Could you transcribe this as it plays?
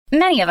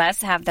Many of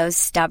us have those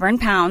stubborn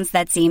pounds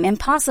that seem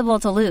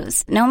impossible to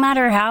lose, no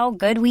matter how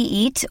good we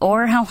eat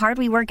or how hard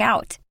we work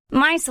out.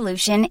 My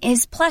solution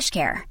is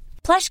PlushCare.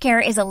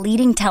 PlushCare is a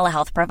leading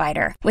telehealth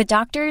provider with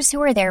doctors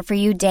who are there for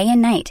you day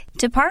and night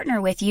to partner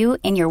with you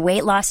in your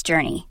weight loss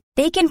journey.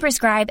 They can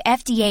prescribe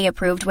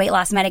FDA-approved weight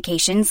loss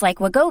medications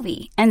like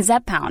Wegovy and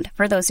Zepbound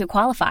for those who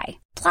qualify.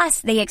 Plus,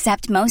 they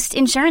accept most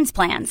insurance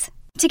plans.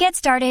 To get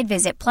started,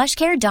 visit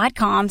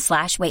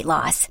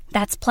plushcare.com/weightloss.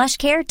 That's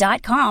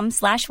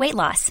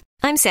plushcare.com/weightloss.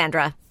 I'm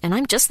Sandra, and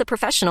I'm just the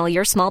professional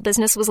your small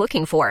business was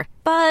looking for.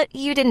 But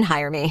you didn't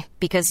hire me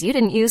because you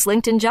didn't use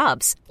LinkedIn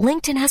Jobs.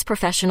 LinkedIn has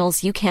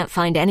professionals you can't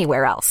find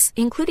anywhere else,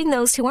 including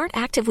those who aren't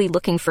actively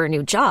looking for a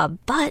new job,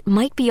 but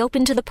might be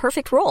open to the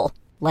perfect role,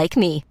 like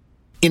me.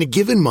 In a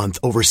given month,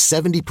 over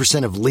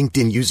 70% of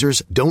LinkedIn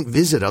users don't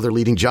visit other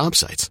leading job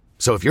sites.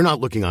 So if you're not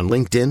looking on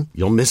LinkedIn,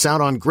 you'll miss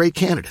out on great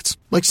candidates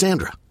like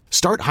Sandra.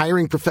 Start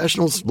hiring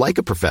professionals like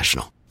a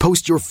professional.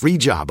 Post your free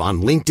job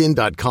on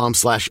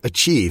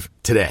linkedin.com/achieve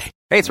today.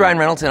 Hey, it's Ryan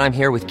Reynolds, and I'm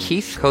here with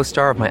Keith,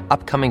 co-star of my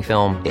upcoming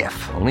film,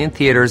 If, only in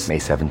theaters May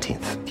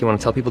 17th. Do you want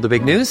to tell people the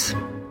big news?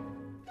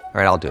 All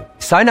right, I'll do it.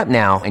 Sign up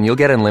now and you'll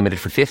get unlimited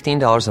for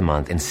 $15 a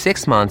month and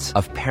 6 months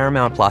of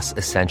Paramount Plus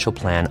Essential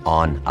Plan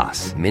on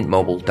us.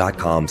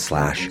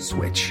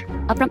 MintMobile.com/switch.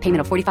 Upfront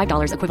payment of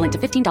 $45 equivalent to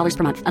 $15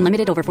 per month.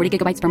 Unlimited over 40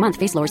 gigabytes per month.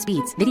 Face lower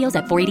speeds. Videos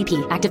at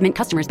 480p. Active Mint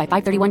customers by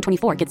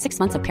 531.24 get 6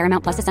 months of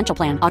Paramount Plus Essential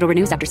Plan. Auto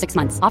renews after 6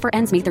 months. Offer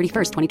ends May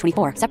 31st,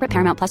 2024. Separate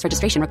Paramount Plus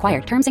registration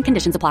required. Terms and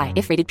conditions apply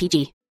if rated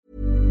PG.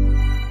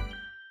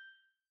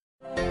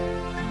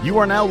 You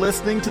are now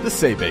listening to the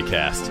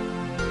Sabecast,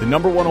 the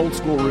 #1 old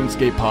school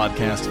RuneScape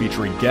podcast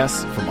featuring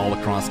guests from all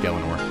across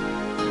Gelinor.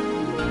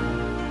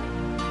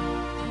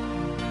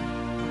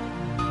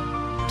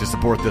 To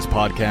support this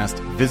podcast,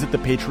 visit the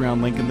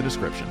Patreon link in the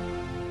description.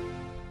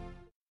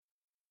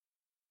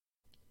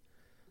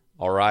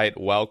 All right,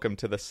 welcome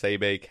to the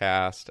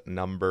Sabecast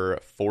number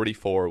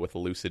 44 with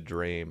Lucid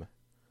Dream.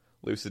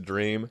 Lucid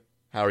Dream,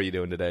 how are you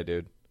doing today,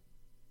 dude?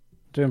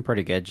 Doing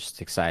pretty good.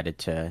 Just excited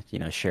to,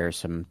 share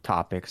some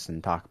topics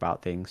and talk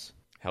about things.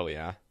 Hell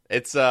yeah.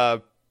 It's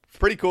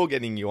pretty cool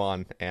getting you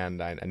on,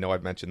 and I know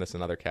I've mentioned this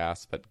in other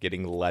casts, but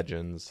getting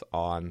legends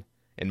on,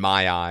 in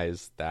my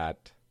eyes,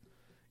 that,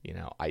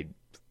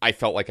 I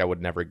felt like I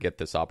would never get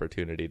this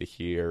opportunity to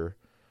hear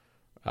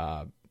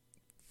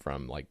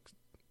from, like,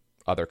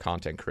 other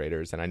content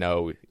creators. And I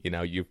know,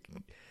 you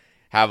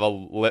have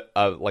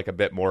a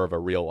bit more of a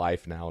real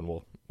life now, and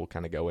we'll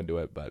kind of go into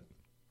it, but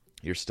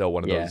you're still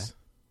one of those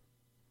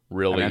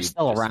really... I'm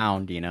still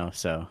around,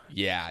 so...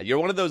 Yeah, you're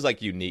one of those,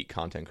 like, unique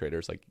content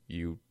creators, like,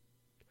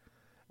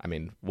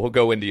 we'll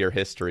go into your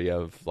history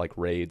of, like,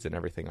 raids and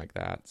everything like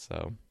that,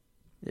 so...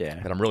 Yeah.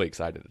 And I'm really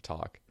excited to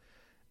talk.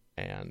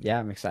 And yeah,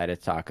 I'm excited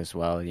to talk as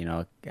well,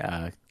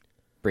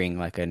 bring,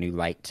 like, a new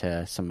light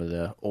to some of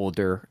the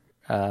older,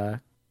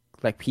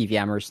 like,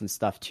 PVMers and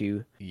stuff,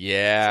 too.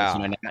 Yeah.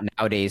 So,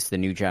 nowadays, the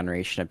new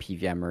generation of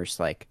PVMers,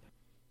 like,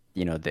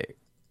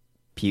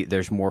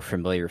 there's more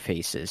familiar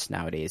faces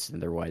nowadays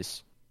than there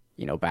was,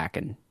 back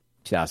in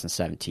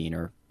 2017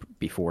 or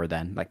before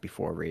then, like,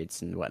 before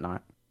raids and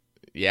whatnot.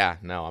 Yeah,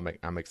 no,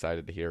 I'm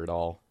excited to hear it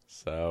all.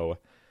 So,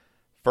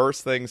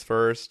 first things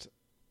first,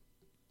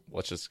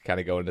 let's just kind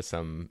of go into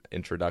some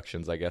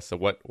introductions, I guess. So,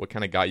 what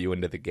kind of got you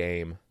into the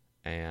game?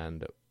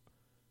 And,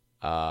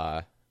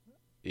 yeah,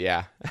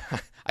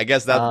 I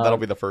guess that'll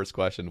be the first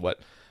question. What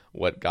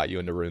got you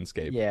into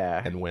RuneScape?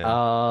 Yeah, and when?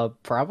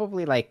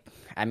 Probably I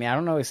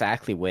don't know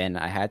exactly when.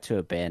 I had to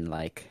have been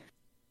like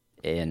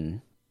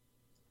in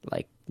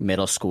like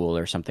middle school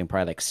or something,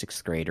 probably like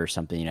 6th grade or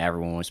something.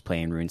 Everyone was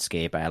playing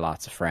RuneScape. I had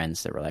lots of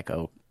friends that were like,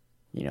 "Oh,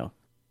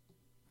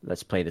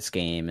 let's play this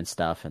game and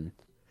stuff," and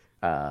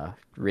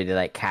really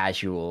like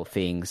casual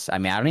things. I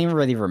don't even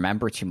really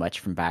remember too much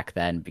from back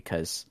then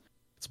because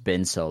it's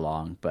been so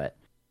long. But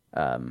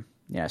I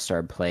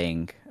started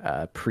playing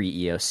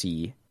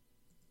pre-EOC.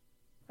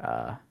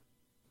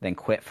 Then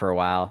quit for a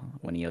while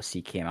when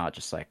EOC came out,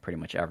 just like pretty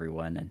much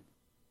everyone.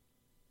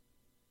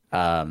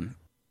 And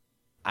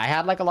I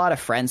had like a lot of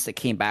friends that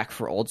came back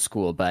for old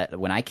school, but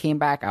when I came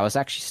back, I was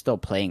actually still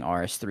playing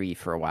RS3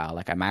 for a while.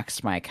 Like I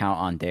maxed my account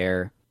on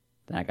there,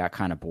 then I got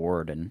kind of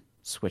bored and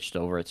switched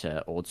over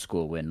to old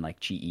school when like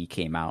GE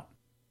came out,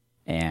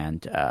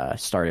 and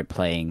started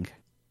playing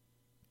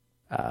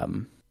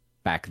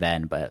back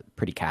then, but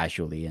pretty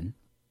casually. And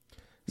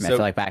I feel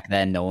like back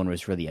then no one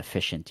was really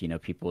efficient.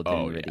 People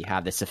didn't really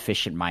have this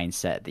efficient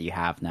mindset that you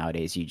have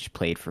nowadays. You just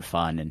played for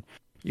fun, and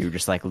you were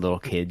just like a little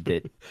kid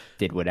that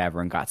did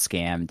whatever and got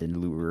scammed and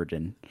lured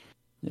and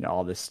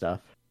all this stuff.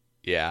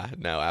 Yeah,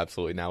 no,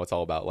 absolutely. Now it's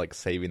all about like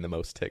saving the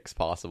most ticks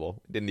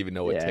possible. Didn't even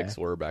know what ticks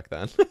were back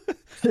then.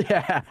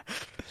 Yeah,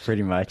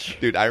 pretty much.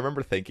 Dude, I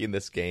remember thinking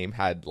this game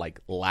had like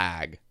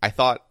lag. I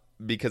thought,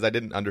 because I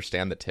didn't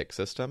understand the tick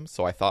system,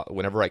 so I thought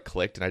whenever I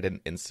clicked and I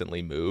didn't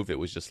instantly move, it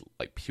was just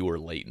like pure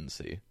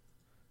latency.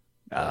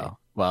 Oh,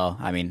 well,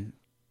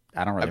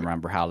 I don't really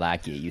remember how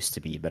laggy it used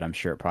to be, but I'm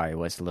sure it probably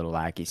was a little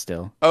laggy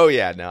still. Oh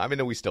yeah, no, I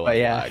mean we still have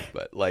yeah. lag,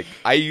 but like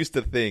I used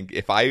to think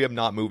if I am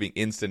not moving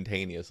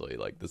instantaneously,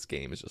 like this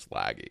game is just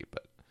laggy,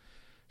 but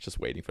it's just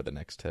waiting for the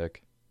next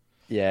tick.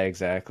 Yeah,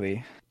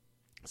 exactly.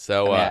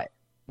 So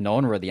no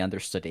one really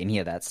understood any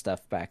of that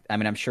stuff back. I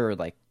mean, I'm sure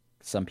like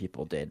some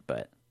people did,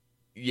 but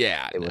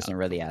yeah, it wasn't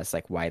really as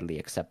like widely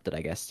accepted,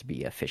 I guess, to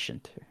be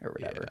efficient or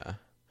whatever. Yeah.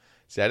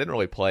 See, I didn't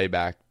really play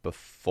back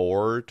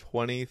before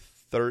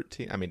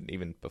 2013. I mean,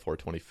 even before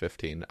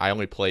 2015. I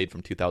only played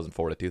from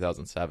 2004 to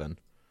 2007.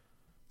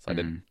 So I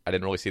didn't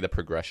really see the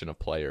progression of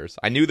players.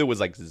 I knew there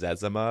was like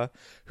Zezima.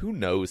 Who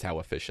knows how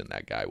efficient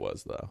that guy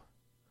was though?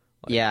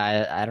 Like,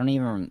 yeah, I don't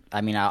even.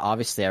 I mean,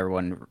 obviously,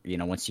 everyone,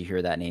 once you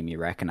hear that name, you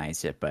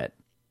recognize it, but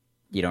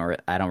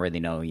I don't really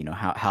know.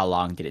 How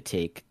long did it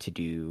take to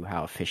do?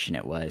 How efficient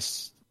it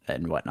was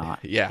and whatnot.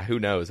 Yeah, who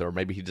knows? Or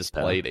maybe he just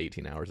played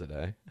 18 hours a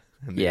day.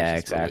 Yeah,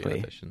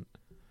 exactly. Really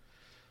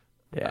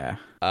yeah.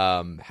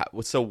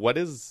 So what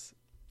is?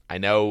 I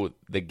know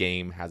the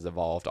game has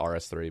evolved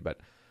RS3, but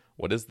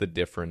what is the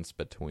difference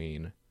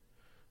between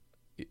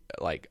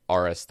like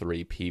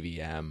RS3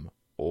 PVM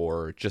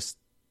or just,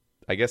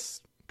 I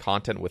guess,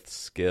 content with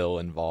skill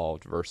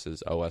involved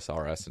versus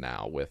OSRS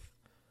now with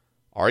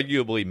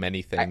arguably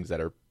many things that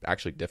are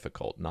actually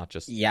difficult, not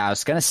just... Yeah, I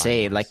was going to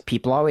say, like,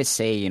 people always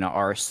say,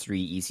 RS3,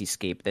 easy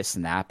escape, this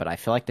and that, but I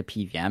feel like the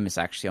PVM is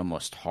actually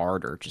almost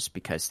harder just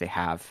because they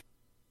have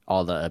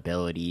all the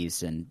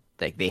abilities and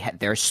like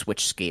their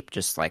switch scape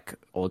just like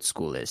old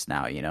school is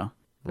now,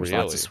 There's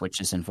lots of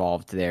switches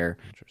involved there.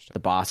 The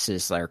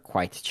bosses are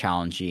quite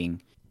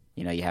challenging.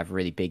 You have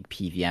really big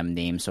PVM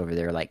names over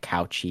there like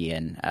Couchy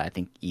and I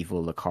think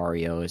Evil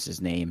Lucario is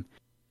his name.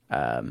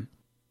 I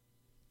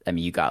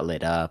mean, you got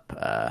Lit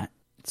Up,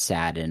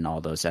 Sad, and all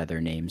those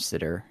other names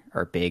that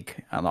are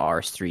big on the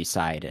RS3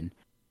 side.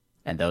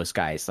 And those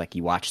guys, like,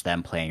 you watch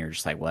them play and you're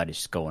just like, what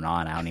is going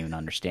on? I don't even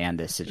understand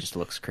this. It just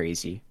looks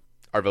crazy.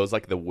 Are those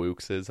like the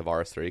Wookses of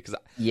RS3? Because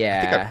yeah,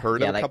 I think I've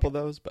heard of a couple of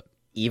those, but...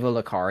 Evil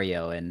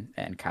Lucario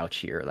and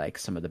Couchy are like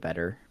some of the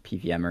better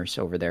PVMers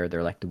over there.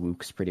 They're like the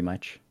Wooks pretty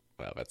much.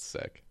 Wow, that's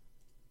sick.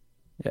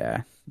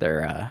 Yeah,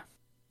 they're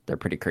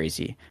pretty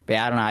crazy. But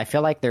yeah, I don't know. I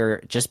feel like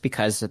they're just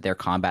because their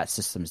combat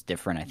system's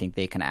different. I think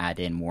they can add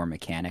in more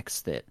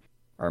mechanics that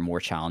are more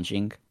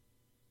challenging,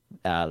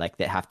 like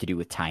that have to do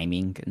with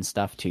timing and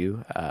stuff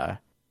too. I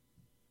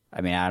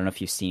mean, I don't know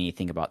if you've seen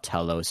anything about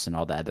Telos and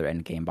all the other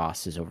end game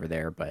bosses over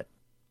there, but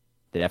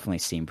they definitely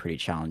seem pretty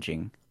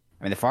challenging.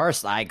 I mean, the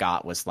farthest I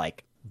got was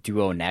like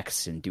Duo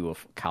Nex and Duo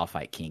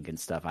Calfight King and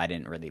stuff. I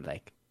didn't really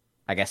like.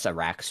 I guess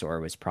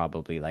Araxor was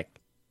probably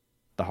like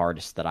the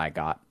hardest that I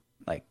got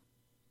like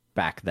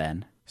back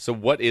then. So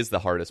what is the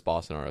hardest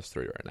boss in RS3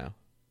 right now?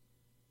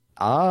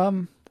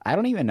 I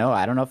don't even know.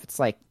 I don't know if it's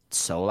like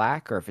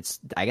Solak or if it's,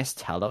 I guess,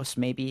 Telos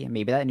maybe.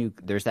 Maybe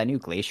there's that new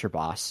Glacier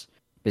boss.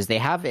 Because they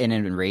have an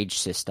enrage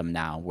system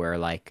now where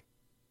like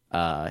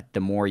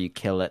the more you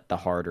kill it, the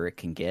harder it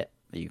can get.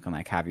 You can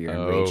like have your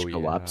enrage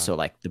go up, so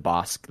like the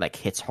boss like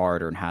hits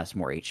harder and has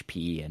more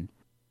HP and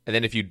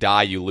then if you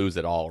die, you lose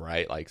it all,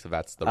 right? Like, so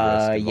that's the risk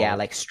involved. Yeah,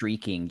 like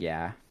streaking,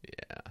 yeah.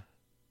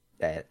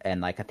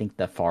 And like I think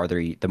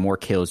the more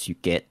kills you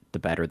get, the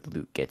better the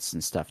loot gets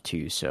and stuff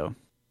too. So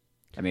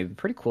I mean, it'd be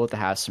pretty cool to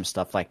have some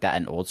stuff like that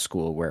in old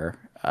school where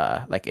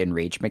like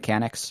enrage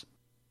mechanics.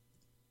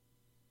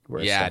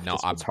 Where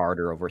it's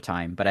harder over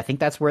time. But I think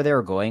that's where they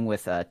were going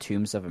with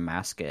Tombs of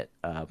Amascut.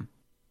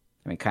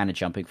 I mean, kind of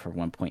jumping from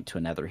one point to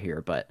another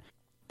here, but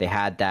they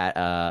had that,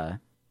 I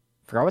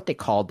forgot what they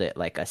called it,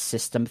 like a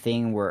system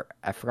thing where,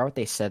 I forgot what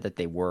they said that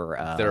they were.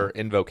 They're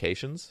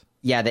invocations?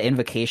 Yeah, the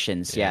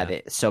invocations,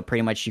 so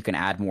pretty much you can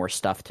add more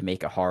stuff to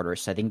make it harder.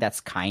 So I think that's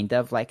kind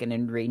of like an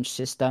in-range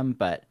system,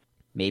 but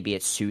maybe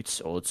it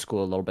suits old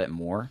school a little bit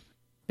more.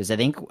 Because I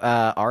think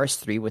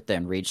RS3 with the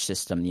enrage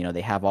system, they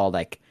have all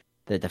like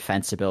the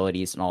defense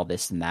abilities and all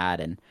this and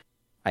that, and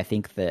I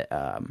think that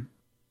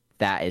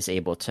that is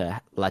able to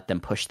let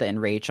them push the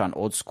enrage. On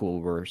old school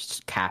we're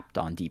capped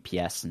on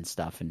DPS and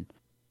stuff, and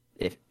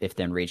if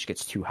the enrage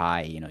gets too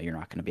high, you're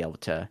not going to be able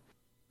to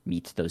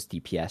meet those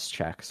DPS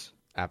checks.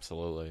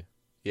 Absolutely.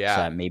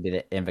 Yeah. So maybe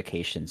the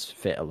invocations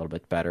fit a little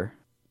bit better.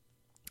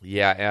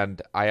 Yeah,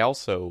 and I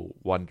also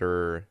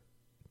wonder,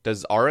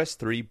 does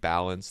RS3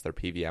 balance their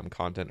PVM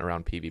content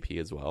around PvP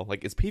as well?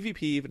 Like, is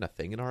PvP even a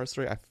thing in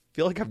RS3? I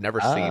feel like I've never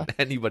seen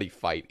anybody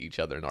fight each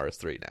other in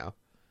RS3 now.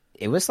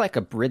 It was like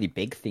a really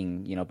big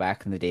thing,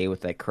 back in the day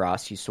with like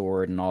Karasi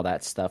Sword and all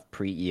that stuff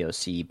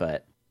pre-EOC,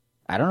 but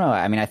I don't know.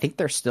 I mean, I think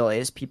there still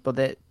is people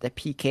that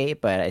PK,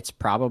 but it's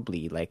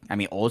probably like, I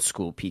mean, old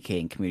school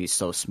PK and community is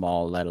so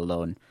small, let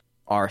alone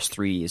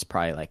RS3 is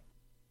probably like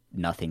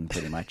nothing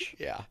pretty much.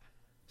 Yeah.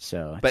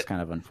 So it's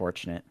kind of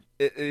unfortunate.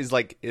 It is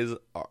like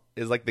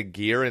the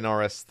gear in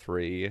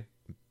RS3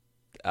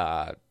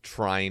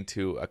 trying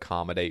to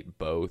accommodate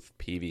both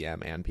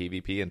PVM and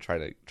PvP and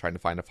trying to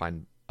find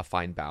a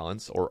fine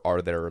balance, or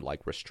are there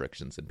like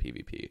restrictions in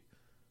PvP?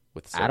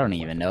 I don't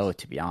even know,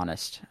 to be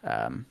honest.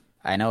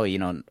 I know,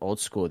 in old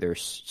school,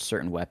 there's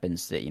certain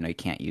weapons that, you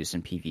can't use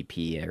in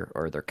PvP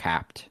or they're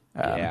capped.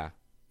 Yeah.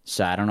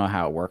 So I don't know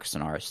how it works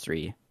in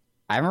RS3.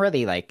 I haven't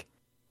really,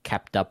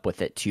 kept up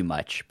with it too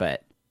much,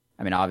 but,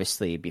 I mean,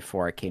 obviously,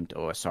 before I came to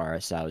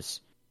OSRS, I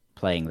was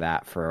playing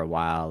that for a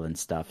while and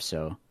stuff,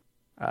 so...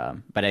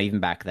 but even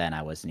back then,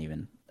 I wasn't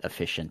even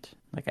efficient.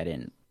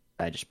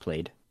 I just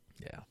played.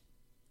 Yeah.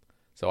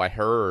 So I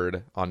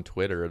heard on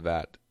Twitter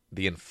that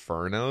the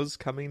Inferno's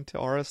coming to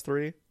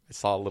RS3. I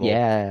saw a little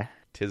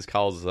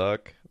Tizkal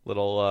Zook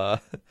little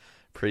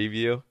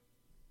preview.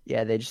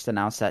 Yeah, they just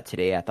announced that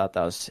today. I thought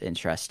that was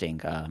interesting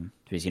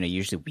because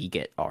usually we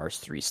get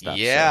RS3 stuff.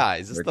 Yeah, so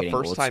is this the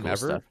first time ever?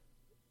 Stuff.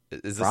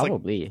 Is this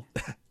Probably.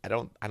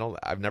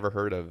 I've never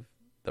heard of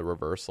the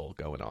reversal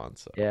going on.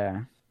 So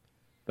yeah,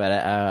 but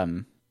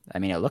I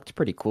mean, it looked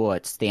pretty cool.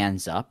 It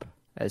stands up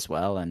as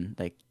well, and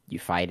you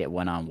fight it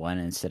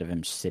 1-on-1 instead of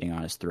him just sitting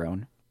on his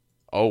throne.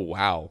 Oh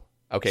wow.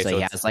 Okay, so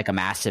he has a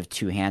massive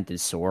two-handed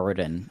sword,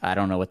 and I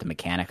don't know what the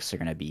mechanics are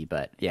going to be,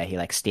 but yeah, he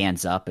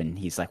stands up and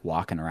he's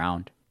walking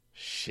around.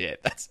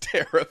 Shit, that's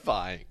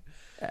terrifying.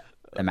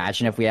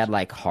 Imagine if we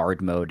had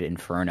hard mode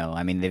Inferno.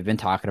 I mean, they've been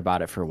talking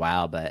about it for a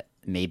while, but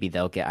maybe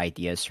they'll get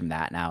ideas from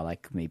that now.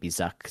 Maybe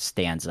Zuck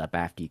stands up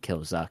after you kill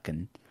Zuck,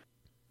 and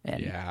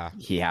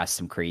he has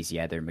some crazy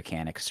other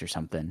mechanics or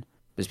something.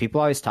 Because people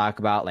always talk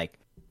about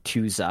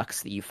 2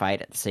 Zucks that you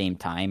fight at the same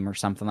time or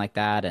something like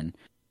that,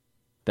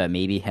 but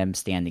maybe him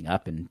standing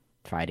up and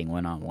fighting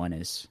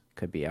 1-on-1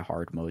 could be a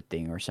hard mode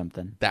thing or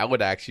something. That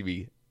would actually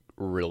be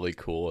really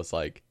cool. It's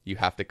you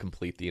have to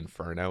complete the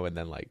Inferno, and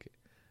then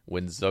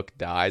when Zook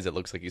dies, it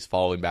looks like he's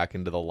falling back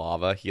into the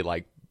lava. He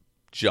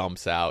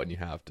jumps out, and you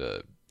have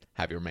to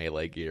have your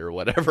melee gear or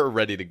whatever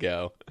ready to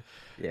go.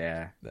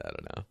 Yeah, I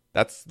don't know.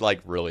 That's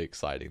really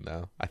exciting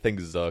though. I think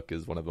Zook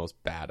is one of the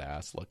most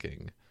badass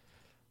looking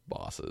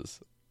bosses.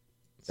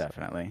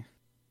 Definitely.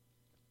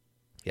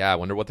 Yeah, I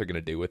wonder what they're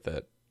gonna do with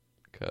it.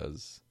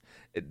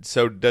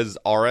 So does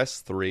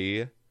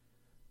RS3?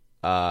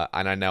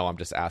 And I know I'm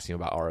just asking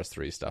about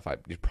RS3 stuff.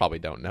 You probably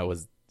don't know.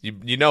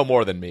 You know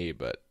more than me,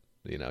 but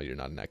you're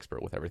not an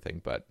expert with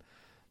everything. But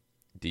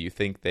do you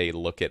think they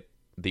look at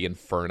the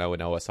Inferno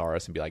and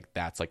OSRS and be like,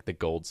 that's the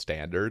gold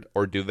standard,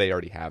 or do they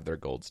already have their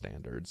gold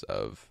standards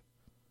of?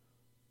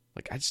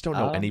 I just don't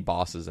know any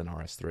bosses in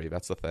RS3.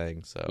 That's the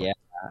thing. So yeah,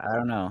 I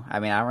don't know.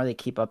 I mean, I don't really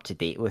keep up to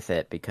date with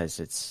it because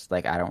it's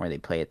I don't really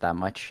play it that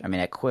much. I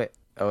mean, I quit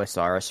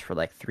OSRS for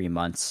 3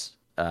 months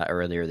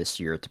earlier this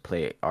year to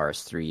play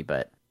RS3,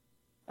 but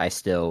I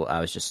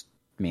was just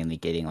mainly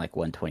getting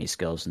 120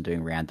 skills and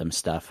doing random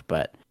stuff,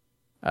 but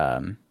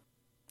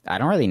I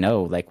don't really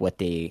know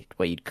what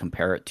you'd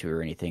compare it to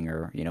or anything,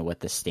 or what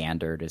the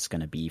standard is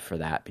going to be for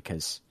that,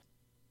 because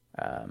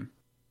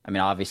I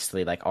mean,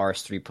 obviously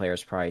RS3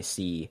 players probably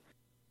see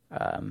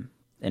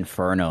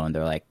Inferno and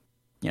they're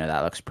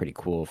that looks pretty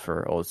cool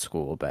for old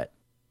school, but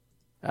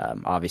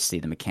obviously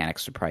the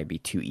mechanics would probably be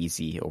too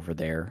easy over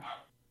there.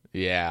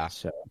 Yeah.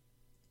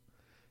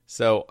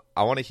 So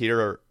I want to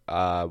hear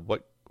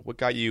what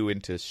got you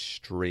into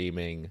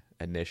streaming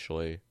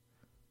initially,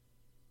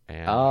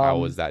 and how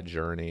was that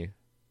journey?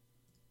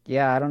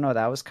 Yeah, I don't know.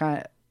 That was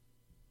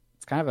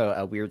it's kind of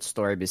a weird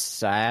story,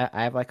 because I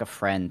have a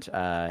friend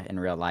in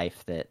real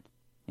life that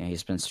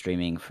he's been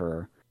streaming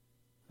for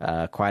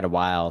quite a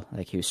while.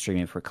 He was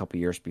streaming for a couple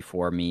years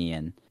before me,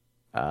 and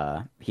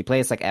he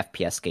plays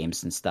FPS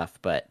games and stuff,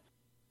 but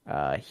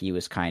he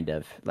was kind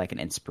of an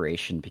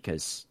inspiration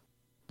because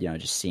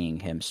just seeing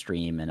him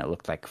stream, and it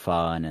looked like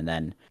fun. And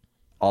then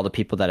all the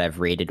people that I've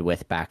raided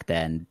with back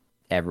then,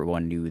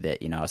 everyone knew that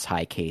I was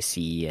high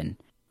KC, and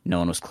no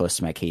one was close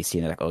to my KC,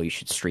 and they're oh, you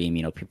should stream,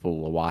 people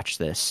will watch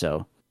this.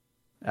 So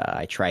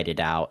I tried it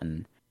out,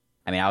 and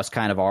I mean, I was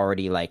kind of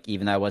already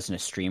even though I wasn't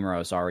a streamer, I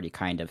was already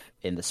kind of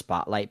in the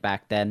spotlight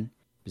back then,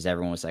 because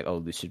everyone was oh,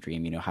 Lucid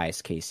Dream,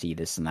 highest KC,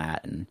 this and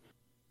that, and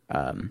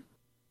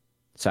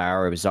so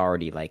I was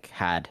already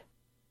had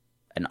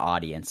an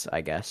audience,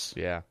 I guess.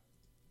 Yeah.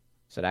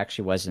 So it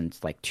actually wasn't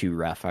too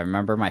rough. I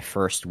remember my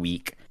first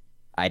week,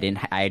 I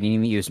didn't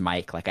even use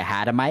mic. I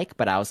had a mic,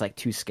 but I was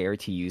too scared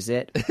to use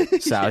it.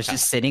 So I was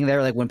just sitting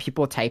there. When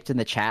people typed in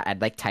the chat,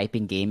 I'd type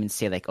in game and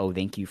say oh,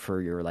 thank you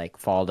for your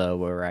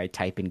follow, or I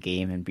type in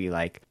game and be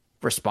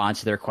respond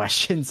to their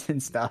questions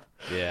and stuff.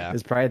 Yeah. It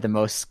was probably the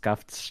most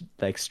scuffed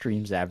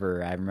streams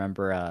ever. I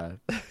remember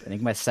I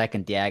think my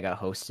second day I got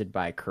hosted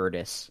by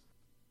Curtis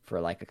for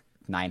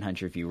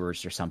 900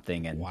 viewers or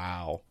something, and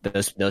wow,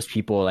 those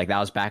people that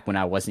was back when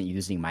I wasn't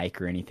using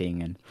mic or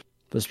anything, and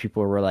those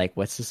people were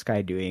what's this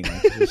guy doing?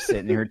 Just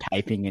sitting there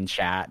typing in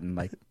chat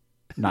and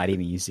not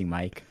even using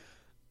mic.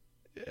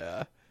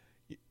 Yeah.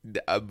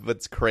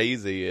 What's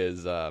crazy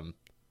is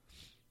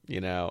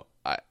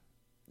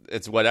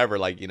it's whatever,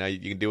 you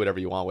can do whatever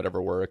you want,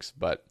 whatever works,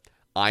 but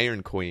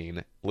Iron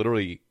Queen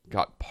literally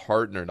got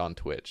partnered on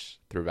Twitch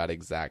through that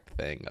exact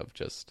thing of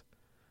just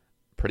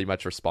pretty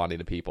much responding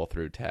to people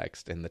through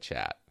text in the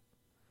chat.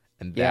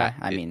 And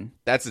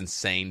that's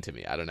insane to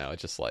me. I don't know.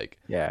 It's just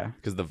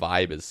because the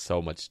vibe is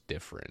so much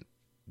different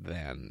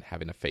than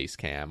having a face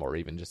cam or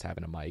even just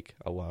having a mic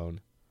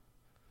alone.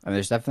 I mean,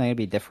 there's definitely going to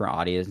be different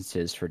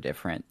audiences for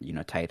different,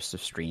 types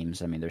of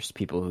streams. I mean, there's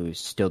people who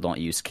still don't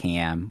use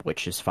cam,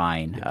 which is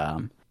fine.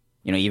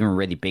 Yeah. Even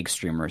really big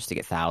streamers to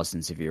get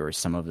thousands of viewers,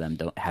 some of them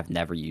have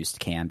never used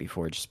cam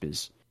before just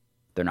because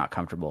they're not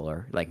comfortable,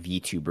 or like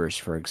VTubers,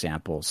 for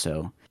example.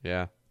 So,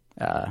 yeah.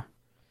 I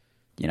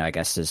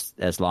guess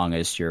as long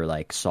as you're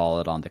like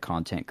solid on the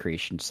content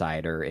creation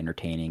side or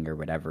entertaining or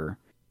whatever,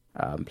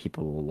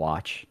 people will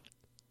watch.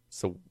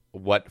 So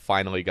what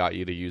finally got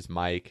you to use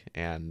mic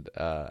and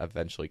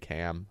eventually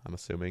cam, I'm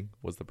assuming,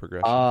 was the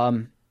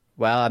progression?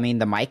 Well, I mean,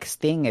 the mic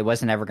thing, it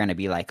wasn't ever going to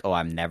be like, oh,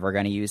 I'm never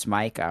going to use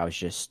mic. I was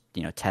just,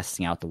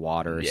 testing out the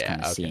waters,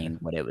 kind of seeing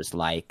what it was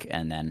like.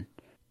 And then,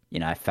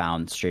 I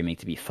found streaming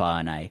to be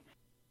fun.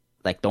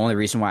 The only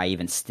reason why I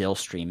even still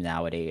stream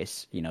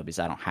nowadays, because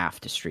I don't have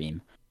to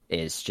stream,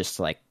 is just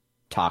to,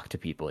 talk to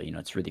people.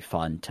 It's really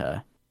fun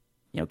to,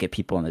 get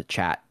people in the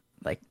chat,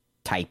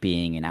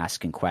 typing and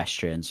asking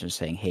questions or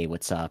saying, hey,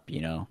 what's up,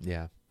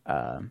 Yeah.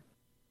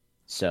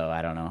 So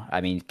I don't know. I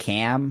mean,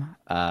 cam,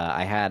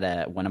 I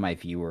had one of my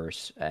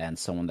viewers and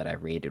someone that I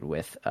raided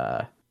with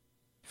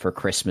for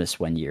Christmas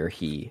one year.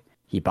 He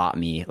bought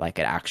me an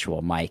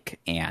actual mic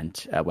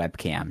and a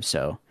webcam.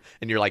 So,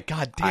 and you're like,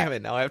 God damn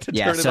it! Now I have to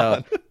turn it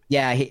on.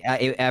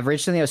 Yeah.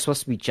 Originally it was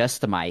supposed to be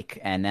just a mic,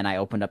 and then I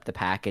opened up the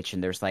package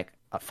and there's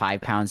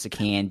 5 pounds of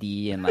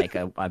candy and a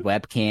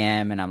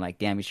webcam, and I'm like,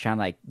 damn, he's trying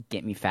to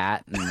get me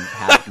fat and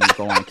have me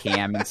go on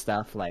cam and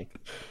stuff. But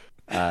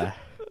yeah,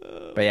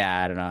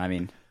 I don't know.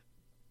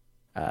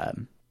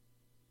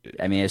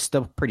 I mean, it's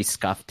still pretty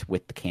scuffed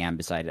with the cam.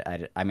 Besides,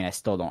 I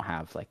still don't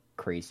have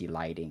crazy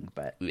lighting,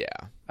 but yeah,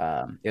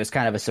 it was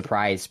kind of a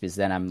surprise because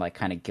then I'm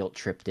kind of guilt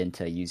tripped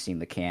into using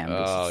the cam.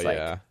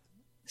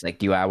 It's like,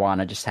 do I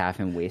want to just have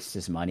him waste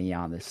his money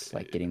on this,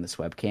 getting this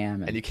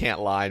webcam? And you can't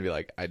lie and be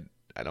like, I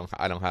don't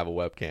have a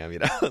webcam,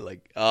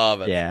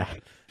 but yeah,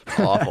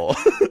 awful.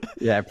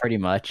 Yeah, pretty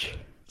much.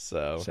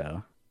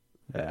 So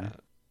yeah.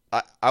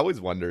 I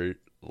always wonder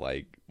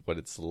what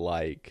it's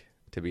like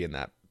to be in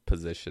that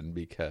position,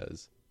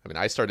 because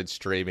I started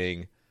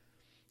streaming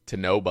to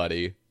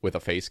nobody with a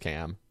face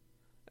cam,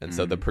 and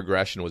so the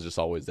progression was just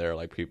always there.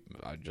 I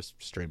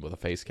just streamed with a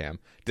face cam.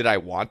 Did I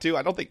want to?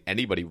 I don't think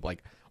anybody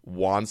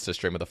wants to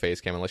stream with a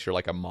face cam unless you're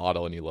a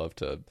model and you love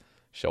to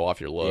show off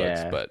your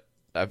looks. Yeah. But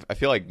I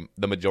feel like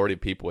the majority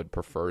of people would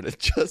prefer to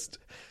just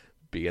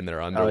be in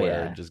their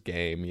underwear and just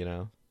game,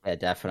 Yeah,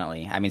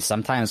 definitely. I mean,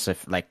 sometimes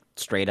if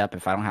straight up,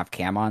 if I don't have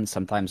cam on,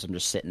 sometimes I'm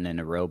just sitting in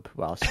a robe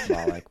while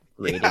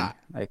raiding.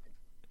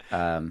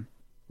 Yeah.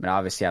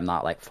 Obviously I'm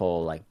not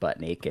full butt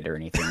naked or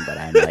anything, but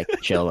I'm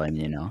chilling,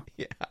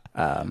 Yeah.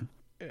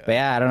 But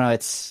yeah, I don't know.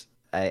 It's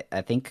I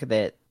think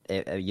that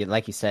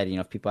like you said,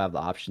 if people have the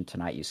option to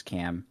not use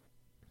cam,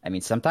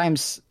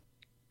 sometimes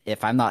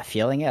if I'm not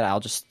feeling it, I'll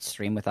just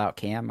stream without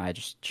cam. I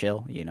just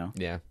chill,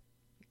 Yeah.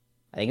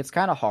 I think it's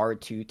kind of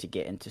hard to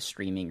get into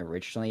streaming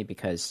originally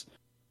because,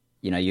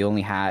 you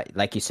only have,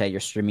 like you said, you're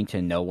streaming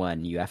to no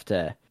one. You have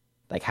to,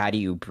 how do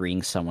you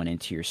bring someone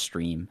into your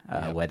stream?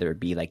 Whether it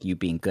be you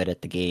being good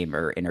at the game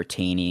or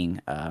entertaining.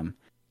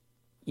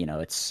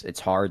 It's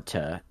hard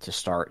to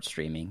start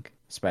streaming,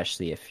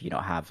 especially if you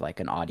don't have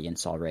an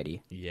audience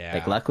already.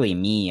 Yeah. Luckily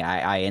me,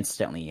 I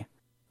instantly,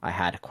 I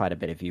had quite a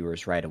bit of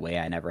viewers right away.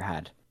 I never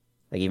had,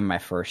 even my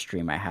first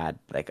stream, I had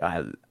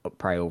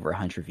probably over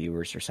 100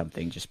 viewers or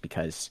something, just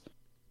because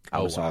I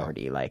was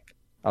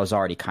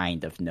already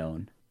kind of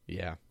known.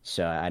 Yeah.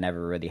 So I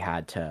never really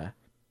had to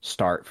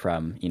start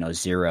from,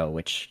 zero,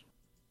 which,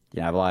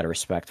 I have a lot of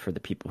respect for the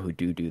people who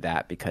do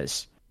that,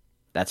 because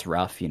that's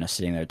rough,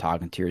 sitting there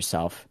talking to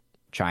yourself,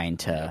 trying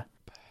to,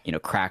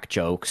 crack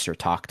jokes or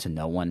talk to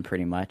no one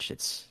pretty much.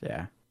 It's,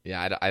 yeah.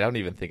 Yeah, I don't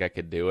even think I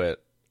could do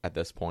it at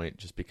this point,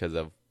 just because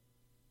of,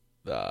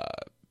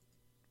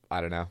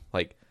 I don't know,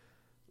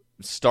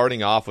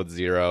 starting off with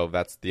zero,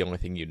 that's the only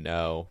thing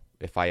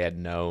If I had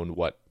known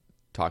what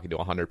talking to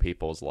 100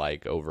 people is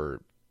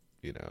over,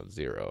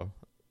 zero,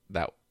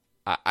 that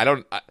I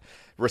don't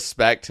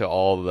respect to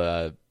all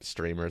the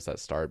streamers that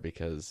start,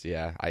 because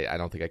I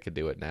don't think I could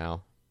do it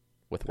now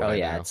with what I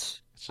know.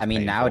 It's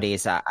painful.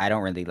 Nowadays I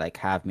don't really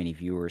have many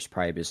viewers,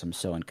 probably because I'm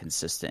so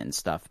inconsistent and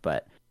stuff,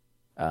 but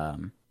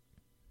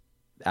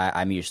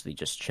I'm usually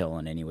just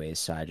chilling anyways,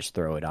 so I just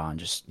throw it on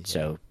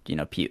so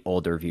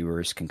older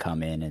viewers can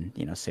come in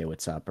and say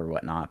what's up or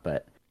whatnot.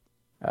 But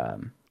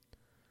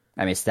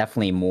it's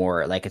definitely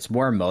more it's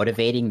more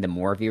motivating the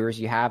more viewers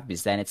you have,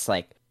 because then it's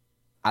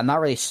I'm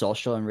not really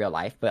social in real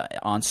life, but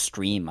on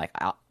stream,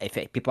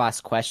 if people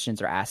ask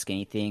questions or ask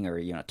anything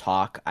or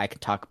talk, I can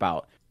talk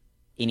about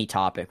any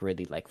topic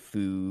really,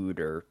 food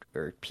or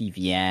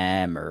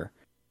PVM or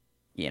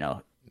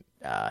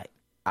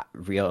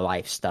real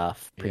life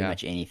stuff, pretty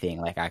much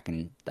anything. I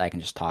can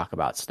just talk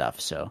about stuff.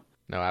 So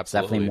no, absolutely, it's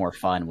definitely more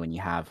fun when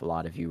you have a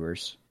lot of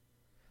viewers.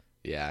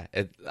 Yeah,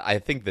 I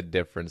think the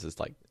difference is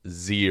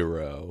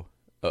zero,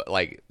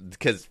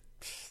 because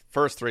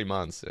first 3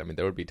 months,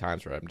 there would be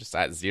times where I'm just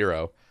at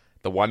zero.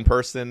 The one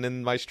person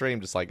in my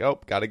stream just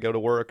oh, gotta go to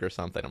work or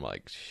something. I'm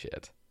like,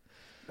 shit.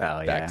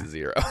 Oh, back to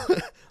zero.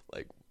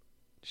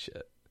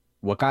 Shit.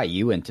 What got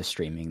you into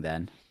streaming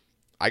then?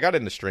 I got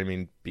into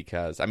streaming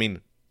because, I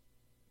mean,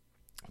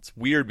 it's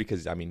weird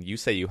because, I mean, you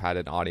say you had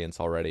an audience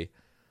already.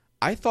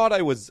 I thought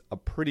I was a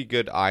pretty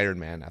good Iron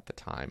Man at the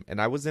time, and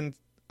I was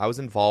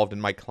involved in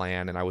my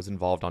clan, and I was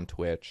involved on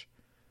Twitch.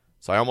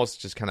 So I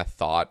almost just kind of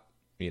thought,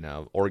 you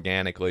know,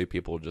 organically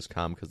people would just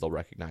come because they'll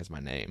recognize my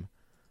name.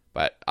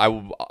 But I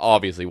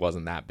obviously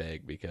wasn't that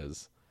big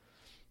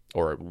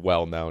or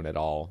well known at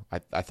all.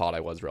 I thought I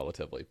was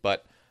relatively.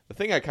 But the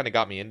thing that kind of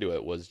got me into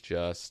it was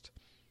just,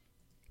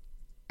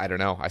 I don't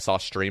know, I saw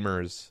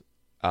streamers,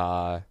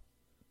 and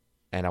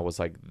I was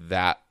like,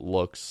 that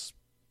looks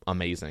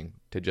amazing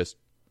to just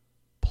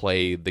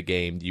play the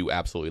game you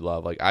absolutely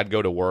love. Like, I'd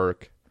go to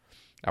work.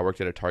 I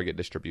worked at a Target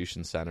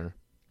distribution center,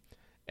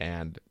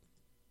 and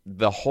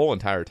the whole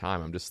entire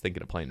time I'm just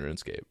thinking of playing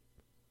RuneScape.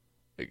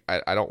 Like,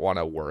 I don't want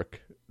to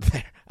work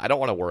there. I don't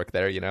want to work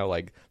there, you know?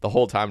 Like, the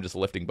whole time just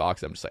lifting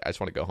boxes, I'm just like, I just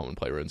want to go home and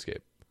play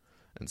RuneScape.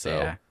 And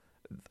so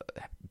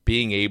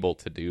being able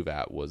to do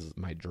that was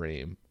my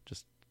dream,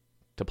 just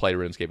to play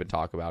RuneScape and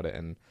talk about it.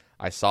 And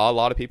I saw a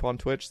lot of people on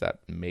Twitch that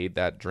made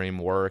that dream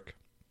work.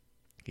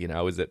 You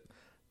know, is it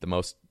the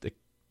most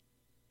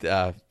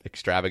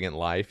extravagant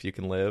life you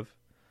can live?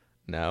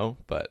 No,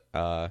 but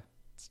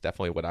it's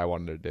definitely what I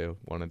wanted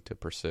to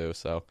pursue.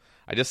 So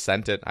I just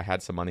sent it. I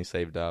had some money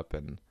saved up,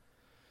 and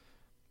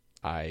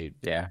I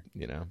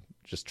you know,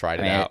 just tried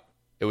it out.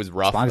 It was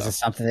rough. As long as it's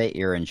something that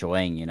you're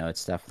enjoying, you know,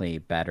 it's definitely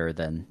better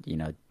than, you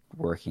know,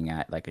 working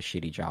at like a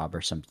shitty job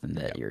or something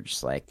that you're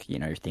just like, you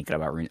know, you're thinking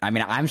about I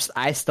mean,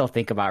 I still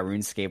think about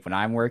RuneScape when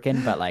I'm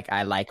working, but like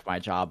I like my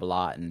job a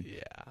lot, and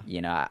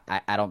you know,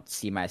 I don't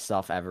see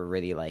myself ever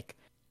really like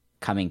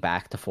coming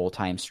back to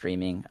full-time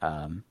streaming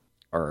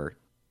or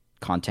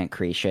content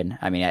creation.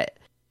 I mean,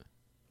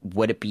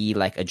 would it be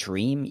like a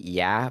dream?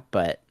 Yeah,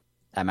 but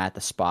I'm at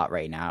the spot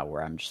right now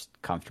where I'm just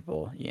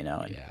comfortable, you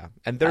know.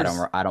 And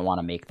I don't want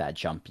to make that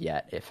jump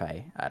yet. If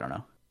I don't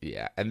know.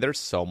 Yeah, and there's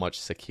so much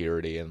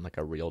security in like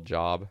a real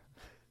job.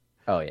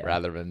 Oh yeah.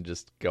 Rather than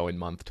just going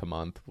month to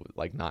month,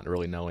 like not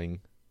really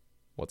knowing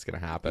what's gonna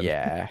happen.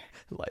 Yeah.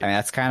 Like, I mean,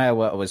 that's kind of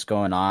what was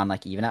going on.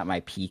 Like even at my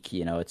peak,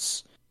 you know,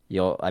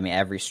 I mean,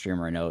 every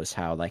streamer knows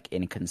how like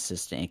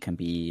inconsistent it can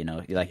be. You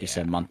know, like you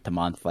said, month to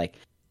month. Like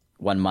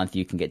 1 month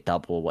you can get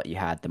double what you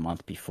had the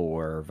month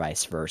before, or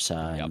vice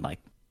versa, and like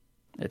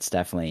it's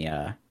definitely.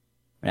 I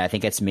mean, I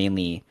think it's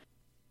mainly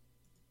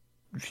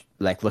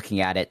like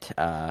looking at it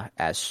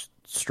as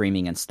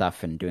streaming and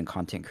stuff and doing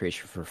content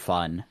creation for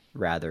fun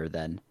rather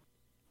than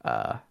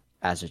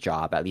as a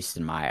job, at least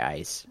in my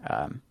eyes.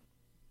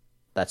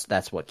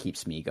 That's what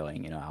keeps me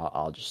going. You know,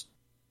 I'll just,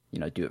 you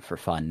know, do it for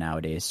fun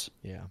nowadays.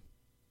 Yeah.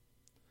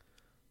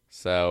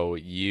 So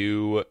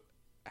you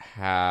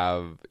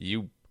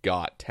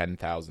got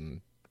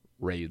 10,000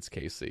 raids,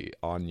 Casey,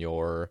 on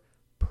your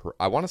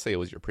I want to say it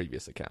was your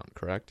previous account,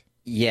 correct?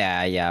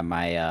 Yeah,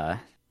 my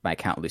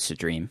account Lucid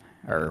Dream,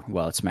 or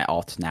well, it's my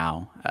alt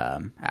now.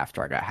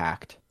 After I got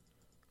hacked.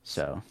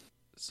 So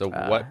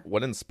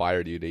what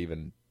inspired you to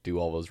even do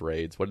all those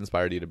raids? What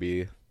inspired you to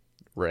be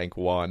rank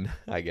 1,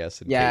 I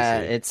guess?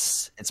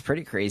 It's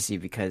pretty crazy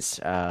because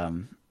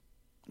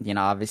you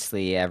know,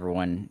 obviously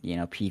everyone, you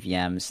know,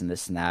 PVMs and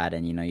this and that,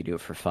 and you know, you do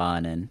it for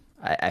fun. And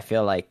I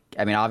feel like,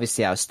 I mean,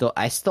 obviously I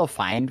still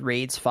find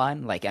raids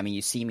fun. Like, I mean,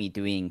 you see me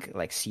doing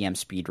like CM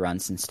speed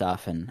runs and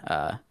stuff, and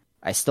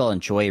I still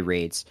enjoy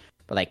raids.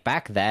 But like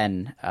back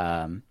then,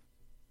 I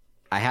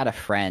had a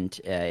friend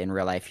in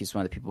real life. He's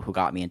one of the people who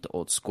got me into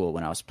old school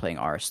when I was playing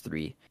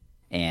RS3,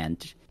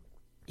 and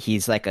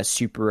he's like a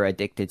super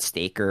addicted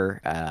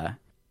staker.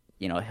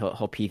 You know,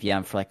 he'll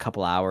PVM for like a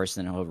couple hours,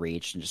 and then he'll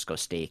rage and just go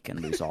stake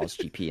and lose all his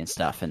GP and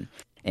stuff.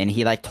 And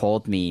he like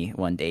told me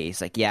one day,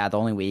 he's like, yeah, the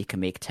only way you can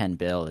make 10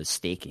 bill is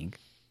staking.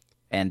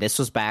 And this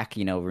was back,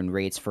 you know, when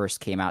raids first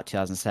came out,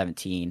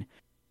 2017.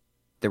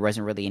 There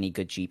wasn't really any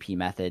good GP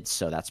methods,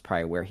 so that's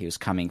probably where he was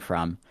coming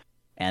from.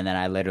 And then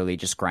I literally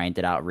just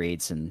grinded out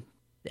raids and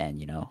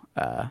you know,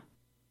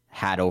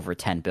 had over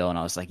 10 bill, and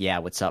I was like, yeah,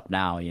 what's up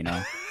now, you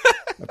know?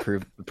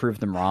 Prove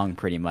them wrong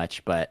pretty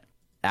much. But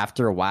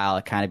after a while,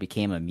 it kind of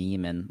became a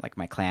meme, and like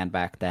my clan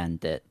back then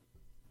that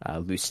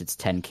Lucid's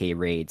 10k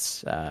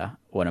raids,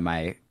 one of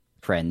my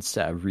friends,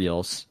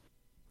 Reels,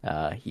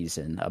 he's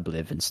in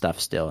Obliv and stuff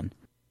still, and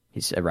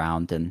he's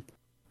around, and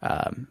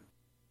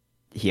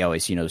he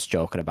always, you know, is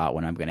joking about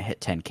when I'm going to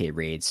hit 10k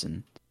raids,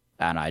 and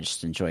I don't know, I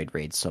just enjoyed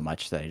raids so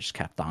much that I just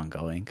kept on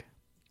going.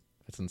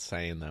 That's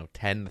insane, though.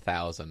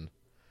 10,000.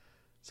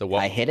 So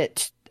what? I hit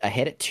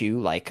it too.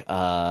 Like,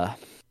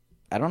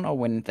 I don't know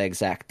when the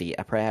exact date.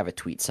 I probably have a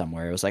tweet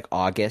somewhere. It was like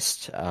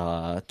August,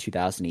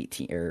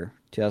 2018 or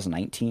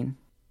 2019.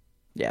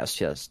 Yeah,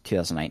 it was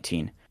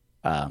 2019.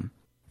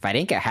 If I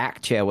didn't get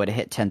hacked too, I would have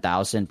hit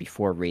 10,000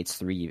 before Raids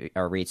 3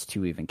 or Raids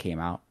 2 even came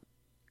out.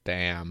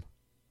 Damn.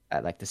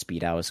 At like the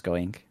speed I was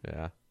going.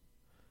 Yeah.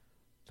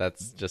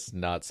 That's just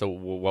nuts. So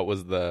what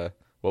was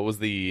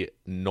the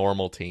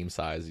normal team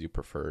size you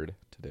preferred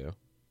to do?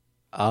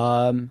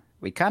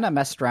 We kind of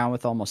messed around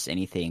with almost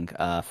anything.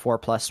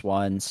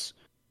 4+1s,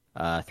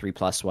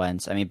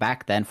 3+1s. I mean,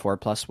 back then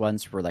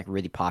 4+1s were like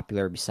really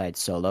popular besides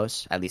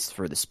solos, at least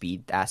for the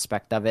speed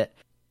aspect of it.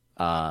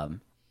 But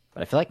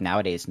I feel like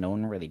nowadays no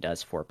one really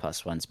does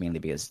 4+1s, mainly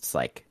because it's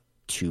like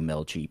 2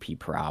 mil GP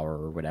per hour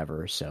or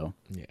whatever. So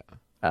yeah,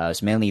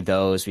 it's mainly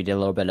those. We did a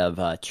little bit of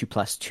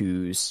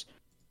 2+2s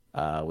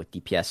with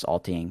DPS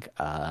alting,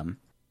 3+4s,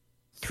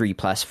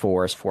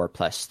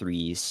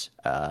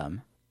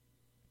 4+3s,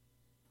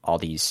 all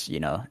these,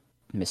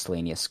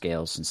 miscellaneous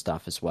scales and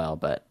stuff as well.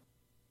 But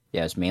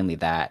yeah, it was mainly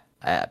that.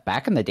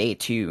 Back in the day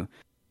too,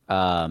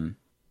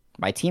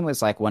 my team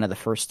was like one of the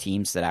first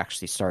teams that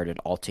actually started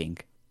alting.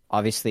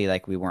 Obviously,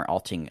 like we weren't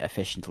alting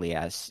efficiently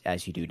as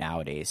you do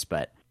nowadays,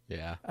 but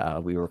yeah,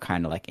 we were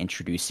kind of like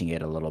introducing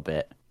it a little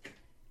bit,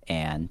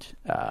 and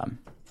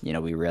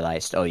we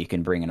realized, you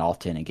can bring an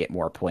alt in and get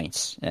more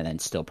points, and then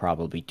still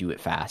probably do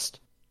it fast.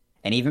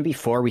 And even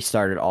before we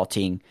started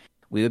alting,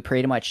 we would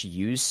pretty much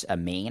use a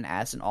main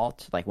as an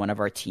alt. Like one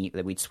of our team,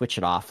 we'd switch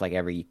it off. Like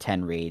every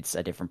 10 raids,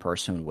 a different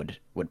person would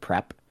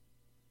prep,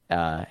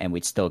 and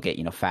we'd still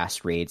get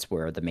fast raids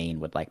where the main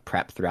would like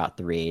prep throughout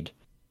the raid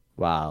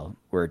while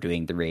we're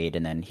doing the raid,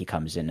 and then he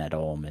comes in at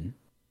home, and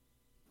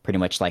pretty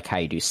much like how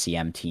you do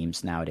CM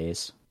teams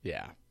nowadays.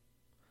 Yeah.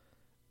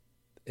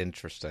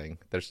 Interesting.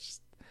 There's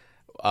just,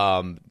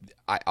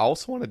 I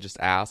also want to just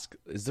ask,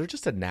 is there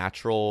just a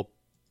natural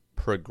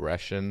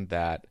progression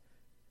that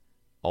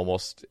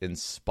almost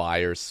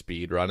inspires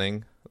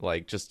speedrunning?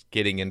 Like just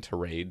getting into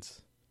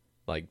raids?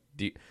 Like,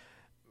 you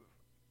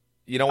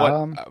know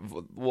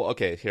what? Well,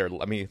 okay, here,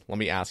 let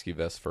me ask you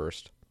this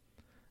first.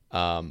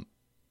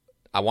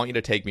 I want you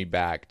to take me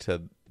back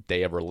to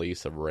day of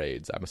release of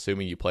raids. I'm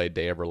assuming you played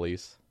day of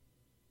release.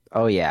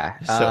 Oh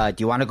yeah.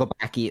 Do you want to go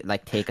back,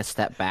 like take a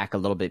step back a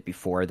little bit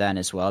before then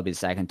as well,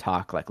 because I can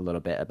talk like a little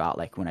bit about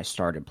like when I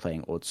started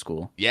playing old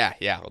school. Yeah,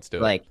 let's do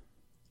it. Like,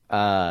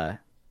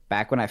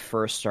 back when I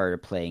first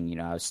started playing,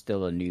 I was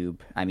still a noob.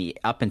 I mean,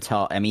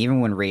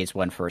 even when Raids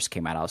 1 first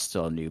came out, I was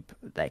still a noob.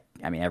 Like,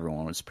 I mean,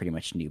 everyone was pretty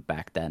much noob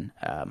back then.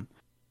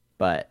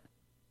 But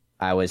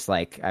I was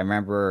like, I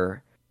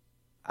remember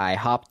I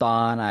hopped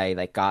on, I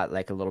like got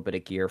like a little bit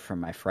of gear from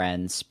my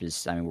friends,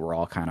 because I mean we're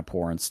all kind of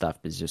poor and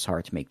stuff, because it was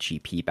hard to make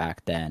GP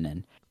back then.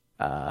 And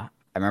I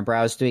remember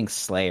I was doing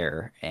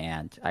Slayer,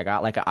 and I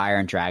got like an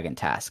Iron Dragon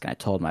task, and I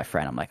told my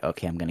friend, I'm like,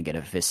 okay, I'm gonna get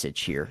a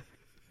Visage here,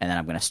 and then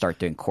I'm gonna start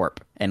doing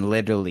Corp. And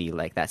literally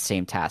like that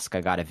same task,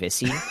 I got a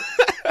Visi.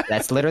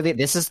 That's literally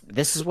this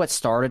is what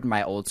started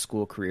my old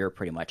school career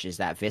pretty much, is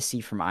that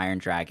Visi from Iron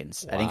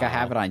Dragons. Wow. I think I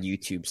have it on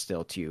YouTube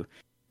still too.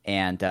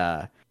 And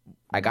I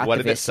got what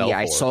the did Visi. It sell for?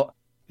 I sold.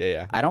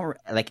 Yeah. I don't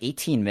like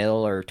 18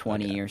 mil or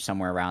 20 or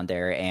somewhere around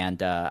there,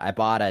 and I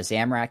bought a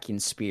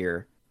Zamorakian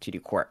spear to do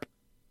Corp,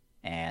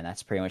 and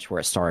that's pretty much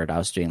where it started. I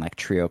was doing like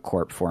trio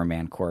Corp,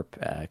 4-man Corp,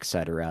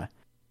 etc.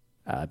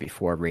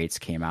 Before raids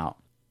came out.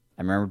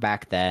 I remember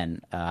back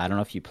then, I don't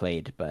know if you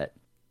played, but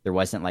there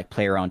wasn't like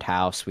player-owned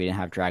house. We didn't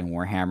have Dragon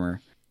Warhammer.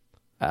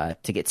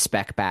 To get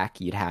spec back,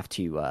 you'd have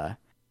to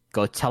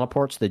go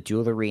teleport to the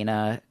duel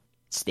arena,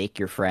 stake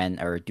your friend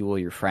or duel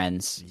your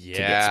friends to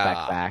get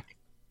spec back.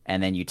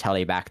 And then you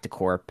tele back to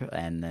Corp,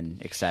 and then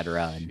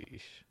etc. And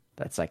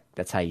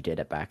that's how you did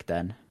it back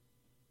then.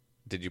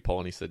 Did you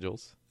pull any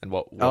sigils? And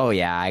what? Oh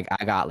yeah,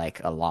 I got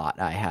like a lot.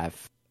 I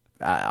have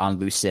on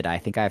Lucid, I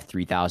think I have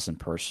 3,000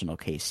 personal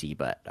KC,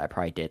 but I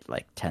probably did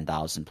like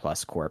 10,000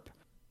 plus Corp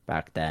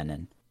back then,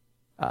 and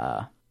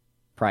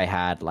probably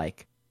had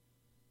like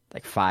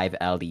 5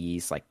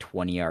 LEs, like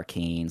 20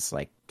 arcanes,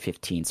 like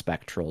 15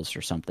 spectrals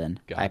or something.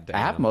 I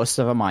have most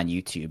of them on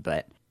YouTube,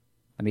 but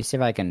let me see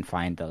if I can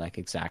find the like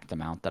exact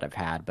amount that I've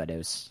had. But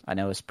I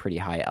know it was pretty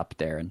high up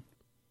there,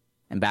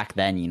 and back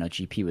then,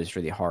 GP was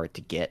really hard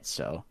to get,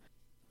 so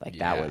like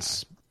that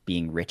was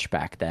being rich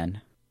back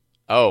then.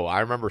 Oh, I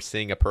remember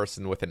seeing a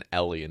person with an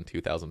Ellie in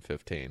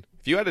 2015.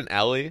 If you had an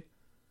Ellie,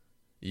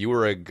 you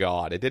were a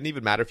god. It didn't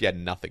even matter if you had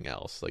nothing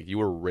else. Like, you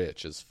were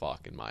rich as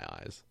fuck in my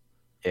eyes.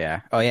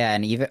 Yeah. Oh yeah,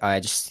 and even I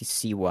just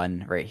see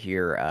one right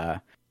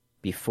here.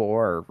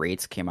 Before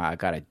raids came out, I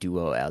got a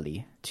duo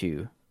Ellie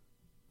too.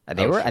 Shit.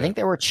 I think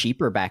they were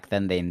cheaper back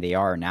then than they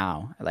are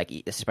now. Like,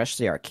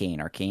 especially Arcane.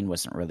 Arcane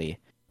wasn't really,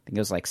 I think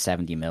it was like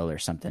 70 mil or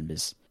something,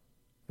 because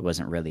it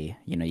wasn't really,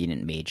 you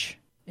didn't mage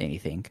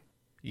anything.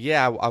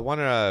 Yeah, I want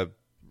to,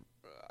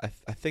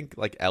 I think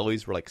like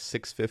Ellie's were like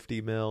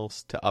 650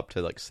 mils to up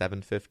to like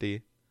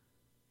 750.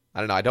 I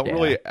don't know. I don't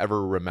really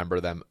ever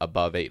remember them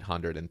above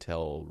 800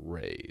 until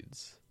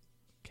raids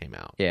came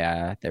out.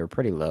 Yeah, they were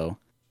pretty low.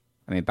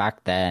 I mean,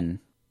 back then,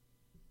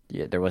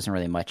 there wasn't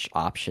really much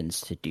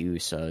options to do,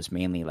 so it was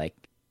mainly like,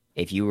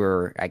 if you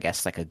were, I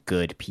guess, like a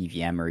good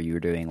PVMer, you were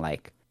doing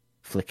like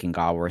Flicking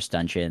God Wars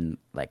Dungeon,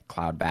 like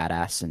Cloud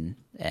Badass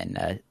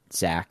and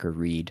Zach or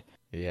Reed.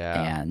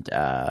 Yeah.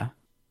 And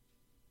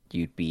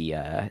you'd be,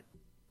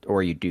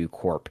 or you do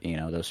Corp,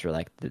 those were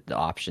like the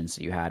options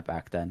that you had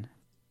back then.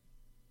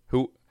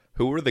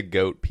 Who were the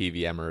GOAT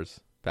PVMers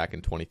back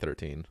in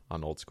 2013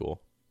 on old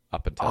school?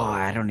 Up until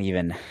I don't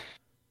even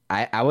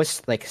I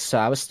was like, so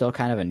I was still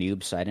kind of a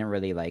noob, so I didn't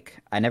really like,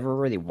 I never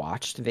really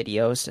watched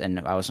videos, and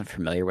I wasn't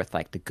familiar with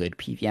like the good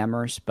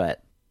PVMers.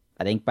 But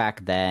I think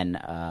back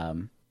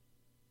then,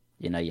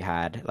 you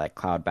had like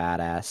Cloud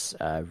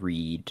Badass,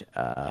 Reed,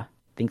 I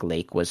think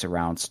Lake was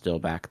around still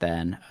back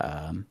then.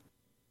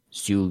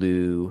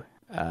 Zulu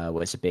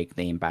was a big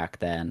name back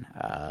then.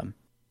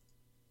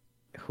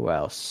 Who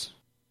else?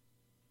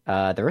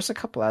 There was a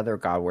couple other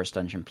God Wars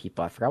Dungeon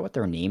people. I forgot what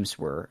their names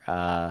were.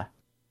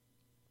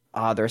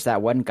 There's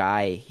that one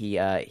guy.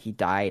 He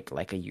died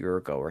like a year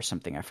ago or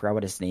something. I forgot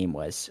what his name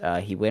was.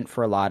 He went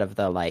for a lot of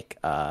the like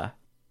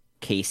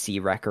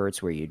KC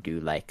records where you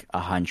do like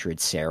 100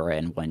 Sarah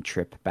in one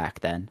trip back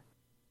then.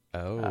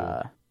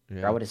 I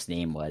forgot what his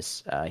name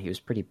was. He was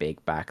pretty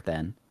big back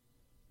then.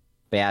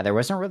 But yeah, there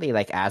wasn't really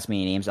like as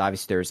many names.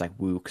 Obviously, there was like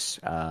Wooks,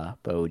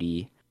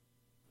 Bodie,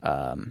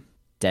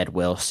 Dead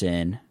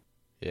Wilson.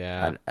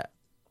 Yeah,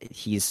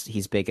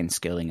 he's big in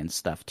skilling and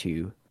stuff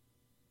too.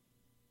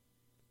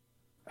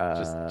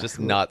 Just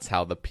nuts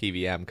how the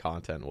PVM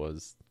content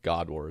was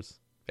God Wars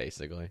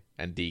basically,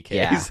 and DKs.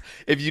 Yeah.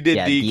 If you did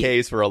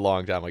DKs for a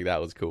long time, like that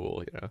was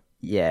cool, you know.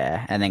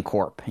 Yeah, and then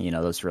Corp,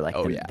 those were like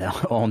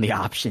the only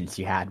options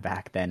you had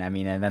back then. I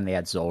mean, and then they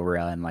had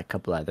Zulrah and like a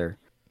couple other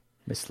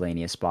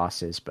miscellaneous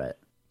bosses, but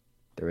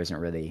there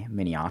wasn't really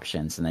many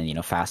options. And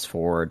then fast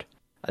forward,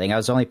 I think I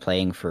was only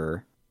playing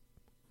for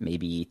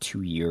maybe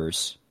 2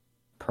 years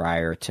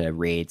prior to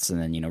raids, and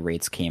then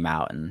raids came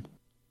out, and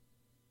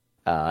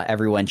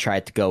everyone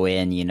tried to go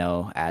in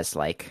as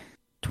like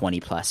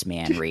 20+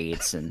 man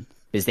raids, and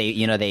because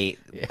they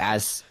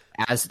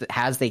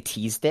as they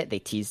teased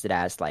it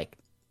as like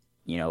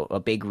a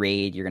big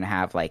raid, you're gonna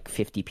have like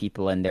 50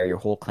 people in there, your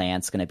whole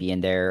clan's gonna be in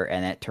there,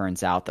 and it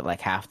turns out that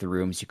like half the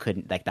rooms you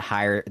couldn't, like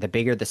the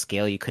bigger the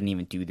scale, you couldn't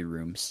even do the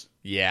rooms.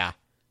 Yeah.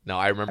 No,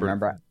 I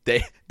remember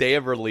day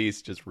of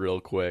release, just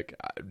real quick,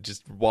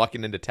 just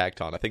walking into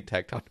Tecton. I think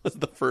Tecton was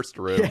the first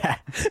room. Yeah.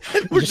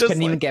 We just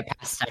couldn't even get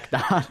past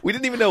Tecton. We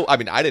didn't even know. I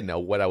mean, I didn't know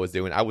what I was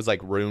doing. I was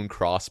like rune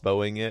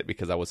crossbowing it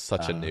because I was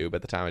such a noob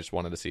at the time. I just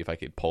wanted to see if I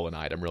could pull an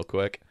item real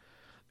quick.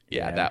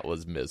 Yeah. That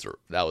was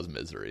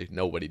misery.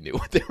 Nobody knew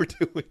what they were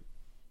doing.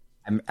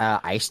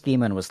 Ice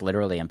Demon was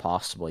literally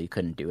impossible. You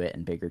couldn't do it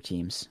in bigger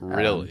teams.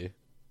 Really?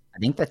 I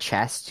think the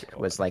chest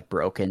was like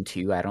broken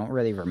too. I don't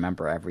really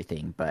remember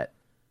everything, but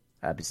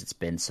because it's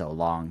been so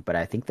long. But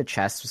I think the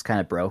chest was kind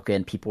of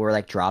broken. People were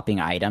like dropping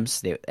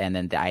items, and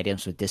then the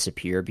items would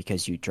disappear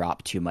because you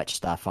dropped too much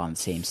stuff on the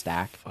same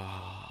stack.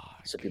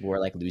 So people were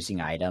like losing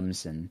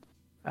items, and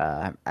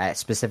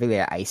specifically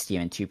at Ice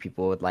Demon too,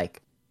 people would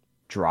like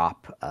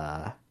drop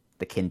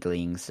the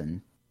kindlings,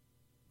 and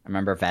I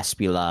remember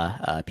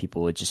Vespula,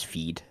 people would just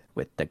feed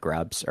with the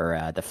grubs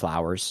or the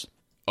flowers.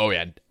 Oh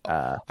yeah,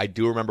 I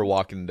do remember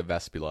walking into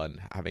Vespula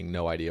and having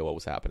no idea what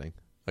was happening.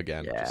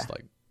 Again, just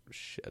like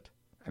shit.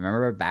 I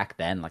remember back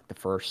then, like the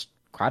first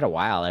quite a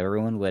while,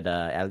 everyone would,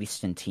 at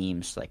least in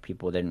teams, like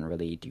people didn't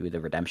really do the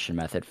redemption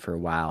method for a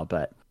while,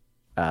 but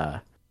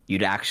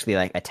you'd actually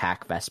like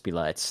attack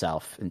Vespula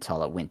itself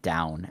until it went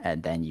down,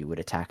 and then you would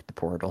attack the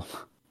portal.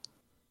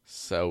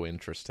 So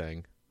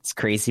interesting. It's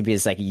crazy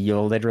because like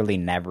you'll literally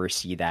never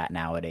see that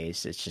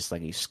nowadays. It's just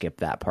like you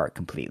skip that part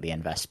completely,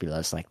 and Vespula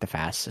is like the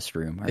fastest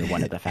room, or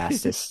one of the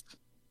fastest.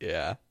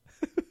 Yeah.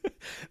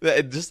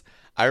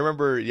 I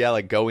remember,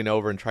 like going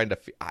over and trying to.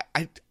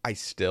 I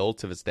still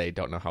to this day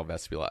don't know how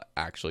Vespula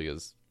actually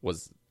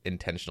was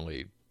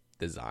intentionally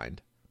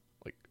designed.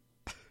 Like,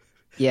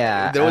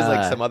 yeah, there was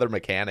like some other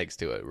mechanics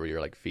to it where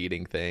you're like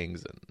feeding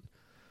things and.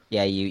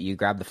 Yeah, you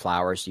grab the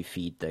flowers, you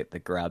feed the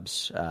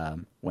grubs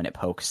when it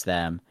pokes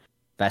them.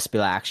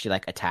 Vespula actually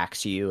like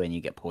attacks you and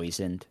you get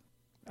poisoned.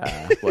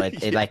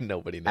 It like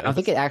nobody knows. I don't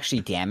think it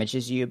actually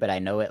damages you, but I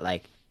know it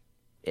like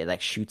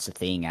shoots a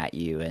thing at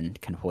you and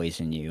can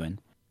poison you.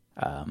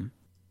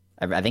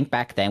 And I think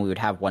back then we would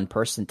have one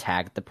person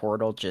tag the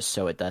portal just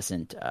so it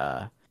doesn't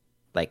so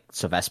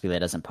Vespula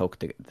doesn't poke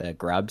the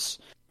grubs,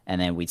 and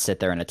then we'd sit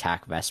there and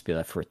attack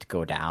Vespula for it to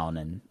go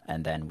down,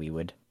 and then we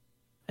would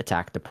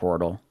attack the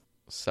portal.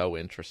 So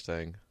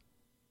interesting.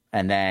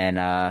 And then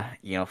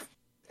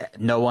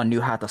no one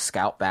knew how to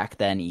scout back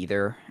then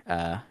either.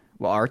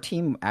 Well, our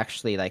team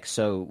actually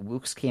so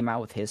Wooks came out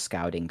with his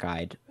scouting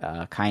guide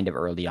kind of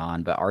early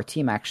on, but our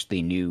team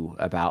actually knew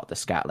about the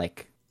scout,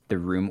 like the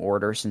room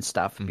orders and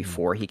stuff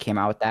before he came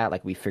out with that.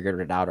 Like we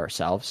figured it out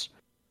ourselves.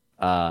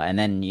 And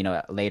then,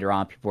 later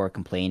on people were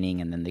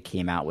complaining, and then they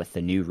came out with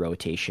the new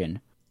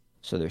rotation.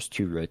 So there's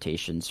 2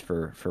 rotations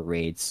for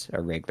raids,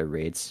 or regular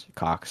raids,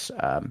 Cox.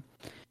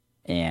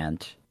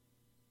 And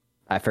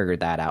I figured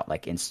that out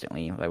like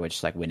instantly. I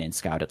just like went in,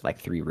 scouted like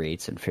 3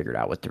 raids, and figured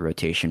out what the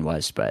rotation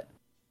was. But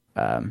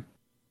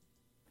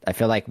I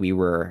feel like we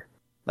were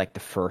like the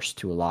first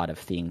to a lot of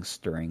things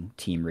during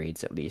team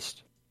raids, at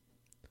least.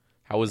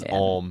 How was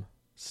Ulm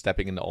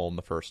stepping into Ulm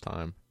the first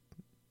time?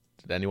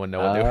 Did anyone know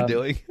what they were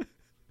doing?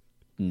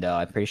 No,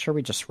 I'm pretty sure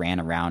we just ran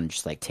around and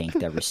just like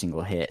tanked every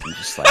single hit, and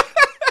just like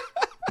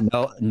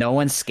no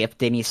one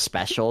skipped any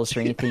specials or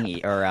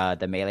anything, or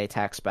the melee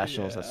attack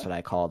specials. Yeah. That's what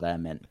I call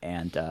them,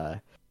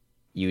 and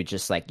you would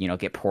just like,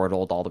 get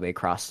portaled all the way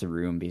across the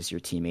room because your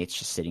teammate's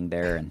just sitting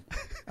there,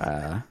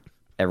 and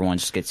everyone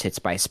just gets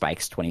hit by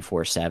spikes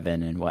 24/7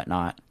 and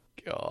whatnot.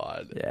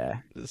 God, Yeah,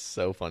 this is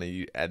so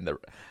funny. And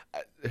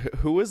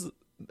who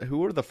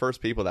were the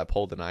first people that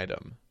pulled an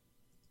item?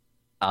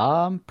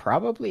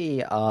 Probably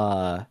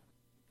Hekis.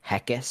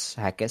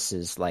 Hekis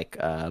is like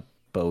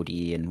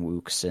Bodhi and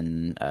Wooks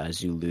and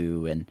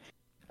Zulu and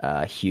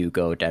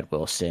Hugo, Dead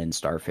Wilson,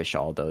 Starfish,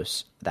 all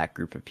that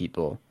group of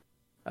people.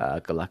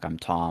 Good luck, I'm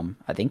Tom.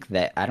 I think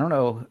that I don't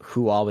know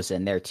who all was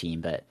in their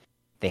team, but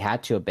they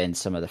had to have been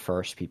some of the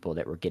first people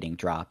that were getting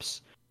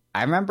drops.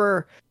 I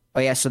remember. Oh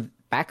yeah, so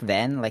back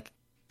then, like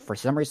for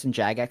some reason,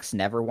 Jagex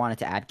never wanted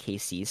to add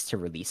KCs to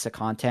release a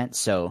content.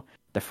 So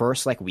the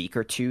first like week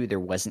or two, there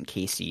wasn't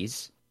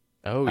KCs.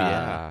 Oh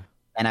yeah.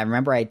 And I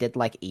remember I did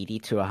like 80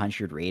 to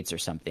 100 raids or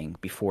something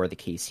before the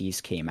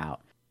KCs came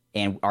out.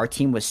 And our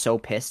team was so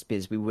pissed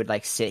because we would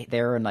like sit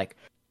there and like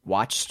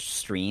watch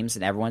streams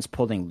and everyone's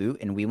pulling loot.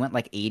 And we went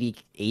like 80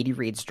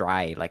 raids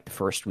dry like the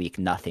first week,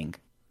 nothing.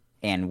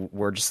 And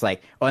we're just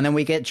like, oh, and then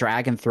we get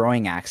dragon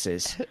throwing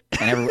axes.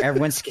 And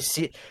everyone's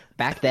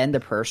back then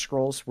the prayer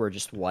scrolls were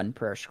just one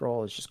prayer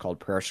scroll. It's just called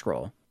prayer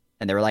scroll.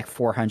 And they were like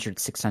 400,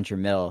 600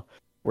 mil.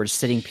 We're just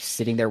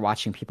sitting there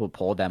watching people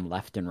pull them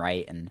left and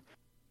right. And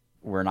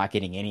we're not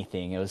getting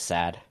anything. It was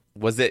sad.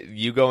 Was it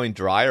you going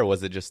dry, or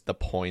was it just the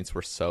points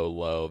were so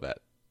low that?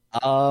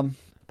 Probably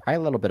a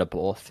little bit of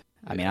both.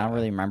 I mean, I don't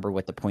really remember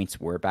what the points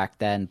were back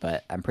then,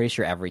 but I'm pretty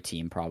sure every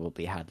team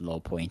probably had low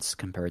points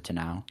compared to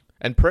now.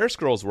 And prayer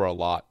scrolls were a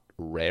lot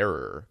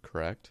rarer,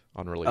 correct,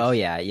 on release? Oh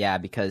yeah,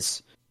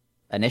 because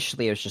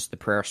initially it was just the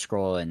prayer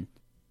scroll, and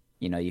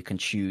you can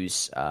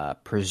choose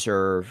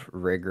preserve,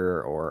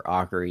 rigor, or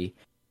augury,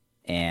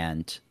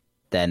 and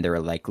then they were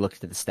like,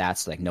 looked at the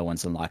stats, like no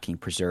one's unlocking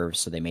preserve,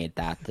 so they made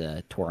that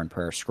the Tauren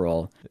prayer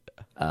scroll.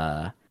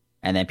 And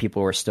then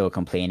people were still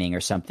complaining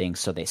or something,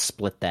 so they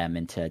split them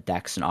into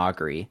Dex and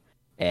augury,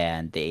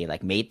 and they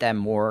like made them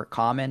more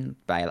common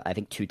by I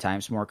think 2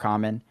 times more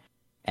common.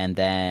 And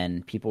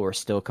then people were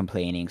still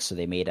complaining, so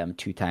they made them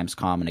 2 times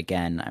common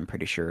again, I'm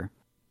pretty sure.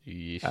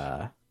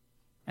 And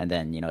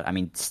then I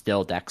mean,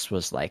 still Dex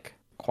was like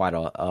quite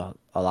a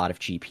lot of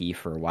GP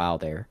for a while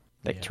there,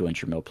 like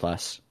 200 mil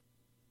plus.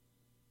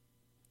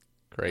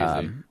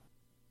 Crazy.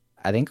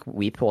 I think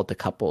we pulled a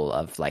couple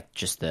of like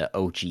just the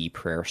OG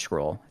prayer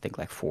scroll. I think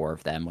like 4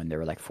 of them when they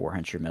were like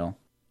 400 mil.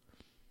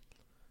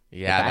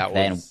 Yeah,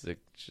 that was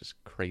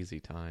just crazy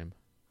time.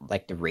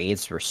 Like the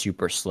raids were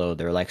super slow.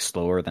 They're like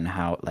slower than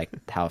how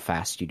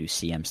fast you do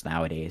CMs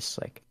nowadays.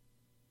 Like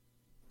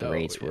the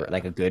raids were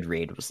like a good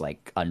raid was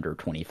like under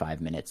 25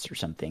 minutes or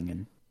something.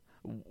 And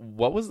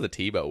what was the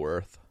T-bow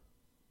worth?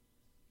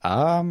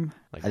 I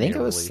think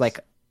it was like,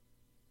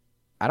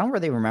 I don't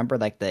really remember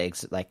like the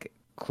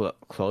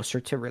closer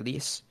to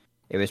release.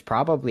 It was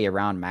probably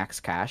around max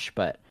cash,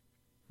 but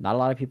not a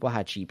lot of people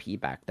had GP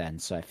back then.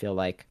 So I feel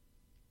like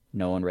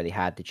no one really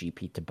had the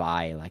GP to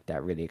buy like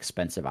that really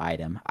expensive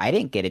item. I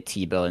didn't get a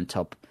T-bill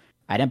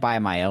I didn't buy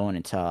my own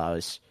until I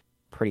was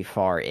pretty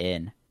far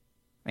in.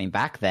 I mean,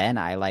 back then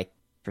I like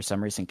for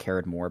some reason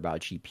cared more about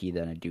GP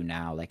than I do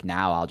now. Like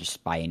now I'll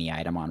just buy any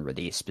item on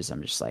release because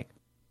I'm just like,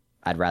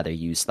 I'd rather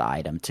use the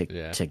item to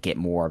get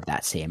more of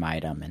that same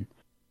item.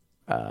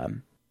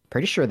 And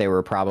pretty sure they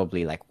were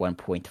probably like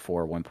 1.4,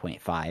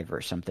 1.5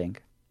 or something.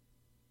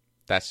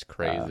 That's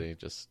crazy.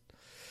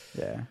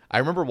 Yeah. I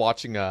remember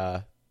watching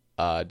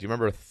do you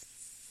remember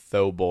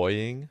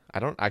Thoboying? I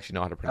don't actually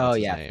know how to pronounce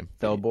his name.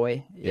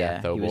 Thoboy? Yeah,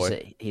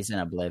 Thoboy. He's in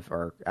Obliv,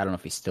 or I don't know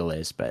if he still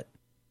is, but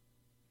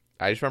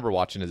I just remember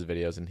watching his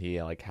videos, and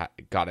he like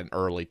got an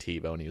early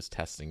T-bow, and he was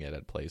testing it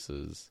at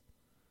places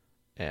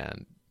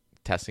and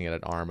testing it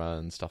at Arma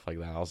and stuff like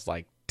that. I was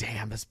like,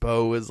 damn, this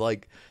bow is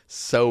like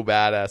so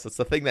badass. It's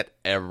the thing that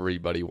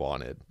everybody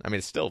wanted. I mean,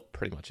 it still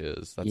pretty much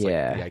is. That's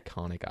like the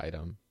iconic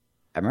item.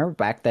 I remember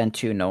back then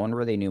too, no one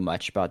really knew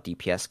much about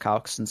DPS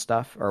calcs and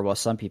stuff, or well,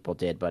 some people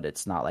did, but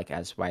it's not like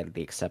as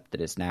widely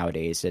accepted as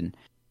nowadays. And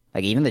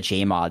like even the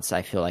J mods,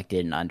 I feel like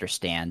didn't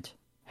understand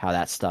how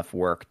that stuff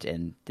worked.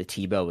 And the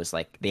T-bow was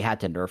like, they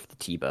had to nerf the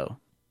T-bow,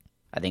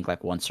 I think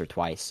like once or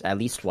twice, at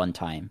least one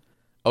time.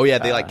 Oh yeah,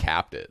 they like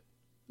capped it.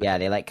 Yeah,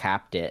 they like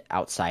capped it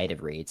outside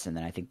of raids, and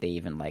then I think they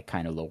even like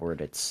kind of lowered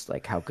its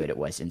like how good it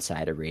was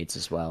inside of raids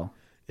as well.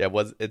 Yeah,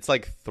 it's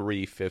like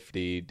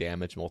 350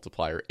 damage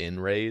multiplier in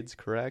raids,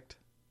 correct?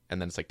 And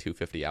then it's like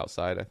 250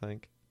 outside, I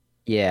think.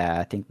 Yeah,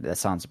 I think that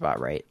sounds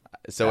about right.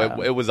 So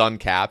it was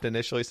uncapped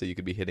initially, so you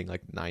could be hitting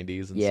like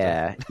 90s and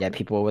stuff. Yeah,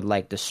 people would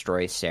like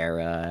destroy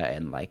Sarah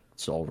and like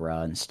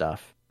Zulrah and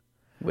stuff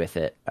with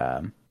it.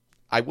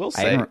 I will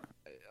say,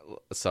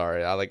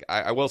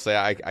 I will say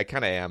I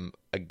kind of am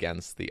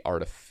against the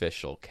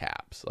artificial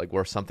caps, like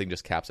where something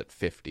just caps at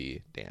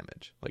 50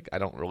 damage. Like I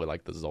don't really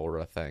like the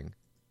Zulrah thing.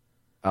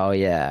 Oh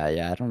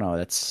yeah, I don't know.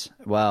 It's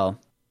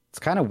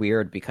kind of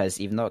weird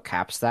because even though it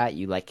caps that,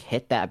 you like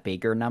hit that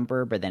bigger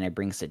number, but then it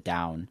brings it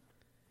down.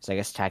 So I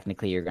guess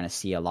technically you're going to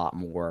see a lot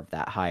more of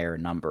that higher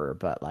number,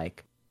 but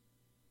like,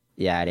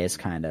 yeah, it is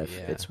kind of,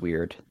 it's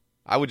weird.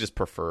 I would just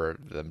prefer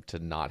them to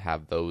not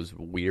have those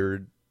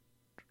weird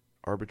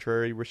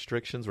arbitrary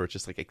restrictions where it's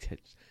just like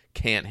it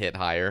can't hit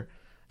higher.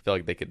 I feel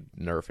like they could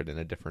nerf it in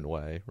a different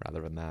way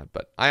rather than that.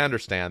 But I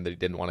understand that he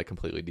didn't want to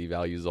completely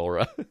devalue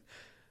Zulrah.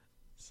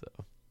 So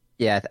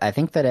Yeah, I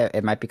think that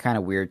it might be kind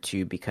of weird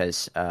too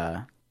because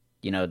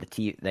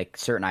like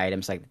certain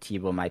items like the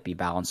T-bow might be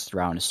balanced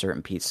around a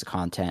certain piece of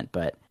content,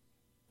 but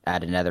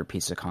at another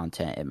piece of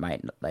content it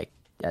might, like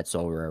at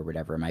Zulrah or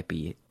whatever, it might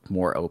be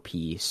more OP.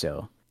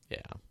 So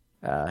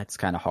yeah, it's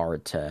kind of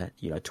hard to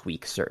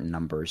tweak certain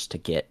numbers to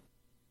get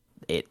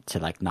it to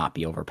like not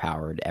be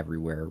overpowered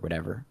everywhere or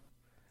whatever.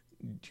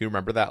 Do you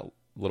remember that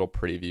little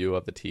preview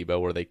of the T-bow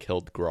where they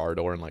killed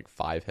Grardor in like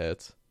 5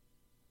 hits?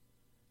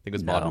 I think it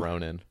was Mod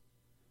Ronin.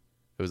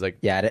 It was like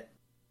yeah.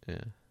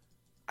 Yeah.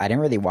 I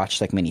didn't really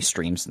watch like many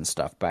streams and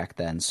stuff back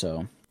then,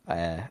 so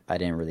I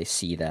didn't really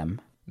see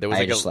them. There was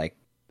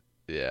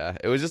yeah,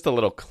 it was just a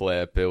little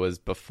clip. It was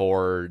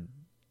before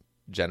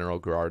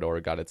General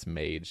Grardor got its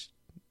mage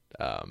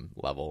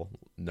level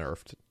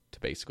nerfed to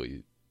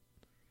basically,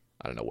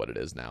 I don't know what it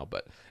is now,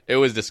 but it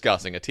was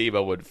disgusting. A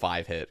T-bow would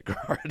 5-hit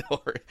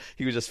Grardor.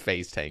 He was just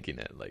face tanking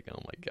it. Like,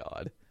 oh my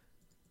god.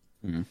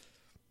 Mm.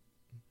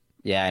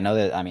 Yeah, I know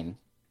that. I mean,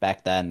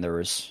 back then there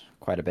was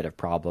quite a bit of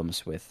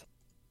problems with,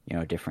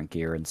 different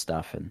gear and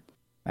stuff. And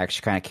I'm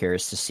actually kind of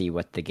curious to see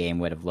what the game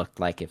would have looked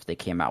like if they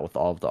came out with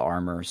all of the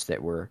armors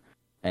that were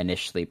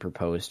initially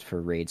proposed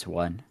for Raids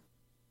 1.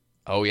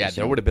 Oh yeah,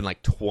 there would have been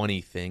like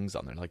 20 things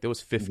on there. Like there was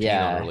 15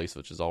 on release,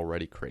 which is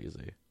already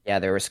crazy. Yeah,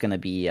 there was going to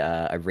be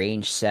a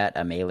range set,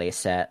 a melee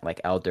set,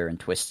 like Elder and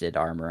Twisted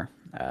armor.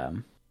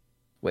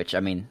 Which, I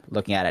mean,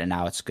 looking at it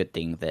now, it's a good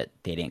thing that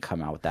they didn't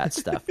come out with that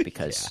stuff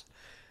because,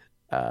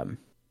 I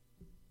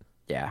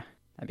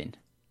mean,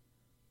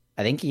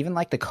 I think even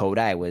like the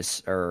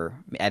Kodai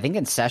I think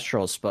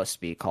Ancestral is supposed to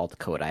be called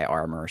Kodai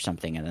armor or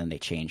something, and then they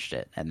changed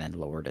it and then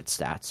lowered its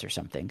stats or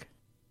something.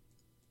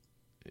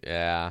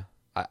 Yeah,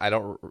 I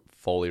don't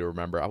fully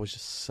remember. I was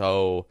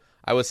still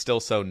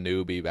so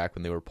newbie back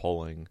when they were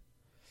pulling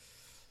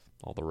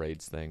all the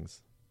raids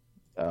things.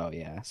 Oh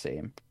yeah,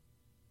 same.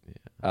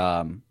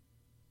 Yeah.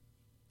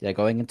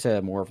 Going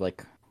into more of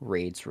like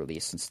raids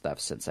release and stuff,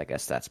 since I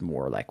guess that's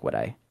more like what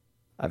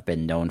I've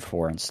been known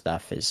for and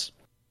stuff, is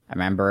I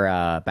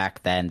remember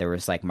back then there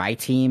was like my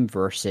team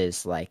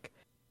versus like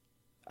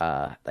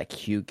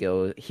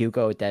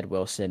Hugo, Dead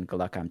Wilson, Good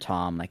Luck I'm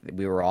Tom. Like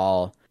we were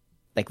all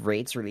like,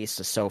 raids release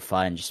was so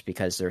fun just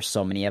because there's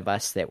so many of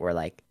us that were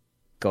like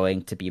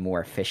going to be more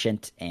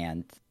efficient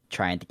and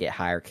trying to get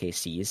higher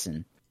KCs,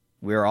 and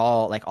we were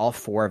all like, all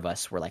 4 of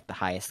us were like the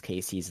highest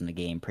KCs in the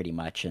game pretty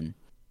much, and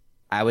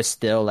I was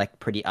still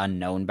like pretty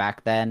unknown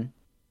back then,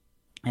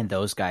 and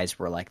those guys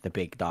were like the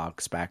big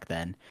dogs back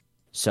then.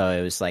 So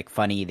it was like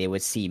funny, they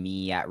would see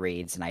me at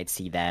raids and I'd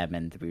see them,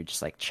 and we would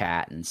just like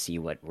chat and see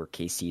where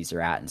KCs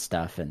are at and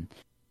stuff. And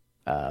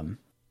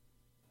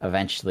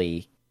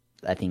eventually,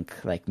 I think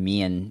like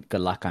me and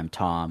Good Luck I'm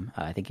Tom,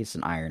 I think he's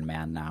an Iron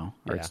Man now,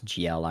 or it's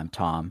GL I'm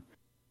Tom.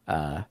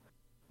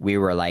 We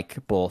were like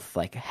both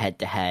like head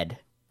to head,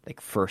 like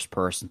first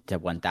person to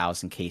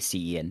 1000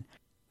 KC, and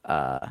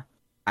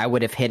I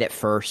would have hit it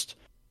first,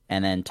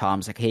 and then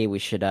Tom's like, hey, we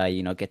should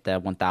get the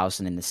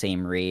 1000 in the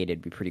same raid,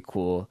 it'd be pretty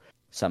cool.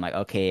 So I'm like,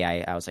 okay,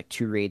 I was like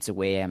 2 raids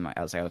away.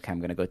 I was like, okay, I'm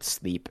going to go to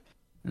sleep.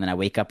 And then I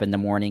wake up in the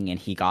morning and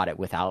he got it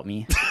without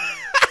me.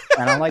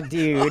 And I'm like,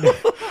 dude,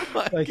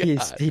 like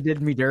he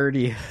did me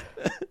dirty.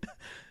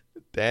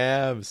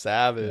 Damn,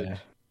 savage.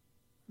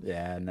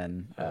 Yeah, and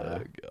then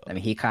I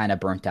mean, he kind of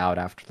burnt out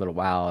after a little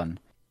while. And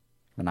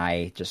when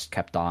I just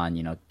kept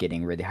on,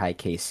 getting really high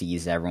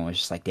KCs, everyone was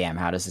just like, damn,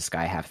 how does this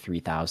guy have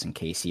 3000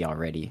 KC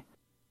already?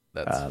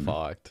 That's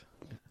fucked.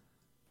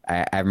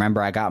 I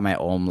remember I got my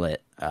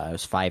omelet. It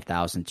was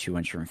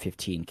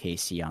 5,215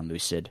 KC on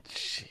Lucid.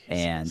 Jesus.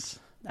 And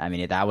I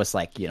mean, that was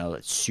like,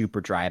 super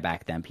dry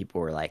back then.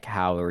 People were like,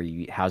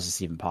 how's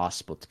this even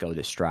possible to go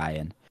this dry?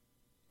 And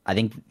I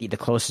think the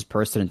closest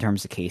person in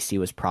terms of KC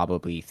was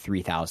probably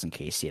 3,000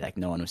 KC. Like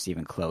no one was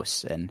even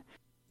close. And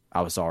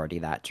I was already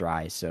that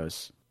dry. So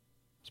it's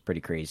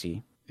pretty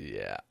crazy.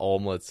 Yeah.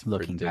 Omelet's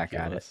looking ridiculous. back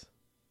at it.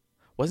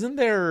 Wasn't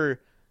there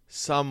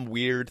some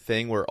weird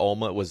thing where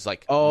omelet was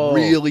like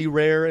really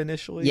rare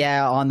initially?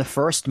 Yeah, on the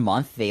first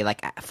month they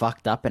like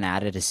fucked up and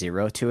added a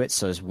 0 to it,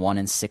 so it was 1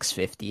 in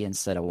 650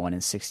 instead of 1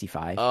 in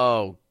 65.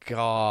 Oh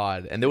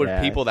god. And there were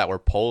people that were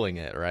pulling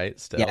it, right?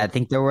 Still. Yeah, I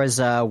think there was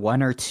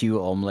 1 or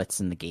 2 omelets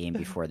in the game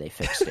before they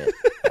fixed it.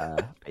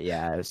 But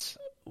yeah, it was,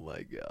 oh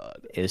my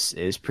god, it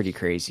was pretty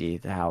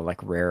crazy how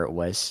like rare it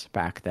was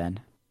back then.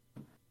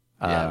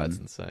 Yeah, that's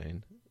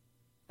insane.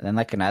 And then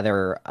like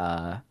another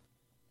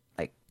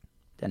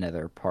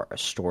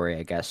story,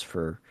 I guess,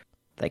 for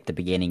like the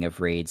beginning of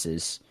raids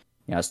is,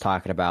 I was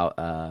talking about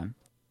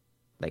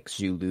like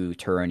Zulu,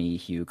 Tourney,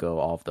 Hugo,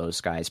 all of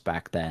those guys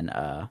back then.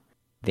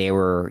 They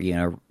were,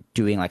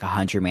 doing like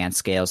 100-man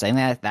scales. I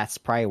think that's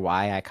probably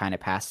why I kind of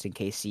passed in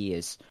KC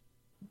is,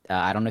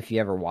 I don't know if you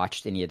ever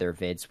watched any of their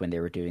vids when they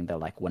were doing the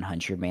like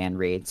 100-man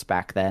raids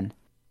back then.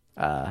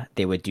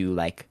 They would do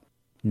like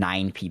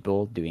 9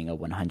 people doing a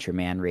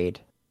 100-man raid,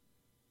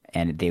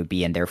 and they would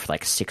be in there for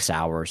like 6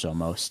 hours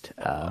almost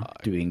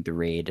doing the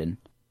raid. And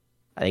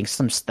I think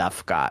some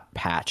stuff got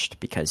patched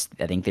because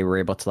I think they were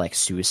able to like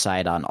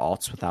suicide on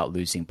alts without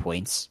losing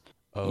points.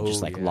 You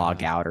just like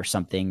log out or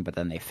something, but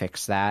then they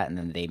fixed that, and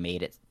then they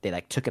made it. They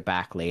like took it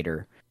back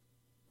later.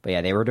 But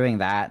yeah, they were doing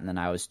that, and then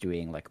I was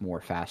doing like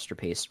more faster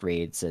paced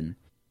raids, and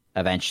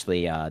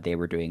eventually they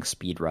were doing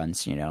speed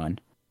runs,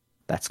 and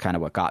that's kind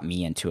of what got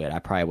me into it. I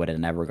probably would have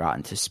never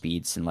gotten to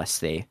speeds unless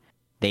they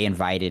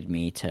invited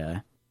me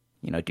to,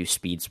 do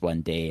speeds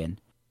one day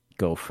and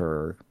go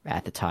for,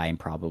 at the time,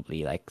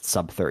 probably like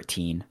sub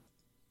 13.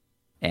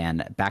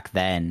 And back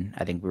then,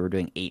 I think we were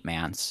doing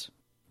 8-mans.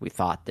 We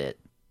thought that,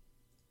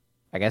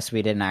 I guess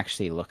we didn't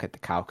actually look at the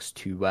calcs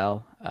too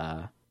well,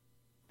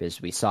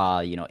 because we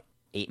saw,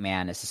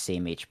 8-man is the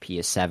same HP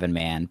as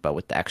 7-man, but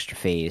with the extra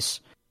phase.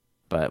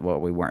 But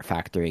what we weren't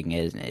factoring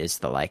is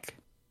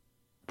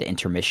the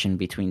intermission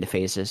between the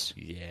phases.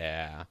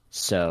 Yeah.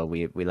 So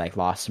we like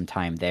lost some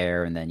time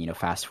there, and then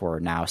fast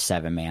forward now,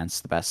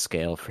 7-man's the best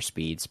scale for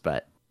speeds.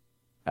 But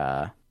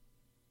let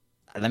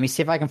me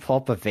see if I can pull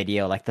up a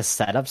video. Like the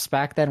setups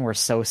back then were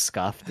so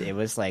scuffed. It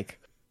was like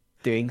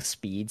doing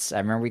speeds. I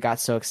remember we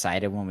got so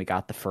excited when we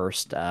got the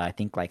first, I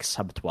think like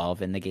sub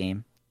 12 in the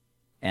game,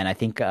 and I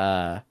think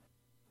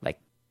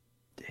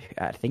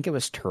I think it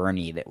was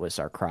Turney that was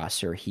our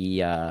crosser.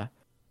 He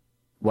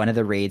one of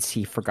the raids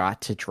he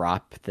forgot to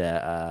drop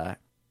the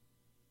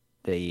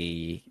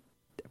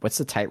what's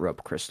the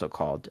tightrope crystal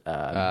called?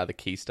 The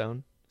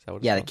Keystone. Is that what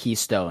it's the called?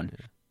 Keystone.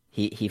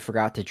 Yeah. He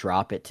forgot to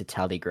drop it to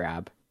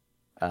telegrab.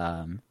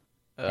 And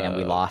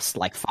we lost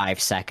like 5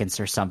 seconds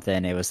or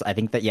something. It was, I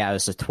think that, it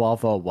was a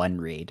 12:01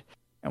 raid.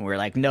 And we were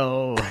like,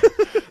 no,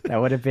 that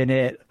would have been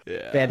it.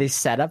 Yeah, these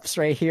setups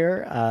right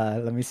here.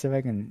 Let me see if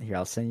I can, here,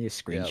 I'll send you a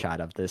screenshot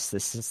of this.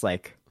 This is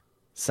like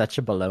such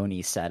a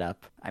baloney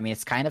setup. I mean,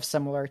 it's kind of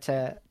similar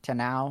to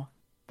now,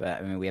 but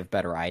I mean, we have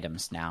better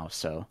items now.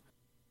 So,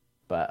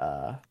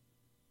 but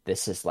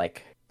this is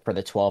like, for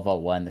the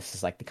 12:01, this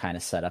is like the kind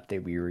of setup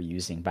that we were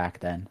using back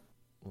then.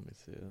 Let me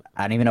see it.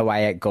 I don't even know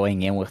why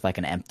going in with like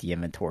an empty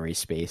inventory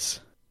space,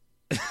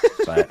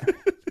 but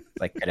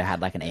like could have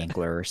had like an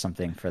angler or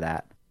something for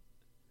that.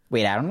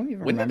 Wait, I don't even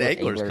remember. When did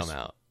anglers come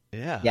out?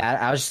 Yeah. Yeah,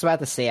 I was just about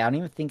to say, I don't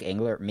even think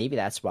angler, maybe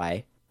that's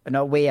why.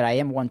 No, wait, I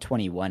am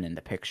 121 in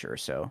the picture,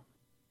 so.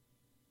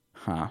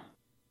 Huh.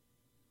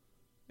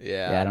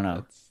 Yeah, I don't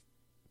know.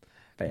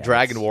 But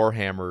Dragon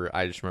Warhammer,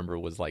 I just remember,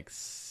 was like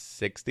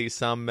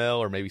 60-some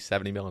mil or maybe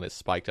 70 mil, and it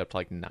spiked up to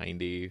like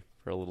 90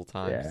 for a little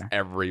time. Yeah.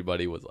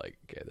 Everybody was like,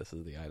 okay, this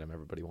is the item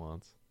everybody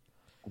wants.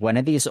 One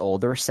of these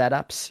older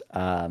setups,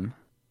 let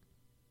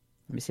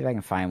me see if I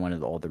can find one of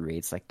the older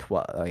raids, like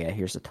 12. Oh yeah,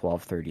 here's a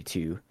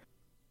 1232.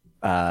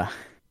 I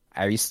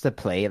used to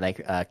play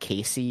like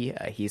Casey.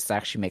 He used to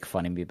actually make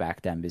fun of me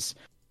back then because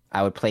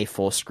I would play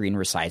full screen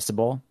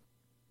resizable,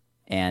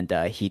 and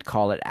he'd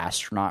call it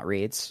astronaut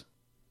raids.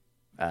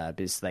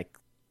 Because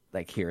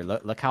like here,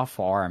 look how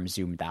far I'm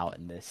zoomed out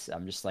in this.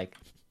 I'm just like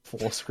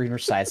full screen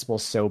resizable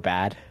so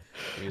bad.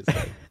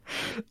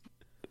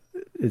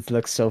 It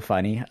looks so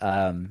funny.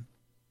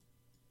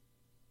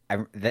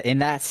 In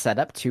that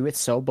setup too, it's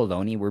so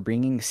baloney. We're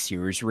bringing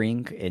Sears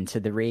Ring into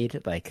the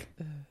raid. Like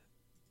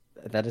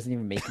that doesn't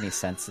even make any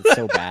sense. It's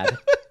so bad.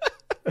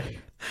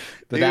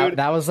 But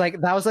that was like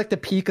the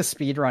peak of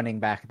speedrunning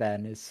back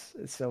then. It's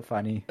so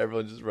funny.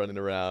 Everyone's just running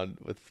around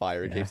with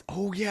fire caves.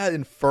 Oh yeah,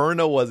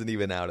 Inferno wasn't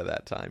even out at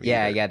that time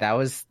either. Yeah, that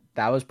was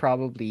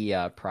probably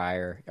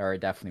prior, or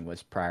it definitely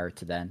was prior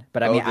to then.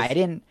 But I mean, I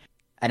didn't.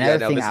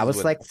 Another thing, I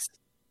was like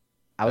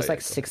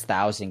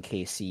 6,000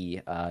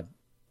 KC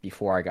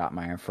before I got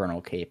my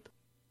Infernal cape.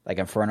 Like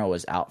Inferno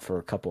was out for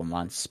a couple of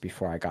months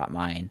before I got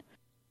mine,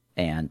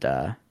 and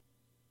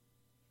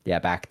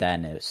back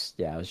then it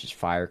was just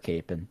fire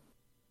cape. And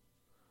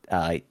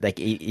like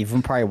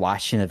even probably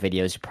watching the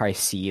videos, you probably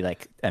see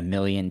like a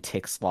million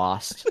ticks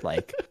lost,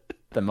 like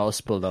the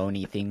most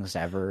baloney things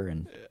ever.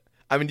 And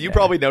I mean, you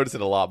probably notice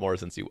it a lot more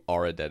since you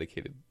are a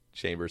dedicated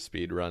chamber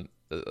speedrun,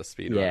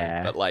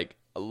 Yeah. But like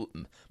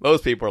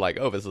most people are like,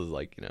 oh, this is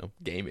like,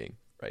 gaming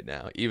right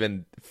now,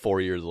 even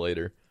 4 years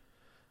later.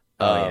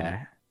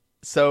 Yeah.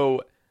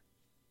 So,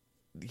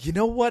 you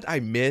know what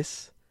I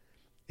miss?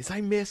 I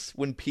miss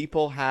when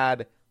people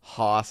had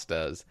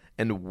hostas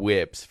and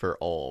whips for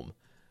Ulm.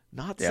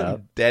 Not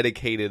some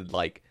dedicated,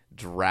 like,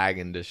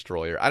 dragon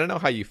destroyer. I don't know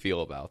how you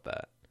feel about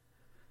that.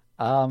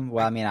 Well,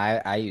 I mean,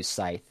 I use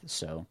Scythe,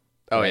 so...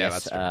 Oh, yeah,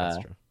 that's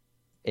true.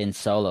 In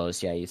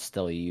solos, you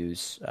still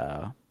use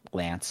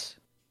Lance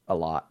a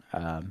lot.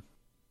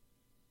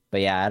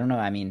 But yeah, I don't know.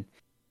 I mean,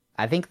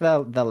 I think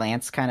the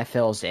Lance kind of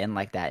fills in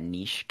like that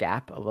niche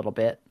gap a little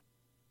bit.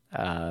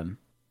 I'm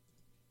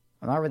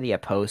not really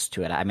opposed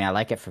to it. I mean, I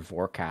like it for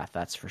Vorkath,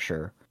 that's for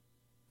sure.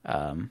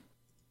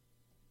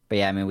 But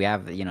yeah, I mean, we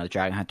have, the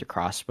Dragon Hunter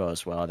crossbow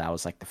as well. That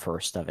was like the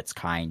first of its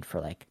kind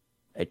for like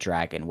a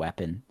dragon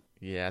weapon.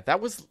 Yeah, that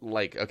was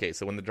like, okay,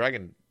 so when the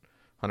Dragon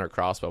Hunter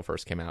crossbow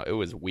first came out, it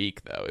was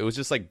weak though. It was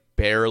just like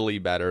barely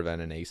better than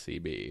an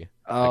ACB.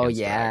 Oh against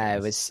yeah,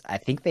 dragons. it was. I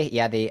think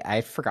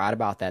I forgot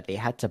about that. They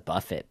had to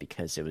buff it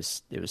because it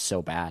was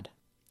so bad.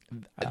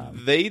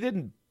 They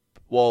didn't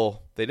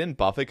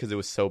buff it because it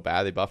was so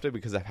bad. They buffed it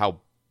because of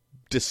how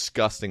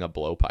disgusting a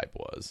blowpipe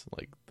was.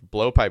 Like, the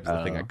blowpipe is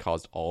the thing that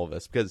caused all of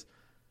this. Because,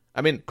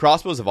 I mean,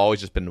 crossbows have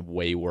always just been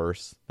way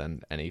worse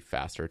than any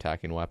faster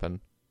attacking weapon.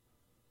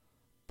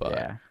 But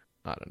Yeah.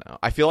 I don't know.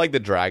 I feel like the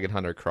Dragon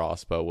Hunter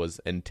crossbow was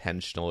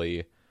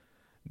intentionally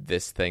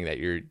this thing that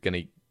you're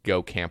gonna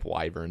go camp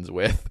wyverns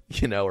with,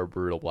 or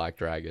brutal black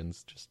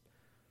dragons.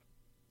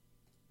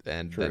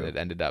 And then it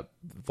ended up,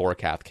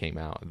 Vorkath came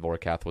out.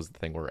 Vorkath was the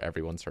thing where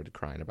everyone started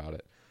crying about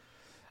it.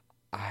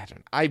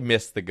 I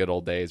miss the good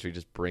old days where you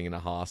just bring in a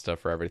Hosta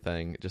for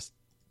everything. Just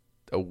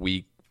a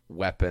weak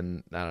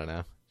weapon. I don't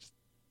know.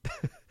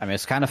 I mean,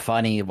 it's kind of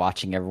funny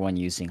watching everyone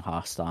using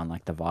Hosta on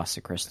like the Vasa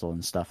Crystal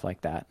and stuff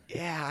like that.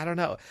 Yeah, I don't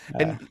know.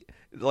 And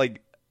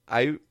like,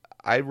 I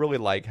really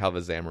like how the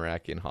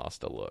Zamorakian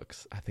Hosta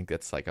looks. I think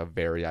that's like a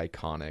very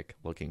iconic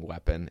looking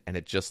weapon, and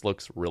it just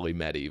looks really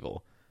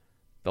medieval.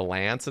 The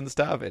lance and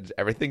stuff,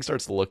 everything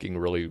starts looking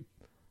really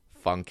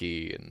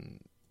funky, and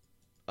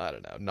I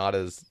don't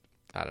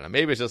know,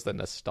 maybe it's just the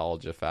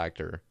nostalgia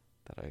factor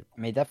that I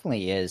mean, it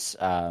definitely is.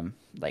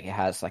 Like, it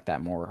has like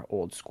that more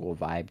old school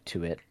vibe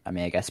to it. I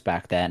mean, I guess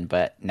back then,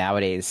 but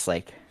nowadays,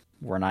 like,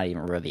 we're not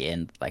even really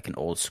in like an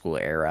old school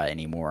era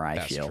anymore. I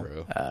feel.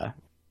 True.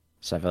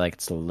 So I feel like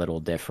it's a little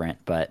different,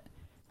 but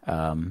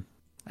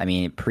I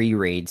mean,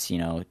 pre-raids,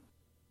 the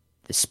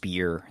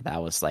spear,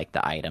 that was like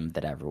the item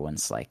that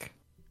everyone's like,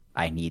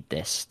 I need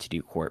this to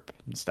do corp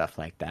and stuff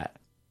like that.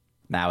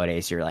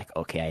 Nowadays, you're like,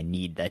 okay, I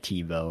need a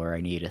T-bow, or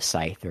I need a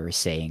scythe or a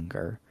saying,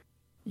 or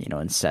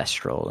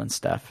ancestral and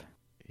stuff.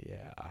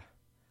 Yeah.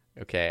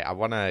 Okay, I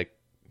want to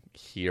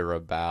hear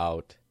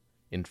about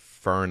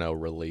Inferno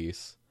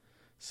release.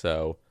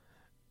 So,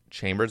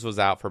 Chambers was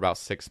out for about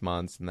 6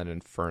 months, and then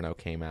Inferno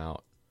came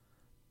out.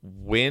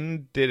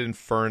 When did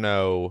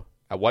Inferno...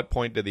 At what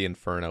point did the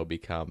Inferno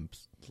become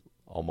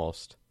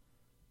almost...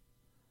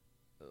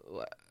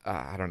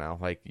 I don't know.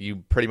 Like, you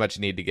pretty much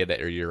need to get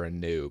it or you're a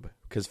noob.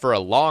 Because for a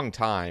long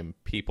time,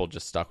 people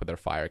just stuck with their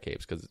fire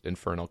capes, because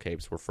Infernal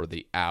capes were for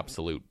the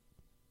absolute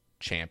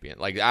champion.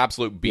 Like, the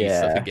absolute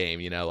beasts of the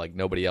game, Like,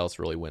 nobody else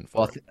really went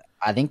for it.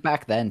 I think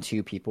back then,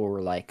 too, people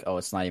were like, oh,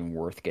 it's not even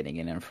worth getting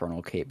an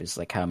Infernal cape. It's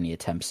like how many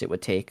attempts it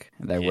would take.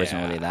 There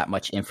wasn't really that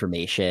much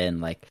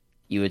information. Like,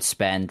 you would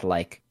spend,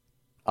 like,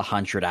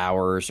 100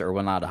 hours, or,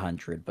 well, not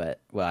 100,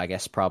 but, well, I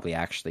guess probably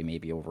actually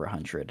maybe over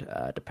 100,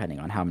 depending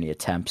on how many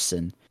attempts.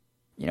 And,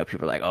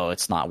 people are like, oh,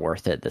 it's not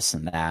worth it, this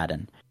and that.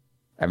 And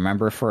I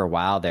remember for a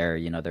while there,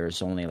 there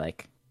was only,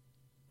 like,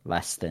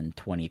 less than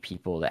 20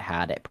 people that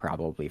had it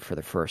probably for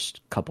the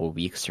first couple of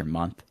weeks or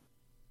month.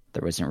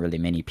 There wasn't really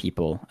many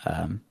people.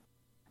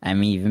 I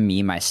mean, even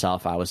me,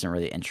 myself, I wasn't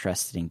really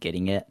interested in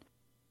getting it.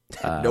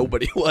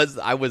 Nobody was.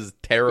 I was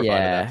terrified of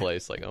that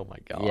place. Like, oh my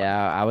God.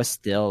 Yeah, I was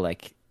still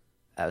like,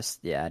 I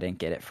didn't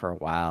get it for a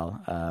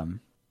while.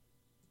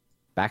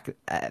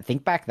 I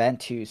think back then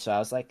too. So I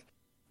was like,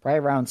 probably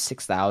around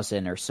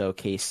 6,000 or so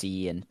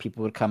KC, and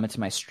people would come into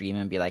my stream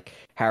and be like,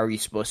 how are you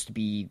supposed to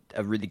be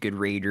a really good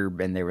raider?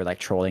 And they were like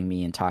trolling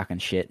me and talking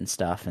shit and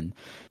stuff, and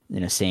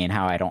saying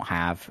how I don't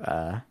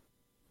have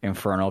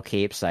Infernal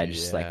capes. I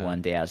just like,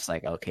 one day I was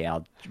like, okay,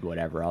 I'll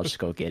just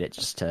go get it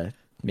just to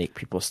make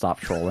people stop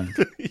trolling.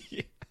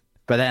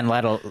 But then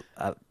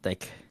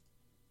like,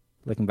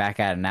 looking back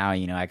at it now,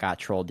 I got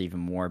trolled even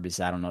more, because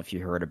I don't know if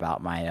you heard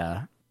about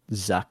my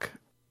Zuck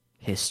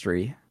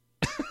history.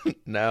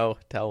 No,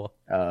 tell.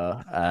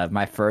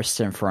 My first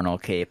Infernal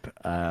cape.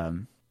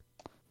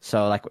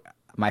 So like,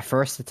 my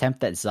first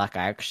attempt at Zuck,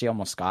 I actually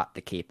almost got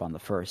the cape on the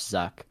first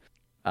Zuck.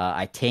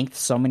 I tanked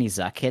so many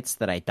Zuck hits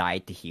that I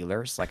died to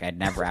healers. Like, I'd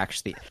never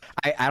actually...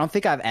 I don't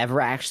think I've ever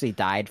actually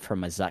died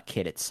from a Zuck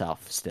hit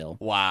itself still.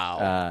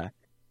 Wow.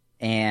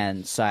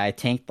 And so I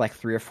tanked like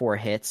 3 or 4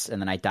 hits,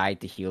 and then I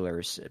died to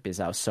healers because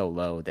I was so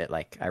low that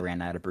like I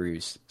ran out of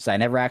brews. So I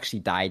never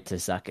actually died to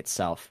Zuck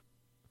itself.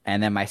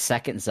 And then my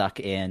second Zuck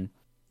in,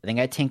 I think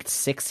I tanked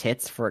 6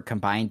 hits for a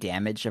combined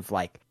damage of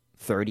like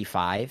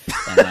 35,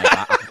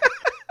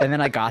 and then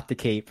I got the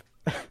cape.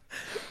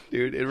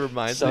 Dude, it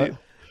reminds me...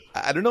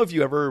 I don't know if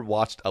you ever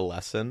watched A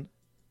Lesson.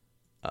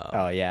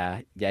 Oh,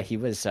 yeah. Yeah, he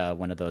was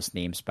one of those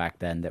names back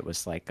then that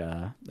was like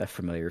a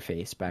familiar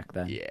face back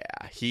then.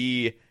 Yeah,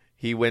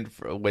 he went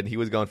when he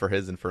was going for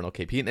his Infernal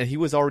cape. And he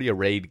was already a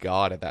raid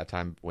god at that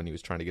time when he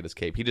was trying to get his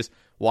cape. He just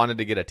wanted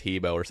to get a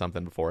T-bow or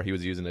something before. He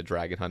was using a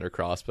Dragon Hunter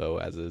crossbow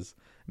as his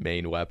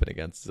main weapon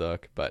against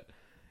Zook. But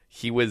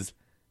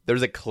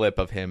there's a clip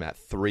of him at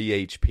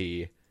 3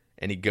 HP,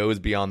 and he goes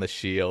beyond the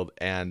shield,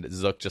 and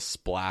Zook just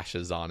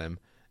splashes on him.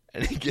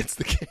 And he gets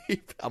the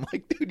cape. I'm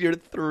like, dude, you're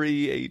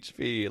 3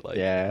 HP. Like,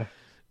 yeah.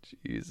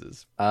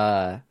 Jesus.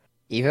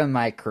 Even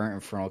my current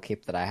Infernal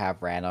cape that I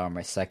have ran on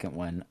my second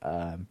one,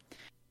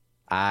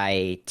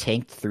 I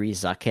tanked 3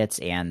 Zuck hits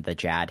and the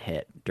Jad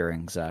hit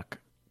during Zuck.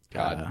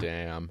 God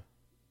damn.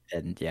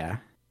 And yeah.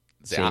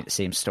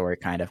 same story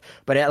kind of.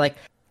 But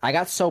I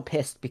got so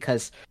pissed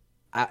because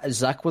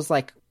Zuck was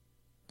like,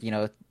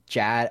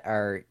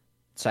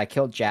 so I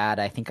killed Jad.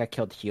 I think I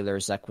killed healer.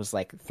 Zuck was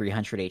like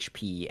 300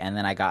 HP, and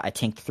then I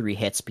tanked 3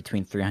 hits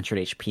between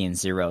 300 HP and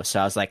 0. So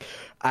I was like,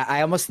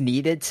 I almost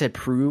needed to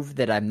prove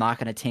that I'm not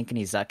going to tank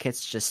any Zuck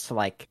hits just to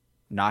like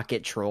not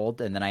get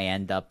trolled, and then I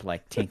end up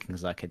like tanking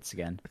Zuck hits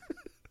again.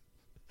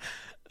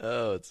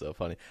 Oh, it's so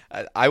funny.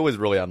 I was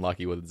really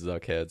unlucky with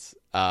Zuck hits.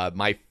 I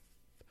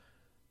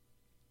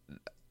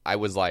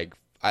was like,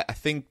 I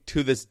think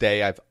to this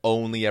day I've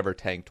only ever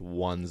tanked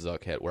 1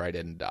 Zuck hit where I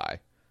didn't die,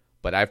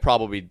 but I've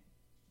probably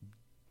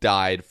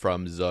died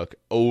from Zook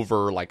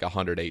over like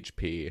 100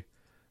 HP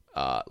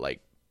like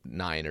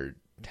 9 or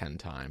 10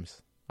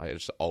 times. I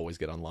just always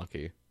get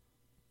unlucky.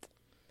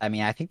 I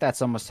mean, I think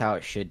that's almost how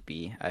it should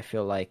be. I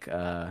feel like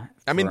that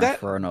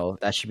Inferno,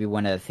 that should be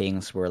one of the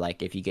things where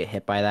like if you get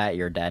hit by that,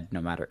 you're dead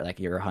no matter, like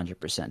you're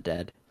 100%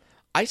 dead.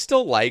 I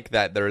still like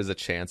that there is a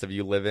chance of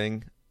you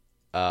living,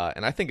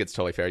 and I think it's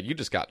totally fair. You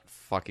just got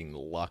fucking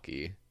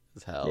lucky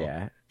as hell.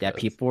 Yeah,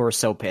 people were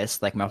so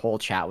pissed. Like my whole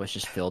chat was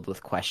just filled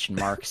with question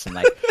marks, and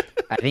like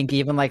I think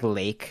even like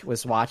Lake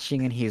was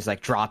watching, and he was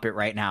like, "Drop it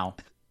right now."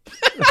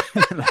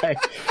 Like,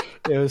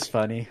 it was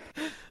funny.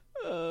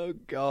 Oh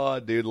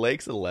god, dude,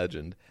 Lake's a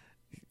legend.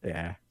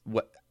 Yeah.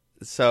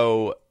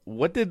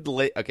 What did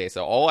Lake? Okay,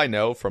 so all I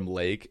know from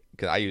Lake,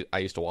 because I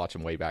used to watch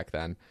him way back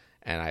then,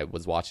 and I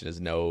was watching his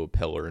No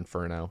Pillar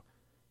Inferno.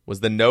 Was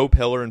the No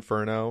Pillar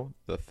Inferno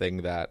the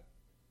thing that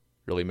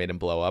really made him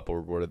blow up,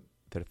 or were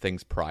there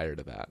things prior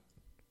to that?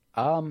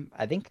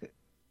 I think,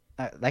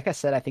 like I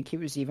said, I think he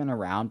was even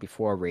around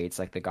before raids,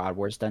 like the God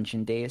Wars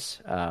dungeon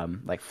days,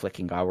 like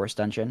flicking God Wars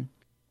dungeon.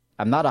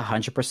 I'm not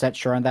 100%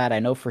 sure on that. I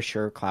know for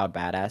sure Cloud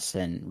Badass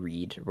and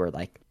Reed were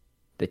like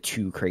the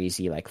 2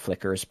 crazy like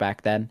flickers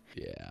back then.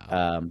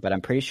 Yeah. But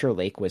I'm pretty sure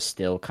Lake was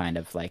still kind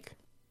of like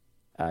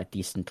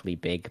decently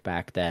big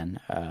back then.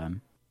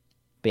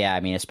 But yeah, I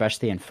mean,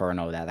 especially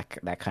Inferno,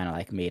 that kind of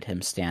like made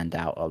him stand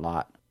out a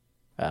lot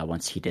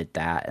once he did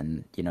that,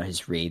 and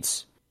his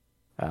raids,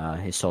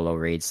 his solo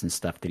raids and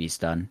stuff that he's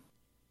done.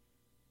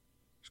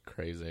 It's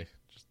crazy,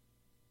 just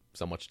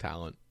so much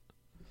talent.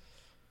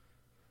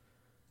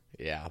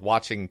 Yeah,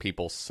 watching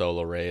people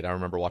solo raid. I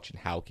remember watching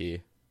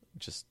Hauke,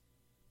 just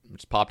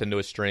popped into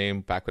a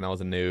stream back when I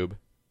was a noob,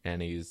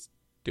 and he's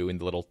doing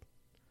the little.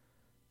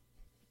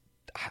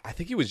 I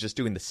think he was just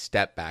doing the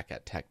step back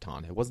at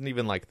Tecton. It wasn't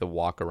even like the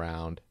walk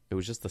around. It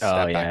was just the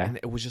step back, and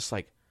it was just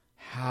like,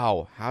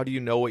 how do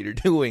you know what you're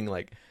doing?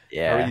 Like,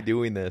 how are you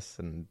doing this?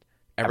 And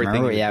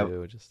everything you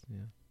do, just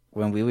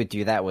when we would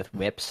do that with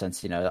Whip,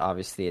 since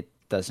obviously it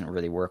doesn't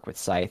really work with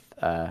Scythe.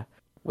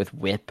 With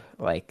Whip,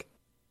 like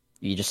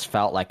you just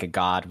felt like a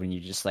god when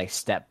you just like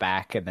step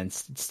back and then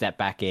step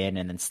back in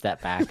and then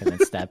step back and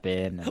then step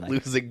in, and like...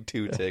 losing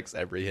 2 ticks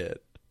every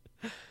hit.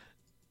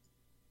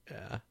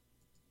 Yeah.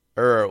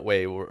 Or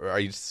wait,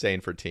 are you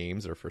saying for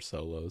teams or for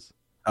solos?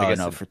 Oh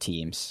no, for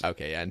teams.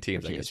 Okay, yeah, and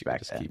teams. I guess you could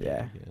just keep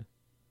it.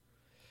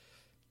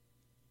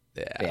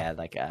 Yeah,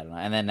 like I don't know.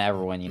 And then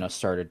everyone,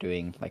 started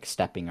doing like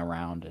stepping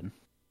around and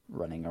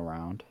running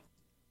around.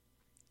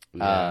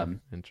 Yeah,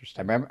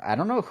 interesting. I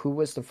don't know who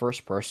was the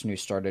first person who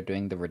started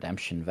doing the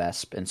Redemption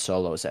Vesp in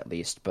solos, at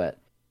least. But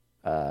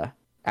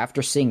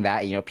after seeing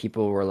that,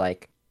 people were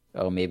like,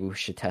 "Oh, maybe we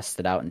should test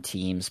it out in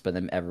teams." But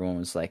then everyone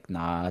was like,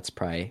 "Nah, it's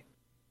probably,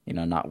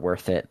 not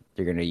worth it.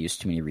 You're going to use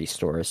too many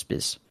restores."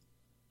 Because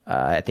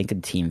I think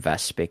in Team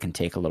Vesp it can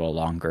take a little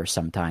longer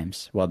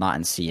sometimes. Well, not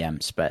in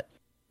CMs, but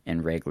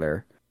in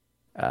regular.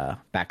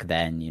 Back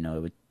then,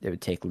 it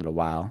would take a little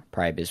while.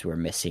 Probably because we're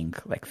missing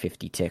like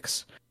 50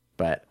 ticks,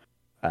 but.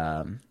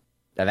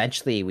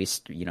 Eventually we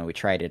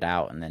tried it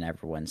out, and then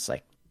everyone's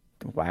like,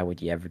 why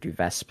would you ever do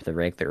Vesp the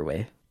regular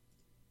way?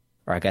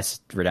 Or I guess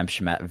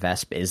Redemption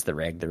Vesp is the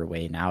regular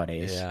way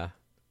nowadays. Yeah,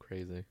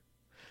 crazy.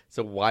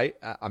 So why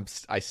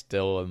I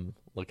still am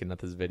looking at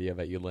this video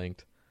that you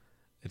linked.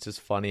 It's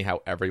just funny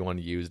how everyone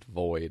used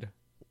Void.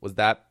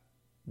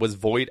 Was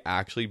Void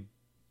actually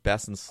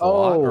best in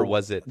slot, or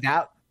was it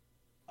that?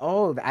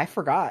 Oh, I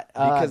forgot.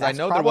 Because I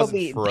know there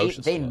wasn't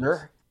ferocious.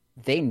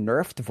 They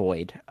nerfed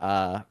Void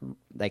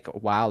like a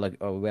while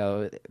ago.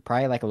 Well,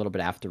 probably like a little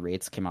bit after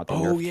raids came out. They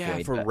nerfed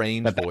Void, for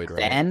range Void,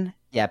 right?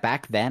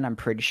 Back then, I'm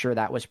pretty sure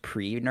that was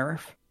pre-nerf,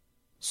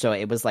 so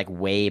it was like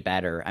way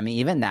better. I mean,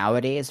 even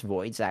nowadays,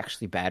 Void's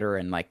actually better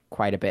in like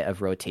quite a bit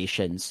of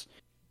rotations,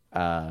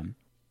 in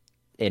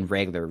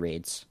regular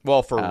raids.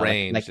 Well, for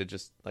range, it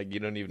just like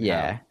you don't even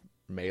have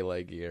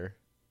melee gear.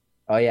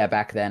 Oh yeah,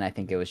 back then I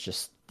think it was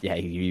just. Yeah,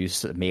 you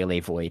use Melee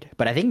Void.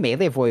 But I think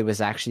Melee Void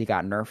was actually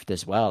got nerfed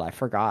as well. I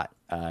forgot.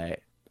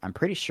 I'm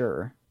pretty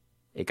sure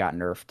it got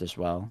nerfed as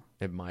well.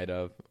 It might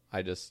have.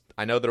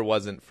 I know there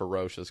wasn't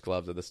Ferocious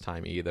Gloves at this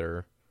time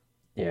either.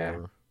 Yeah.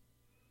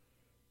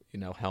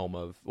 Or, Helm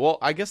of... Well,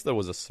 I guess there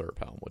was a Serp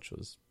Helm, which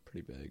was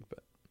pretty big.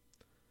 But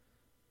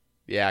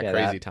yeah,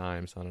 crazy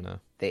times. I don't know.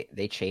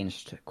 They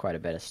changed quite a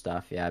bit of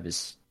stuff. Yeah, it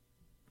was...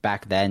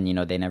 Back then,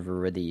 they never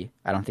really...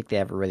 I don't think they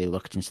ever really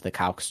looked into the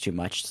calcs too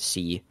much to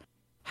see...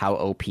 how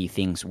OP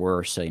things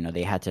were. So,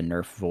 they had to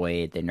nerf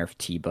Void, they nerfed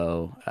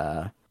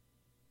T-Bow,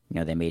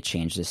 they made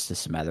changes to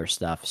some other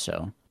stuff.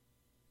 So,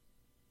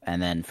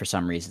 and then for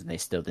some reason they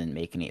still didn't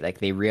make any. Like,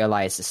 they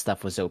realized the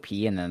stuff was OP,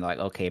 and then like,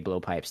 okay,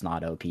 Blowpipe's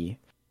not OP.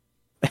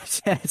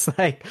 It's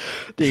like,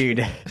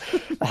 dude,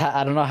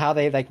 I don't know how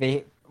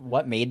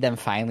what made them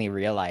finally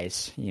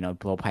realize,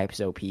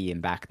 Blowpipe's OP,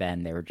 and back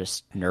then they were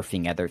just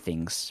nerfing other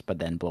things, but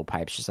then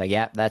Blowpipe's just like,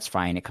 yeah, that's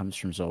fine. It comes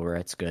from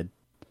Zulrah. It's good.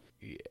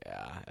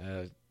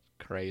 Yeah,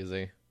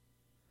 crazy.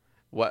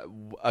 What?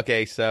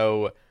 Okay,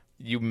 so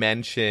you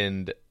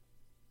mentioned,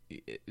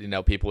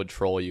 people would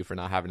troll you for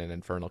not having an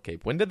Infernal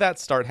Cape. When did that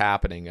start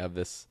happening, of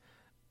this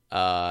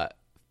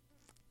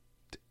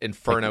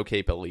Inferno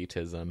Cape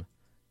elitism?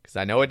 Because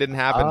I know it didn't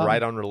happen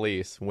right on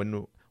release. When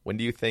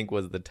do you think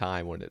was the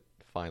time when it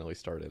finally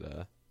started?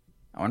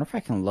 I wonder if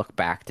I can look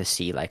back to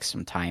see like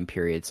some time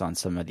periods on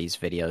some of these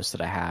videos that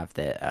I have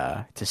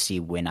that to see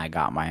when I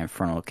got my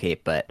Infernal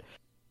Cape. But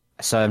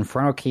so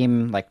Inferno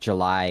came like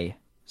July.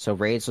 So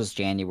Raids was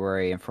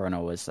January.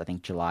 Inferno was, I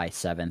think, July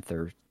 7th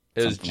or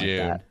it was something June.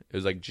 like that. It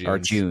was like June. Or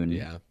June.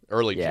 Yeah,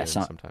 early June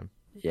sometime.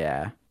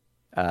 Yeah.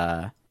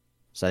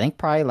 So I think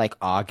probably like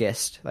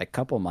August, like a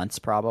couple months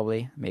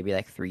probably, maybe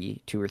like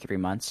 2 or 3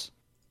 months.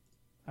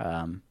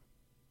 I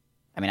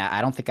mean,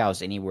 I don't think I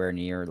was anywhere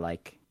near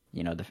like,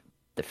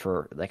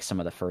 like some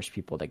of the first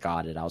people that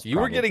got it. You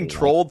were getting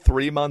trolled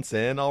 3 months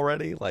in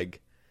already? Like,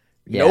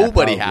 yeah,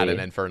 nobody probably had an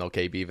Infernal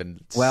Cape even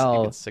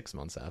 6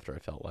 months after, I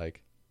felt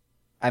like.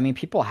 I mean,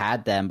 people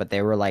had them, but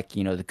they were like,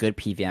 the good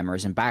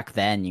PVMers. And back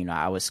then,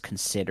 I was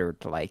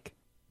considered like,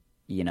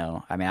 I mean,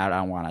 I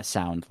don't want to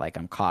sound like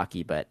I'm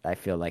cocky, but I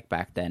feel like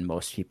back then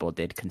most people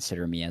did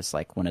consider me as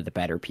like one of the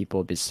better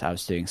people because I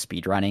was doing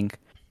speedrunning.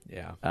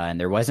 Yeah. And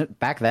there wasn't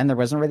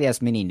really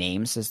as many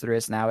names as there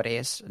is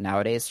nowadays.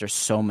 Nowadays, there's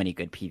so many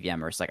good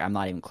PVMers. Like, I'm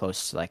not even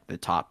close to like the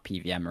top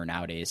PVMer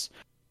nowadays.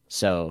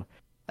 So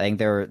I think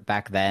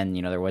back then,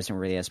 there wasn't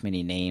really as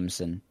many names,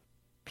 and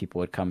people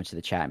would come into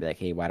the chat and be like,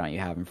 hey, why don't you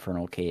have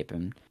Infernal Cape?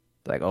 And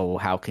like, oh,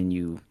 how can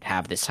you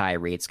have this high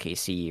rates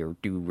KC or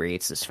do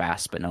rates this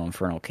fast but no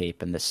Infernal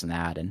Cape and this and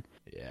that? And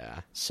yeah,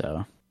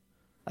 so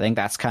I think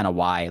that's kind of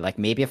why. Like,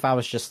 maybe if I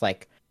was just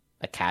like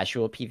a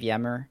casual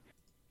PVMer,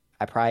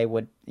 I probably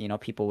would,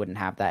 people wouldn't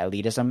have that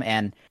elitism.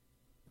 And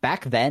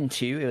back then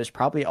too, it was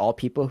probably all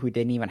people who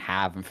didn't even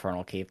have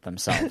Infernal Cape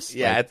themselves.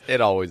 Yeah, like,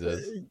 it always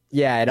is.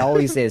 Yeah, it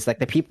always is. Like,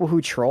 the people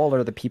who troll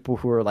are the people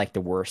who are like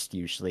the worst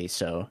usually.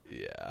 So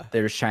yeah,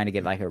 they're just trying to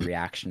get like a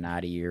reaction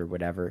out of you or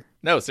whatever.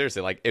 No,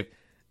 seriously, like, if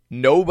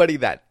nobody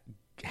that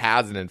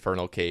has an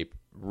Infernal Cape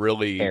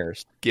really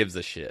gives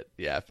a shit.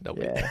 Yeah, if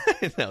nobody.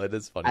 Yeah. No, it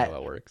is funny how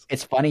that works.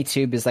 It's funny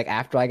too because like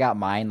after I got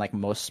mine, like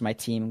most of my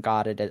team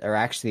got it, or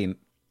actually.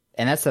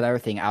 And that's another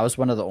thing. I was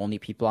one of the only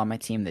people on my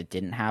team that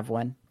didn't have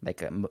one.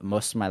 Like,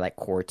 most of my like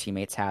core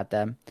teammates had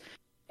them.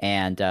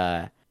 And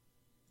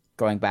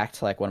going back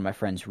to like one of my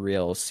friend's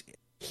reels,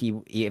 he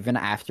even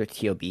after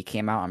TOB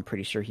came out, I'm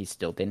pretty sure he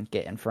still didn't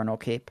get Infernal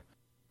Cape.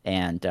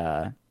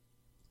 And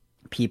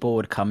people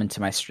would come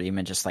into my stream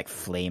and just like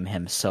flame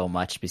him so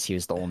much because he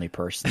was the only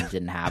person that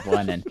didn't have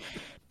one, and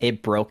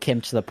it broke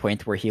him to the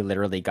point where he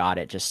literally got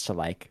it just to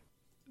like,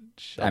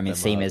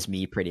 same as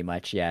me pretty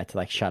much, yeah, to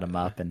like shut him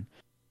up. And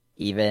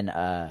even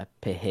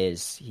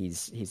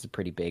he's a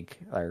pretty big,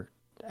 or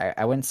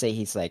I wouldn't say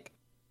he's like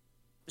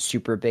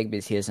super big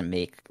because he doesn't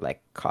make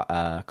like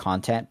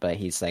content, but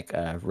he's like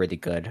a really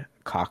good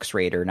Cox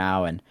raider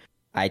now, and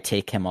I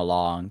take him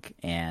along,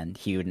 and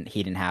he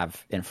didn't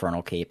have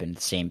Infernal Cape, and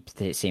same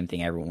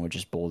thing. Everyone would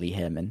just bully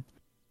him and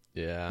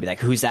be like,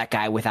 "Who's that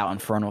guy without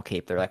Infernal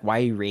Cape?" They're like, "Why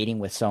are you raiding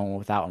with someone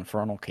without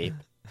Infernal Cape?"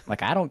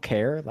 Like, I don't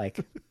care. Like,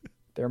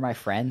 they're my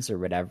friends or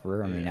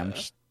whatever. I mean, I'm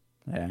just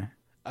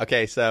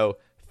Okay, so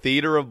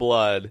Theater of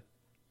Blood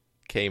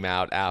came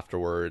out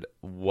afterward.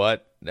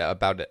 What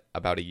about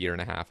a year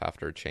and a half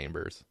after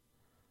Chambers?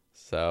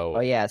 So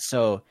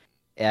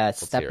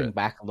stepping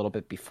back a little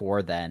bit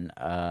before then,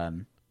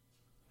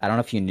 I don't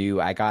know if you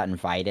knew, I got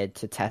invited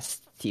to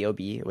test TOB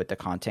with the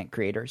content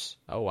creators.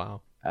 Oh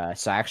wow!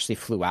 So I actually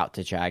flew out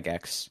to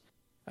Jagex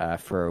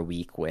for a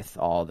week with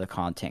all the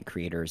content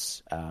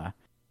creators to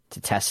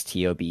test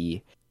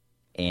TOB,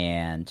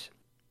 and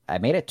I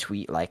made a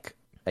tweet like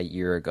a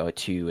year ago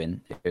too,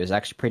 and it was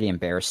actually pretty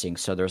embarrassing.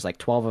 So there was like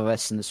 12 of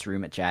us in this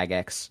room at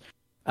Jagex.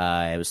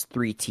 It was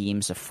 3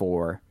 teams of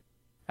 4.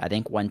 I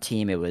think one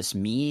team it was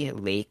me,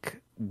 Lake,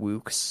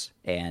 Wooks,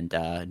 and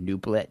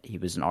Nublet. He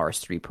was an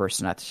RS3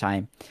 person at the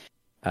time.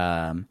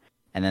 And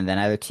then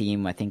another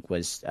team I think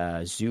was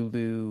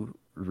Zulu,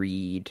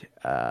 Reed,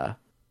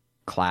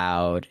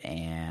 Cloud,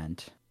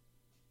 and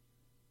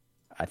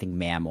I think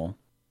Mammal.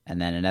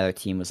 And then another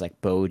team was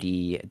like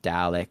Bodhi,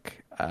 Dalek.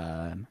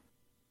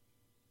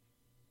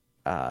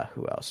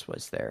 Who else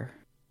was there?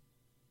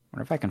 I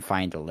wonder if I can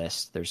find a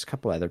list. There's a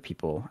couple other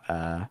people.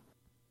 Let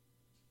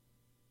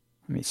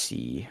me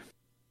see.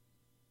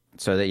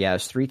 So it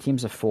was 3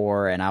 teams of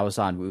 4, and I was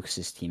on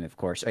Wooks' team, of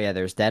course. Oh yeah,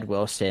 there's Dead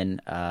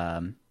Wilson,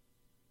 and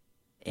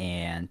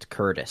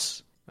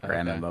Curtis, or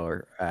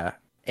MMO,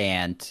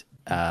 and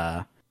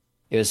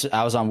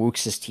I was on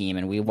Wooks' team,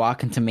 and we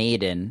walk into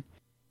Maiden,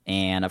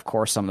 and of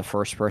course I'm the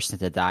first person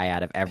to die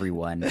out of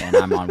everyone, and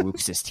I'm on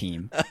Wooks'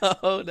 team.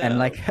 Oh no! And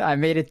like I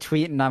made a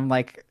tweet, and I'm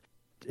like,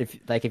 if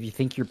you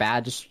think you're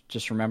bad,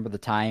 just remember the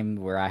time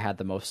where I had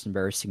the most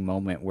embarrassing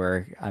moment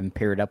where I'm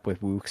paired up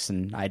with Wooks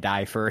and I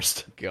die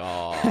first.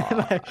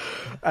 God.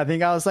 I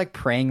think I was like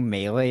praying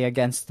melee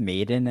against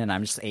Maiden, and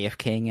I'm just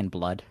AFKing in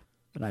blood,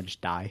 and I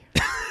just die.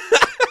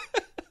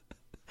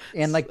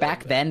 And like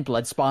back then,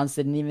 blood spawns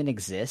didn't even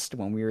exist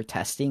when we were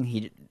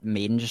testing.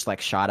 Maiden just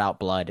like shot out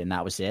blood, and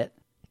that was it.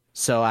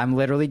 So I'm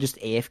literally just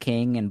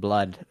AFKing in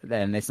blood,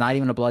 and it's not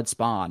even a blood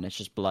spawn; it's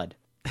just blood.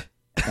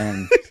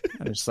 And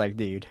I'm just like,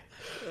 dude,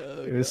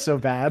 it was so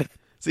bad.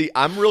 See,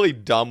 I'm really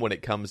dumb when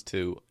it comes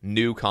to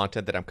new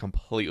content that I'm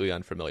completely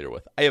unfamiliar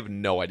with. I have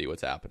no idea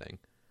what's happening.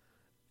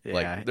 Yeah,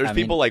 like, there's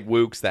people like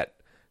Wooks that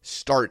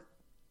start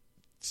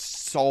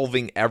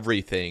solving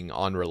everything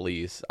on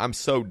release. I'm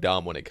so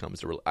dumb when it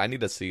comes to I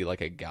need to see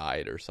like a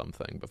guide or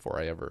something before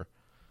I ever.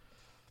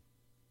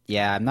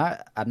 Yeah,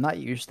 I'm not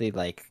usually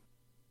like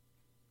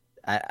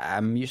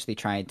I'm usually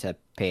trying to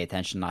pay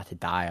attention not to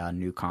die on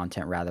new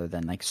content rather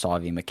than like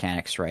solving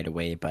mechanics right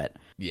away, but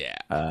yeah.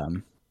 I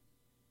mean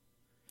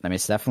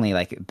it's definitely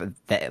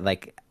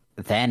like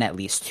then at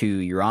least too,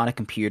 you're on a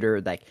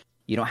computer, like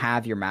you don't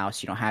have your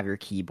mouse, you don't have your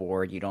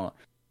keyboard, you don't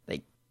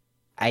like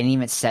I didn't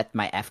even set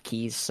my F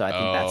keys, so I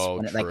think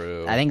that's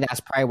when I think that's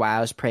probably why I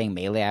was playing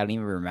melee. I don't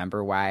even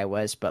remember why I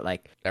was, but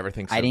like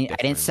everything's I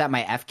didn't set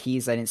my F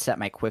keys, I didn't set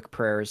my quick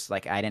prayers,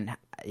 like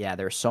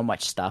there's so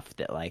much stuff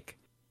that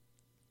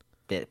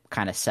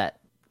kind of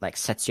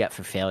sets you up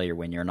for failure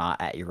when you're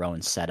not at your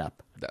own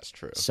setup. That's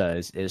true. So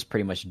it was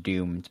pretty much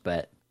doomed.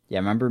 But yeah,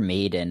 I remember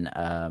Maiden.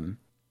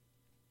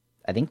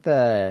 I think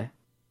I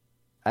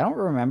don't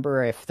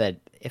remember if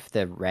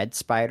the red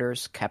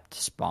spiders kept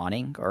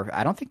spawning, or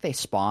I don't think they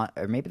spawn,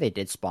 or maybe they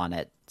did spawn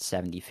at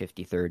 70,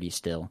 50, 30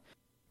 still.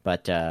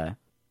 But yeah,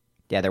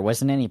 there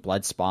wasn't any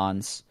blood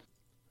spawns.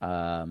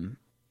 I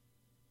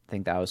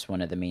think that was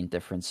one of the main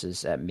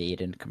differences at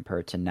Maiden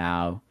compared to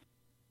now.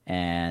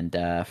 And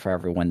for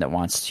everyone that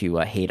wants to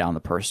hate on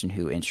the person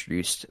who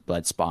introduced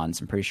blood spawns,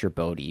 I'm pretty sure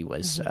Bodhi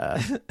was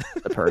the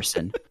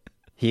person.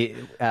 He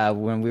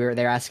when we were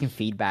there asking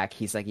feedback,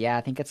 he's like, "Yeah,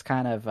 I think it's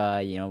kind of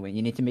when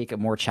you need to make it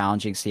more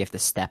challenging, so you have to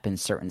step in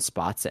certain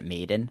spots at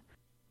Maiden."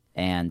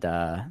 And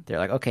they're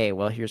like, "Okay,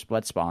 well, here's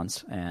blood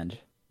spawns." And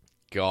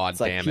God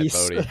damn it,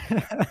 Bodhi.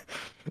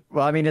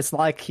 Well, I mean, it's not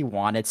like he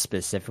wanted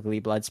specifically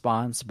blood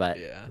spawns, but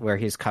where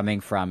he's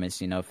coming from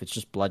is, if it's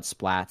just blood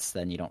splats,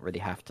 then you don't really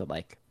have to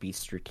like be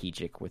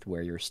strategic with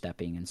where you're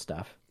stepping and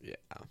stuff. Yeah.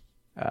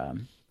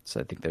 So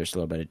I think there's a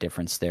little bit of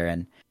difference there,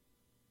 and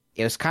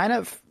it was kind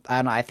of, I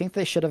don't know, I think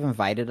they should have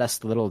invited us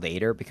a little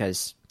later,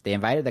 because they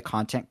invited the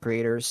content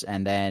creators,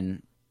 and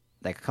then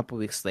like a couple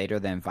weeks later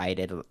they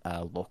invited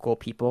local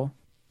people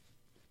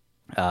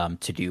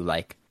to do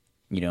like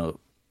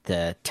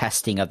the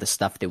testing of the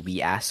stuff that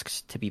we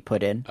asked to be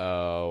put in.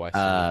 Oh, I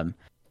see.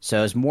 So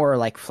it was more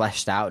like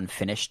fleshed out and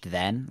finished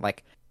then.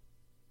 Like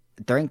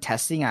during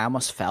testing, I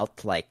almost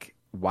felt like,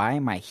 why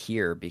am I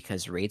here?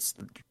 Because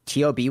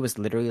TOB was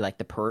literally like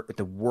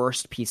the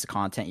worst piece of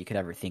content you could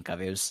ever think of.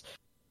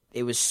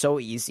 It was so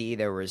easy.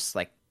 There was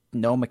like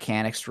no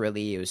mechanics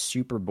really. It was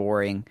super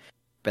boring.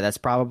 But that's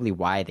probably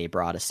why they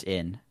brought us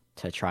in,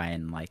 to try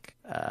and like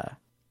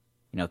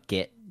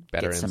get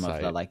some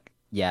insight. of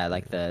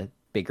the the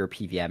bigger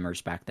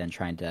PVMers back then,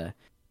 trying to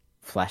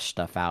flesh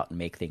stuff out and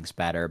make things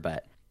better.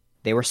 But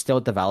they were still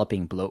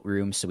developing bloat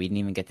rooms, so we didn't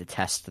even get to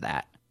test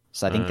that.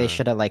 So I think they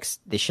should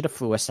have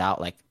flew us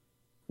out like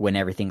when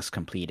everything's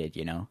completed,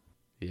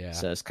 Yeah.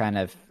 So it's kind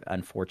of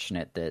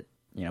unfortunate that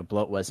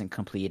bloat wasn't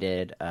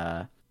completed.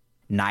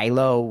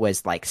 Nilo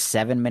was like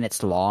 7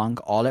 minutes long.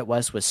 All it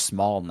was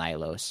small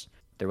Nilos.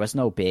 There was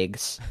no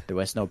bigs. There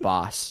was no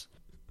boss.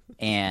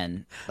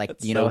 And like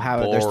That's how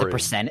boring. there's the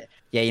percentage.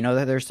 Yeah,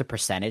 that there's the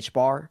percentage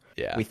bar.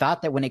 Yeah. We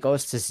thought that when it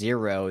goes to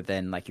 0,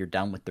 then like you're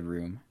done with the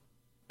room,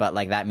 but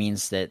like that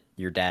means that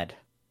you're dead.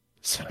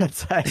 So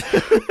it's like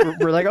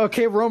we're like,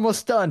 okay, we're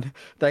almost done.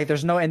 Like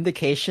there's no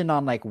indication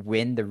on like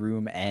when the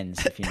room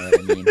ends, if you know what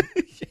I mean.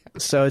 Yeah.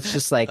 So it's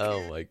just like,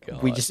 oh my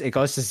god, it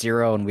goes to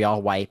 0 and we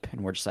all wipe,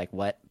 and we're just like,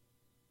 what?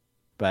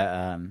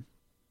 But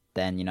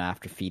then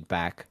after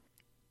feedback,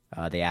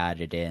 they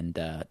added in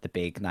the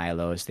big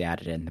Nilos. They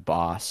added in the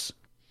boss.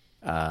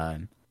 I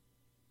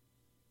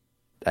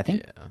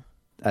think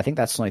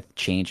that's the only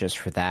changes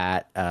for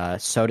that.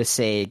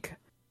 Sodaseg,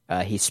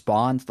 he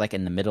spawned like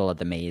in the middle of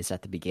the maze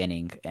at the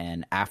beginning,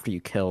 and after you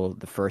kill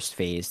the first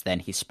phase, then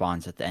he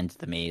spawns at the end of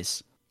the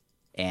maze.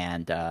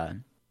 And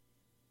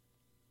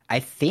I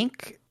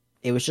think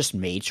it was just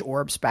mage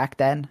orbs back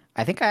then.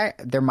 I think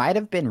there might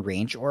have been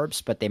range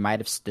orbs, but they might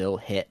have still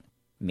hit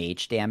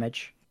mage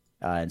damage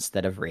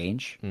instead of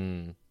range.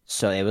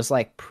 So it was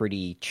like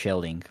pretty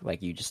chilling.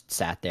 Like you just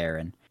sat there,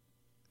 and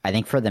I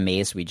think for the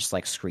maze we just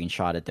like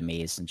screenshotted the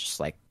maze and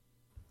just like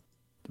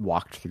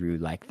walked through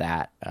like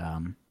that.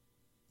 But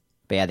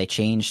yeah, they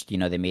changed.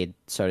 They made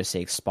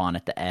Sodaseg spawn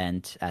at the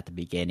end, at the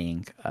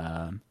beginning.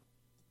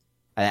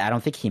 I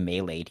don't think he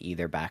meleeed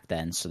either back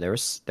then. So there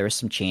was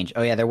some change.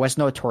 Oh yeah, there was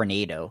no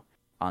tornado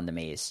on the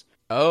maze.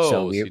 Oh,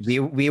 so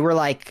we were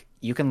like,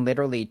 you can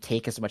literally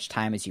take as much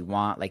time as you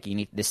want. Like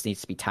this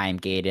needs to be time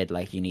gated.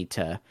 Like you need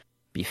to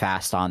be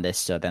fast on this.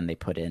 So then they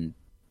put in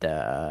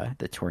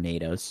the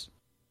tornadoes.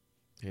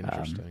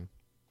 Interesting.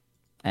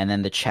 And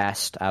then the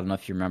chest. I don't know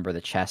if you remember the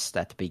chest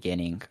at the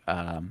beginning.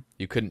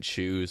 You couldn't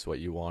choose what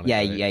you wanted. Yeah,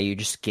 right? yeah. You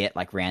just get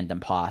like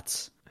random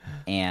pots.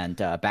 And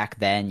back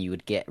then, you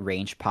would get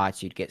range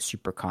pots, you'd get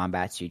super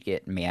combats, you'd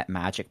get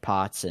magic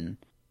pots, and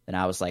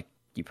I was like,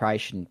 you probably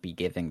shouldn't be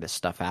giving this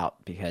stuff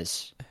out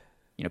because,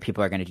 you know,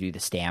 people are going to do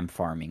the stam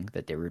farming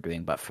that they were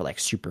doing, but for like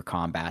super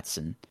combats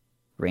and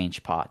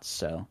range pots.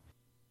 So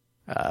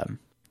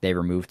they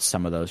removed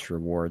some of those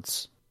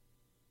rewards.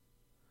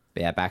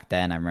 But yeah, back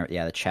then I remember.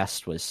 Yeah, the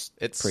chest was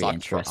pretty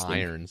interesting. For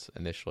irons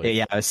initially.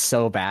 Yeah, it was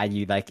so bad.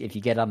 You like if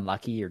you get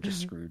unlucky, you're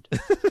just screwed.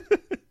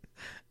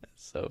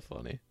 So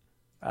funny.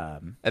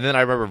 And then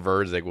I remember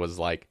Verzig was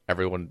like,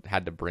 everyone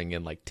had to bring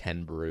in like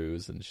 10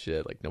 brews and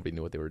shit. Like nobody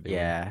knew what they were doing.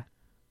 Yeah.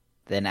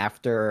 Then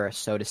after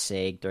Soda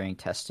Sig during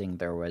testing,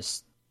 there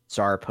was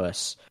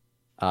Zarpus.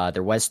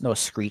 There was no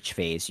Screech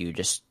phase. You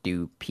just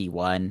do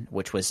P1,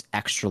 which was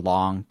extra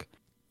long.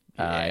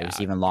 It was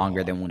even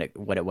longer than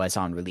what it was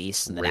on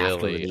release. And then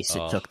after release,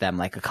 it took them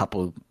like a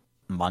couple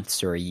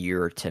months or a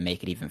year to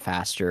make it even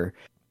faster.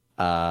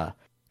 And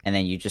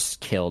then you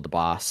just kill the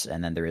boss,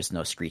 and then there is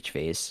no Screech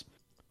phase.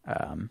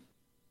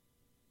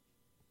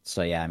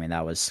 So yeah, I mean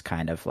that was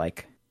kind of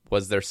like.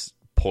 Was there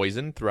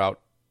poison throughout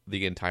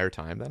the entire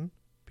time then,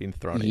 being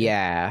thrown in?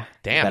 Yeah.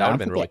 Damn, that would have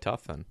been really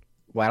tough then.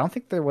 Well, I don't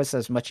think there was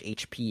as much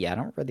HP. I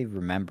don't really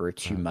remember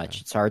too much.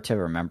 It's hard to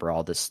remember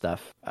all this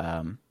stuff.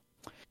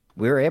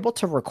 We were able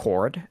to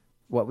record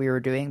what we were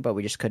doing, but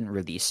we just couldn't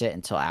release it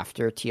until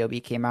after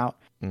TOB came out.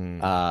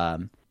 I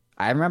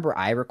remember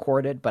I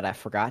recorded, but I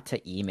forgot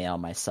to email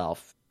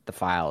myself the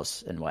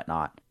files and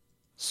whatnot.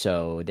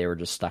 So they were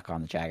just stuck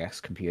on the Jagex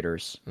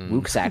computers.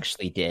 Wooks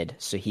actually did.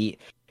 So he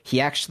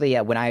actually,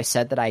 when I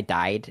said that I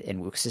died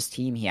in Wooks'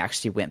 team, he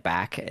actually went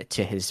back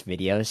to his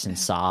videos and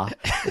saw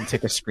and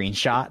took a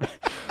screenshot.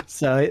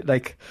 So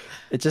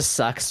it just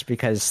sucks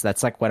because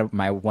that's like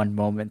my one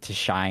moment to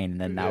shine.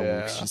 And then now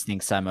Wooks just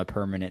thinks I'm a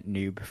permanent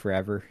noob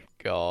forever.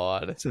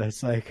 God. So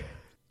it's like,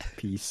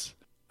 peace.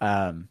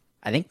 I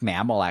think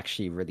Mammal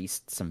actually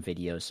released some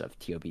videos of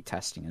TOB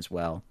testing as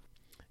well.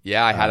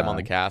 Yeah, I had him on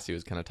the cast. He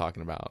was kind of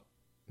talking about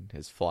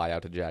his fly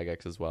out to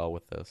Jagex as well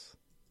with this.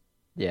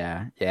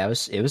 Yeah, it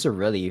was a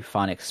really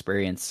fun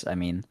experience. I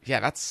mean, yeah,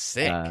 that's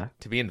sick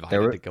to be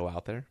invited to go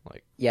out there.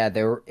 Like, yeah,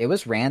 it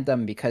was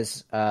random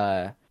because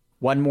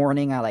one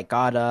morning I like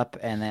got up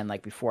and then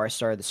like before I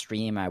started the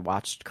stream, I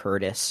watched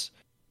Curtis,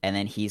 and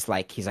then he's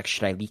like,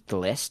 should I leak the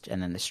list?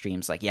 And then the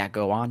stream's like, yeah,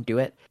 go on, do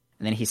it.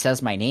 And then he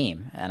says my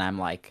name, and I'm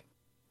like,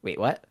 wait,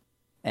 what?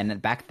 And then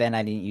back then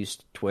I didn't use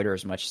Twitter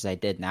as much as I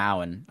did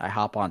now, and I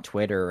hop on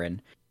Twitter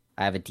and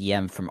I have a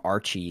DM from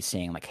Archie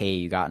saying like, hey,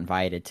 you got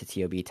invited to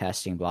TOB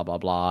testing, blah, blah,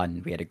 blah.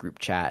 And we had a group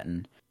chat,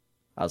 and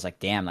I was like,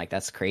 damn, like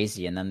that's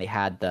crazy. And then they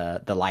had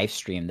the live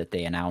stream that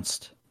they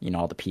announced, you know,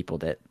 all the people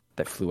that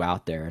flew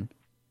out there. And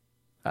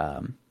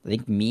I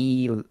think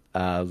me,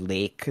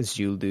 Lake,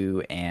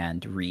 Zulu,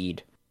 and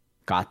Reed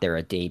got there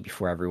a day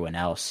before everyone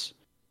else.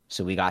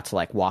 So we got to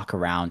like walk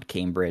around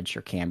Cambridge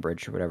or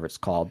whatever it's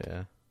called.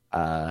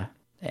 Yeah.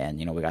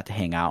 And, you know, we got to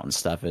hang out and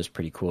stuff. It was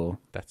pretty cool.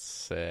 That's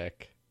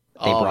sick.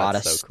 They brought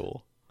us so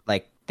cool.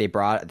 Like they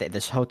brought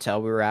this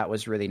hotel we were at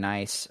was really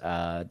nice.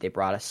 They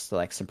brought us to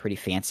like some pretty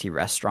fancy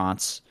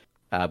restaurants.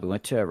 We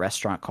went to a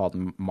restaurant called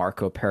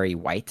Marco Perry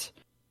White,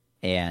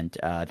 and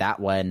that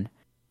one,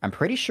 I'm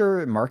pretty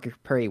sure Marco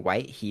Perry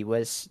White, he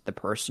was the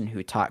person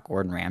who taught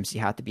Gordon Ramsay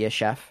how to be a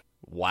chef.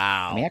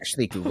 Wow. Let me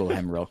actually Google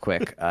him real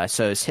quick.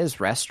 So it's his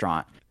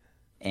restaurant,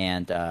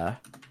 and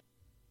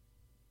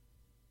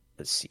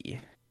let's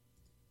see.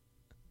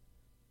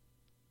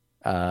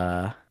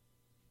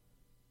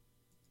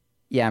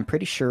 Yeah, I'm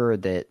pretty sure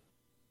that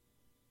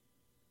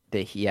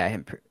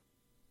I'm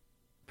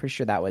pretty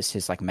sure that was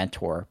his like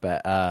mentor.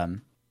 But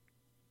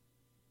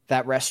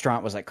that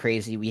restaurant was like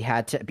crazy. We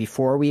had to,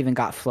 before we even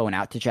got flown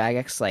out to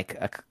Jagex, like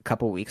a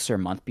couple weeks or a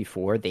month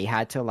before, they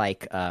had to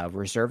like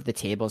reserve the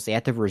tables. They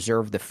had to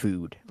reserve the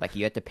food. Like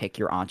you had to pick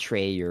your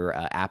entree, your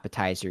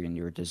appetizer, and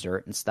your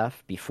dessert and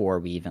stuff before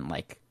we even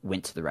like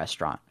went to the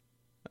restaurant.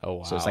 Oh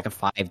wow! So it's like a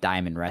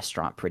 5-diamond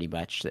restaurant, pretty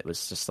much. That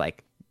was just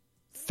like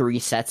 3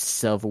 sets of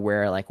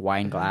silverware, like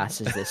wine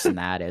glasses, this and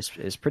that.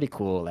 Is pretty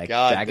cool. Like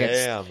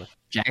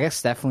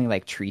Jagex definitely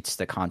like treats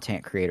the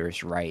content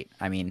creators right.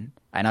 I mean,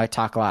 I know I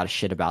talk a lot of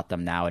shit about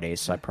them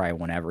nowadays, so I probably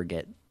won't ever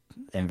get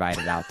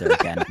invited out there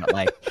again. But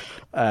like,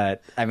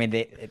 I mean,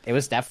 it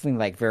was definitely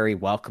like very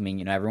welcoming.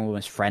 You know, everyone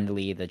was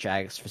friendly. The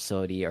Jagex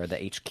facility or the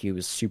HQ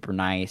was super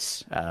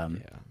nice.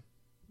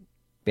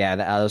 Yeah,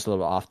 that was a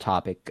little off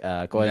topic.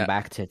 Going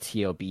back to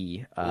TOB.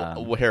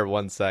 Here,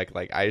 one sec.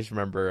 Like, I just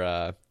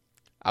remember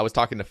I was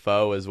talking to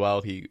Foe as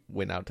well. He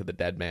went out to the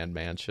Dead Man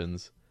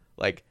Mansions.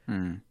 Like,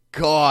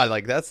 God,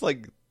 like, that's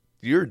like,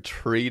 you're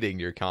treating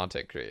your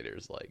content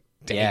creators like,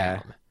 damn.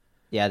 Yeah.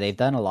 Yeah, they've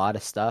done a lot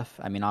of stuff.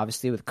 I mean,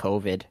 obviously with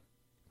COVID,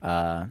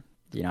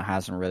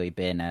 hasn't really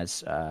been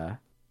as,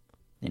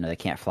 they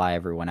can't fly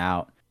everyone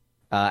out.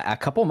 A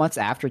couple months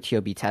after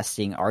TOB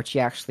testing, Archie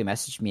actually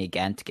messaged me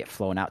again to get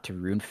flown out to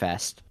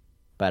RuneFest,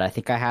 but I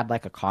think I had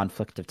like a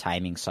conflict of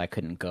timing, so I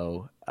couldn't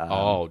go.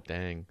 Oh,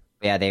 dang.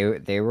 Yeah,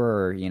 they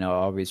were,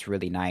 always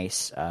really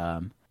nice.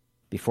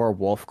 Before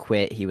Wolf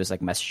quit, he was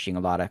like messaging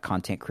a lot of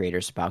content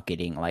creators about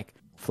getting like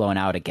flown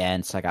out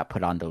again, so I got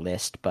put on the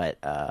list,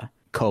 but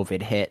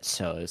COVID hit,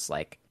 so it's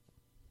like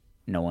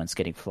no one's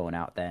getting flown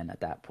out then at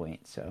that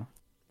point. So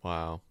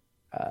wow.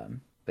 But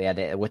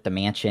yeah, with the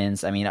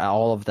mansions, I mean,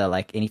 all of the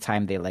like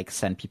anytime they like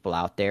send people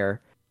out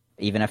there,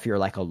 even if you're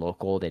like a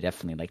local, they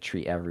definitely like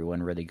treat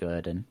everyone really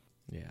good. And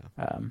yeah,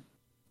 I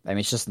mean,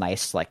 it's just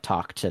nice to like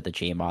talk to the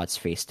JMods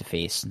face to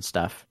face and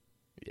stuff.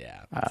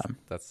 Yeah,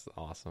 that's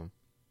awesome.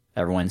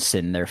 Everyone's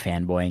sitting there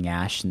fanboying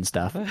Ash and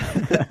stuff.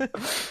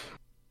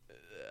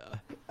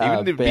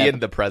 Even to be in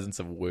the presence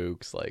of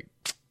Wooks, like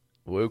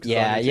Wooks.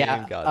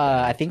 Yeah.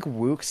 I think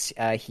Wooks,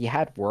 he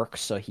had work,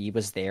 so he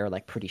was there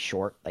like pretty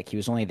short. Like he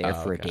was only there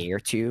for a day or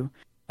two.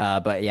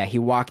 But yeah, he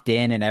walked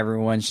in and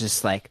everyone's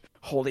just like,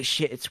 "Holy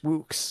shit, it's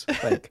Wooks!"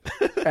 Like,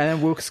 and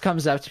then Wooks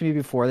comes up to me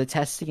before the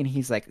testing and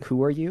he's like,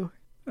 "Who are you?"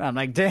 And I'm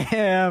like,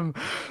 "Damn,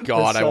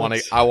 God, I want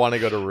to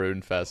go to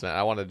RuneFest, man.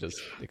 I want to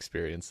just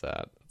experience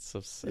that. It's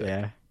so sick."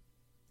 Yeah.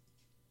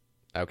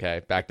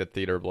 Okay, back to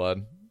Theater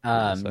Blood.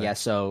 Yeah,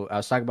 so I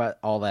was talking about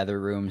all the other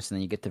rooms, and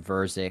then you get to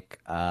Verzik.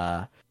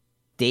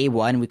 Day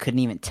one, we couldn't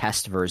even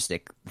test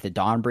Verzik. The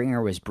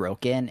Dawnbringer was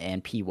broken,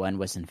 and P1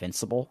 was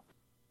invincible.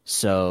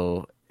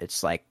 So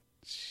it's like,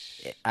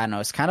 I don't know,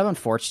 it's kind of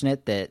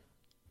unfortunate that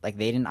like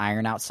they didn't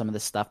iron out some of the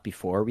stuff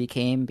before we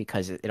came,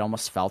 because it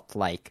almost felt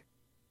like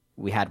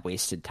we had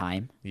wasted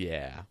time.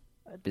 Yeah.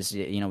 Because,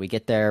 we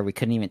get there, we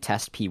couldn't even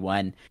test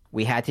P1.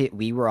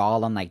 We were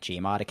all on like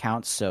JMod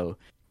accounts, so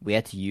we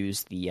had to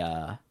use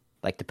the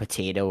like the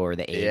potato or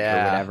the egg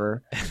or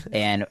whatever.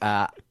 And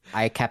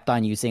I kept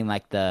on using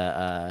like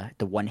the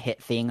one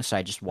hit thing, so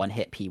I just one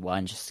hit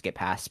P1 just to get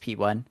past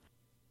P1,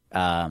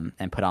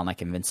 and put on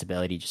like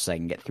invincibility just so I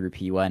can get through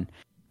P1.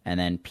 And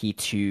then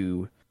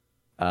P2,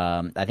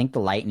 I think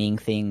the lightning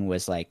thing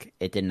was like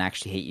it didn't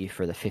actually hit you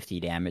for the 50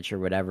 damage or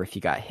whatever. If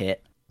you got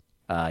hit,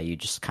 you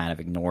just kind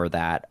of ignore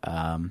that.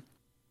 I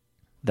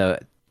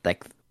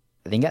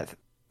think at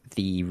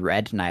the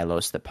red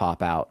Nylos that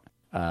pop out,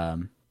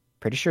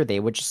 pretty sure they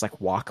would just like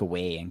walk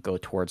away and go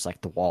towards like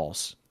the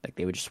walls. Like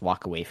they would just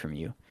walk away from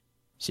you.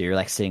 So you're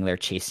like sitting there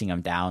chasing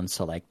them down.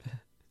 So like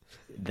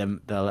the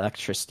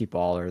electricity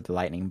ball or the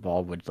lightning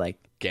ball would like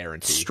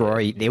guarantee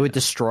destroy. They would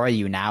destroy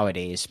you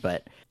nowadays,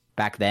 but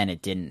back then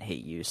it didn't hit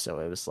you. So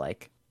it was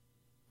like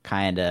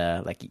kind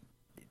of like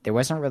there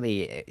wasn't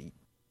really.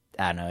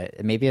 I don't know.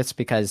 Maybe it's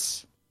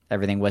because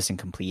everything wasn't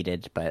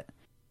completed, but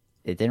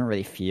it didn't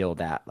really feel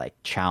that like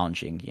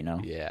challenging.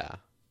 Yeah.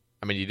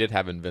 I mean, you did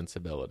have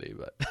invincibility,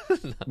 but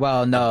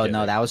well, no,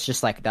 that was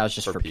just for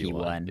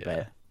P1, yeah.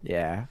 But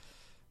yeah.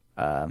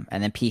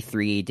 And then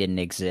P3 didn't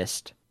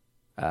exist.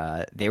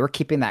 They were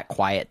keeping that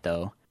quiet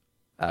though,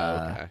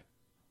 okay,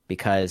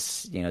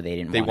 because they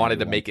didn't. They wanted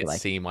to make it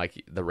seem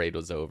like the raid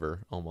was over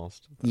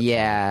almost.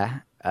 Yeah.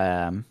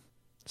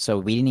 So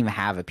we didn't even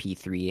have a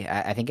P3.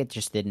 I think it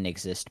just didn't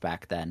exist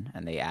back then,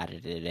 and they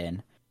added it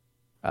in.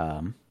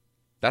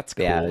 That's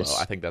cool, though.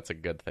 I think that's a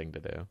good thing to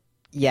do.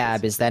 Yeah,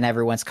 because then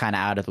everyone's kind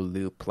of out of the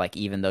loop. Like,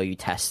 even though you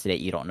tested it,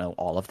 you don't know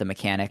all of the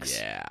mechanics.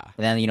 Yeah.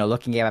 And then,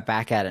 looking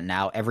back at it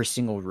now, every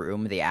single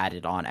room, they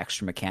added on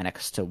extra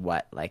mechanics to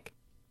what, like,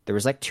 there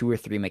was like 2 or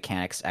 3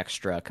 mechanics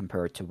extra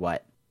compared to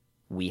what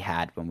we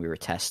had when we were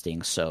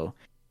testing. So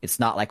it's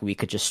not like we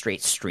could just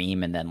straight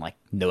stream and then, like,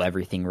 know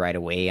everything right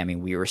away. I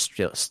mean, we were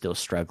still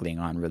struggling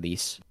on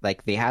release.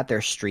 Like, they had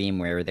their stream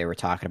where they were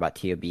talking about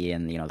TOB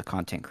and, the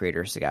content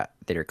creators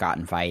that got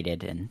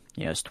invited, and,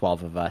 it's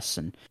 12 of us.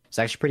 And it's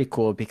actually pretty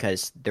cool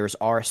because there was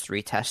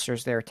RS3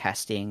 testers there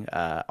testing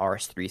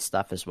RS3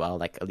 stuff as well,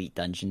 like Elite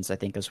Dungeons, I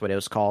think is what it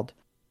was called.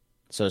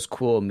 So it's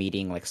cool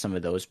meeting, like, some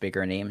of those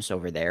bigger names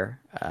over there.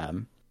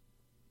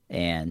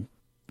 And,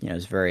 it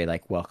was very,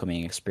 like,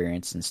 welcoming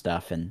experience and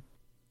stuff. And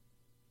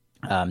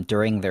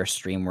during their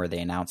stream where they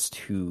announced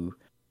who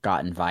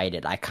got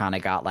invited, I kind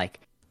of got like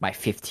my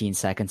 15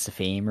 seconds of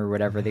fame or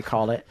whatever they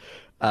call it,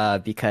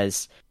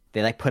 because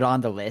they like put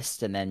on the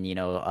list, and then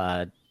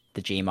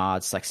the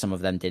JMods, like some of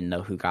them didn't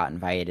know who got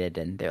invited,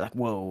 and they're like,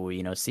 "Whoa,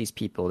 it's these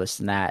people, this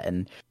and that,"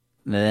 and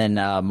then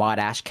Mod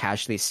Ash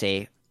casually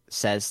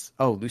says,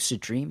 "Oh, Lucid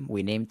Dream,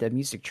 we named the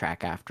music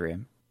track after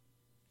him."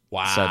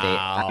 Wow! So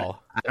I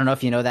don't know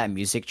if you know that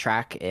music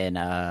track in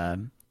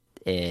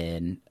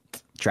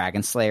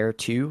Dragon Slayer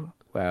 2,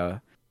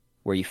 where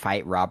you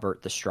fight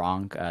Robert the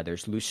Strong.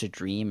 There's Lucid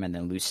Dream and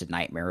then Lucid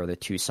Nightmare are the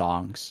 2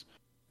 songs.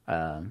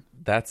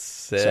 That's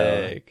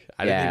sick.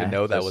 I didn't even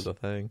know that was a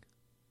thing.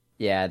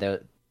 Yeah,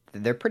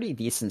 they're pretty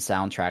decent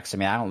soundtracks. I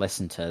mean, I don't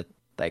listen to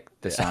like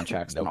the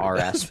soundtracks on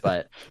RS,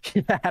 but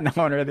yeah, no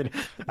one really.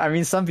 I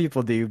mean, some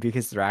people do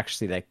because they're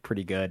actually like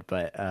pretty good.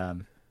 But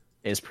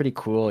it's pretty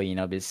cool,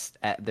 because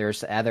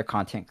there's other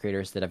content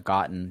creators that have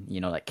gotten,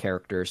 like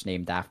characters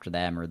named after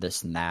them or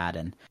this and that.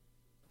 And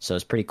so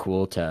it's pretty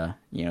cool to,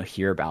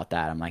 hear about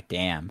that. I'm like,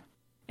 damn.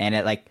 And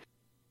it like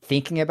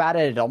thinking about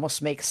it, it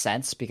almost makes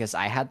sense because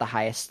I had the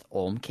highest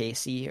Olm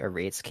KC or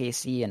Raids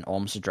KC and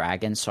Olm's a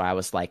dragon. So I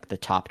was like the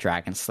top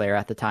Dragon Slayer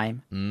at the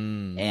time.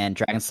 And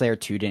Dragon Slayer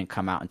 2 didn't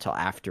come out until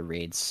after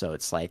Raids. So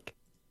it's like,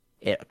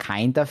 it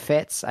kind of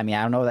fits. I mean,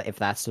 I don't know if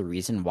that's the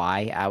reason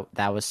why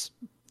that was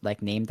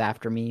like named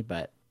after me,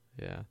 but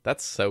yeah,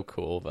 that's so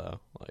cool though.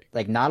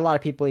 Like not a lot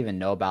of people even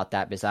know about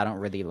that because I don't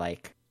really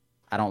like,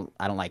 I don't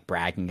like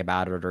bragging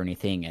about it or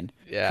anything. And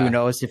who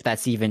knows if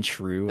that's even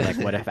true? Like,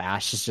 what if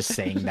Ash is just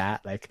saying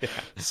that? Like,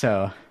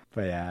 so,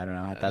 but yeah, I don't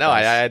know.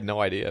 I had no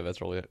idea. That's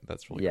really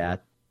cool.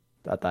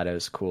 I thought it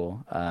was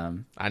cool.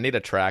 I need a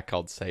track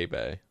called Seibe.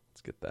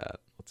 Let's get that.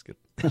 Let's get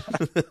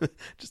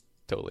just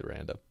totally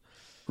random.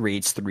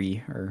 Raids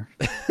 3 or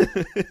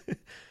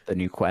the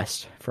new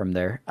quest from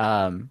there.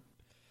 And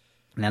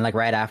then like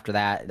right after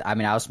that, I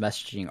mean, I was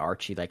messaging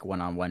Archie like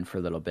one-on-one for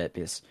a little bit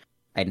because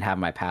I didn't have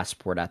my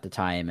passport at the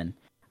time and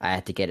I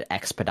had to get it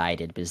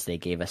expedited because they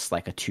gave us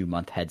like a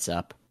 2-month heads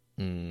up.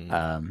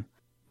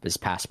 Because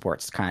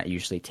passports kind of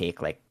usually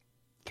take like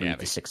 3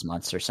 to 6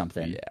 months or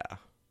something. Yeah.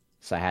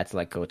 So I had to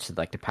like go to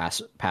like the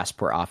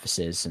passport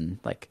offices and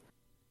like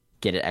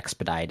get it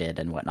expedited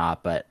and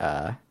whatnot. But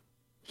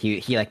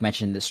he like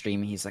mentioned in the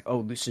stream, he's like, oh,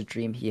 Lucid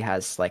Dream, he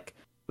has like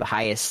the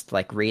highest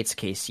like Raids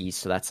KC,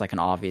 so that's like an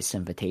obvious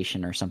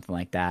invitation or something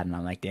like that. And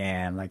I'm like,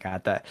 damn, I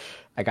got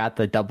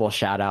the double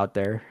shout out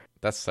there.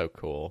 That's so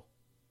cool.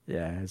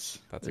 Yeah, it's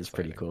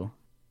pretty cool.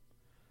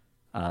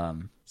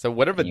 So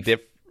what are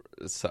the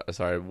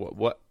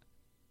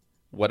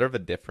what are the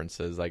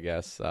differences, I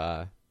guess,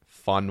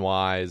 fun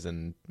wise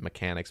and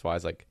mechanics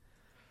wise, like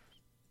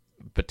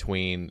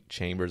between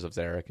Chambers of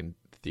Xeric and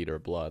Theater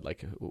of Blood?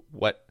 Like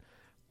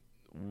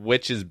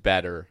which is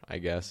better, I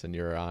guess, in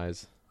your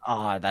eyes?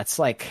 That's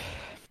like,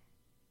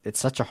 it's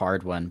such a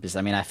hard one because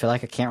I mean, I feel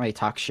like I can't really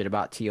talk shit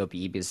about TOB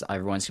because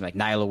everyone's gonna be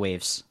like Nyla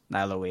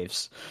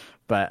waves.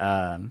 But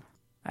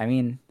I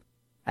mean,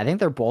 I think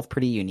they're both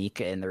pretty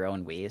unique in their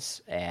own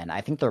ways, and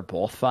I think they're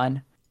both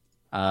fun.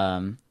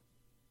 I'm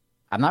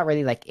not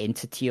really like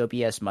into TOB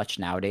as much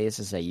nowadays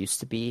as I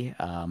used to be.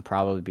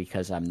 Probably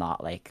because I'm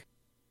not like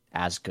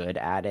as good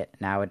at it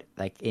now,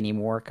 like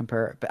anymore.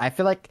 But I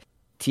feel like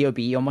TOB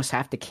you almost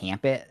have to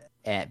camp it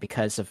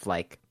because of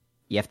like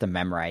you have to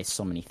memorize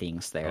so many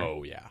things there.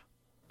 Oh yeah,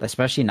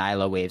 especially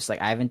Nyla waves.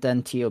 Like I haven't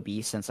done TOB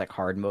since like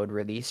hard mode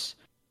release.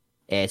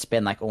 It's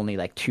been like only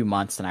like 2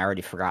 months, and I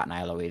already forgot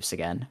Nyla waves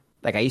again.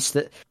 Like I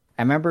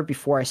remember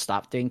before I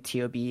stopped doing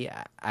TOB,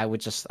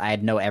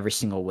 I'd know every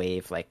single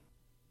wave. Like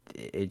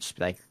it's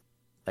like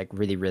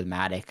really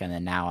rhythmic, and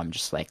then now I'm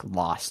just like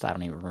lost. I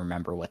don't even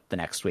remember what the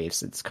next wave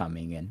is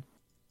coming. And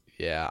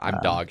yeah, I'm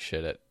dog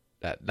shit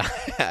at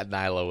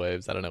Nyla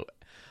waves. I don't know.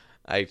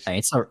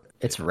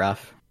 It's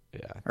rough.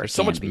 Yeah, there's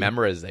so much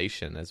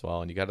memorization as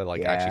well, and you got to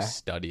like actually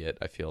study it.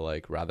 I feel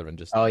like rather than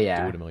just do it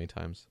a million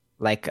times.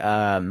 Like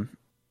I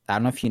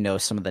don't know if you know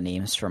some of the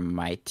names from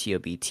my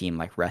TOB team,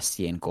 like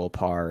Rusty and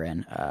Golpar,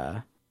 and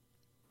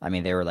I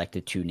mean they were like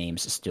the two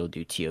names that still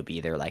do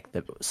TOB. They're like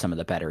some of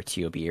the better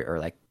TOB, or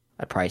like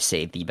I'd probably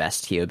say the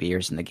best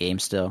TOBers in the game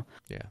still.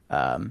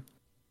 Yeah.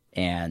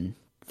 And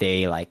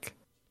they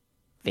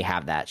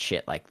have that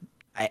shit like.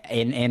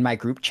 In my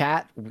group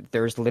chat,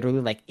 there's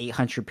literally like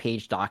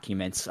 800-page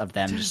documents of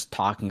them just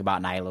talking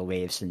about Nyla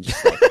waves and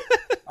just like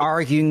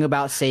arguing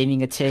about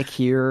saving a tick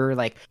here,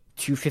 like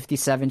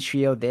 257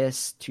 trio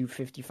this,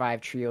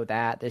 255 trio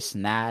that, this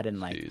and that,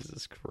 and like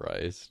Jesus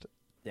Christ.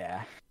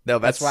 Yeah. No,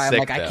 that's why sick, I'm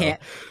like I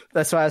can't.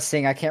 That's why I was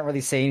saying I can't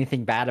really say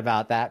anything bad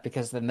about that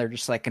because then they're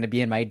just like going to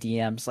be in my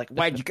DMs like,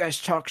 why'd you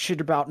guys talk shit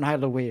about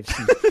Nyla waves?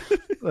 And,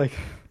 like,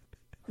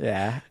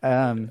 yeah.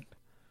 I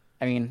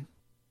mean,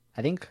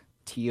 I think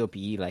TOB,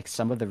 like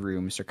some of the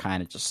rooms are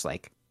kind of just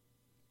like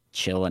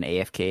chill and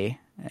AFK,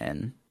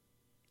 and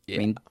I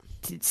mean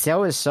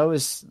so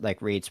is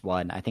like Raids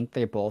 1. I think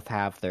they both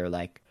have their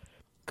like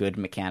good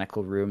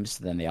mechanical rooms,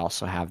 then they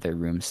also have their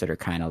rooms that are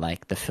kind of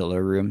like the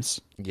filler rooms.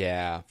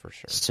 Yeah, for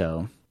sure.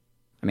 So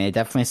I mean it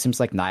definitely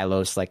seems like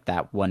Nylo's like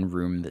that one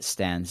room that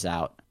stands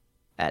out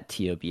at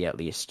TOB at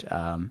least.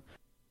 I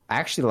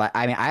like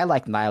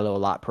Nylo a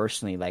lot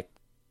personally. Like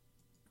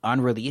on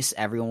release,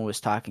 everyone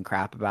was talking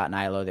crap about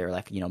Nylo. They were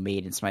like,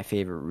 Maiden's my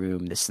favorite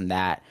room, this and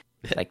that.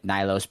 Like,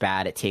 Nylo's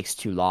bad, it takes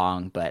too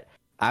long. But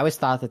I always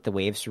thought that the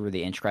waves were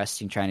really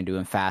interesting, trying to do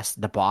them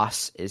fast. The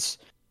boss it's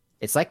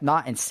like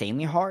not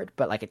insanely hard,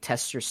 but like it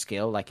tests your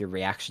skill, like your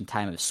reaction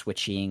time of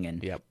switching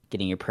and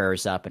getting your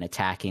prayers up and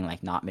attacking,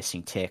 like not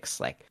missing ticks.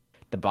 Like,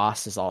 the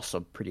boss is also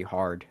pretty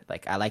hard.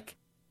 Like, I like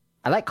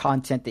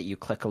content that you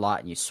click a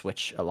lot and you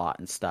switch a lot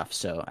and stuff.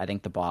 So I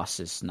think the boss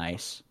is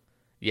nice.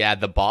 Yeah,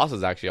 the boss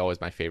is actually always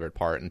my favorite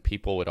part, and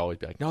people would always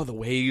be like, no, the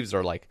waves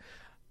are like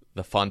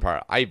the fun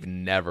part. I've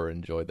never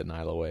enjoyed the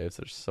Nyla waves.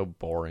 They're so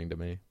boring to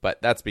me.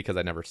 But that's because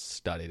I never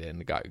studied it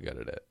and got good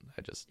at it.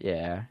 I just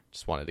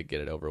wanted to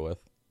get it over with.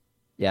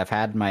 Yeah, I've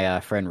had my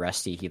friend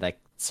Rusty, he like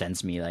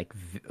sends me like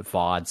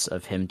VODs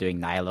of him doing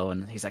Nilo,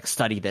 and he's like,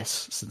 study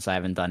this since I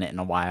haven't done it in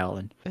a while,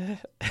 and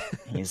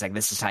he's like,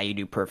 this is how you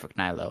do perfect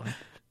Nilo.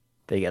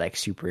 They get like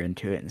super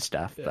into it and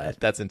stuff. But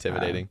that's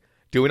intimidating.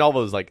 Doing all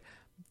those like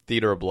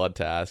Theater of Blood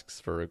tasks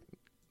for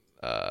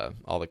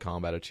all the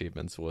combat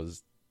achievements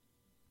was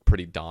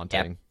pretty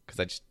daunting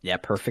because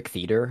perfect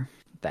theater.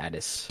 That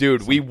is,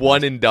 dude, we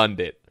one and done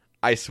it.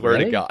 I swear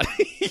really? to God.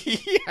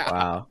 Yeah.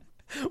 Wow.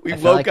 We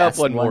woke up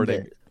one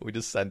morning. We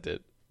just sent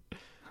it.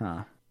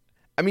 Huh.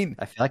 I mean,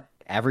 I feel like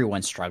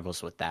everyone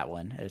struggles with that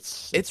one.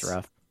 It's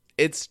rough.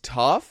 It's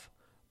tough,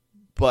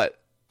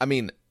 but I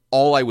mean,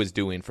 all I was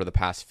doing for the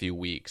past few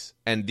weeks,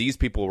 and these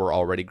people were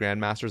already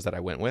grandmasters that I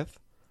went with.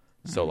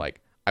 So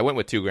like, I went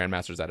with 2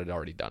 grandmasters that had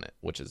already done it,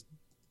 which has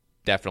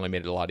definitely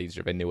made it a lot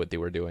easier if I knew what they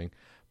were doing.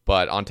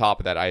 But on top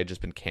of that, I had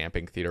just been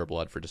camping Theater of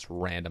Blood for just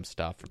random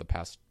stuff for the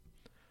past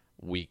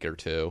week or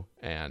two,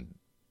 and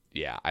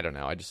yeah, I don't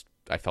know.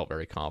 I felt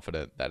very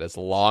confident that as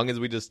long as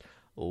we just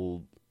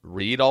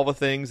read all the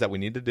things that we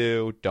need to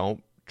do,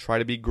 don't try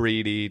to be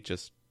greedy,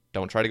 just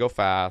don't try to go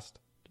fast,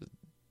 just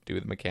do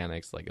the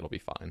mechanics, like it'll be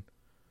fine.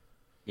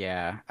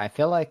 Yeah, I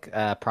feel like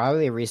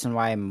probably a reason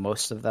why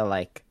most of the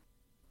like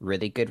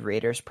really good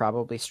raiders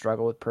probably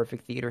struggle with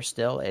perfect theater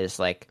still is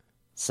like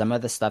some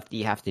of the stuff that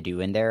you have to do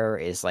in there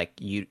is like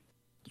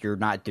you're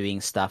not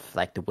doing stuff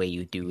like the way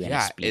you do in a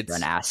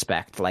speedrun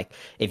aspect. Like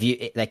if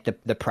you like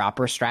the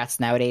proper strats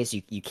nowadays,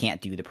 you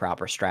can't do the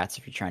proper strats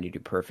if you're trying to do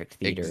perfect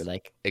theater.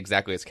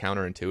 Exactly, it's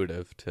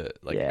counterintuitive to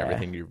like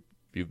everything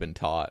you've been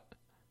taught.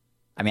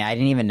 I mean, I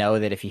didn't even know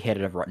that if you hit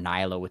a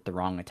Nilo with the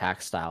wrong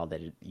attack style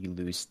that you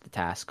lose the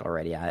task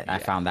already. I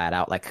found that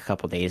out like a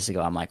couple days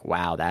ago. I'm like,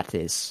 wow, that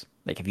is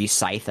like if you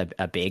scythe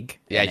a big,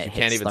 you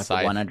can't even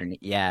scythe one underneath.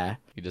 Yeah,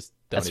 you just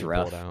don't even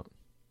rough. pull it out.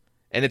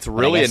 And it's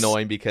really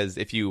annoying because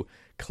if you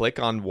click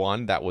on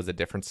one that was a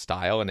different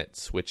style and it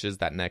switches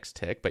that next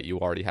tick, but you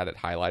already had it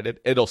highlighted,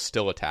 it'll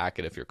still attack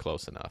it if you're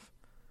close enough.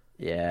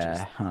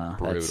 Yeah,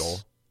 brutal.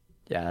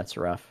 That's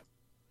rough.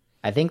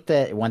 I think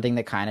that one thing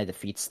that kind of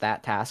defeats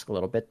that task a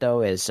little bit,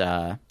 though, is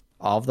all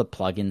of the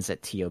plugins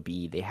at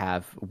TOB, they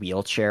have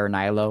wheelchair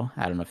Nilo.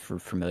 I don't know if you're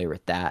familiar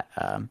with that.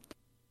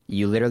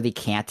 You literally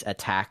can't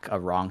attack a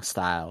wrong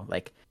style.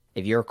 Like,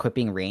 if you're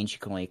equipping range, you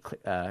can only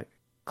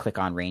click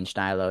on range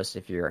Nilos.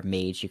 If you're a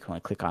mage, you can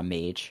only click on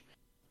mage.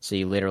 So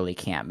you literally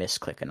can't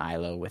misclick a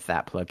Nilo with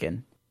that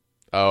plugin.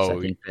 Oh, so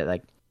I think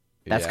that,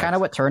 that's kind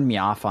of what turned me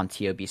off on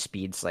TOB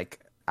speeds. Like,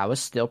 I was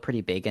still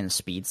pretty big in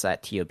speeds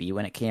at TOB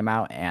when it came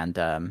out, and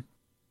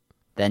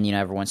then,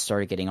 everyone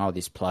started getting all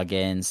these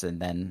plugins, and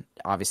then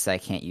obviously I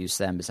can't use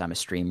them because I'm a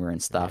streamer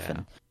and stuff,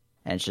 and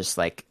it's just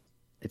like,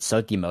 it's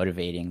so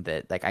demotivating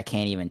that like I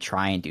can't even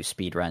try and do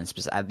speed runs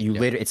because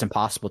it's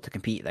impossible to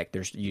compete. Like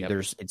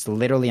it's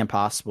literally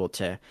impossible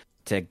to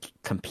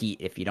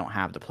compete if you don't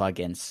have the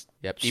plugins.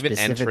 Yep, even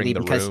entering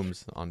the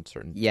rooms on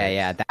certain.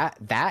 Yeah,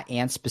 that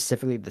and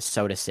specifically the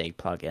Soda Sig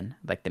plugin,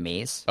 like the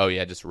maze. Oh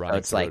yeah, just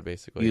running through it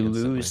basically. You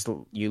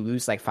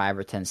lose like 5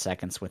 or 10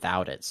 seconds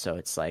without it, so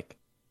it's like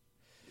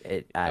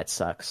it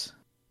sucks.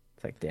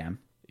 It's like damn.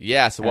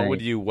 Yeah, so what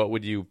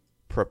would you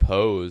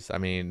propose? I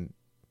mean,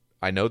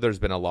 I know there's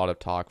been a lot of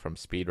talk from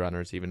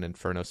speedrunners, even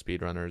Inferno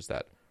speedrunners,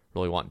 that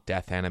really want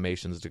death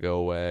animations to go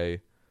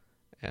away,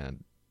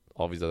 and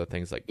all these other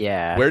things. Like,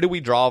 where do we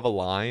draw the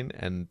line?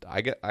 And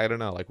I don't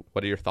know. Like,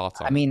 what are your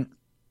thoughts on? I mean,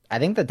 I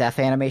think the death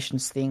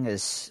animations thing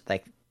is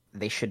like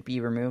they should be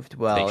removed.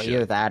 Well,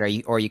 either that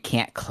or you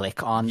can't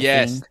click on. The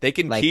thing. They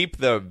can keep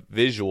the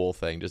visual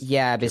thing. Just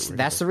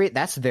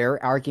that's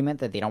their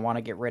argument that they don't want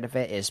to get rid of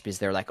it is because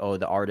they're like, oh,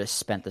 the artist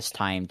spent this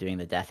time doing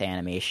the death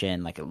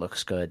animation, like it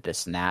looks good,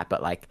 this and that,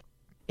 but like.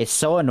 It's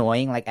so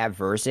annoying, like at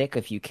Verzik,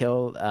 if you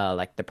kill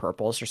like the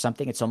purples or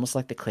something, it's almost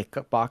like the click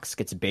box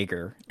gets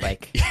bigger.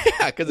 Like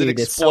yeah, because it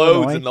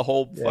explodes and the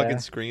whole fucking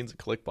screen's a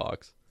click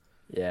box.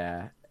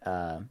 Yeah.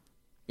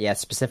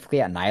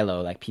 Specifically at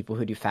Nilo, like people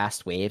who do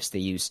fast waves, they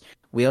use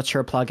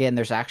wheelchair plugin.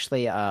 There's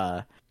actually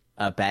a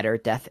better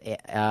death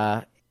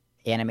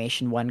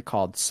animation one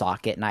called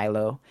Socket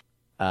Nilo.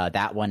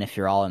 That one, if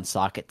you're all in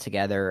Socket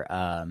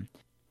together,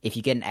 if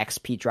you get an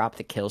XP drop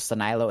that kills the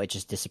Nilo, it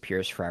just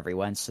disappears for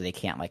everyone, so they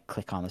can't like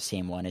click on the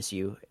same one as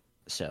you.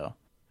 So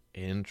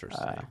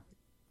interesting.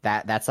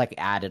 That's like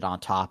added on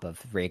top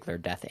of regular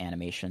death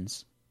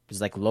animations. Because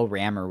like low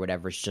ram or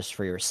whatever is just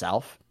for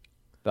yourself,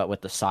 but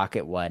with the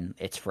Socket one,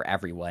 it's for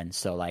everyone.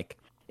 So like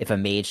if a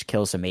mage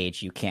kills a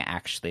mage, you can't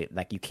actually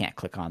you can't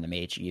click on the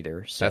mage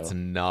either. So that's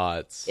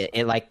nuts.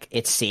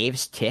 It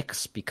saves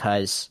ticks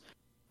because.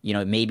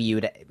 Maybe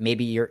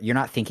you're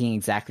not thinking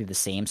exactly the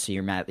same, so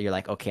you're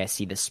like, okay, I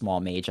see this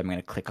small mage, I'm going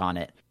to click on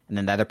it, and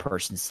then the other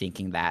person's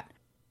thinking that,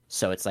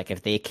 so it's like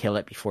if they kill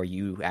it before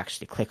you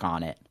actually click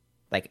on it,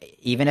 like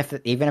even if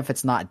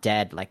it's not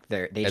dead, like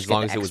they just as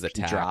long get as the it was XP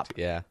attacked, drop.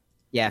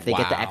 yeah, if they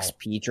get the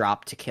XP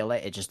drop to kill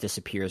it, it just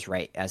disappears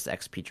right as the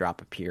XP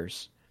drop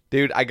appears.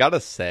 Dude, I gotta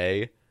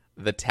say,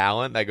 the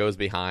talent that goes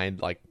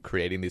behind like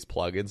creating these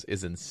plugins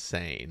is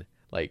insane.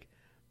 Like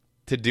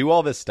to do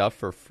all this stuff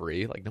for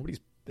free, like nobody's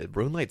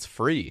RuneLight's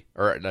free,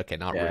 or okay,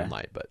 not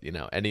RuneLight, but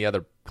any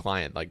other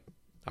client. Like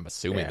I'm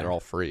assuming they're all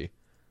free.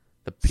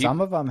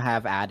 Some of them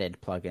have added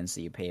plugins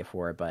that you pay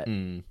for, but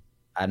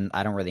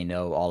I don't really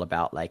know all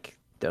about like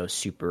those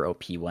super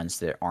OP ones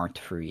that aren't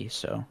free.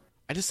 So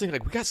I just think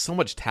like we got so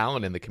much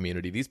talent in the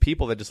community. These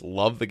people that just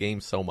love the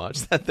game so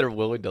much that they're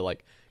willing to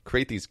like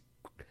create these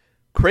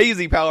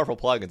crazy powerful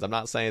plugins. I'm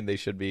not saying they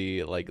should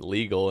be like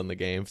legal in the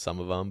game, some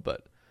of them,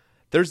 but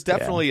there's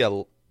definitely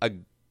a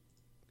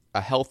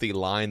healthy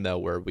line though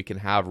where we can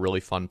have really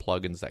fun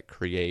plugins that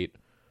create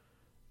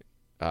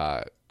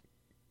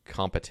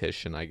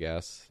competition, I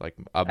guess. Like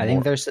I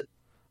don't know.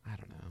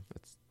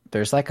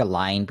 There's like a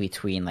line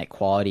between like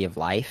quality of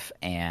life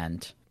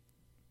and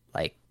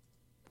like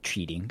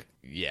cheating.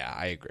 Yeah,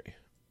 I agree.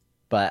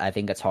 But I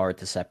think it's hard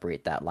to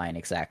separate that line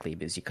exactly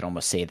because you could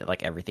almost say that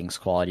like everything's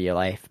quality of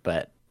life,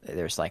 but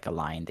there's like a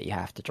line that you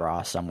have to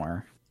draw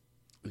somewhere.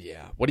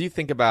 Yeah. What do you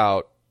think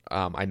about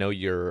I know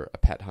you're a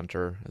pet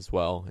hunter as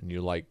well, and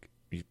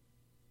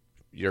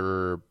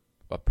you're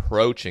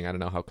approaching, I don't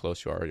know how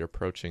close you are, you're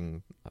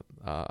approaching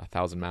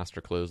 1,000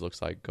 master clues,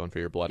 looks like, going for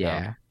your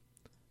bloodhound. Yeah.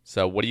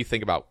 So what do you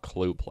think about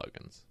clue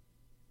plugins?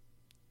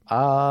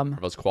 Are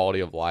those quality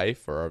of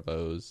life, or are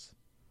those...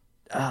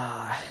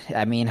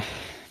 I mean,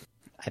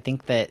 I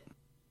think that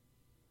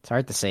it's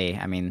hard to say.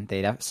 I mean,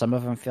 some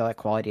of them feel like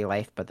quality of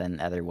life, but then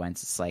other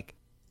ones, it's like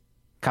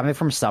coming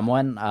from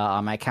someone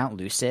on my account,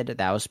 Lucid.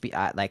 That was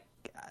like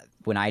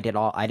when I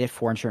did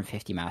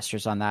 450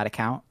 masters on that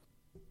account,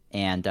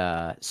 and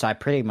so I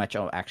pretty much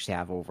actually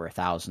have over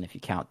 1,000 if you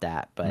count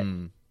that. But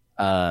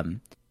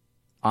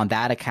on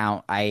that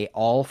account,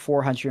 all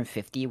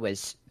 450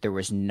 there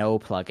was no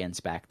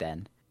plugins back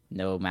then,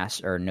 no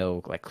master or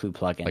no like clue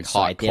plugins. Like so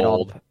hot, I did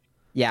cold.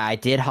 I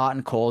did hot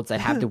and colds.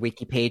 I'd have the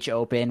wiki page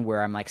open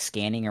where I'm like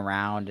scanning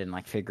around and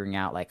like figuring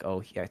out like,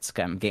 oh,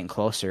 I'm getting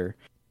closer,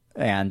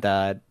 and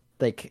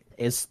like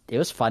it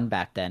was fun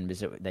back then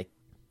because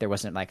there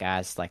wasn't like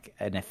as like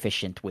an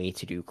efficient way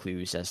to do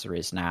clues as there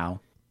is now.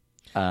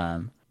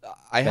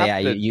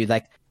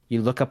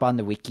 You look up on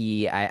the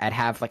wiki. I'd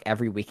have like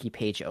every wiki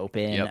page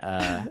open. Yep.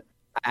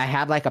 I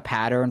had like a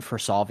pattern for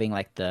solving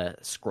like the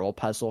scroll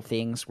puzzle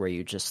things where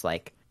you just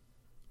like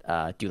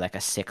do like a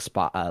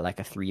 6-spot, like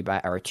a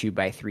 3x or a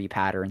 2x3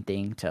 pattern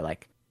thing to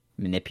like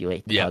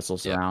manipulate the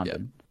puzzles around.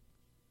 And,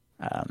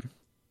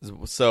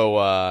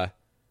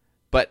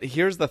 but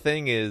here's the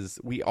thing: is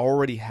we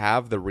already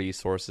have the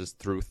resources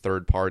through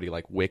third party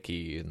like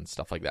Wiki and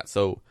stuff like that.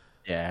 So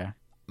yeah,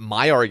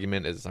 my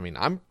argument is, I mean,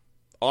 I'm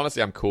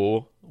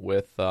cool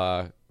with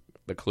the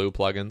clue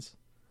plugins.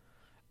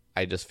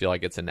 I just feel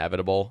like it's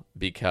inevitable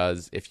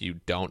because if you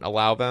don't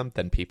allow them,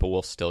 then people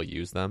will still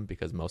use them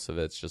because most of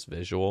it's just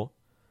visual.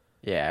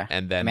 Yeah.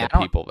 And then the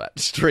people that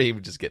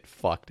stream just get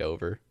fucked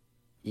over.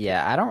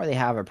 Yeah, I don't really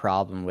have a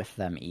problem with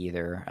them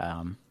either.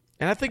 And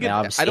I think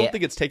I don't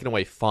think it's taken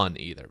away fun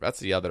either.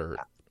 That's the other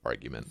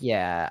argument.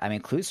 Yeah, I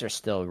mean, clues are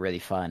still really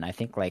fun. I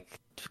think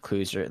like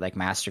clues are like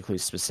master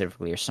clues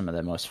specifically are some of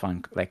the most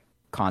fun like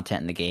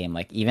content in the game.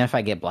 Like even if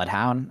I get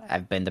Bloodhound,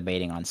 I've been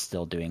debating on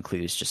still doing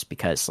clues just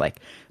because like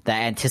the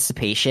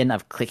anticipation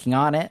of clicking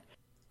on it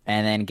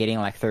and then getting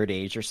like Third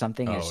Age or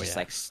something is just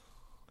like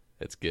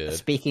it's good.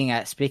 Speaking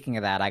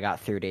of that, I got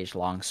Third Age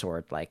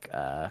Longsword like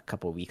a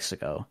couple weeks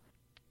ago.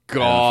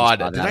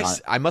 God,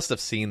 I must have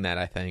seen that,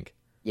 I think.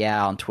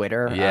 Yeah, on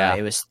Twitter. Yeah,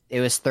 it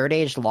was Third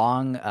Age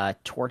Long,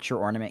 Torture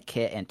Ornament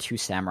Kit, and 2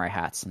 Samurai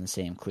Hats in the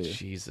same clue.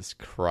 Jesus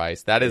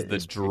Christ, that is the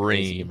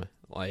dream.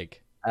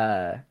 Like,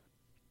 but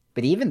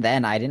even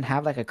then, I didn't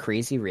have like a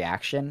crazy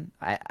reaction.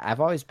 I've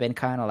always been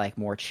kind of like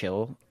more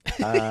chill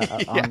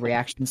on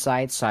reaction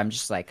side, so I'm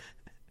just like,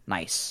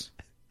 nice,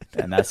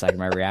 and that's like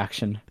my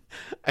reaction.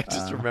 I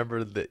just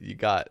remember that you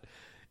got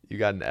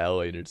an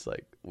L and it's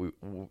like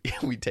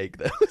we take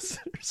those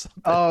or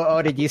something. Oh,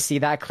 did you see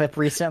that clip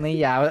recently?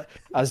 Yeah,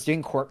 I was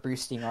doing court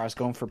boosting or I was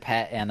going for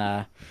pet and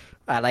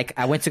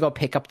I went to go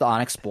pick up the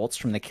Onyx bolts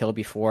from the kill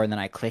before and then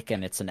I click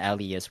and it's an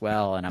Ellie as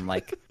well and I'm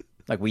like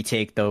we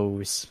take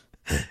those.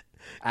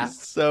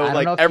 So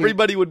like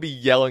everybody would be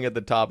yelling at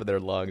the top of their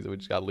lungs and we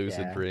just got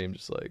Lucid Dream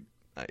just like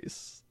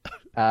nice.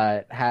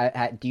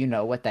 Do you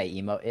know what that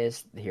emote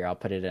is? Here, I'll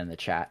put it in the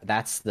chat.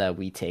 That's the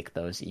we take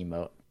those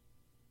emote.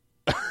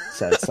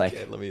 So it's like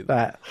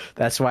okay,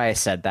 that's why I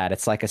said that.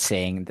 It's like a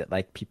saying that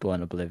like people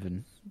in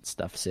Oblivion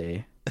stuff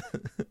say.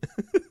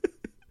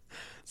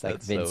 It's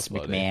like Vince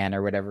McMahon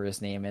or whatever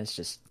his name is.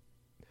 Just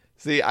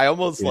see, I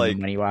almost like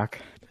money walk.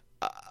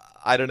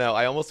 I don't know.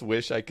 I almost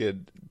wish I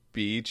could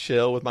be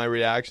chill with my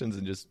reactions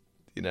and just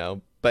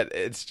but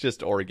it's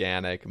just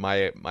organic.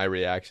 My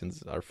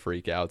reactions are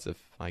freak outs if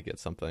I get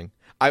something.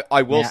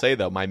 I will say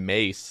though, my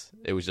mace,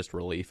 it was just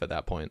relief at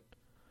that point.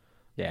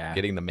 Yeah,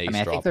 getting the mace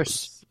I drop.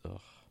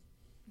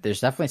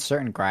 There's definitely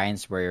certain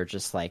grinds where you're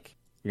just like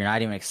you're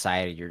not even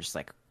excited. You're just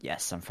like,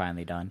 yes, I'm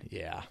finally done.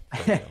 Yeah.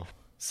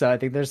 So I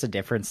think there's a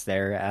difference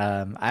there.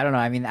 I don't know.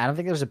 I mean, I don't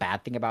think there's a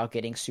bad thing about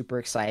getting super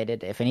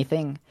excited. If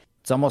anything,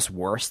 it's almost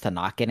worse to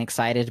not get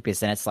excited because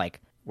then it's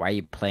like, why are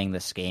you playing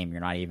this game?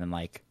 You're not even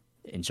like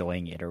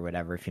enjoying it or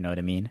whatever, if you know what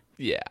I mean.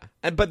 Yeah,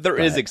 but there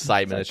is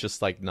excitement. It's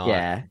just like not.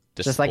 Yeah,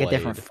 displayed. just like a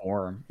different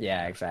form.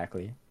 Yeah,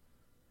 exactly.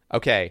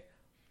 Okay.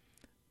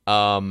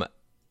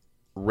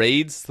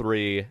 Raids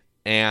 3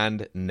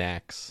 and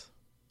Nex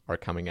are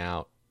coming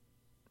out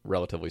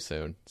relatively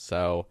soon.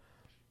 So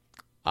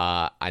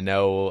I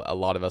know a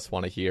lot of us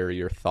want to hear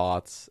your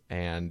thoughts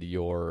and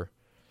your,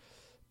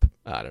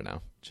 I don't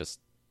know, just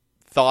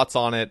thoughts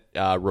on it,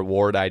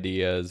 reward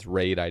ideas,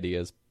 raid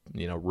ideas,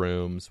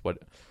 rooms.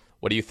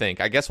 What do you think?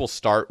 I guess we'll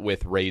start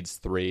with Raids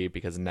 3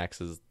 because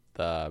Nex is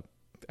the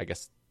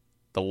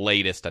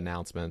latest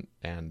announcement,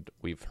 and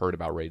we've heard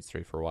about Raids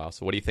 3 for a while.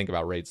 So what do you think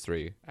about Raids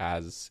 3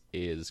 as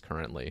is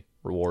currently,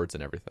 rewards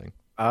and everything?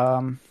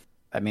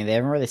 I mean, they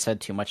haven't really said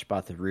too much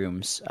about the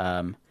rooms.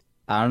 I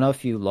don't know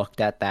if you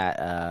looked at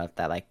that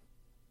like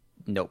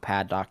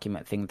notepad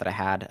document thing that I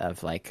had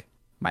of like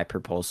my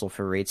proposal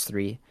for Raids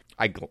 3.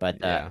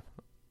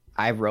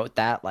 I wrote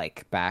that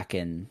like back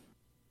in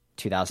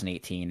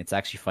 2018. It's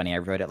actually funny. I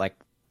wrote it like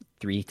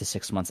 3 to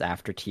 6 months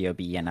after TOB,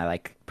 and I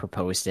like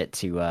proposed it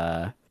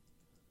to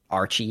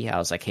Archie. I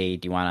was like, hey,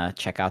 do you want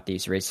to check out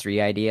these Raids 3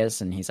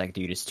 ideas? And he's like,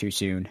 dude, it's too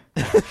soon.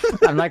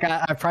 I'm like,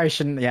 I probably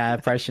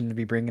shouldn't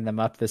be bringing them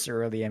up this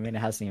early. I mean, it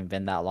hasn't even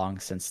been that long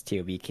since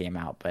TOB came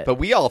out. But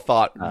we all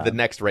thought the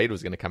next raid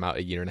was going to come out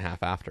a year and a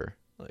half after.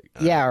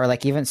 Yeah, or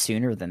like even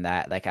sooner than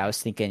that. Like I was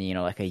thinking,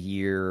 like a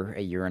year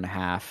and a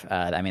half.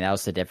 I mean, that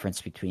was the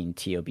difference between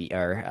TOB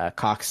or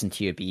Cox and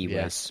TOB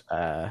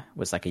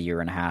was like a year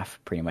and a half,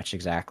 pretty much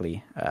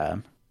exactly.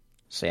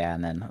 So yeah,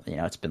 and then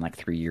it's been like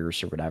 3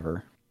 years or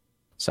whatever.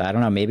 So I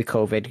don't know, maybe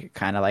COVID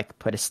kind of like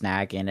put a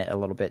snag in it a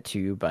little bit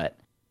too, but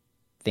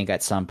I think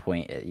at some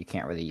point you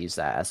can't really use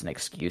that as an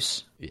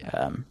excuse. Yeah.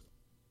 But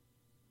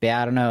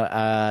yeah, I don't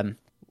know.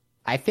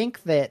 I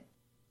think that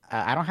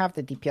I don't have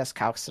the DPS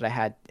calcs that I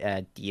had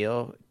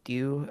Dio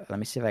do. Let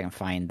me see if I can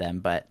find them.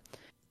 But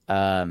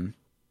I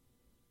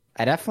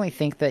definitely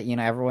think that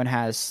everyone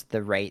has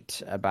the right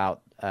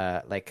about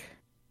like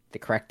the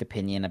correct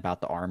opinion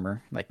about the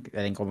armor. Like I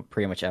think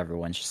pretty much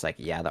everyone's just like,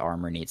 yeah, the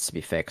armor needs to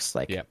be fixed.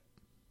 Like. Yep.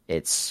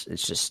 It's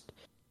just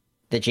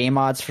the J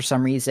mods for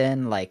some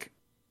reason, like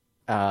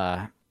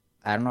I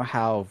don't know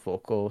how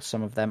vocal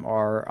some of them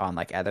are on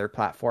like other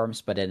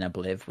platforms, but in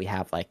Obliv we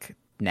have like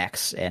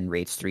Nex and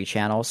Raids 3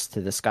 channels to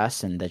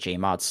discuss, and the J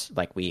mods,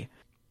 like we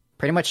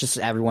pretty much just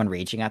everyone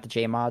raging at the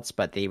J mods,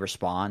 but they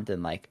respond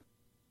and like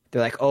they're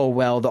like, oh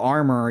well, the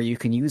armor you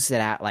can use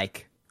it at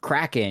like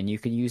Kraken, you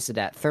can use it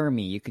at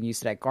Thermi, you can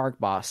use it at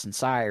Gargboss and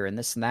Sire and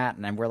this and that,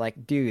 and then we're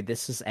like, dude,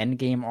 this is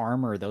endgame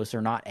armor. Those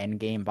are not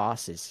endgame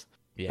bosses.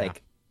 Yeah.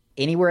 Like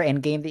anywhere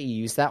in game that you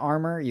use that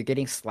armor, you're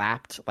getting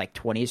slapped like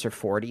 20s or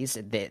 40s.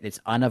 It's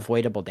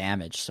unavoidable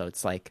damage. So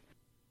it's like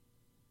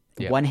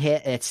one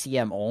hit at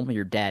CM Ulm,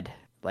 you're dead.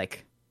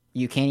 Like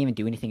you can't even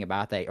do anything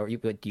about that. Or you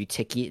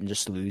ticket and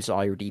just lose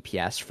all your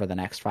DPS for the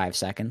next 5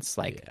 seconds,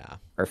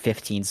 or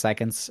 15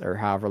 seconds, or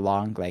however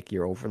long like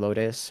your overload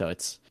is. So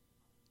it's,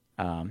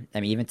 I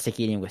mean, even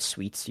ticketing with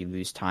sweets, you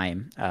lose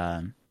time.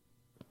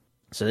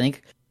 So I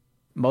think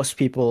most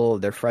people,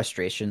 their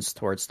frustrations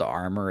towards the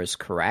armor is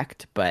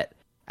correct, but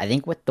I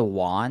think with the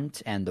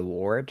wand and the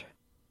ward,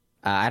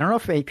 I don't know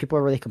if people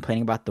are really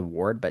complaining about the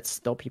ward, but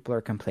still people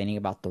are complaining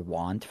about the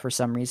wand for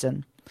some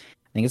reason. I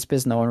think it's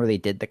because no one really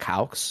did the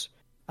calcs,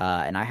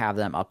 and I have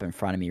them up in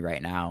front of me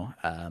right now.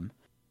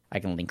 I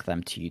can link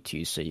them to you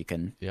too, so you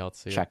can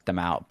check them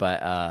out.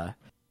 But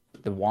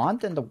the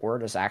wand and the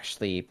ward is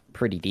actually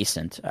pretty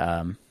decent.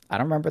 I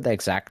don't remember the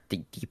exact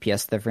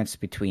DPS difference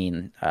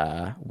between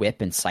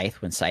Whip and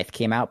Scythe when Scythe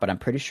came out, but I'm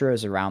pretty sure it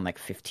was around like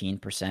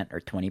 15%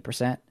 or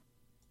 20%.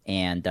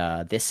 And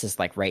this is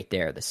like right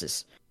there. This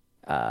is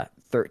 13%,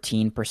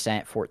 14%,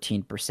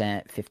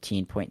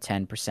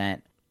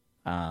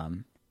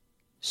 15.10%.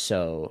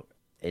 So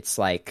it's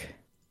like,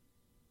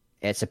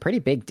 it's a pretty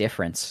big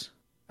difference.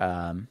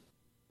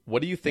 What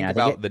do you think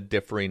about the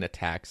differing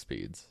attack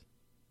speeds?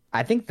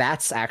 I think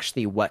that's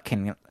actually what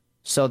can...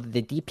 So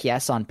the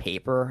DPS on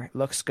paper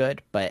looks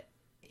good, but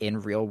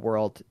in real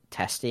world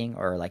testing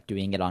or like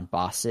doing it on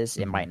bosses,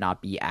 it might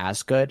not be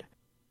as good.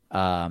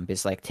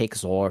 Because like take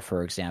Zor,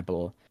 for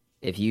example.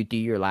 If you do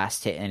your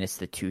last hit and it's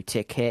the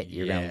 2-tick hit,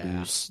 you're going to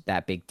lose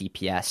that big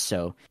DPS.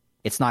 So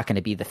it's not going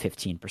to be the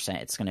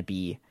 15%. It's going to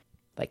be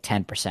like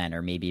 10%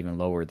 or maybe even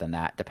lower than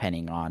that,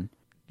 depending on...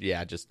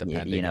 Yeah, just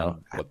depending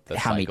on what the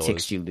how many cycle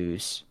ticks is. you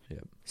lose.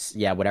 Yep.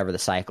 Yeah, whatever the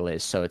cycle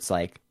is. So it's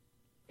like,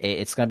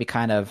 it's going to be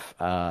kind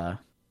of...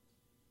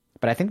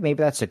 But I think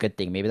maybe that's a good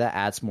thing. Maybe that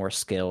adds more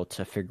skill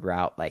to figure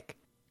out like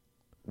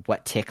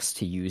what ticks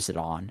to use it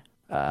on.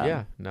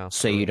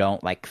 So you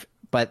don't like.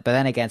 But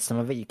then again, some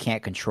of it you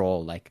can't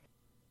control. Like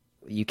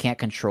you can't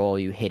control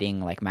you hitting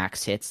like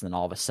max hits, and then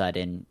all of a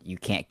sudden you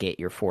can't get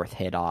your 4th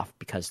hit off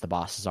because the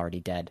boss is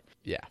already dead.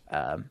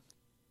 Yeah.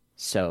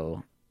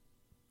 So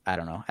I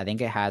don't know. I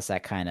think it has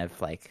that kind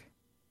of like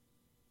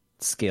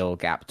skill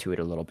gap to it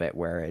a little bit,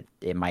 where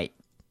it might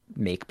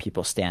make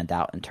people stand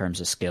out in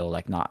terms of skill,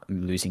 like not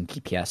losing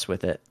DPS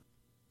with it.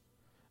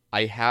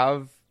 I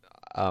have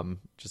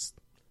just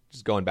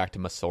going back to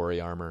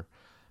Masori armor.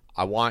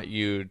 I want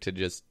you to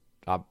just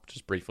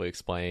briefly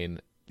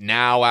explain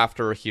now,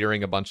 after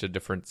hearing a bunch of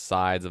different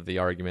sides of the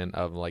argument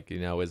of like,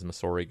 is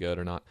Masori good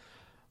or not.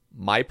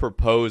 My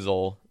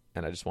proposal,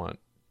 and I just want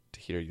to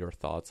hear your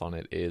thoughts on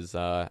it, is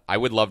I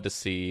would love to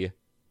see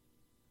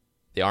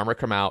the armor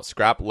come out,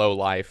 scrap low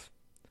life,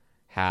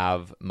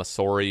 have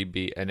Masori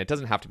be, and it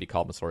doesn't have to be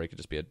called Masori, it could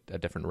just be a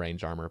different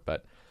range armor,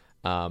 but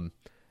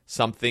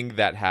something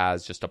that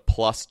has just a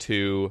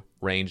 +2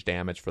 range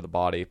damage for the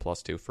body,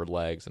 +2 for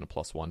legs, and a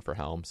 +1 for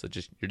helm. So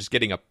you're just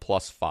getting a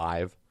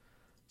 +5.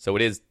 So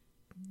it is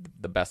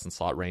the best in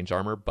slot range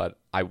armor, but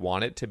I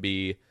want it to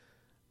be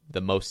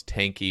the most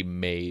tanky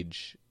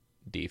mage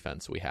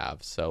defense we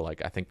have. So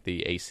like I think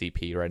the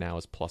ACP right now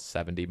is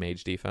 +70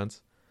 mage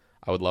defense.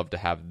 I would love to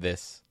have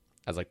this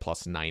as like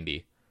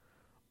 +90,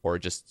 or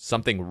just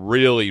something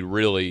really,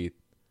 really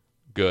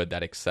good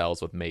that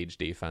excels with mage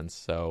defense.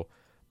 So,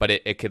 but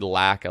it could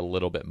lack a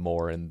little bit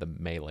more in the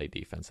melee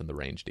defense and the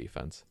range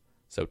defense.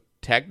 So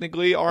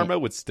technically Arma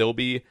would still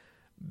be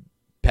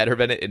better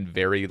than it in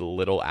very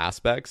little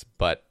aspects,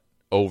 but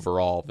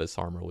overall this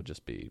armor would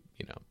just be,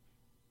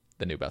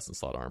 the new best in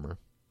slot armor.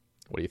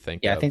 What do you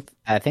think? Yeah,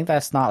 I think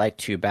that's not like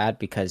too bad,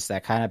 because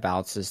that kind of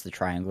balances the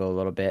triangle a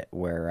little bit,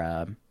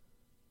 where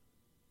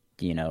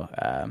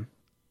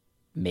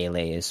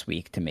melee is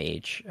weak to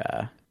mage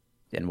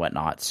and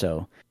whatnot.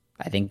 So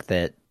I think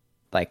that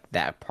like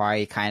that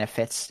probably kind of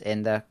fits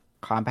in the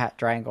combat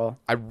triangle.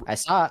 I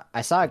saw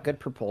a good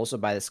proposal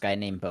by this guy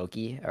named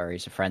Bogey, or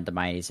he's a friend of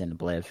mine. He's in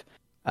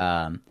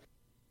Obliv.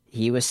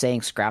 He was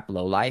saying scrap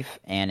low life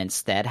and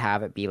instead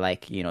have it be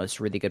like, it's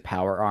really good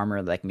power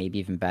armor, like maybe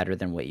even better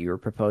than what you were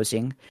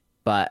proposing.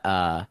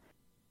 But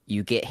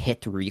you get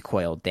hit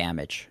recoil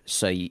damage.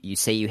 So you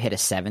say you hit a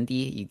 70,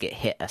 you get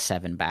hit a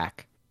 7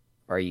 back.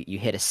 Or you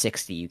hit a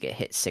 60, you get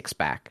hit 6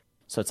 back.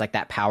 So it's like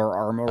that power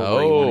armor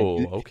where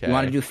you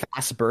want to do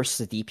fast bursts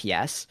of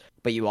DPS,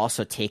 but you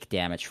also take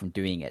damage from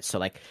doing it. So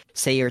like,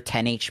 say you're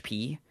 10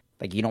 HP,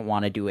 like you don't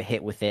want to do a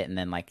hit with it, and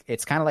then like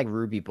it's kind of like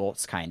Ruby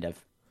Bolts, kind of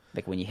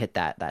like when you hit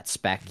that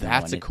spec.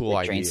 That's a cool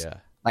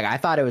idea. Like I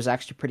thought it was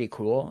actually pretty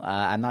cool.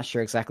 I'm not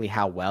sure exactly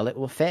how well it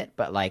will fit,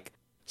 but like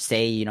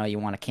say you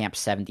want to camp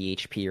 70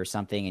 HP or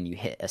something, and you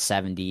hit a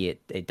 70,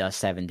 it does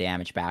 7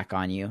 damage back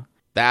on you.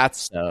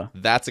 That's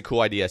a cool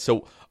idea.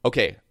 So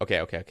okay.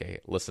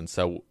 Listen,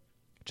 so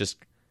just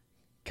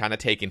kind of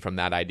taking from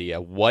that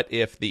idea, what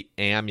if the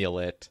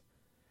amulet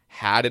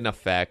had an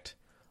effect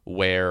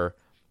where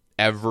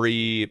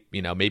every,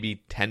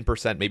 maybe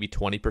 10%, maybe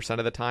 20%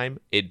 of the time,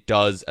 it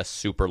does a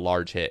super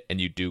large hit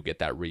and you do get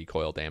that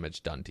recoil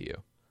damage done to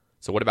you.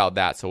 So what about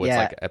that? So it's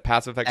like a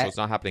passive effect, so it's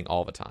not happening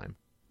all the time.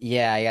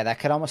 Yeah, that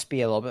could almost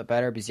be a little bit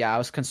better, because I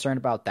was concerned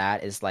about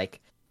that is like,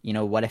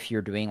 what if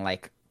you're doing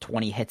like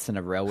 20 hits in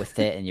a row with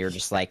it and you're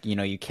just like,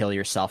 you kill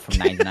yourself from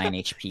 99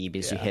 HP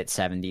because you hit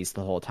 70s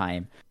the whole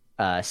time.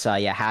 So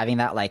yeah, having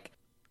that like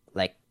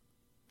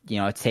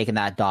it's taking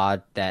that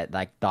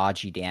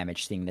dodgy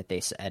damage thing that they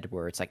said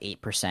where it's like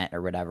 8%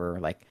 or whatever,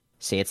 like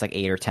say it's like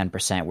 8 or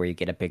 10% where you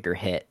get a bigger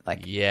hit,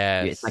 like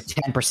it's like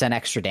 10%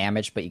 extra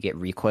damage but you get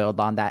recoiled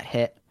on that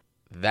hit.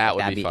 That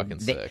would be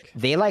fucking sick.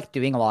 They like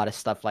doing a lot of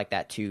stuff like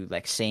that too,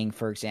 like saying,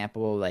 for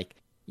example, like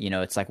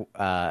it's like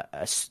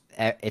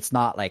it's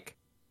not like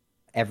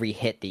every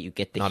hit that you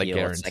get the not heal. A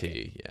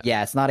guarantee. It's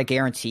like, it's not a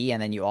guarantee,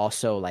 and then you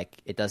also like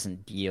it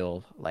doesn't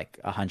deal like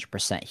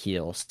 100%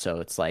 heals,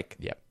 so it's like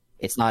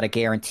it's not a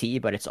guarantee,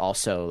 but it's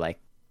also like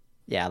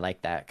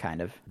like that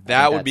kind of.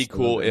 That would be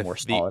cool if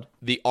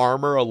the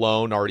armor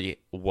alone already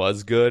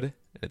was good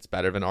and it's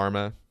better than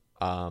Arma,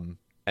 and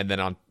then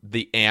on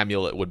the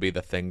amulet would be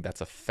the thing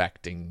that's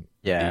affecting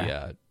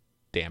the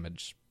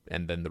damage.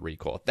 And then the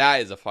recoil.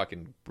 That is a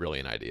fucking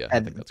brilliant idea.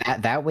 I think that's cool.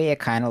 That way it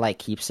kind of like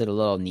keeps it a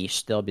little niche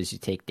still, because you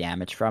take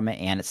damage from it,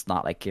 and it's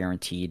not like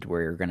guaranteed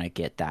where you're gonna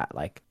get that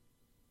like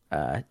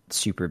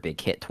super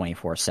big hit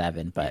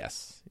 24/7. But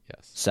yes.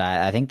 So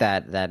I think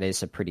that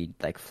is a pretty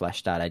like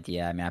fleshed out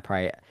idea. I mean, I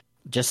probably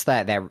just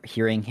that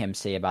hearing him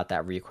say about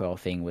that recoil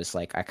thing was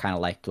like I kind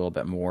of liked a little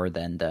bit more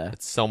than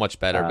it's so much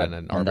better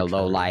than the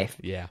low life.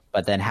 Yeah.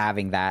 But then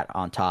having that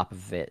on top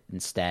of it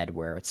instead,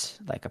 where it's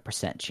like a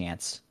 %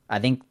 chance, I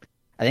think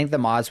the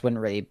mods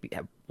wouldn't really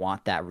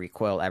want that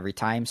recoil every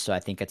time, so I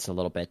think it's a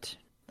little bit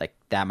like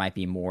that might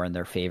be more in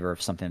their favor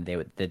of something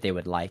that they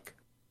would like.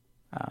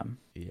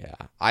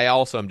 I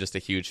also am just a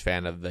huge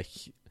fan of the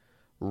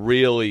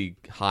really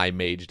high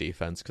mage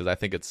defense, because I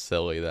think it's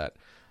silly that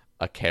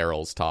a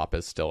Carol's top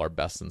is still our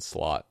best in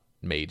slot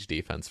mage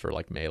defense for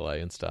like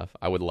melee and stuff.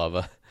 I would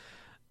love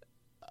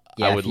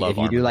if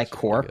you do like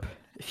Corp.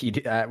 If you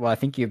do, I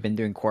think you've been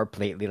doing Corp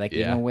lately, like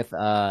even with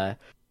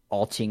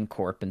alting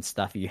Corp and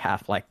stuff, you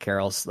have like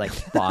Carol's like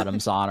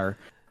bottoms on, or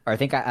I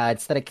think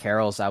instead of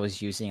Carol's I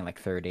was using like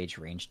third age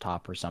range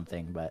top or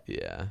something, but you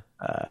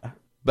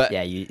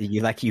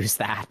like use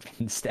that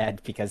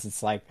instead, because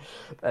it's like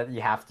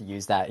you have to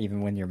use that even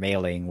when you're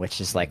meleeing,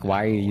 which is like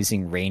why are you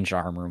using range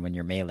armor when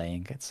you're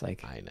meleeing? It's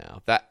like I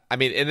know that, I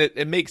mean, and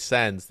it makes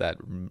sense that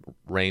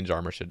range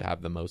armor should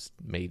have the most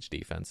mage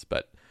defense,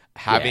 but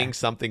having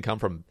something come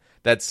from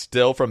that's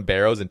still from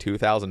Barrows in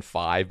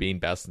 2005 being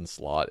best in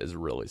slot is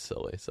really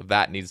silly. So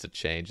that needs to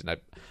change. And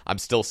I'm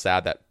still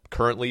sad that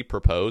currently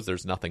proposed,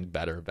 there's nothing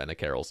better than a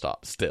Carol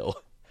Stop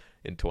still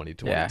in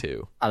 2022.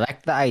 Yeah. I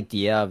like the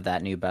idea of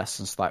that new best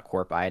in slot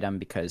corp item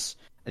because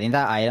I think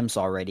that item's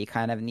already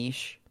kind of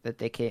niche that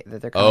they're coming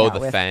out the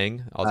with.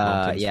 Fang?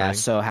 Yeah, Fang?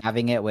 so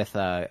having it with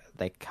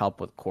like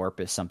help with corp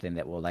is something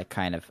that will like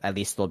kind of at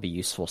least it'll be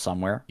useful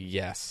somewhere.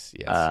 Yes.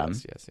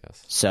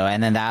 So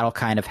and then that'll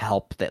kind of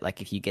help that like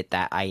if you get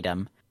that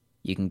item,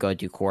 you can go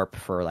do corp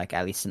for like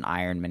at least an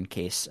Ironman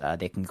case.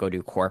 They can go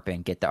do corp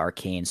and get the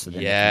arcane, so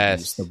then they can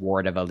use the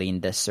ward of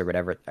Elendis or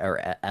whatever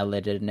or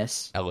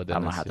Elidinus. I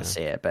don't know how to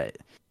say it, but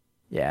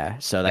yeah.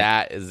 So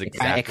that is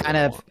exactly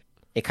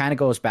it kind of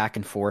goes back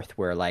and forth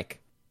where like.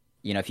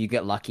 You know, if you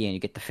get lucky and you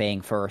get the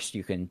Fang first,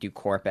 you can do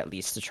corp at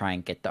least to try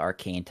and get the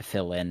arcane to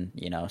fill in,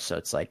 you know, so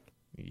it's like...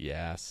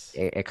 Yes.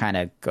 It kind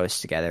of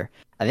goes together.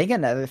 I think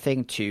another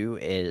thing, too,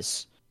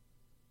 is...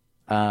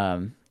 I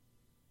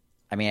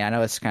mean, I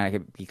know it's kind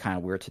of be kind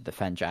of weird to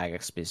defend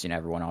Jagex because, you know,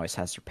 everyone always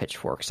has their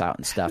pitchforks out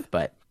and stuff,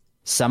 but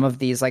some of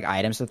these, like,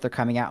 items that they're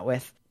coming out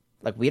with,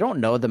 like, we don't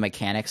know the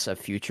mechanics of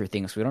future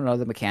things. We don't know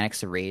the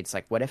mechanics of raids.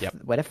 Like, what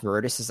if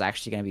Virtus is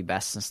actually going to be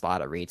best in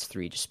slot at raids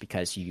 3 just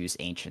because you use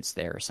Ancients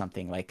there or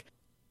something? Like,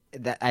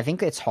 that, I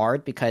think it's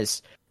hard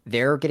because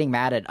they're getting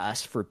mad at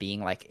us for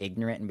being, like,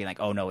 ignorant and being like,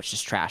 oh, no, it's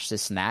just trash,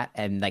 this and that.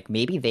 And, like,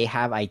 maybe they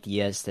have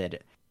ideas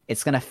that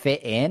it's going to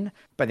fit in,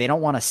 but they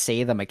don't want to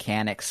say the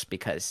mechanics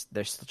because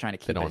they're still trying to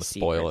keep it a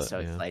secret. So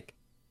it's like,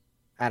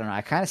 I don't know.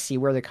 I kind of see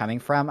where they're coming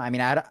from. I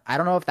mean, I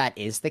don't know if that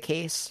is the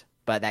case,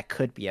 but that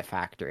could be a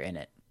factor in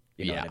it.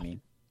 You know what I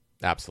mean?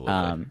 Absolutely.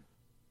 And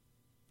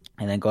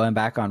then going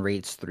back on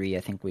raids 3, I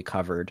think we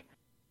covered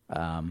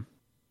the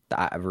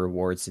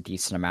rewards a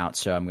decent amount.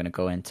 So I'm going to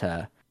go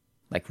into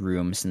like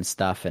rooms and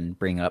stuff and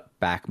bring up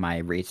back my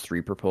raids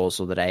 3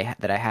 proposal that I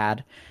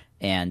had.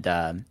 And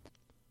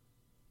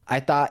I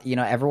thought, you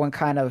know, everyone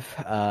kind of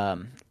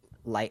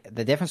like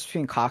the difference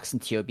between Cox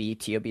and TOB.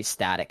 TOB is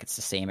static. It's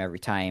the same every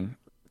time.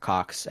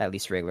 Cox, at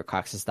least regular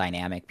Cox, is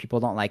dynamic. People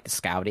don't like the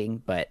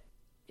scouting, but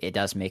it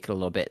does make it a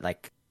little bit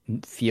like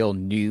feel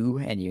new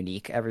and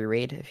unique every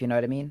raid, if you know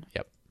what I mean.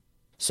 Yep.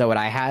 So what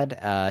I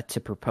had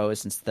to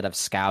propose instead of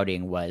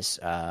scouting was,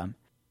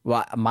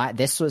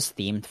 this was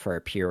themed for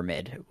a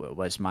pyramid.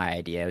 Was my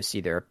idea. It was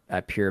either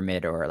a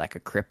pyramid or like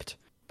a crypt,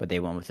 but they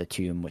went with a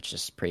tomb, which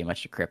is pretty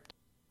much a crypt.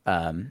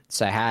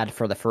 So I had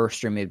for the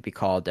first room, it'd be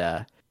called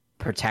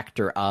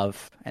Protector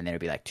of, and then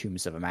it'd be like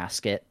Tombs of a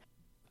Masket,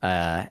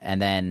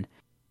 and then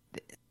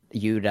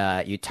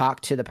you'd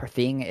talk to the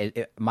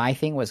thing. My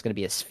thing was going to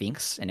be a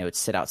Sphinx, and it would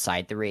sit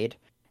outside the raid,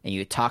 and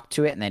you'd talk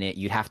to it, and then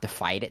you'd have to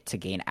fight it to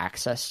gain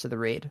access to the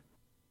raid.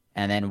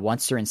 And then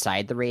once you're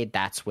inside the raid,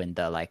 that's when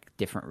the like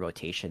different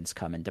rotations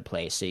come into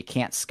play. So you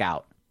can't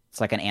scout.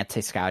 It's like an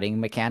anti-scouting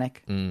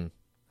mechanic.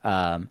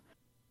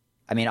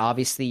 I mean,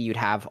 obviously you'd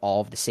have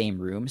all of the same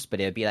rooms,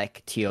 but it would be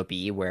like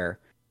TOB where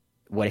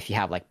what if you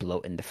have like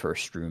Bloat in the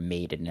first room,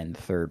 Maiden in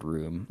the third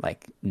room,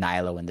 like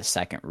Nilo in the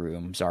second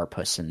room,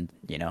 Zarpus and,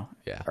 you know,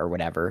 or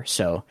whatever.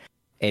 So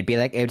it'd be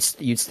like,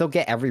 you'd still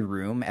get every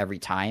room every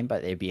time,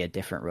 but it'd be a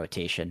different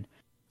rotation.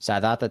 So I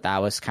thought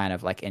that was kind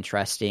of like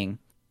interesting.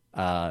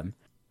 I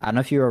don't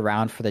know if you were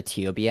around for the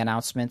TOB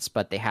announcements,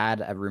 but they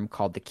had a room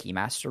called the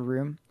Keymaster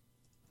room.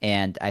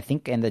 And I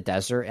think in the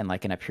desert and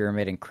like in a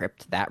pyramid and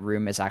crypt, that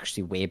room is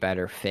actually way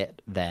better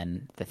fit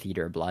than the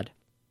Theater of Blood.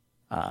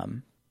 I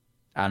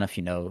don't know if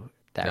you know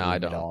that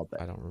room at all.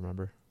 But I don't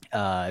remember. It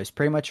was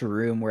pretty much a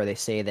room where they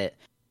say that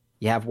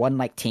you have one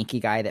like tanky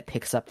guy that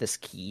picks up this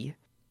key.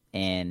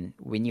 And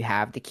when you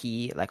have the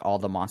key, like all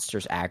the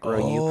monsters aggro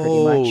you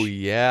pretty much. Oh,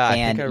 yeah.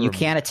 And you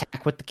can't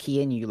attack with the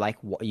key and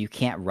you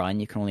can't run.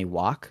 You can only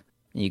walk.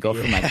 And you go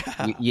from like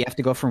you have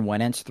to go from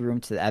one end of the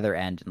room to the other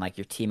end, and like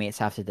your teammates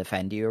have to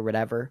defend you or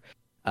whatever.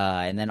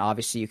 And then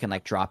obviously you can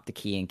like drop the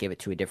key and give it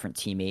to a different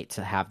teammate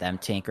to have them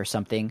tank or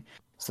something.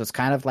 So it's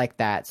kind of like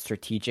that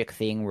strategic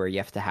thing where you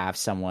have to have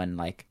someone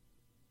like,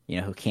 you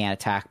know, who can't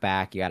attack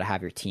back. You got to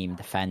have your team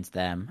defend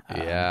them.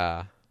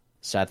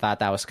 So I thought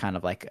that was kind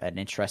of like an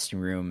interesting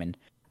room, and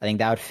I think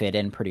that would fit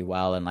in pretty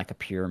well in like a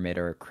pyramid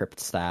or a crypt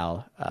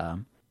style,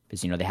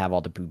 because you know they have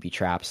all the booby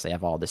traps, they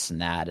have all this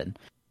and that, and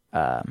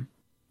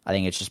I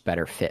think it's just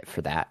better fit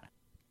for that.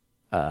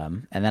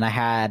 And then I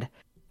had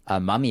a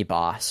mummy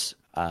boss.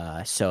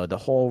 So the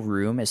whole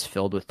room is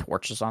filled with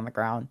torches on the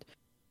ground,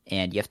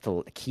 and you have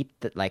to keep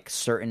the, like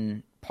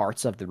certain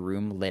parts of the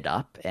room lit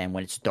up. And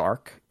when it's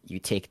dark, you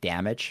take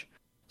damage.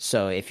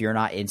 So if you're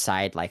not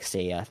inside, like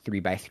say a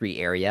 3x3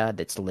 area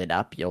that's lit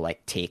up, you'll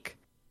like take,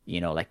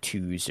 you know, like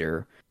 2s,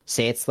 or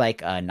say it's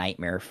like a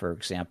nightmare, for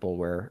example,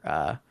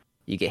 where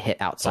you get hit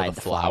outside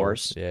the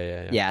flowers.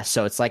 Yeah.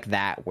 So it's like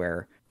that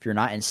where if you're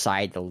not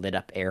inside the lit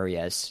up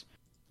areas,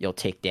 you'll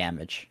take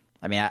damage.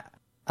 I mean,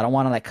 I don't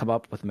want to like come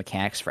up with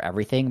mechanics for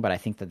everything, but I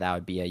think that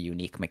would be a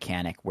unique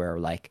mechanic where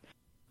like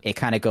it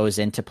kind of goes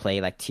into play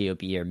like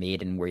TOB or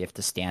Maiden, where you have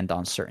to stand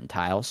on certain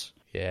tiles.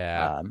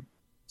 Yeah.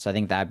 So I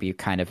think that'd be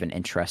kind of an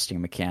interesting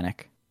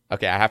mechanic.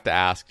 Okay, I have to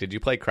ask, did you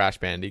play Crash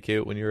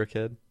Bandicoot when you were a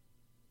kid?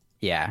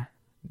 Yeah.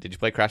 Did you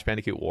play Crash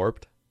Bandicoot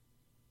Warped?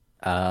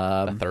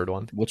 The third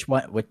one? Which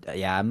one?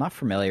 Yeah, I'm not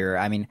familiar.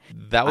 I mean,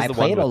 that was I the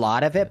played one with... a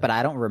lot of it, but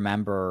I don't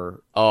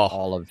remember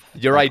all of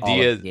your like,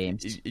 ideas. all of the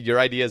games. Your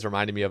ideas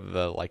reminded me of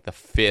the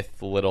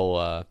fifth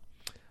little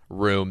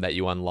room that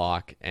you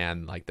unlock,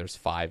 and like there's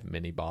 5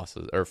 mini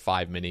bosses or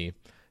 5 mini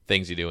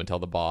things you do until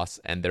the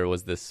boss. And there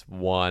was this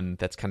one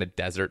that's kind of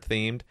desert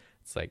themed.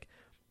 It's like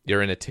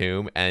you're in a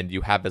tomb and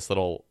you have this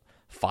little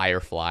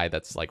firefly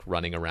that's like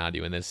running around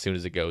you, and then as soon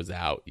as it goes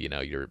out,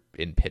 you're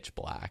in pitch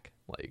black.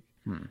 Like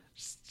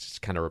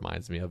just kind of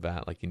reminds me of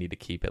that. Like you need to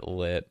keep it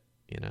lit.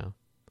 I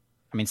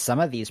mean, some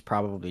of these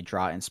probably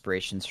draw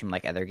inspirations from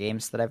like other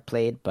games that I've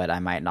played, but I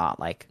might not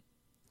like.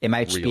 It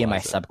might just be in my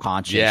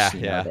subconscious.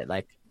 Yeah. That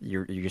like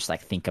you just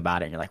like think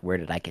about it and you're like, where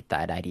did I get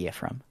that idea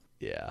from?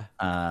 Yeah.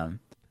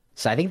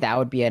 So I think that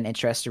would be an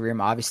interesting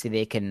room. Obviously,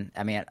 they can.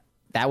 I mean,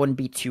 that wouldn't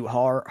be too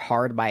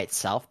hard by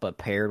itself, but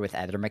paired with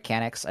other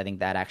mechanics, I think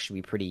that'd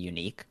actually be pretty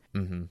unique.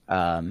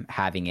 Mm-hmm.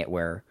 Having it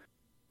where,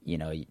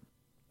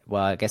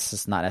 well, I guess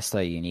it's not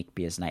necessarily unique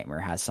because Nightmare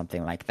has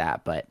something like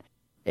that, but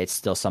it's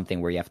still something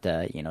where you have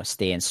to,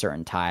 stay in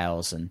certain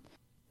tiles and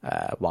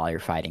while you're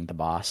fighting the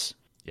boss.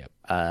 Yep.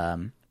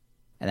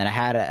 And then I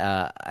had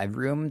a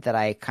room that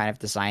I kind of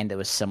designed that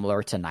was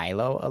similar to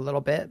Nilo a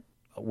little bit,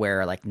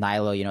 where like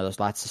Nilo,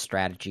 there's lots of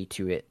strategy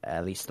to it,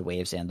 at least the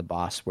waves and the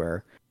boss,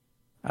 where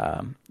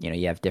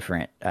you have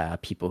different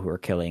people who are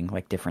killing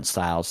like different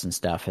styles and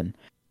stuff. And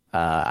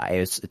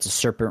it's a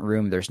serpent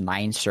room. There's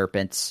 9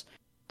 serpents.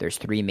 There's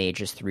 3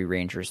 mages, 3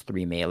 rangers,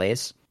 3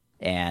 melees,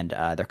 and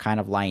they're kind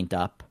of lined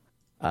up,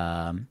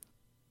 kind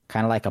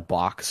of like a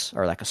box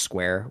or like a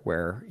square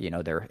where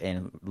they're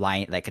in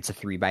line, like it's a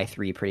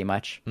 3x3 pretty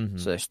much. Mm-hmm.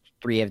 So there's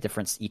 3 of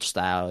different each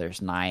style.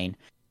 There's 9,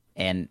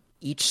 and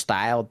each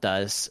style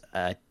does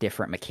a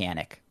different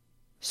mechanic.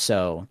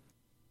 So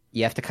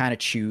you have to kind of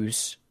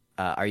choose.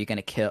 Are you going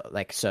to kill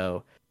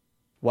so?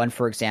 One,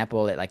 for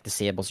example, it like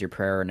disables your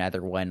prayer.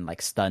 Another one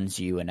like stuns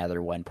you.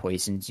 Another one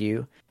poisons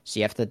you. So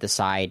you have to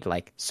decide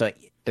so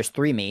there's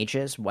 3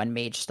 mages. One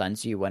mage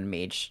stuns you. One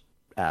mage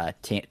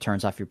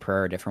turns off your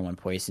prayer. A different one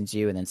poisons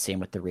you. And then same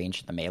with the range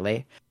and the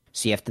melee.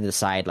 So you have to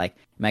decide am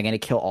I going to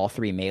kill all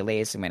 3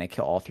 melees? Am I going to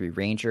kill all 3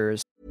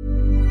 rangers?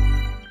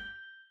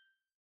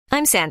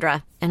 I'm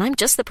Sandra, and I'm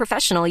just the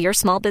professional your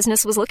small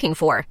business was looking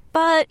for.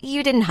 But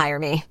you didn't hire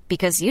me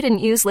because you didn't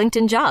use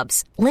LinkedIn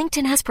Jobs.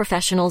 LinkedIn has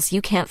professionals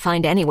you can't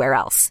find anywhere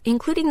else,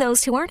 including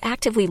those who aren't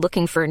actively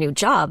looking for a new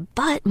job,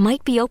 but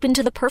might be open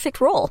to the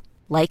perfect role,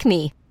 like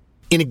me.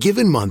 In a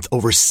given month,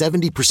 over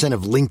 70%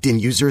 of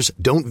LinkedIn users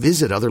don't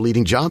visit other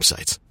leading job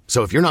sites.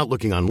 So if you're not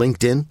looking on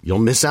LinkedIn, you'll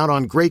miss out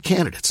on great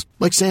candidates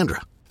like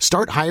Sandra.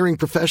 Start hiring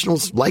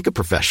professionals like a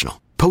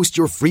professional. Post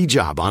your free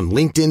job on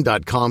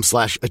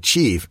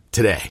linkedin.com/achieve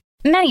today.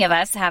 Many of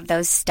us have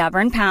those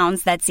stubborn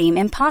pounds that seem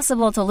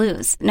impossible to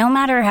lose, no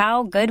matter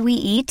how good we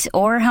eat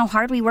or how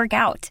hard we work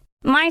out.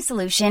 My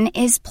solution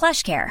is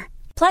PlushCare.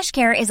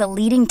 PlushCare is a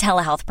leading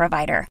telehealth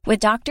provider with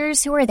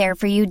doctors who are there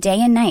for you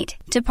day and night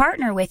to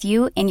partner with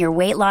you in your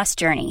weight loss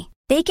journey.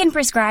 They can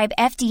prescribe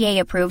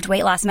FDA-approved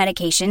weight loss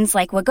medications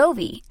like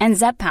Wegovy and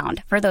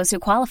Zepbound for those who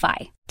qualify.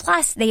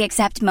 Plus, they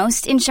accept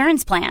most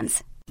insurance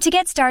plans. To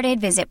get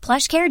started, visit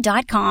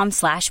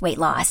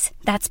plushcare.com/weightloss.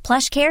 That's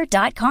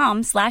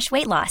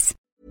plushcare.com/weightloss.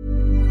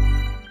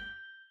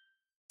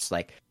 It's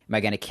like, am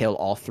I going to kill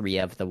all 3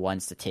 of the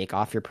ones to take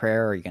off your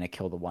prayer? Or are you going to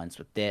kill the ones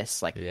with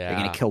this? Like, you're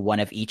going to kill one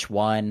of each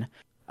one.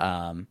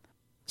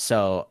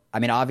 So, I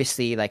mean,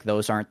 obviously, like,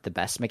 those aren't the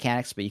best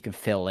mechanics, but you can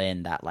fill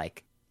in that,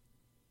 like,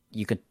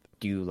 you could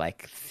do,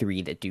 like,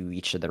 3 that do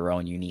each of their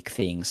own unique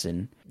things.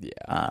 And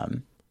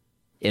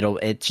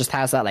it just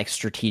has that, like,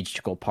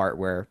 strategical part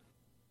where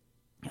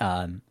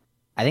I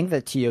think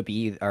the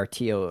TOB or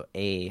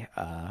TOA,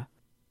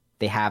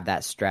 they have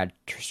that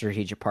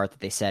strategic part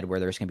that they said where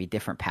there's going to be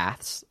different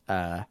paths,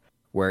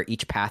 where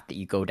each path that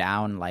you go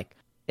down, like,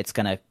 it's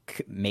going to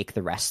make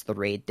the rest of the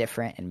raid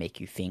different and make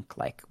you think,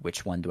 like,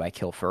 which one do I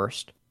kill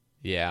first?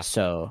 Yeah.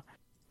 So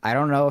I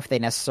don't know if they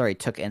necessarily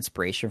took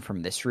inspiration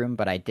from this room,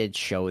 but I did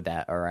show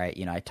that, or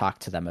I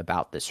talked to them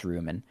about this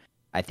room, and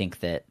I think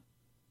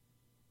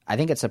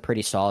it's a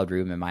pretty solid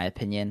room in my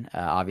opinion.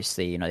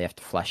 Obviously, they have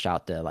to flesh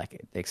out the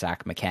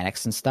exact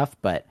mechanics and stuff,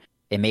 but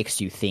it makes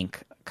you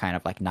think kind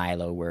of like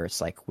Nilo, where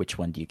it's like, which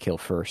one do you kill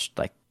first?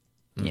 Like,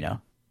 it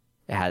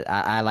has.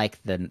 I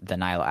like the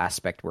Nilo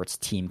aspect where it's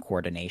team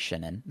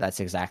coordination, and that's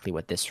exactly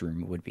what this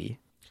room would be.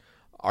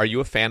 Are you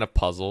a fan of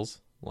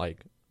puzzles,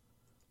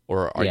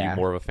 or are you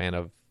more of a fan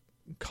of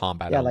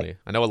combat only?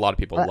 I know a lot of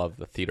people love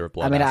the Theater of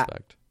Blood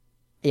aspect.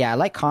 I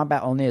like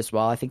combat only as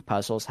well. I think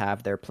puzzles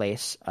have their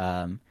place.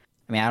 I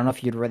don't know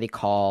if you'd really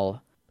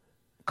call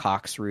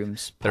Cox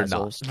rooms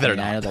puzzles. They're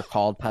not. I know they're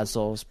called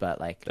puzzles, but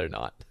they're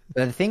not.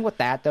 But the thing with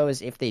that though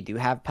is if they do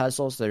have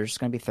puzzles, there's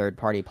going to be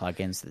third-party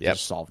plugins that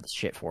just solve the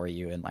shit for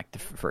you in the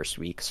first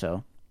week.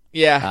 So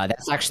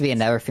that's actually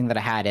another thing that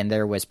I had in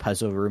there was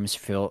puzzle rooms.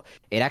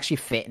 It actually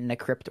fit in a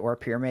crypt or a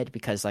pyramid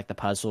because the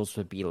puzzles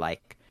would be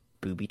like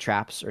booby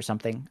traps or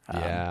something.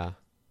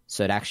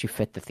 So it actually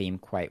fit the theme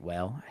quite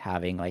well,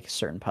 having like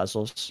certain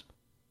puzzles.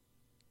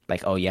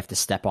 Like, oh, you have to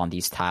step on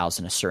these tiles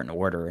in a certain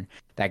order. And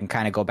that can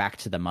kind of go back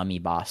to the mummy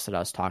boss that I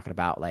was talking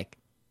about. Like,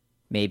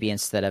 maybe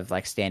instead of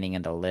like standing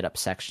in the lit up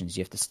sections,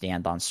 you have to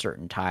stand on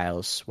certain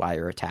tiles while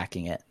you're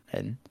attacking it.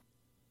 And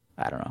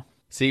I don't know.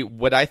 See,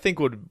 what I think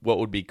what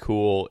would be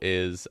cool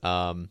is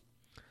a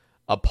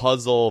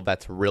puzzle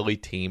that's really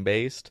team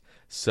based.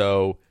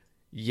 So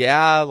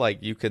yeah,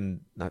 like you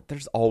can.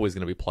 There's always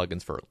going to be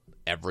plugins for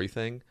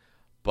everything,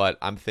 but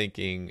I'm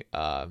thinking,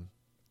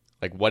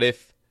 like, what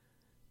if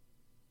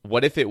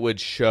it would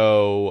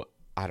show?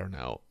 I don't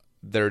know.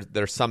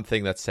 There's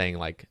something that's saying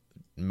like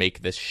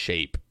make this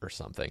shape or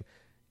something,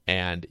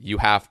 and you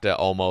have to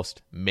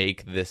almost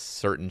make this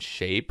certain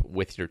shape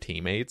with your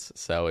teammates.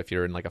 So if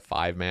you're in like a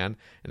 5-man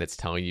and it's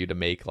telling you to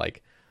make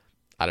like,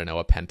 I don't know,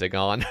 a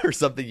pentagon or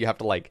something, you have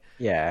to like,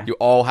 you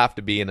all have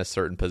to be in a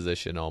certain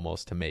position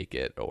almost to make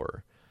it,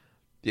 or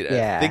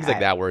things like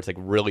that where it's like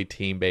really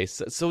team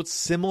based. So it's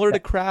similar to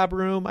Crab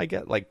Room. I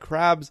get like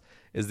Crabs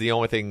is the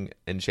only thing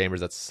in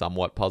Chambers that's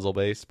somewhat puzzle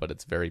based, but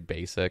it's very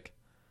basic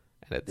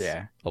and it's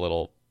a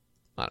little,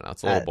 I don't know,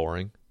 it's a little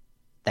boring.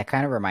 That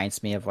kind of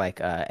reminds me of like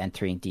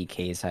entering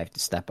DKs. I have to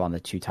step on the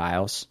 2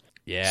 tiles.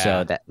 Yeah.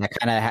 So that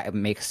kind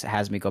of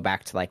has me go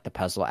back to like the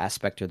puzzle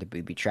aspect or the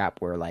booby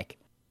trap, where like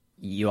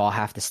you all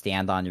have to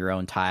stand on your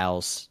own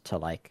tiles to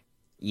like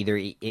either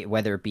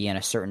whether it be in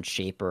a certain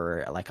shape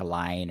or like a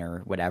line or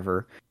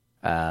whatever.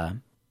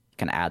 Can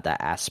add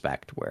that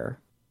aspect where,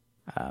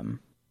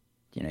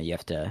 you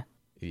have to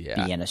be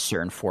in a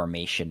certain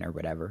formation or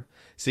whatever.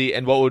 See,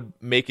 and what would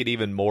make it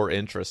even more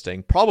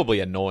interesting, probably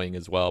annoying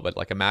as well, but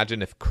like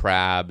imagine if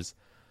Crabs,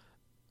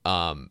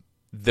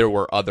 there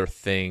were other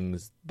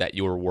things that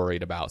you were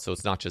worried about. So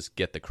it's not just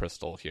get the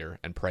crystal here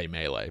and pray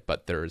melee,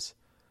 but there's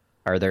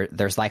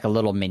like a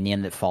little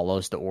minion that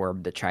follows the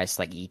orb that tries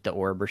to like eat the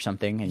orb or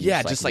something. And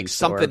just like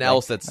something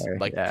else that's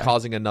like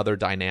causing another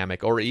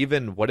dynamic. Or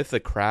even what if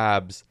the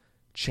Crabs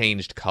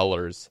changed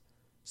colors?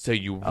 So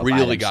you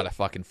really got to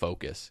fucking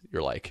focus.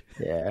 You're like,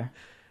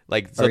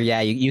 like, so, or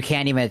you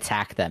can't even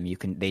attack them.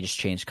 They just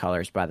change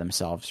colors by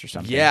themselves or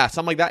something. Yeah,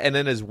 something like that. And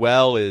then as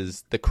well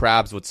as the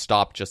Crabs would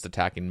stop just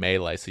attacking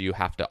melee, so you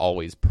have to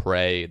always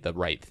pray the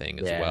right thing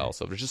as well.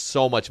 So there's just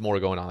so much more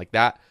going on like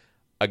that.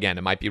 Again,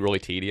 it might be really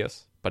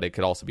tedious, but it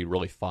could also be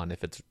really fun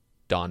if it's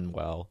done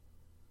well.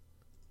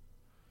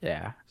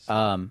 Yeah.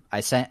 I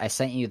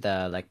sent you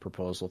the like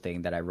proposal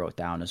thing that I wrote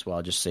down as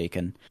well, just so you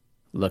can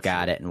look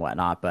at it and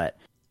whatnot. But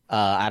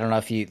I don't know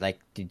if you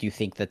like. Did you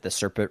think that the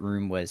Serpent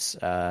Room was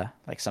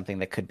like something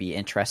that could be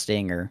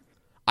interesting? Or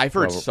I've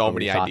heard so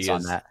many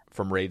ideas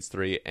from Raids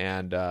 3,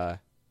 and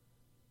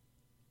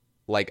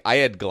like I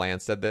had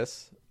glanced at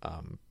this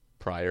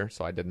prior,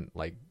 so I didn't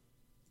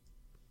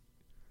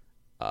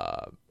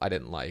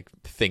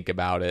think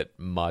about it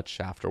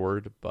much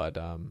afterward. But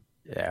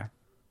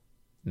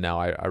no,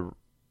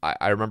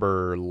 I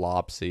remember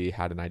Lopsy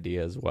had an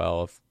idea as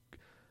well.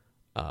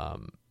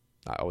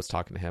 I was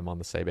talking to him on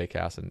the Sebe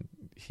cast, and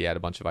he had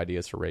a bunch of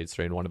ideas for Raids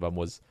 3, and one of them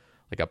was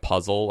like a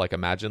puzzle. Like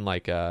imagine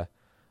like a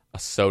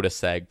Soda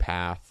Seg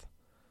path,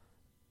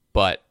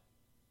 but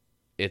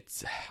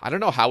it's, I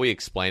don't know how he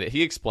explained it.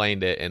 He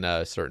explained it in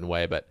a certain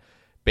way, but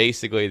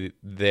basically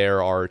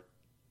there's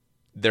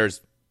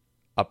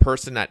a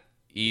person at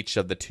each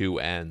of the 2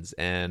 ends,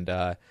 and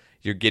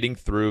you're getting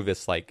through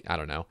this like, I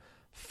don't know,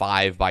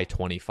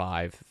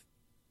 5x25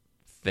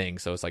 thing.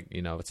 So it's like,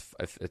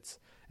 it's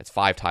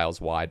 5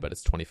 tiles wide, but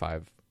it's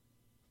 25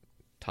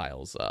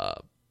 tiles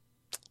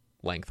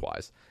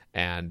lengthwise.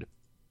 And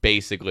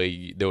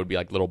basically there would be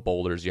like little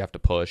boulders you have to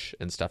push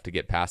and stuff to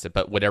get past it.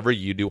 But whatever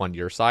you do on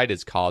your side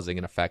is causing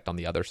an effect on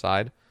the other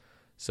side.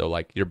 So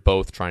like you're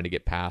both trying to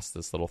get past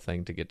this little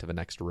thing to get to the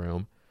next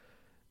room.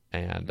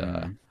 And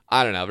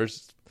I don't know.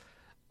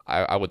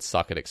 I would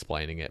suck at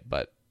explaining it,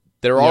 but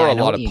there are a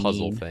lot of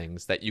puzzle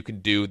things that you can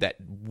do that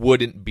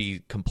wouldn't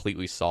be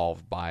completely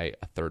solved by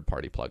a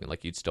third-party plugin.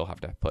 Like you'd still have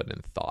to put in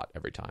thought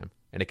every time,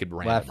 and it could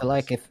randomize. Well, I feel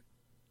like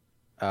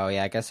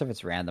I guess if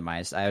it's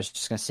randomized, I was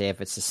just gonna say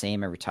if it's the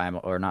same every time,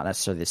 or not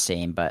necessarily the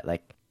same, but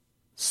like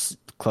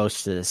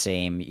close to the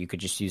same, you could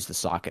just use the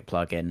socket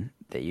plugin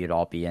that you'd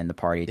all be in the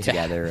party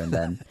together, and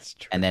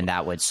then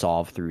that would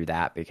solve through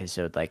that, because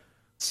it would like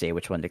say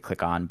which one to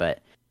click on.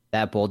 But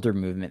that boulder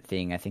movement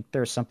thing, I think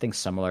there's something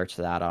similar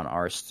to that on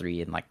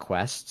RS3 and like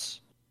quests.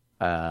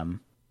 But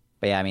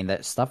yeah, I mean,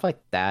 that stuff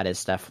like that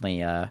is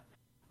definitely,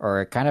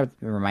 or it kind of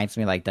reminds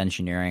me like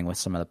Dungeoneering with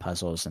some of the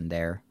puzzles in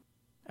there.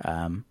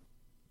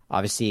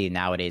 Obviously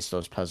nowadays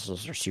those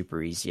puzzles are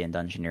super easy in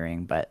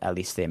Dungeoneering, but at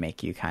least they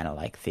make you kind of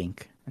like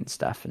think and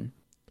stuff. And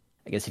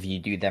I guess if you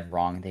do them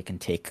wrong, they can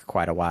take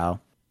quite a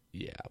while.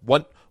 Yeah.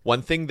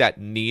 One thing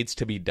that needs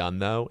to be done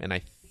though, and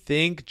I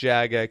think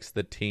Jagex,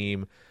 the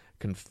team,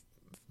 can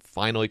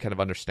finally kind of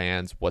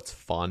understands what's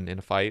fun in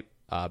a fight,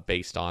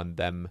 based on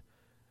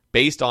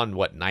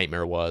what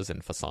Nightmare was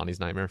and Fasani's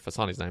Nightmare.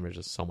 Fasani's Nightmare is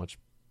just so much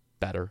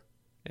better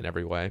in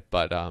every way.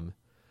 But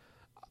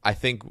I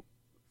think,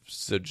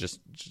 so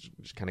just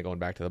kind of going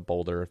back to the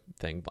boulder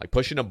thing, like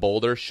pushing a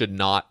boulder should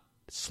not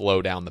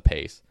slow down the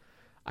pace.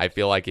 I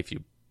feel like if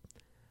you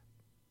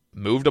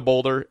moved a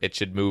boulder, it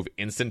should move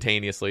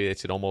instantaneously. It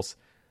should almost,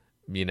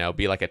 be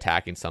like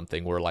attacking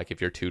something where, like,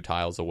 if you're 2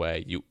 tiles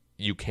away,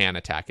 you can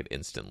attack it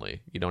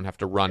instantly. You don't have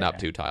to run up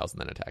 2 tiles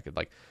and then attack it.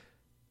 Like,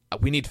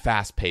 we need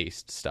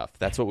fast-paced stuff.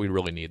 That's what we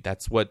really need.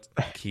 That's what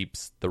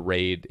keeps the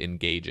raid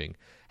engaging.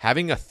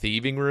 Having a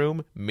thieving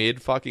room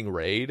mid-fucking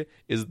raid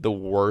is the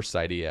worst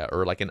idea.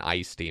 Or like an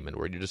ice demon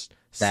where you're just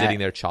sitting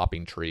there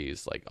chopping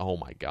trees. Like, oh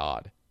my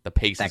god. The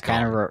pace is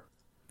gone.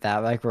 That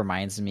like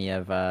reminds me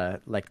of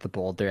like the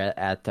boulder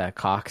at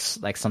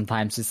Cox. Like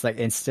sometimes it's like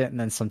instant, and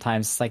then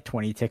sometimes it's like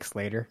 20 ticks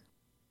later.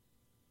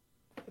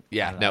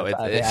 Yeah, no,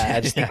 I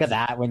just think of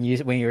that when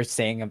you were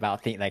saying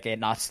about like it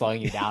not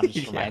slowing you down. It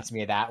just reminds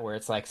me of that, where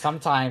it's like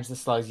sometimes it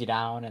slows you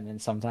down, and then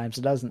sometimes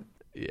it doesn't.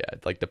 Yeah,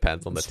 it like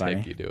depends on the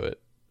tick you do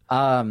it.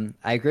 I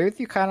agree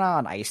with you kind of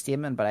on Ice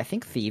Demon, but I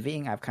think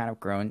thieving I've kind of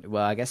grown.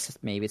 Well, I guess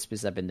maybe it's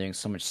because I've been doing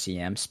so much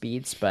CM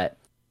speeds, but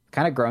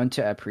kind of grown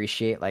to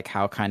appreciate like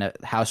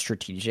how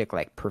strategic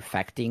like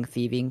perfecting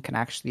thieving can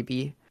actually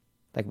be.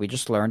 Like we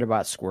just learned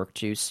about Squirk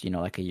Juice,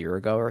 like a year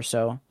ago or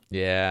so.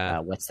 Yeah.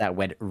 What's that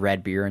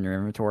red beer in your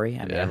inventory?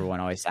 I mean, everyone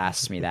always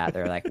asks me that.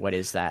 They're like, "What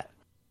is that?"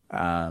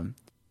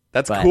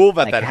 That's cool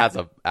that that has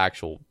an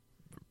actual.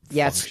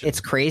 Yeah, function. it's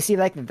crazy.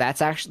 Like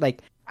that's actually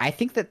like I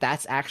think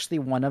that's actually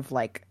one of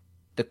like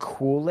the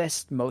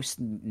coolest, most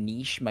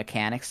niche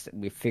mechanics that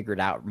we've figured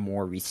out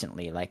more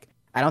recently. Like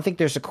I don't think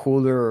there's a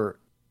cooler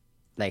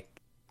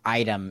like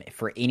item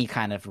for any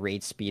kind of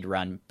raid speed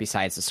run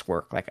besides the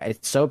Squirk. Like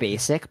it's so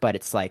basic, but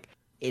it's like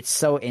it's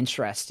so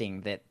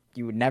interesting that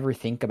you would never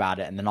think about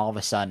it, and then all of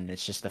a sudden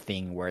it's just a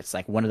thing where it's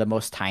like one of the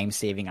most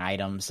time-saving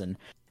items, and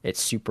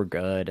it's super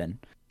good. And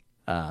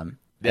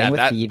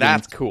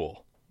that's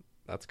cool.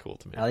 That's cool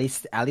to me.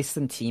 At least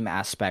in team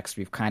aspects,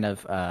 we've kind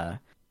of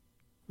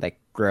like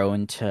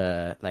grown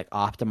to like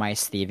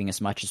optimize thieving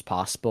as much as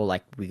possible.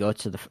 Like we go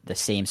to the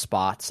same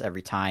spots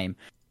every time.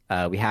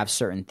 We have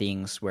certain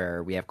things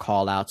where we have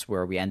call-outs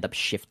where we end up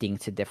shifting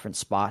to different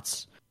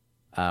spots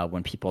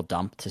when people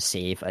dump to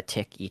save a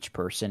tick each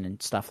person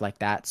and stuff like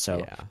that.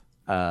 So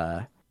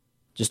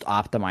just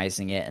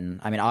optimizing it. And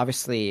I mean,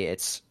 obviously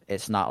it's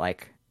not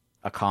like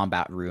a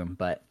combat room,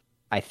 but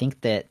I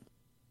think that,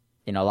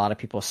 a lot of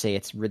people say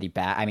it's really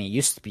bad. I mean, it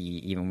used to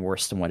be even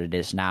worse than what it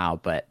is now,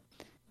 but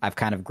I've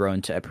kind of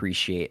grown to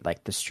appreciate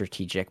like the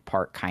strategic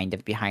part kind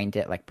of behind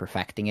it, like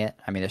perfecting it.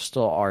 I mean, there's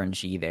still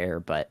RNG there,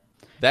 but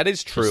that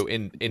is true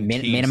in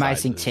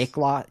minimizing sizes. tick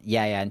loss.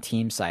 Yeah, in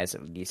team size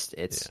at least,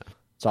 it's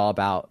all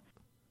about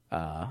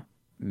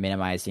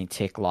minimizing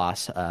tick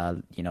loss.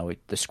 The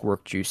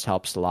Squirk Juice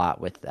helps a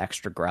lot with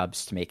extra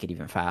grubs to make it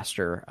even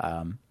faster.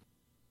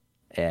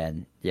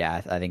 And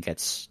yeah, I think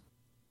it's,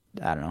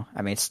 I don't know.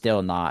 I mean, it's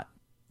still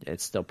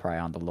probably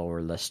on the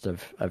lower list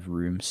of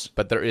rooms.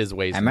 But there is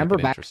ways to make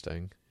it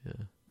interesting. Yeah.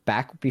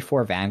 Back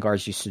before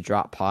Vanguards used to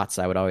drop pots,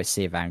 I would always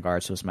say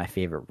Vanguards was my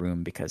favorite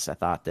room because I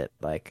thought that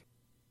like,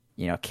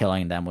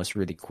 killing them was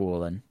really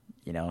cool and,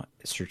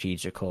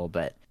 strategical,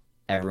 but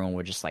everyone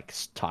would just like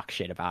talk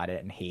shit about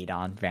it and hate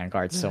on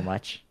Vanguard so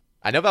much.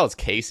 I know that was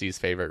Casey's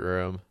favorite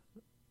room.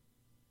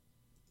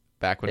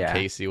 Back when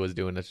Casey was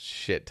doing a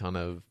shit ton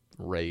of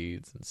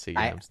raids and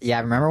CMs. I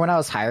remember when I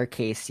was hired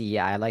Casey,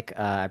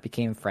 I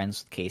became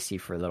friends with Casey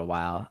for a little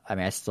while. I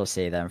mean, I still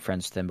say that I'm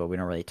friends with him, but we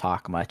don't really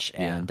talk much.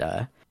 And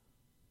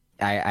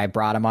I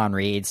brought him on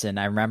raids, and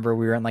I remember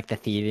we were in like the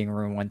thieving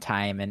room one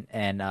time,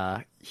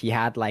 and he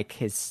had like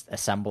his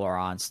assembler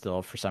on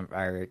still for some,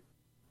 or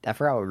I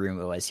forgot what room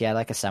it was. He had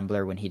like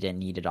assembler when he didn't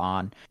need it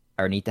on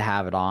or need to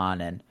have it on,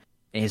 and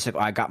he's like,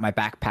 I got my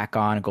backpack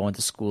on going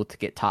to school to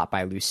get taught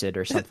by Lucid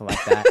or something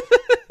like that.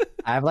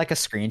 I have like a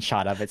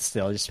screenshot of it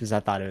still just because I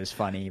thought it was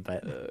funny,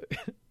 but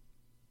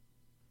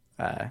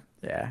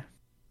yeah.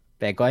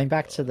 But going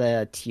back to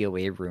the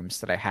TOA rooms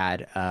that I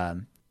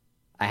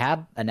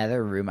had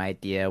another room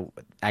idea.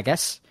 I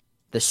guess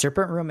the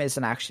Serpent room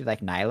isn't actually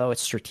like Nilo.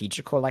 It's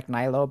strategical like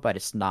Nilo, but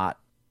it's not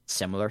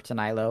similar to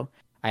Nilo.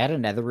 I had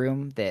another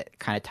room that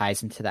kind of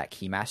ties into that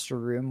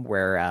Keymaster room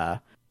where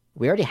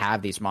we already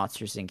have these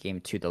monsters in game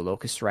 2, the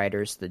Locust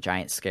Riders, the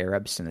Giant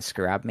Scarabs, and the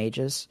Scarab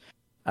Mages.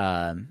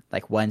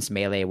 Like one's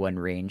melee, one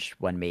range,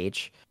 one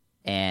mage,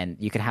 and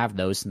you can have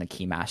those in the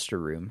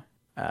Keymaster room.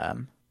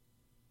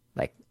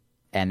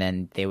 And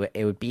then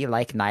it would be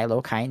like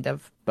Nilo kind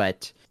of,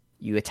 but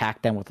you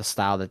attack them with a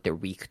style that they're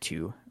weak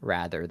to,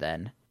 rather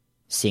than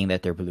seeing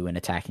that they're blue and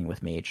attacking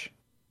with mage.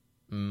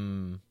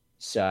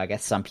 So I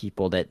guess some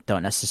people that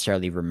don't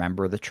necessarily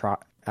remember the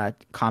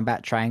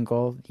combat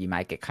triangle, you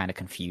might get kind of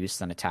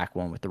confused and attack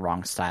one with the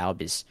wrong style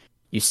because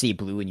you see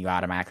blue and you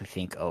automatically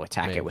think, oh,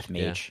 attack it with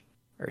mage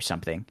or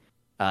something.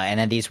 And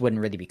then these wouldn't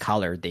really be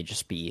colored. They'd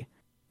just be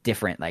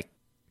different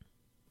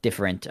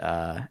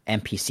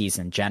NPCs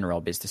in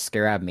general, because the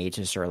Scarab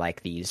Mages are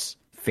like these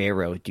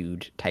Pharaoh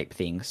dude type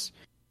things.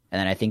 And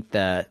then I think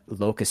the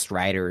Locust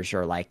Riders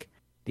are like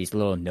these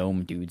little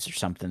gnome dudes or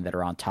something that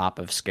are on top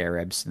of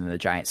Scarabs, and the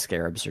Giant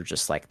Scarabs are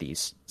just like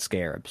these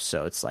Scarabs.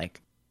 So it's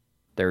like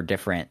they're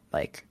different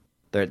like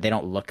they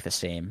don't look the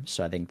same.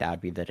 So I think that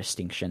would be the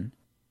distinction.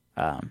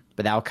 But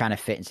that will kind of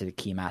fit into the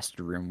Keymaster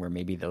room where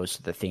maybe those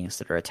are the things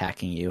that are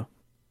attacking you.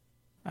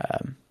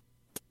 But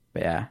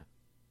yeah.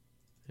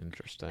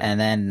 Interesting. And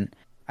then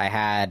I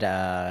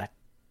had,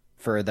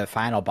 for the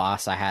final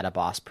boss, I had a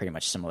boss pretty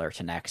much similar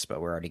to Nex,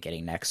 but we're already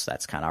getting Nex, so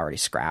that's kind of already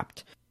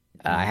scrapped.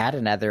 I had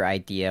another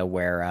idea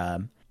where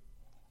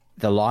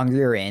the longer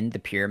you're in the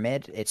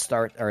pyramid,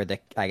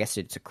 I guess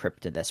it's a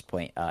crypt at this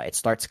point, it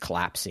starts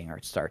collapsing or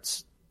it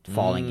starts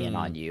falling in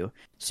on you.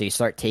 So you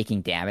start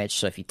taking damage.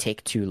 So if you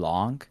take too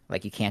long,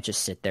 like you can't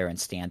just sit there and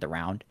stand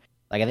around.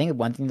 Like I think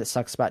one thing that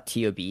sucks about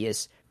TOB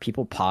is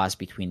people pause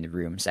between the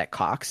rooms. At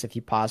Cox, if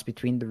you pause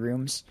between the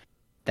rooms,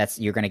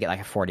 you're going to get like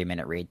a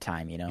 40-minute raid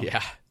time, you know?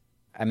 Yeah.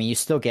 I mean, you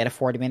still get a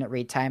 40-minute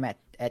raid time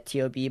at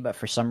TOB, but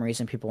for some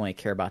reason people only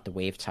care about the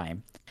wave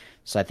time.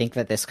 So I think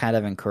that this kind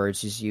of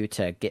encourages you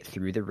to get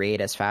through the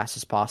raid as fast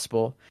as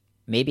possible.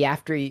 Maybe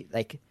after you,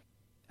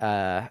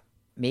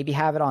 maybe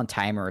have it on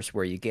timers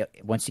where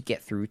once you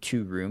get through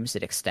 2 rooms,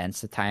 it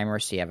extends the timer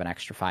so you have an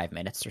extra 5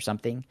 minutes or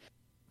something.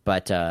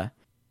 But I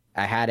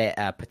had it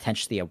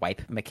potentially a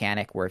wipe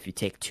mechanic where if you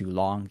take too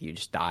long, you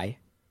just die.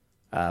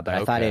 But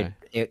I thought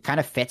it kind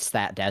of fits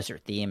that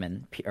desert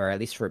theme, or at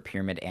least for a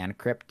pyramid and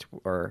crypt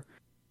or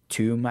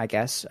tomb, I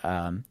guess.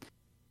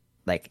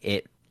 Like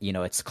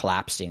it's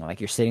collapsing.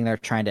 Like you're sitting there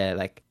trying to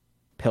like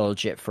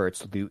pillage it for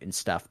its loot and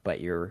stuff,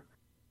 but you're,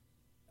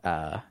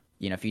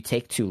 if you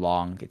take too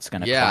long, it's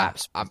gonna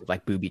collapse,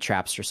 like booby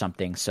traps or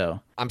something. So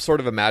I'm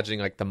sort of imagining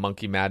like the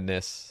Monkey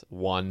Madness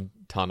 1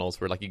 tunnels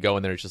where like you go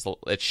in there,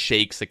 it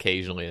shakes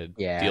occasionally, and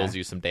it deals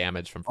you some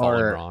damage from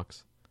falling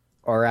rocks.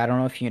 Or I don't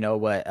know if you know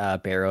what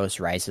Barrows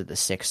Rise of the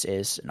Six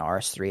is in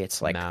RS3.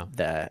 It's like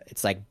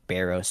it's like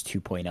Barrows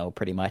 2.0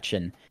 pretty much.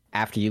 And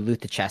after you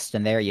loot the chest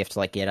in there, you have to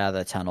like get out of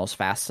the tunnels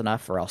fast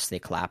enough, or else they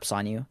collapse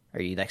on you,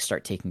 or you like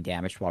start taking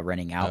damage while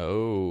running out.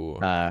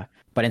 Oh.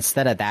 But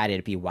instead of that,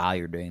 it'd be while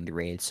you're doing the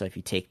raid. So if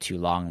you take too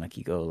long, like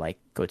you go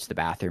to the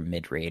bathroom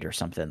mid raid or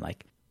something,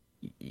 like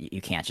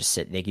you can't just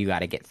sit. Like you got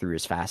to get through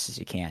as fast as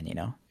you can, you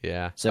know.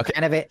 Yeah. So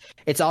kind of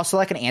it's also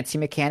like an anti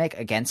mechanic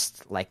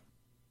against like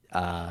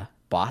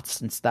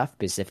bots and stuff,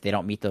 because if they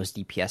don't meet those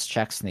DPS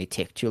checks and they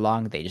take too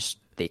long, they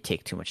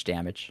take too much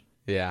damage.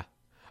 Yeah.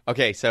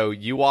 Okay, so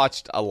you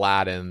watched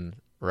Aladdin,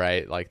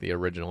 right? Like the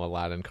original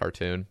Aladdin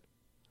cartoon.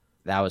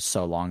 That was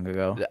so long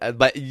ago.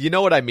 But you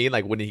know what I mean?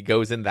 Like when he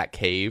goes in that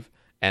cave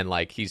and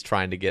like he's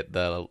trying to get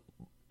the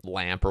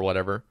lamp or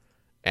whatever,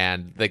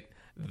 and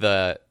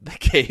the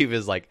cave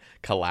is like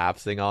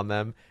collapsing on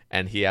them,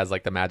 and he has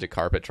like the magic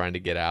carpet trying to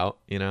get out,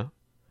 you know?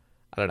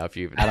 I don't know if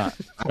you. I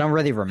don't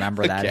really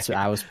remember that. Okay.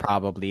 I was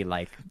probably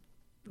like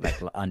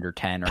under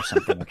 10 or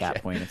something at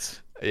that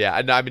point.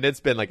 I mean, it's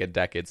been like a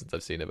decade since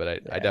I've seen it, but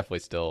I definitely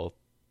still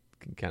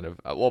can kind of.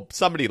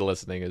 Somebody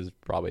listening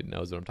probably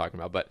knows what I'm talking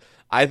about, but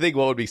I think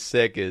what would be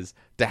sick is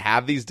to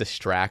have these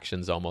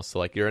distractions almost. So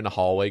like you're in the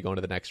hallway going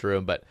to the next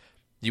room, but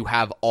you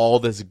have all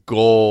this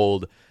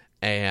gold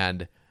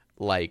and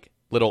like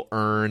little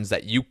urns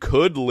that you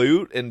could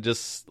loot and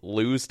just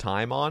lose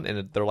time on,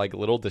 and they're like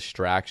little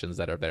distractions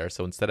that are there.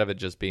 So instead of it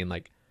just being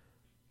like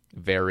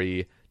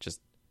very just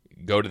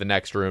go to the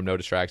next room, no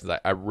distractions,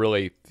 I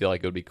really feel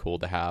like it would be cool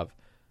to have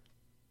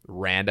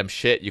random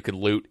shit you could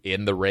loot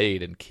in the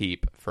raid and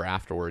keep for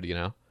afterward, you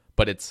know?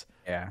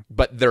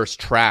 But there's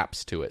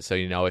traps to it. So,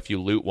 you know, if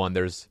you loot one,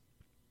 there's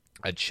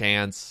a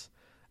chance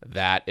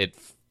that it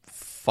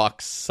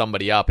fucks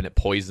somebody up and it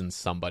poisons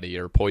somebody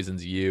or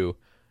poisons you.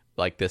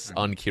 Like this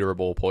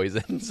uncurable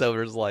poison. So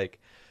there's like,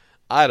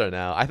 I don't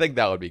know. I think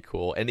that would be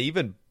cool. And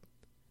even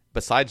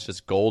besides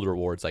just gold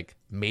rewards, like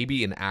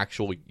maybe an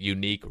actual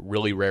unique,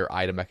 really rare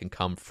item that can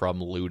come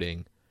from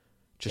looting.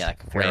 Just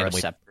like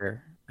randomly.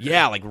 Scepter.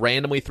 Yeah, like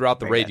randomly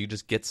throughout the raid, you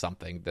just get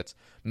something that's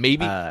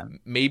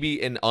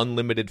maybe an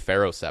unlimited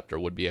Pharaoh Scepter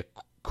would be a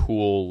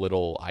cool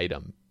little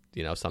item.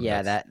 You know, something.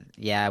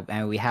 Yeah,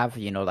 and we have,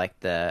 you know, like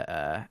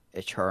the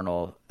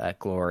Eternal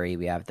Glory.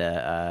 We have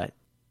the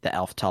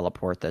Elf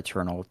Teleport, the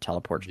Eternal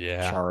Teleport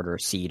Shard or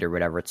Seed or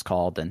whatever it's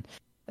called, and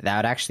that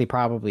would actually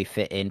probably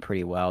fit in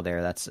pretty well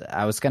there.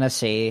 I was gonna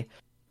say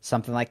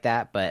something like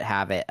that, but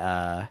have it.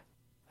 I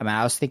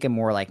was thinking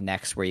more like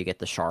next where you get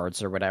the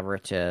shards or whatever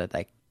to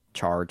like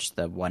charge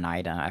the one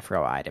item. I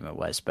forgot what item it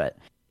was, but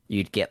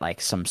you'd get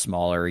like some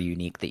smaller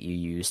unique that you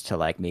use to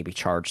like maybe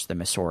charge the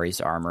Misori's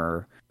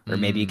armor. Or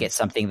maybe you get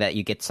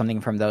something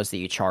from those that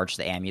you charge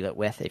the amulet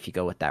with if you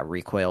go with that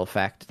recoil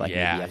effect. Like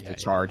maybe you have to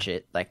charge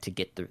it like to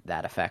get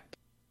that effect.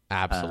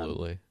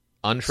 Absolutely.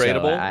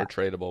 Untradeable or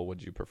tradable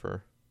would you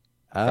prefer?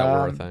 If that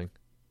were a thing.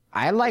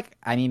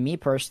 Me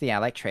personally, I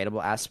like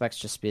tradable aspects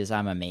just because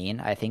I'm a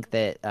main. I think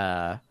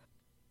that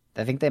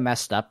they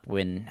messed up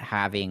when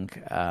having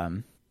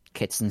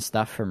kits and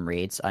stuff from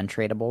raids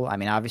untradable. I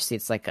mean, obviously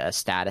it's like a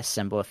status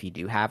symbol if you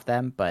do have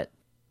them, but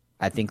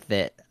I think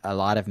that a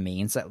lot of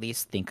mains at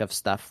least think of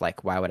stuff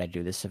like, why would I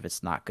do this if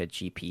it's not good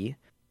GP?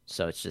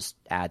 So it just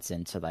adds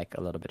into like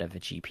a little bit of a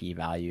GP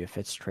value if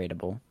it's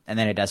tradable. And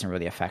then it doesn't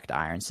really affect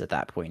irons at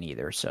that point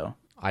either. So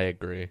I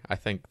agree. I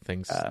think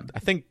things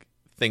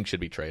should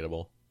be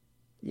tradable.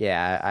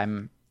 Yeah,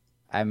 I'm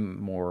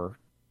more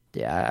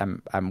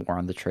I'm more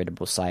on the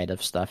tradable side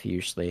of stuff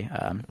usually.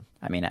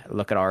 I mean,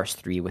 look at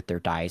RS3 with their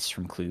dice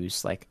from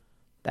Clues. Like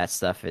that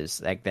stuff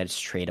is like that's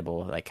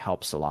tradable. Like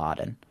helps a lot,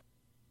 and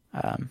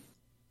I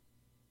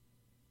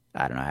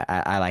don't know.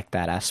 I like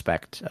that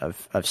aspect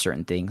of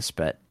certain things,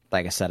 but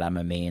like I said, I'm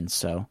a main,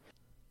 so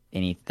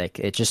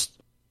it just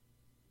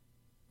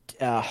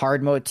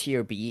hard mode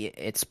TOB.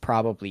 It's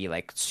probably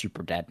like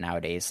super dead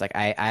nowadays. Like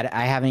I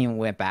haven't even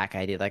went back.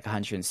 I did like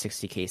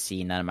 160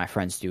 KC. None of my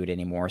friends do it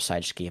anymore, so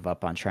I just gave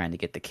up on trying to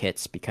get the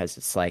kits because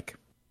it's like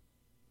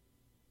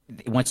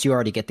once you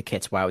already get the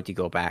kits, why would you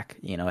go back?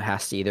 You know, it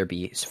has to either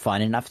be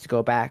fun enough to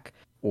go back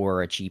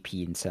or a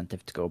GP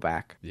incentive to go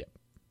back. Yeah.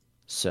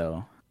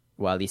 So,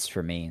 well, at least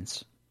for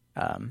mains.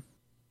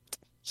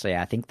 So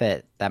yeah, I think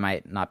that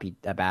might not be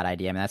a bad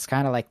idea. I mean, that's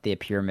kind of like the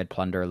pyramid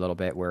plunder a little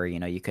bit, where you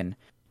know you can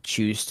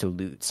choose to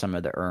loot some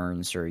of the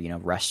urns, or you know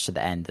rush to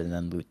the end and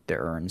then loot the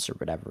urns or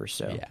whatever.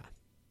 So yeah.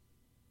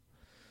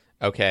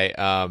 Okay.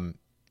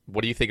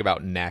 What do you think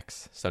about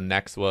Nex? So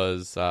Nex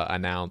was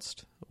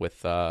announced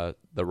with the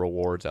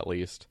rewards at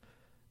least,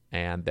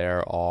 and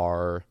there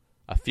are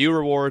a few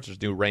rewards.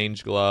 There's new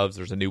range gloves.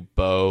 There's a new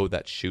bow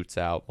that shoots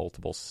out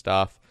multiple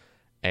stuff,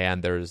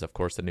 and there's of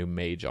course the new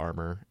mage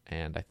armor.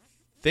 And I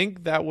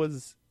think that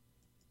was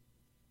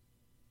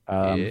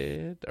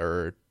it.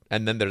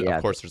 And then there's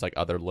of course there's like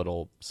other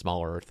little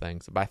smaller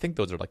things, but I think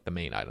those are like the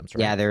main items,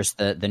 right? Yeah, there's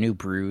the new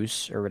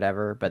brews or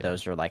whatever, but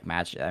those are like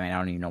magic. I mean, I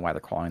don't even know why they're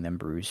calling them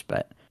brews,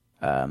 but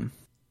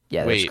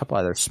yeah, there's a couple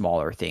other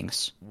smaller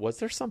things. Was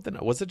there something?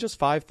 Was it just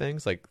 5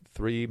 things, like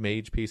 3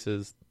 mage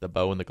pieces, the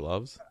bow, and the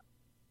gloves?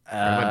 Or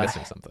am I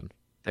missing something?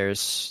 I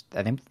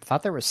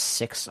thought there was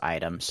 6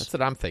 items. That's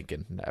what I'm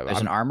thinking. There's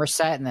an armor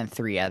set and then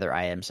 3 other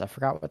items. I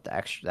forgot what the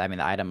extra. I mean,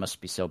 the item must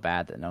be so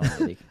bad that no one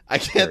really. I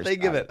can't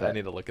think of it. I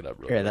need to look it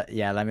up. Here,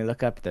 yeah, let me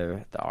look up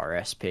the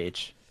RS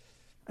page.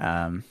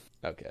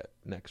 Okay,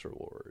 next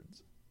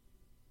rewards.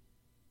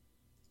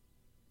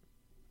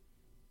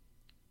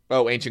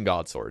 Oh, Ancient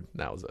Godsword.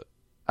 That was it.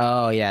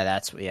 Oh yeah,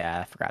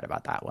 I forgot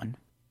about that one.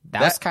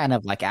 That's kind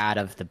of like out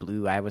of the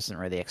blue. I wasn't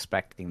really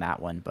expecting that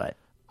one, but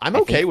I'm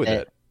okay with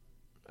it.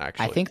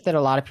 Actually, I think that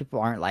a lot of people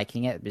aren't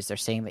liking it because they're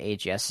saying the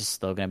AGS is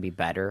still going to be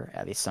better,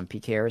 at least some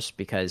PKers,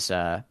 because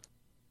the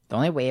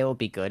only way it will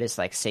be good is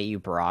like say you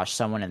barrage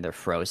someone and they're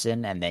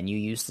frozen, and then you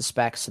use the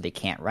spec so they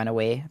can't run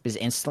away, because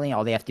instantly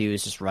all they have to do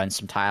is just run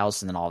some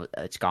tiles and then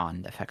it's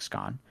gone. The effect's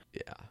gone.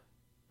 Yeah.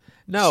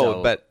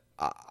 No, but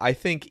I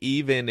think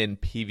even in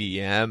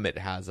PVM it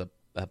has a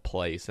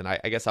place, and I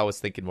guess I was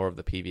thinking more of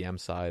the PVM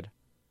side.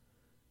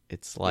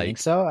 It's like, you think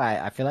so?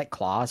 I feel like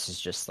Claws is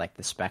just like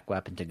the spec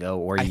weapon to go,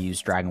 or you use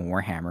Dragon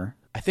Warhammer.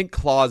 I think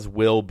Claws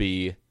will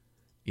be,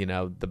 you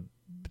know,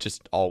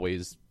 just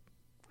always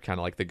kind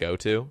of like the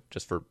go-to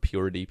just for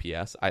pure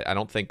DPS. I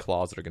don't think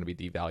Claws are going to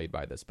be devalued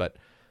by this, but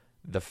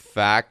the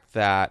fact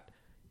that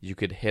you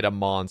could hit a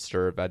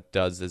monster that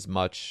does as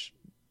much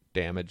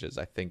damage as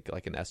I think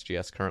like an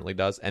SGS currently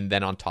does, and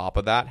then on top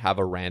of that have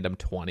a random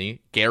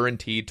 20,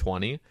 guaranteed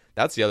 20.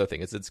 That's the other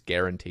thing, is it's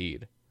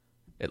guaranteed.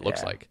 It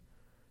looks like.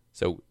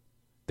 So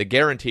the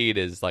guaranteed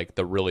is like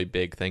the really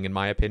big thing in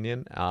my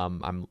opinion.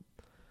 I'm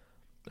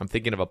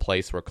thinking of a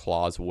place where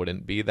Claws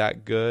wouldn't be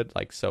that good.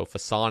 Like, so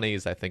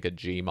Fasani's, I think a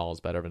Gmaul is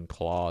better than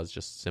Claws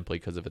just simply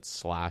because of its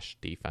slash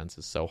defense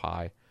is so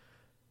high.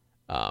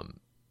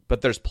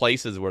 But there's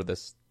places where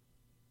this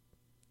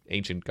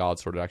Ancient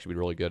Godsword would actually be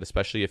really good,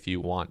 especially if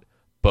you want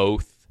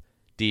both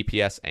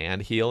DPS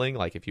and healing.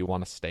 Like if you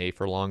want to stay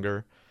for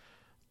longer.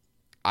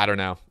 I don't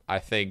know. I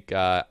think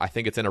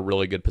it's in a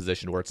really good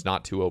position where it's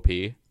not too OP,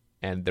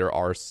 and the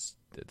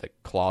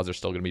Claws are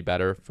still going to be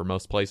better for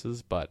most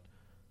places, but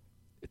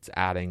it's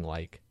adding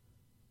like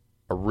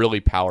a really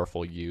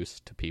powerful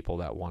use to people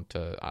that want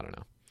to, I don't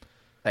know.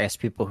 I guess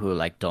people who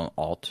like don't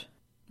alt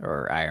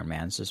or Iron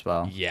Mans as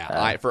well.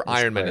 Yeah, for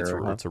Iron Man,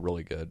 it's a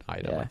really good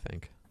item, I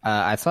think.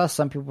 I saw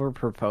some people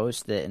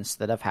propose that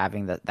instead of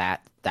having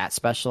that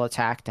special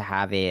attack, to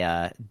have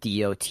a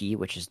DOT,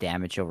 which is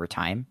damage over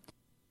time,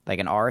 like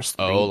an RS3.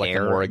 Oh, like the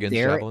Morrigan's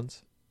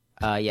javelins.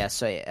 Yeah.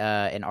 So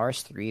in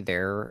RS3,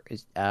 there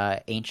is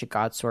Ancient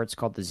Godsword's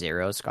called the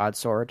Zero's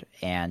Godsword,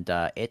 and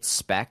its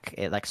spec,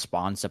 it like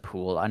spawns a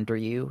pool under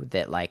you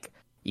that like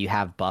you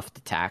have buffed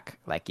attack,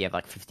 like you have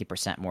like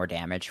 50% more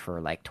damage for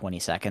like 20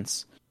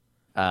 seconds.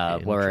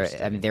 Where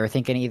I mean, they were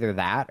thinking either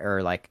that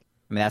or like,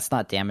 I mean, that's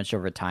not damage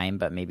over time,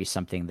 but maybe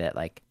something that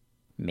like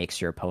makes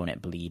your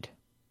opponent bleed.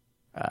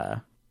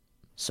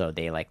 So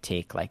they like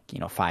take like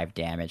 5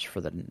 damage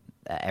for the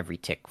every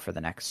tick for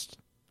the next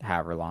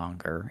however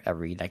long, or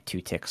every like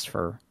 2 ticks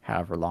for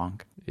however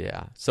long.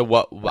 Yeah. So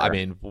what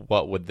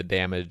would the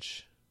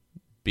damage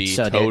be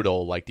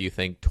total? Like, do you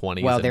think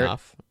 20 is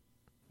enough?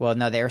 Well,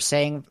 no, they're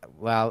saying.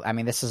 Well, I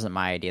mean, this isn't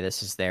my idea.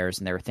 This is theirs,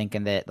 and they were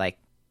thinking that like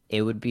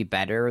it would be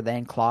better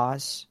than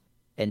Claws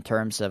in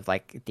terms of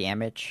like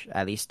damage,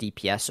 at least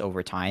DPS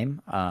over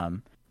time.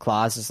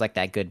 Claws is like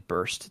that good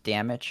burst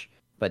damage,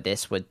 but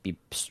this would be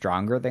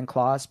stronger than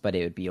Claws, but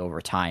it would be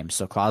over time.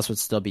 So Claws would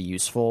still be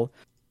useful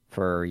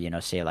for,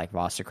 say like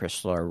Vasa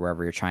Crystal or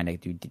wherever you're trying to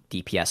do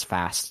DPS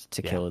fast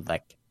to kill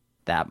like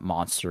that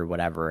monster or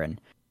whatever. And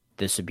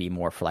this would be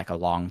more for like a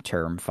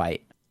long-term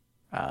fight,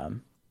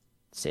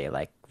 say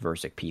like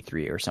Verzik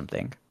P3 or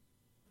something,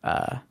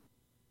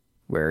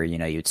 where,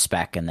 you'd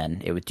spec and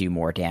then it would do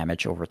more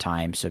damage over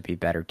time. So it'd be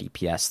better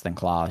DPS than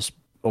claws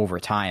over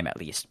time at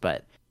least.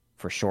 But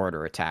for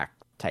shorter attack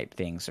type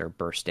things or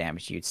burst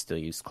damage, you'd still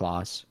use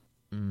claws.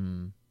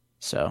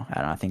 So I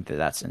don't know, I think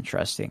that's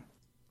interesting.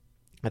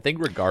 I think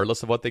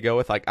regardless of what they go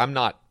with, like I'm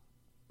not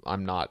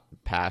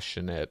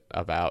passionate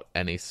about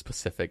any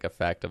specific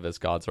effect of this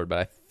Godsword, but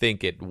I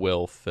think it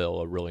will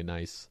fill a really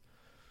nice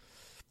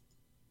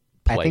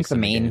place. I think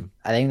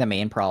the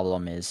main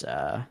problem is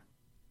the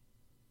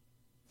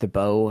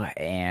bow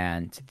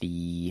and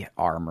the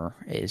armor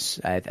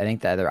is. I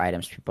think the other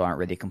items people aren't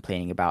really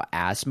complaining about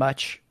as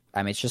much.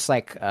 I mean, it's just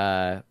like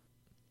TOA.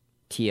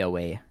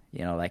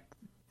 Like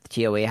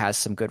TOA has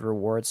some good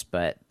rewards,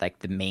 but like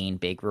the main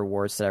big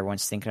rewards that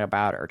everyone's thinking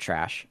about are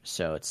trash.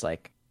 So it's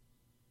like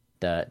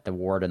the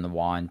ward and the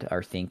wand I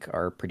think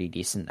are pretty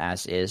decent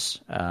as is,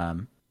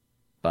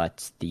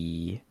 but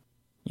the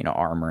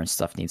armor and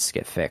stuff needs to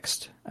get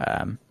fixed.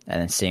 And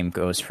then same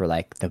goes for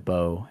like the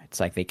bow. It's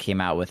like they came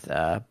out with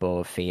Bow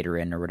of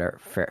Phaedron or whatever.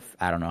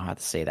 I don't know how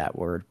to say that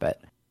word,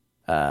 but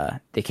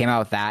they came out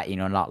with that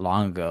not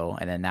long ago,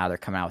 and then now they're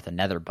coming out with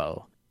another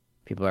bow.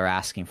 People are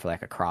asking for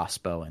like a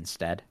crossbow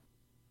instead.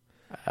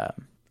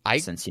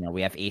 Since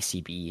we have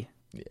ACB,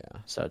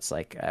 so it's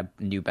like a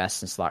new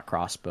best in slot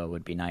crossbow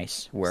would be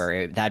nice.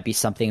 Where that'd be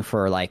something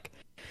for like,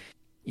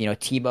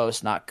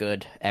 T-bow's not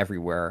good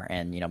everywhere,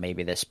 and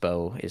maybe this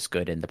bow is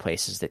good in the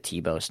places that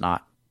T-bow's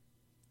not.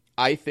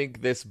 I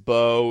think this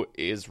bow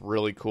is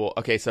really cool.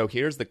 Okay, so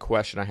here's the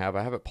question I have.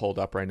 I have it pulled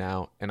up right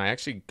now, and I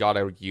actually got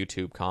a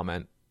YouTube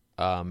comment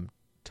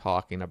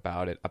talking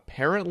about it.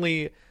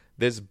 Apparently,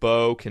 this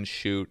bow can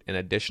shoot an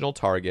additional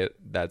target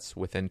that's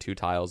within 2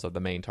 tiles of the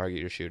main target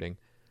you're shooting.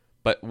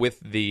 But with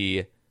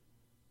the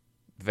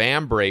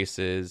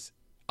Vambraces,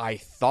 I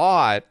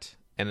thought,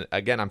 and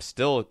again, I'm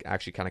still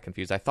actually kind of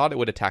confused, I thought it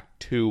would attack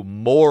 2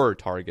 more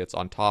targets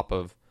on top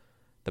of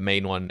the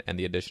main one and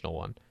the additional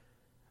one.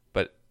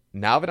 But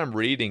now that I'm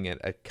reading it,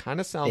 it kind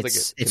of sounds like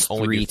it's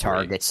only 3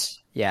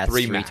 targets. Yeah, it's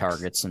 3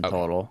 targets in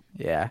total.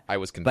 Yeah. I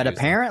was confused. But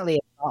apparently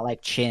it's not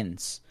like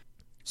chins.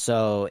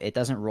 So it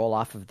doesn't roll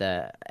off of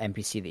the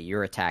NPC that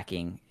you're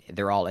attacking.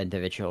 They're all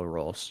individual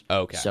rolls.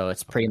 Okay. So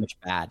it's pretty much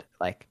bad.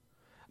 Like,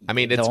 I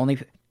mean,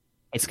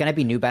 it's going to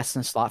be new best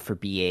in slot for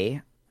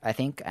BA, I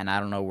think, and I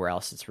don't know where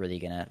else it's really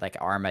going to, like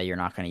Arma, you're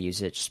not going to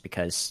use it just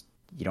because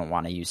you don't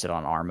want to use it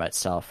on Arma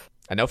itself.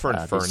 I know for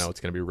Inferno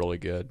it's going to be really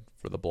good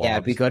for the blobs. Yeah,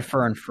 it'd be good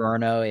for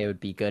Inferno. It would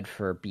be good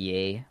for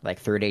BA. Like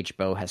Third Age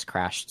Bow has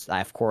crashed.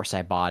 Of course,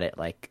 I bought it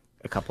like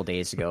a couple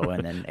days ago,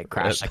 and then it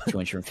crashed like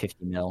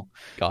 250 mil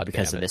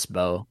because of this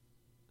bow.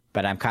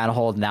 But I'm kind of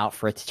holding out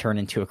for it to turn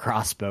into a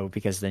crossbow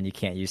because then you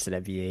can't use it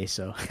at BA.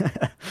 So,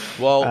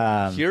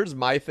 well, here's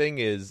my thing: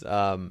 is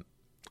I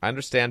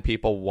understand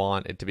people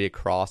want it to be a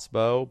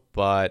crossbow,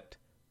 but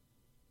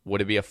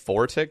would it be a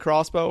 4-tick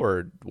crossbow,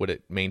 or would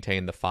it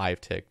maintain the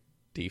 5-tick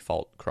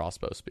default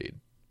crossbow speed?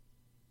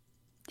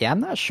 Yeah,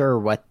 I'm not sure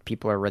what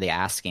people are really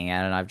asking,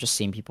 and I've just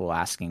seen people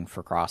asking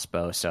for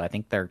crossbow, so I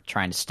think they're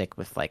trying to stick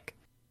with like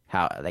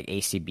how like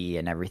ACB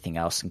and everything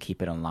else and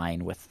keep it in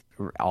line with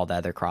all the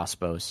other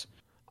crossbows.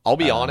 I'll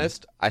be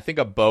honest, I think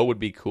a bow would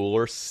be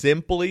cooler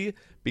simply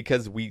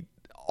because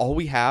all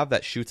we have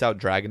that shoots out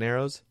dragon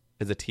arrows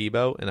is a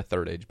T-bow and a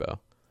Third Age bow.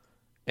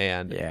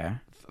 And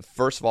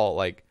first of all,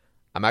 like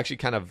I'm actually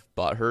kind of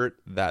butthurt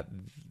that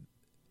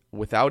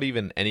without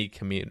even any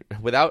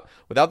without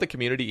the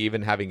community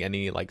even having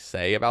any like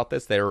say about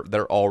this,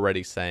 they're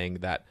already saying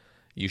that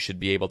you should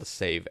be able to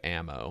save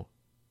ammo.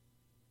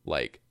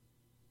 Like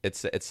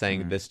it's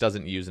saying this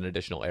doesn't use an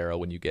additional arrow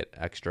when you get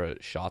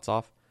extra shots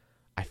off.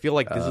 I feel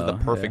like this is the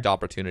perfect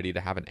opportunity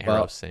to have an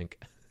arrow sync.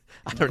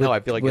 I don't know.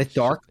 I feel like with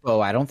Dark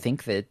Bow, I don't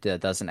think that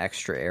it does an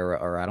extra arrow,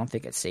 or I don't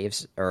think it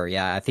saves. Or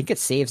I think it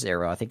saves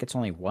arrow. I think it's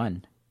only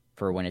 1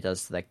 for when it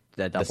does like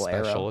the double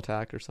special arrow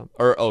attack or something.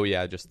 Or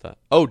just the.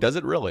 Oh, does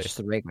it really? Just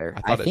the regular.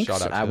 I thought it think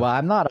shot out. Well,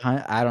 I'm not.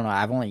 I don't know.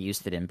 I've only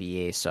used it in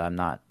BA, so I'm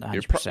not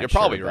 100%. You're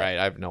probably right.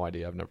 I have no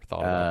idea. I've never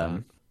thought about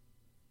that.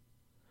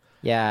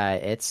 Yeah,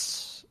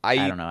 it's. I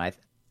don't know.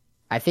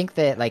 I think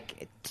that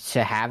like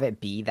to have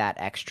it be that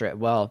extra.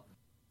 Well,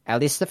 at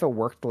least if it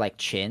worked like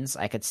chins,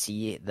 I could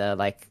see the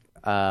like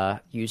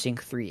using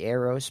 3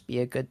 arrows be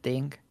a good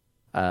thing.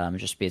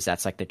 Just because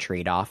that's like the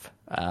trade off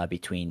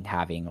between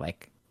having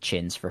like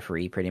chins for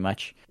free, pretty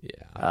much.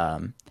 Yeah.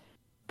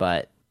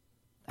 But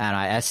and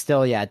I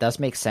still, it does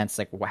make sense.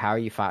 Like, how are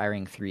you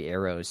firing 3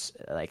 arrows?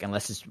 Like,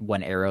 unless it's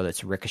 1 arrow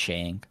that's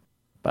ricocheting.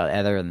 But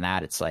other than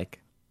that, it's like,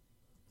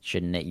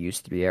 shouldn't it use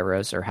 3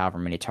 arrows or however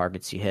many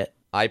targets you hit?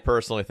 I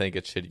personally think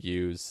it should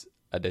use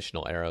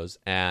additional arrows,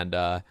 and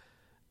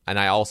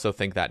I also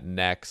think that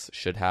Nex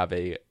should have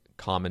a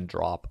common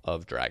drop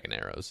of dragon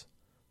arrows,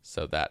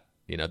 so that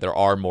there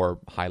are more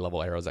high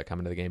level arrows that come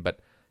into the game. But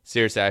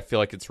seriously, I feel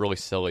like it's really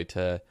silly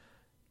to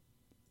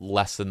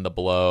lessen the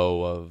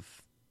blow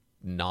of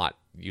not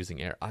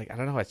using arrow. I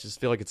don't know. I just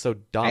feel like it's so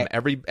dumb.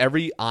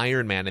 Every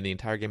Iron Man in the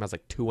entire game has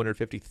like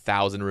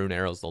 250,000 rune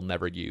arrows they'll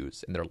never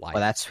use in their life.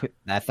 Well,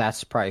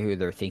 that's probably who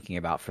they're thinking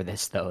about for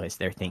this, though. Is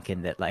they're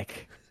thinking that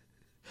like.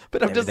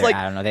 But I'm just like,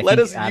 I don't know. Let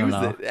us use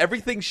it.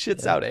 Everything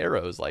shits out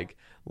arrows. Like,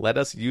 let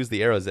us use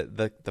the arrows.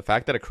 The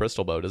fact that a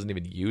crystal bow doesn't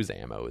even use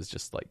ammo is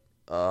just like,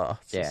 it's so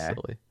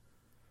silly.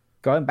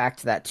 Going back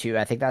to that too,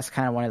 I think that's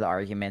kind of one of the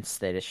arguments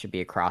that it should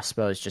be a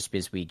crossbow, is just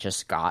because we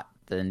just got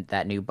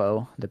that new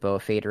bow, the bow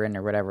of Phaedorin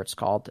or whatever it's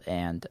called,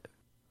 and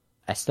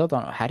I still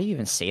don't know how do you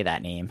even say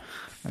that name.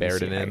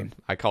 Phaedorin.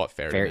 I call it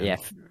Phaedorin.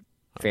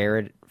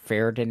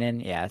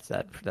 Phaedorin. Yeah,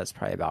 that's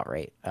probably about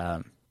right.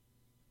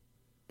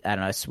 I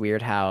don't know. It's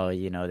weird how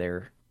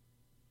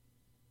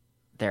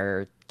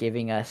they're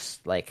giving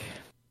us like,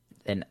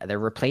 and they're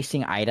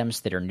replacing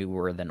items that are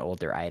newer than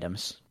older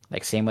items.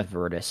 Like same with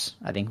Virtus.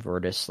 I think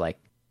Virtus, like,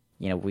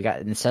 we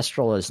got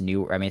Ancestral is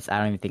new. I mean, I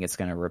don't even think it's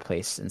going to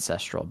replace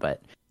Ancestral,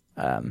 but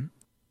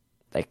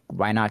like,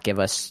 why not give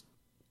us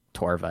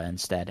Torva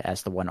instead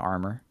as the one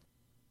armor?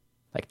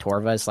 Like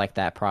Torva is like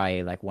that,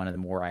 probably like one of the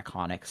more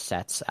iconic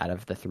sets out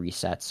of the 3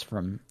 sets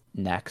from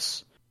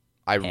Nex.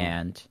 I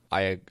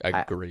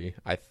agree.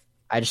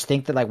 I just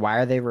think that, like, why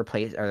are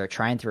they're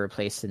trying to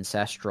replace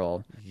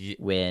Ancestral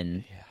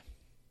when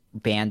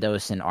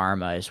Bandos and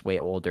Arma is way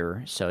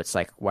older? So it's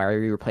like, why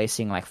are you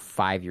replacing like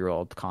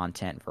 5-year-old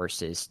content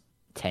versus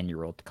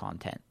 10-year-old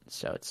content?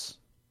 So it's.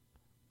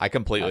 I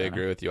completely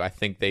agree with you. I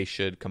think they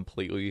should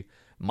completely.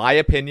 My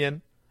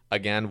opinion.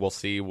 Again, we'll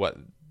see what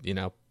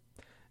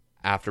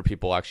after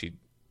people actually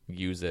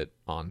use it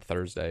on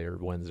Thursday or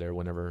Wednesday or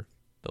whenever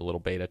the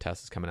little beta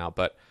test is coming out,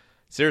 but.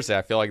 Seriously,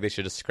 I feel like they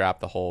should just scrap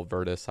the whole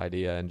Virtus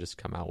idea and just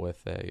come out with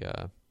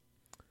a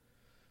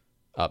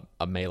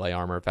melee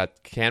armor. If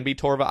that can be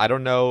Torva, I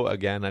don't know.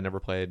 Again, I never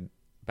played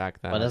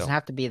back then. Well, it doesn't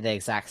have to be the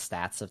exact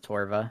stats of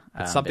Torva.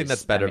 It's something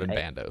that's better than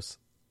Bandos.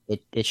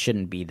 It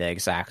shouldn't be the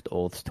exact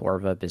old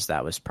Torva because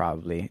that was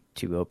probably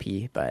too OP.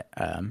 But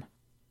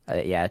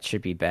yeah, it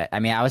should be better. I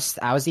mean, I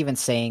was even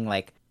saying,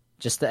 like,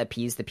 just to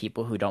appease the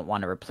people who don't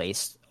want to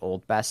replace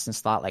old bests and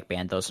slot like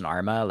Bandos and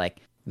Arma, like.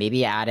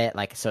 Maybe add it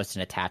like so it's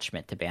an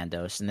attachment to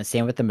Bandos, and the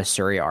same with the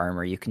Masuria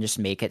armor. You can just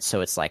make it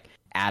so it's like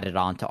added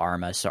on to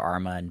Arma, so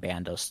Arma and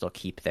Bandos still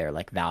keep their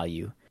like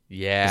value.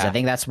 Yeah, because I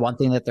think that's one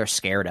thing that they're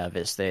scared of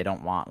is they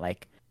don't want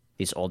like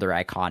these older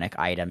iconic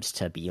items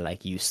to be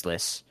like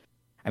useless.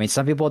 I mean,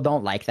 some people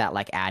don't like that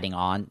like adding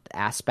on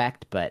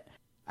aspect, but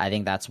I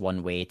think that's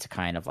one way to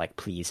kind of like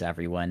please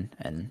everyone.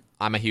 And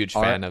I'm a huge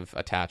fan of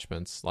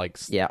attachments. Like,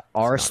 yeah,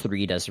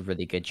 RS3 does a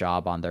really good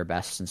job on their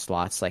bests and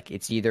slots. Like,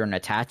 it's either an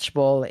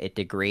attachable, it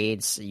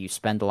degrades, you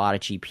spend a lot of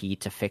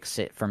GP to fix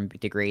it from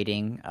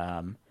degrading.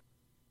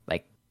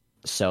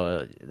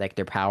 So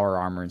their power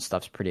armor and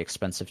stuff's pretty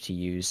expensive to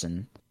use,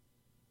 and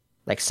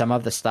like some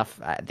of the stuff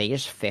they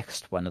just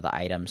fixed one of the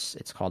items.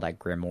 It's called that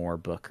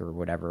Grimoire book or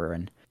whatever,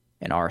 and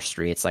in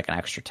R3 it's like an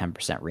extra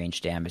 10% range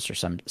damage or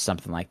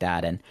something like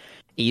that, and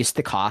it used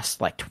to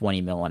cost like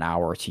 20 mil an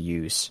hour to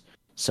use.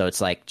 So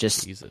it's like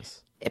just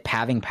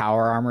having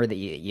power armor that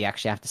you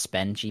actually have to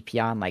spend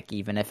GP on, like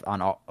even if on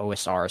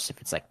OSRs,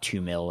 if it's like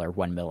 2 mil or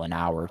 1 mil an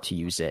hour to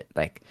use it,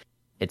 like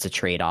it's a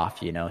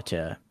trade-off,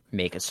 to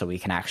make it so we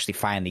can actually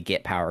finally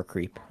get power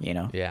creep,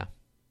 Yeah.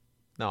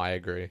 No, I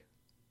agree.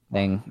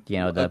 Then,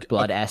 the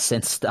blood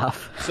essence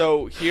stuff.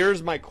 So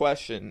here's my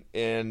question,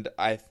 and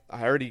I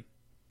already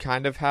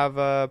kind of have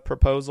a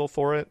proposal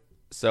for it.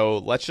 So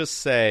let's just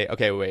say,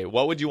 okay, wait,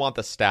 what would you want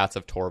the stats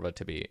of Torva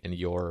to be in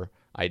your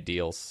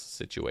ideal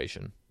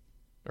situation,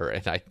 or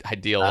an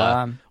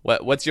ideal?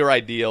 What's your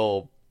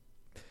ideal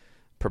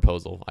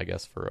proposal? I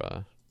guess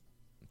for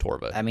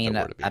Torva. I mean,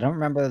 I don't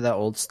remember the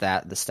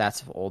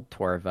stats of old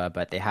Torva,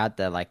 but they had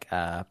the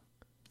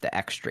the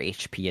extra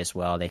HP as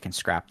well. They can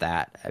scrap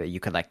that. You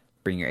could like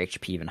bring your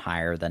HP even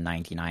higher than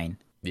 99.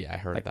 Yeah, I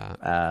heard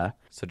that.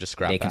 So just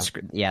scrap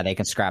that. They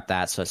can scrap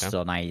that, so it's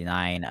still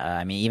 99.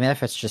 I mean, even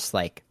if it's just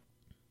like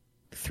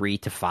 3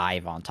 to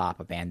 5 on top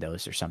of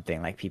Bandos or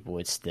something, like people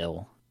would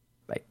still.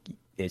 Like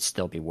it'd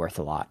still be worth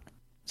a lot.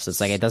 So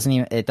it's like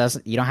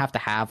you don't have to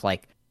have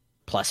like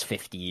plus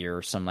 50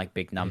 or some like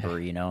big number,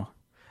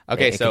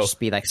 Okay, it could just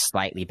be like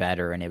slightly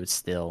better, and it would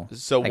still.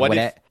 So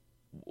like,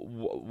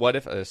 what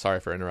if? Sorry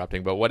for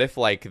interrupting, but what if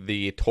like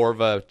the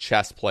Torva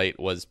chest plate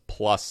was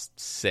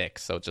 +6,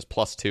 so just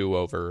 +2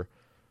 over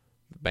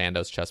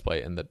Bandos chest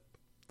plate, and the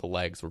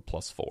legs were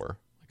 +4?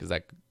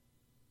 Like,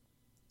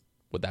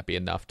 would that be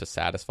enough to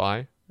satisfy,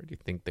 or do you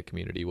think the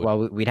community would?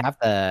 Well, we'd have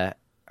the.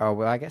 Oh,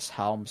 well, I guess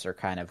helms are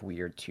kind of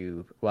weird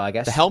too. Well, I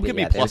guess the helm could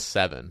be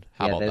 +7.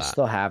 How about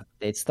that?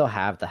 They'd still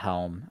have the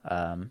helm.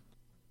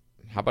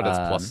 How about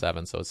it's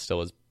 +7, so it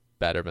still is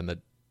better than the.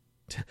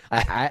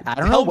 I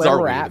don't know where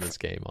we're at in this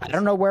game. Honestly. I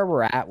don't know where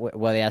we're at.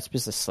 Well, yeah, it's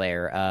just a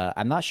Slayer.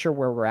 I'm not sure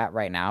where we're at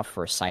right now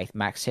for Scythe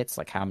max hits.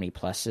 Like how many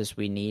pluses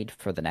we need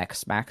for the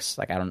next max.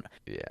 Like I don't.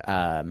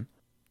 Yeah.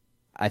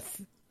 I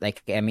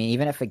mean,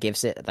 even if it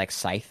gives it like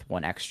Scythe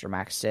 1 extra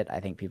max hit,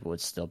 I think people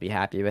would still be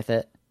happy with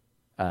it.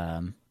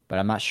 but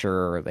I'm not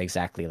sure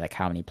exactly like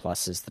how many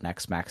pluses the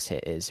next max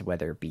hit is,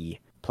 whether it be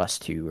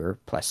 +2 or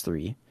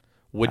 +3.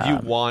 Would you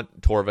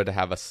want Torva to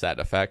have a set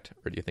effect,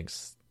 or do you think?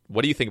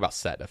 What do you think about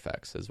set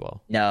effects as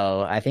well?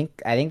 No, I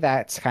think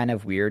that's kind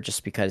of weird,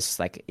 just because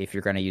like if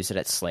you're going to use it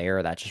at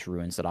Slayer, that just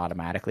ruins it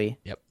automatically.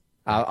 Yep.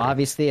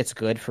 Obviously, it's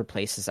good for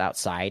places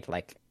outside,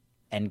 like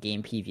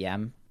endgame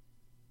PVM.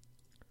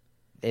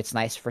 It's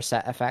nice for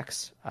set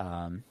effects.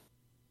 I'm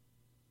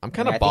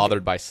kind of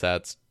bothered by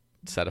set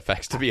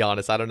effects, to be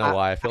honest. I don't know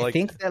why. I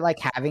think that like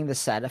having the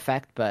set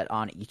effect, but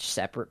on each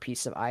separate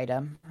piece of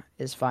item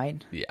is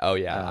fine. Yeah. Oh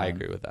yeah, I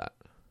agree with that.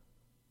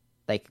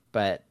 Like,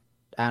 but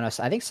I don't know.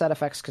 So I think set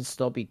effects can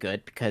still be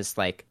good, because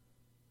like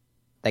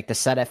the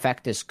set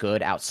effect is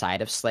good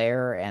outside of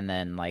Slayer, and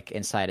then like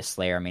inside of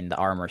Slayer, I mean, the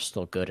armor is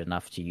still good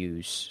enough to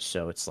use.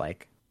 So it's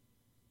like,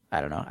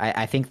 I don't know.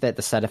 I think that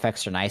the set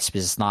effects are nice,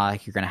 because it's not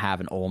like you're going to have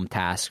an Olm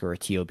task or a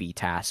TOB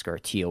task or a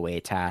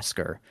TOA task,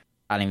 or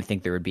I don't even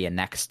think there would be a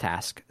next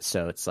task.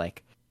 So it's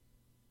like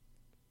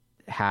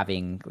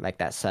having like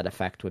that set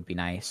effect would be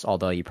nice,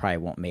 although you probably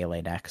won't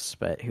melee next,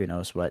 but who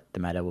knows what the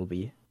meta will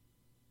be.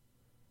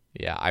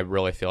 Yeah, I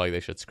really feel like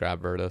they should scrap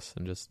Virtus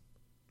and just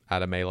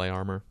add a melee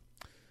armor.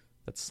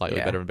 That's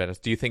slightly better than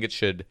Bandos. Do you think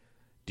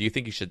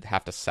you should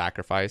have to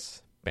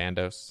sacrifice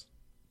Bandos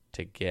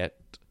to get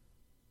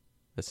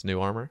this new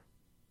armor?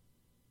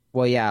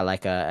 Well, yeah,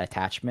 like a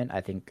attachment.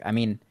 Do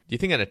you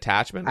think an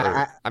attachment?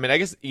 Or, I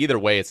guess either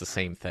way, it's the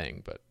same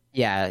thing. But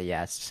yeah,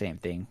 it's the same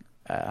thing.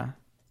 I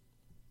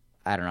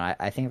don't know.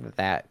 I think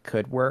that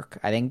could work.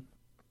 I think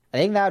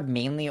that would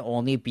mainly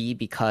only be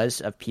because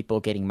of people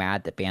getting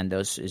mad that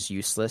Bandos is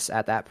useless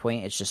at that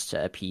point. It's just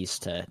to appease,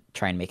 to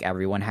try and make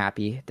everyone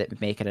happy that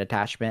make an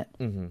attachment.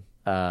 Mm-hmm.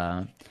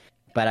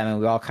 But I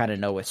mean, we all kind of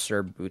know with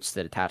Serb boots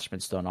that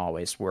attachments don't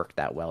always work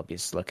that well,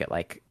 because look at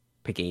like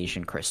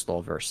Pegasian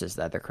crystal versus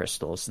the other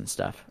crystals and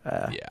stuff.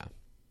 Yeah.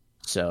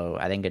 So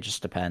I think it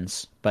just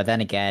depends. But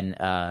then again,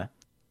 if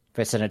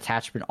it's an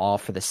attachment all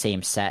for the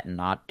same set and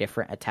not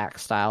different attack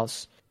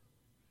styles,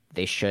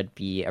 they should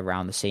be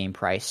around the same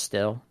price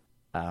still.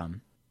 I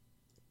mean,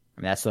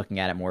 that's looking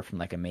at it more from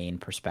like a main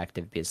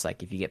perspective, because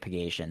like if you get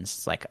Pegasians,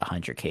 it's like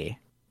 100k,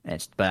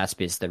 but that's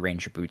because the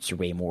Ranger boots are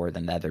way more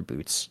than the other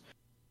boots.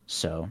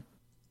 So,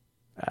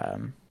 I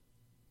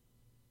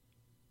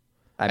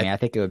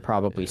think it would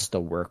probably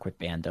still work with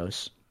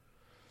Bandos.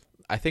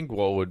 I think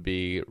what would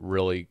be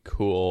really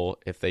cool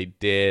if they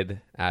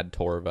did add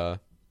Torva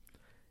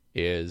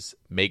is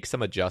make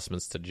some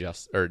adjustments to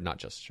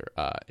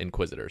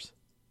Inquisitors.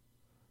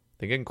 I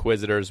think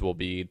Inquisitors will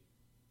be...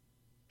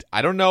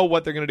 I don't know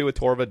what they're going to do with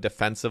Torva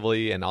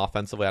defensively and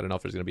offensively. I don't know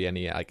if there's going to be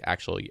any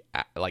actual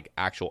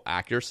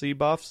accuracy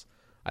buffs.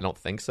 I don't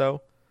think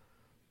so.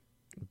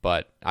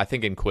 But I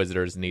think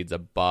Inquisitors needs a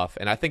buff,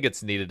 and I think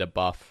it's needed a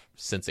buff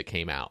since it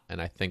came out.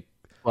 And I think...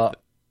 Well,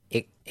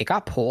 it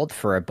got pulled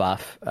for a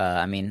buff.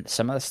 I mean,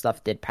 some of the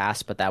stuff did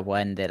pass, but that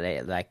one that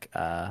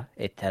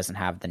it doesn't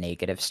have the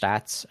negative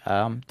stats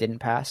didn't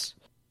pass.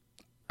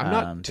 I'm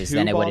not too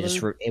then it bothered.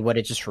 would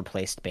have just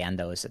replaced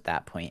Bandos at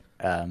that point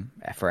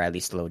for at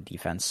least low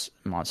defense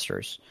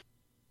monsters.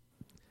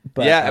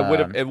 But, yeah,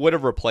 it would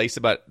have replaced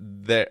it, but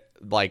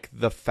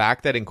the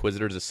fact that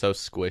Inquisitors is so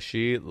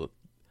squishy.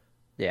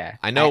 Yeah,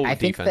 I know I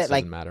think defense that,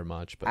 doesn't matter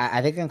much, but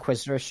I think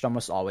Inquisitors should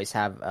almost always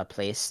have a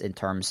place in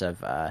terms of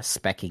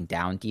speccing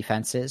down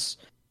defenses.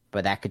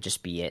 But that could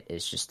just be it.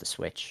 Is just a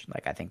switch.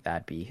 Like, I think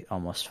that'd be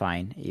almost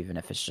fine, even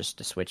if it's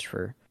just a switch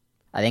for.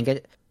 I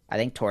think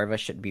Torva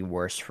should be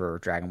worse for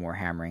Dragon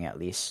Warhammering, at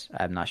least.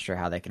 I'm not sure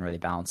how they can really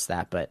balance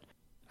that, but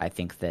I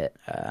think that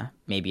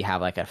maybe have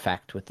like an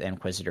effect with the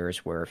Inquisitors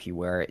where if you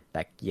wear it,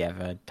 like you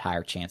have a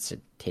higher chance at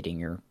hitting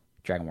your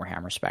Dragon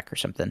Warhammer spec or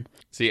something.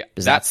 See,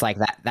 that's like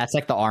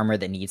the armor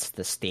that needs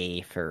to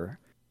stay for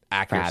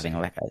accuracy.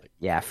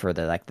 Having for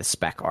the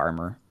spec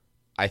armor.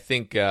 I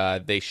think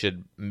they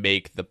should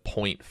make the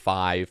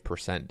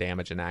 0.5%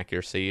 damage and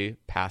accuracy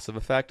passive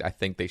effect. I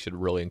think they should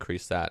really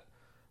increase that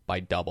by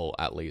double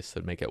at least,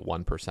 and make it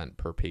 1%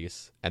 per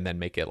piece, and then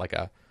make it like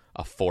a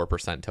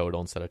 4%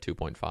 total instead of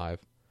 2.5.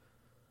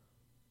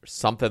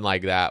 Something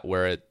like that,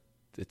 where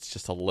it's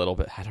just a little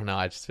bit. I don't know.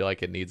 I just feel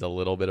like it needs a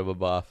little bit of a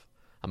buff.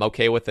 I'm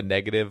okay with the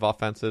negative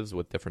offensives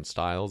with different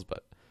styles,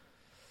 but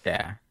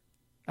yeah,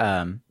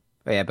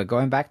 but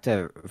going back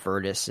to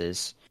Virtus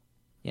is,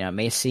 it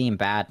may seem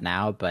bad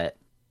now, but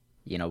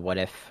what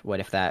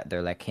if that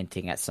they're like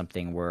hinting at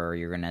something where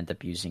you're gonna end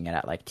up using it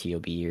at like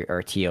TOB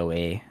or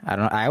TOA? I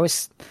don't know.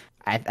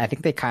 I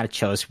think they kind of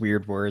chose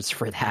weird words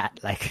for that.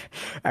 Like,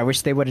 I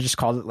wish they would have just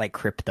called it like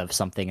Crypt of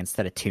something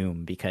instead of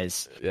Tomb,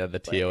 because the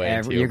TOA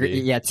and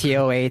TOB.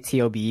 TOA,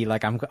 TOB.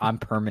 Like, I'm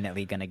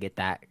permanently gonna get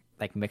that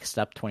like mixed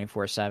up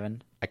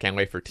 24/7. I can't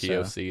wait for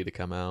TOC to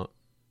come out.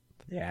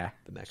 Yeah,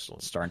 the next one.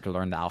 Starting to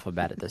learn the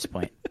alphabet at this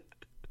point.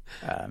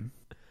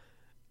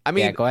 I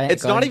mean,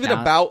 it's not even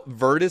about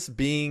Virtus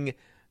being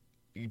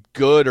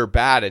good or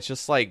bad. It's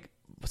just like,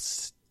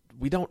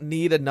 we don't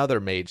need another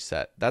mage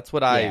set. That's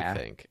what I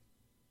think.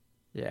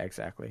 Yeah,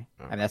 exactly.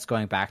 And that's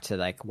going back to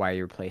like why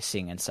you're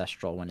replacing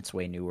Ancestral when it's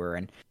way newer,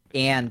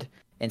 and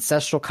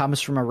Ancestral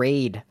comes from a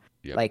raid.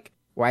 Yep. Like,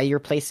 why you're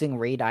placing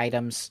raid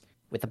items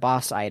with a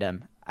boss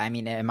item? I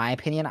mean, in my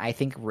opinion, I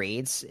think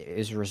raids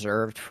is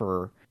reserved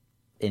for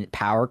in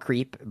power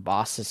creep.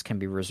 Bosses can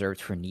be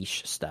reserved for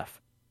niche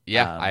stuff.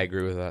 Yeah, I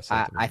agree with that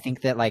sentiment. I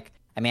think that, like,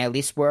 I mean, at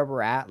least where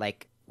we're at,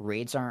 like,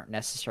 raids aren't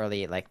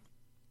necessarily, like,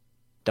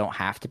 don't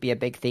have to be a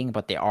big thing,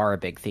 but they are a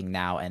big thing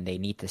now, and they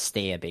need to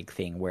stay a big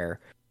thing, where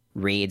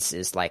raids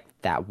is like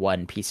that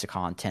one piece of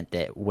content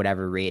that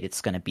whatever raid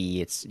it's going to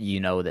be, it's, you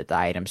know, that the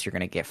items you're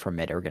going to get from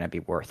it are going to be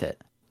worth it.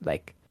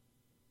 Like,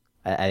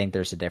 I think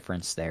there's a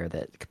difference there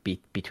that could be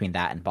between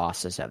that and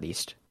bosses, at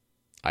least.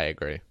 I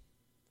agree.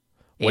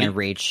 And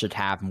raids should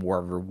have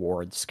more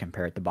rewards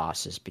compared to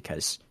bosses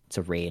because it's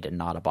a raid and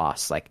not a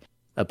boss. Like,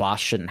 a boss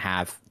shouldn't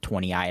have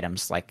 20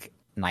 items like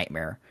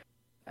Nightmare.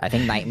 I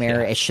think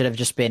Nightmare, it should have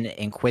just been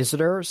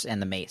Inquisitors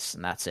and the Mace,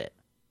 and that's it.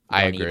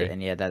 I agree.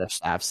 And yeah, the other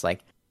staffs, like,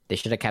 they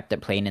should have kept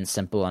it plain and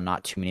simple and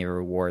not too many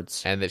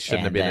rewards. And it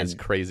shouldn't have been as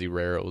crazy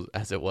rare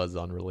as it was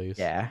on release.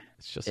 Yeah.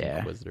 It's just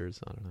Inquisitors.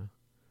 I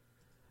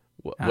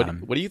don't know.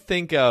 What do you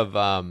think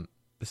of,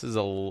 this is,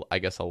 I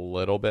guess, a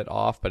little bit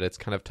off, but it's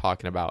kind of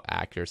talking about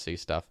accuracy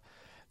stuff.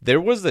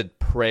 There was a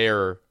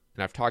prayer,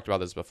 and I've talked about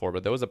this before,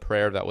 but there was a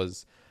prayer that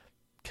was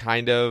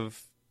kind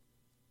of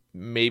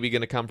maybe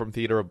going to come from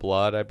Theater of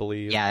Blood, I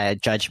believe. Yeah,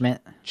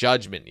 Judgment.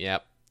 Judgment,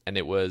 yep. And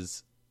it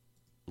was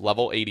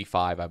level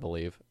 85, I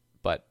believe.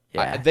 But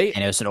yeah, and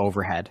it was an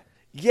overhead.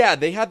 Yeah,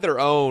 they had their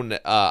own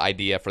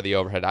idea for the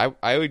overhead.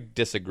 I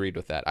disagreed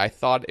with that. I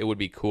thought it would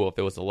be cool if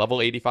it was a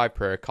level 85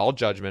 prayer called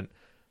Judgment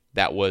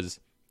that was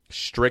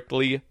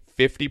strictly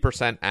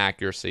 50%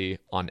 accuracy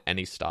on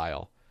any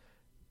style.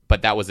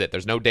 But that was it.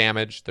 There's no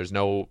damage. There's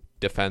no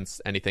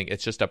defense, anything.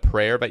 It's just a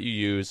prayer that you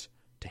use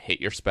to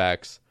hit your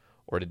specs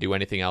or to do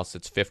anything else.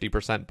 It's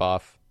 50%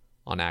 buff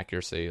on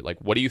accuracy. Like,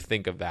 what do you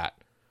think of that?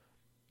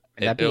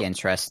 That'd be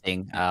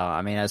interesting.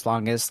 I mean, as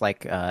long as,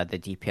 like, the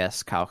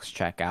DPS calcs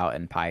check out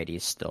and Piety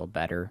is still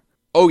better.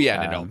 Oh,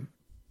 yeah, no.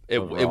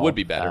 It would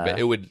be better, but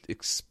it would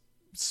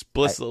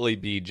explicitly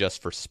be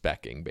just for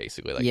specking,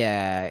 basically. Like,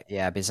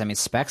 yeah, because, I mean,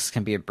 specs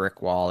can be a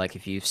brick wall. Like,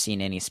 if you've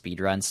seen any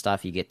speedrun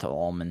stuff, you get to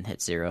Ulm and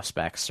hit 0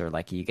 specs, or,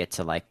 like, you get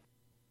to, like,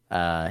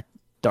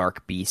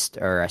 Dark Beast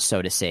or a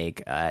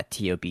Sodaseg,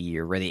 TOB,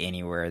 or really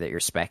anywhere that you're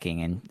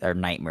specking, and or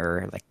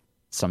Nightmare, like,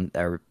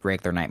 a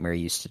regular Nightmare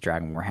used to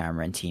Dragon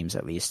Warhammer in teams,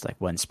 at least, like,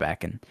 one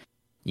spec, and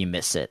you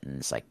miss it, and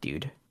it's like,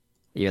 dude,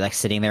 you're, like,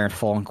 sitting there in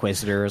full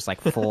Inquisitors,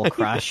 like, full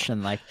Crush,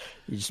 and, like,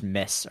 you just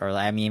miss. Or,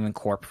 I mean, even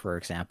Corp, for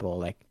example,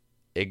 like,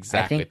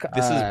 exactly.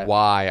 This is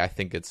why I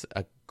think it's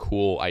a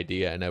cool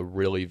idea and a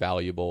really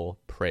valuable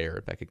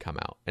prayer that could come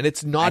out. And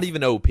it's not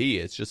even OP.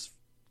 It's just,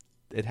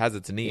 it has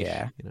its niche.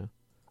 Yeah. You know?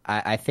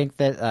 I think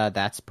that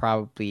that's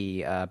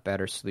probably a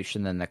better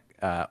solution than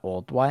the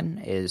old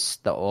one. Is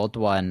the old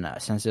one,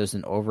 since it was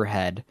an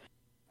overhead,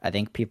 I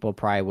think people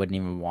probably wouldn't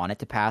even want it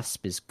to pass,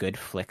 because good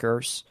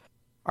flickers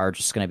are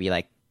just going to be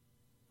like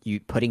you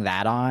putting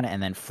that on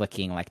and then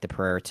flicking, like, the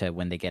prayer to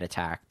when they get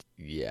attacked.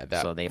 Yeah,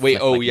 that. So they wait,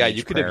 flick, like,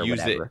 you could have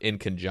used it in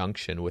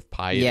conjunction with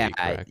Piety,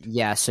 correct?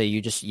 Yeah. So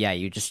you just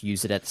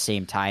use it at the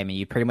same time, and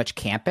you pretty much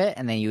camp it,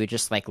 and then you would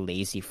just, like,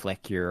 lazy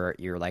flick your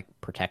like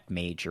protect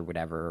mage or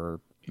whatever, or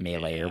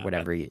melee or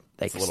whatever you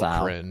like. It's a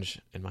little cringe,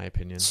 in my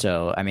opinion.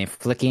 So I mean,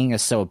 flicking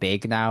is so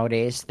big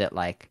nowadays that,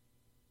 like,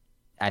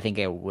 I think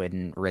it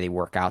wouldn't really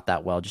work out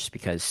that well, just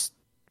because,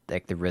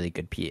 like, the really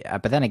good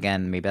but then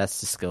again, maybe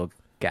that's the skill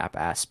gap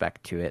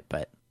aspect to it.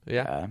 But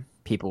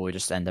people would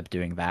just end up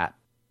doing that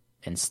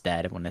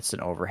instead when it's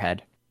an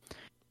overhead.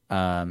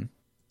 I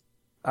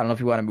don't know if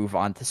you want to move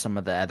on to some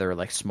of the other,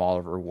 like,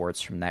 smaller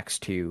rewards from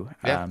next too.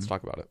 Yeah, let's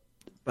talk about it.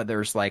 But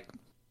there's, like,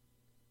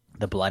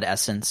 the Blood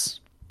Essence.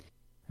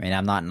 I mean,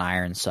 I'm not an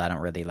Iron, so I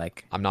don't really,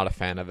 like... I'm not a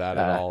fan of that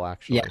at all,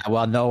 actually. Yeah,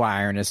 well, no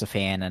Iron is a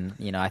fan, and,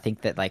 you know, I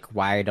think that, like,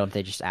 why don't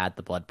they just add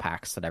the blood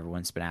packs that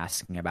everyone's been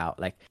asking about?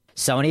 Like,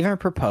 someone even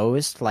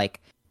proposed,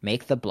 like,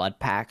 make the blood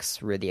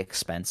packs really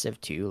expensive,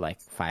 too, like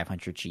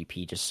 500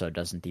 GP, just so it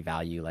doesn't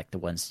devalue, like, the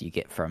ones you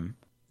get from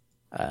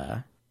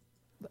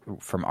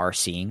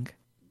RCing.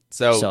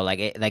 So like,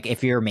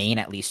 if you're main,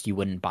 at least you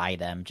wouldn't buy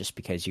them just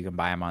because you can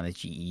buy them on the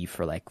GE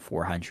for, like,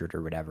 400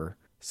 or whatever.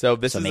 So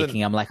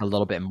making them, like, a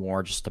little bit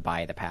more just to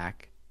buy the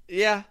pack.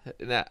 Yeah.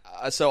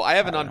 So I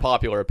have an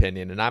unpopular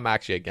opinion, and I'm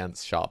actually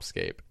against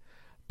Shopscape.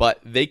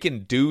 But they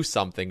can do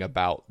something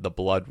about the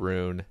Blood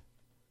Rune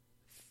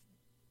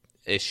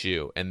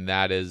issue, and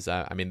that is,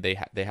 I mean, they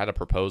had a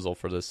proposal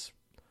for this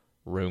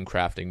rune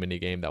crafting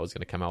minigame that was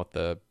going to come out with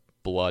the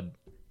Blood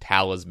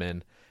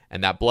Talisman,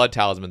 and that Blood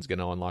Talisman is going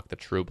to unlock the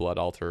True Blood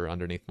altar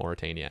underneath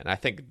Mauritania. And I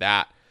think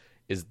that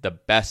is the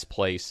best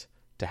place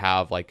to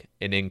have, like,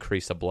 an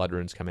increase of blood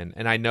runes come in.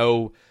 And I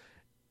know,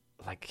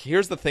 like,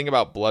 here's the thing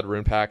about blood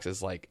rune packs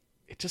is, like,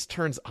 it just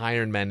turns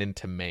Iron Men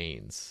into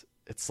mains.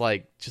 It's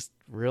like, just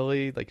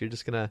really, like, you're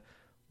just gonna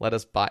let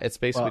us buy. It's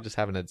basically just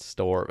having a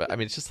store. But I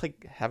mean, it's just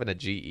like having a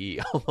GE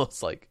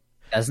almost. Like,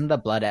 doesn't the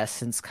Blood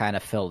Essence kind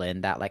of fill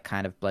in that, like,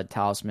 kind of blood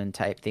talisman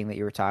type thing that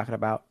you were talking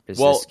about? Because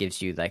this gives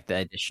you, like, the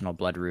additional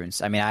blood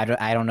runes. I mean,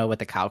 I don't know what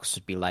the calcs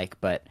would be like,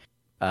 but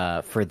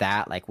for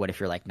that, like, what if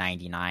you're like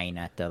 99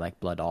 at the like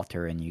blood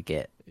altar and you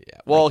get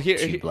Well, like,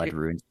 two blood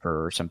runes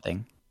per or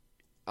something?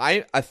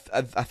 I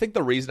think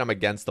the reason I'm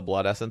against the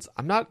blood essence,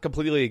 I'm not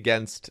completely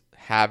against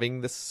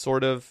having this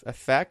sort of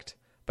effect,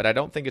 but I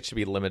don't think it should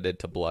be limited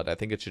to blood. I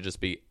think it should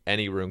just be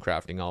any rune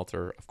crafting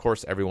altar. Of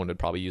course, everyone would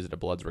probably use it at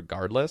bloods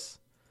regardless,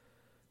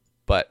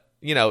 but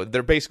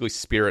they're basically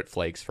spirit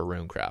flakes for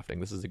rune crafting.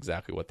 This is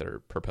exactly what they're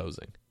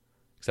proposing,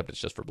 except it's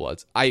just for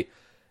bloods.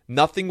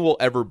 Nothing will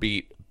ever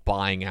beat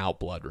buying out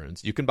blood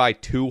runes. You can buy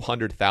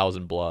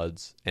 200,000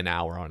 bloods an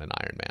hour on an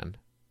Iron Man,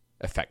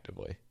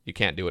 effectively. You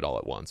can't do it all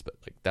at once, but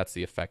like that's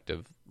the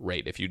effective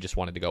rate if you just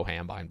wanted to go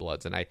ham buying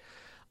bloods. And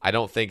I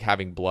don't think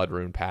having blood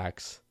rune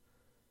packs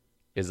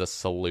is a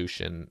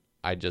solution.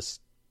 I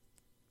just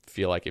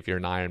feel like if you're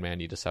an Iron Man,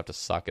 you just have to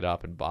suck it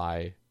up and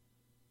buy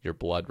your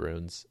blood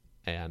runes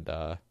and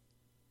at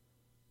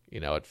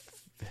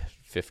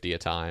 50 a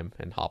time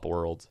in Hop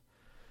World.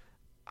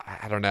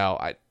 I don't know.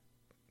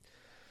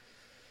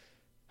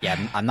 Yeah,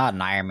 I'm not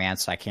an Iron Man,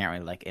 so I can't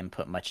really like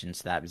input much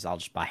into that because I'll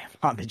just buy them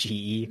on the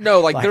GE.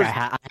 No, like I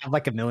have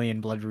like 1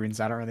 million blood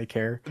runes. I don't really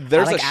care.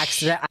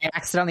 I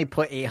accidentally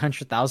put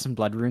 800,000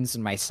 blood runes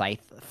in my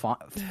scythe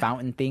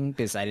fountain thing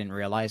because I didn't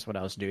realize what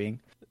I was doing.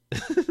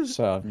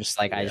 So I'm just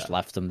like, I just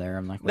left them there.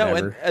 I'm like,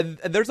 whatever. No, and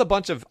there's a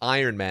bunch of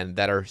Iron Men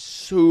that are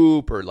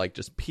super like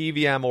just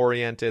PVM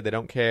oriented. They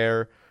don't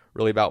care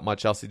really about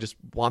much else. They just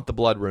want the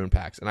blood rune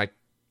packs, and I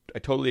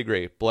totally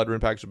agree. Blood rune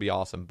packs would be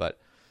awesome, but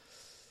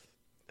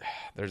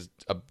there's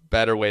a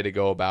better way to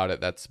go about it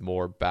that's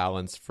more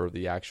balanced for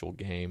the actual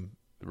game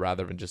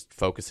rather than just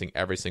focusing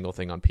every single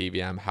thing on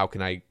PVM. How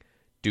can I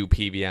do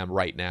PVM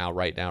right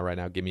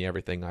now? Give me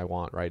everything I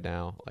want right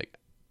now. Like,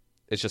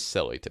 it's just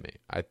silly to me.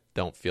 I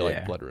don't feel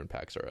like blood rune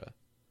packs are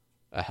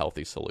a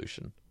healthy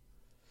solution.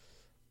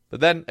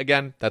 But then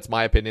again, that's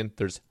my opinion.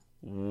 There's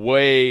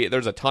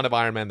a ton of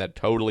Iron Men that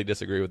totally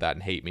disagree with that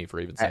and hate me for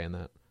even saying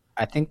that.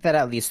 I think that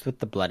at least with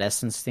the Blood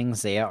Essence thing,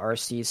 Zaya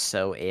RC is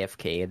so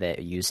AFK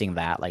that using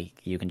that, like,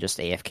 you can just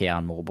AFK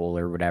on mobile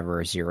or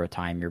whatever, 0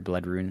 time your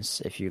blood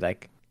runes if you,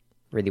 like,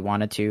 really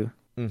wanted to.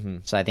 Mm-hmm.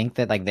 So I think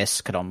that, like, this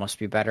could almost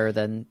be better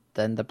than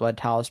the Blood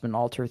Talisman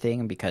altar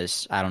thing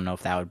because I don't know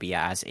if that would be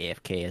as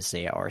AFK as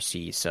Zaya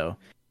RC. So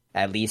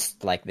at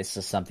least, like, this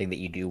is something that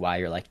you do while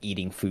you're, like,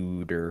 eating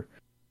food or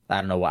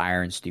I don't know what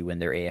irons do when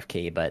they're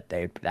AFK, but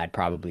I'd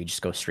probably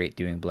just go straight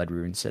doing blood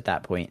runes at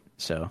that point.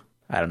 So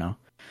I don't know.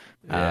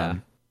 Yeah.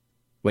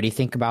 What do you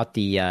think about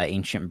the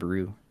Ancient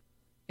Brew?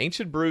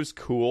 Ancient Brew's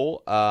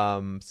cool.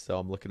 So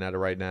I'm looking at it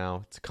right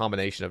now. It's a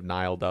combination of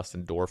Nile Dust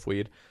and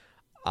Dwarfweed.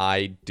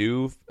 I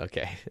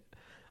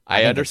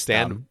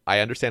understand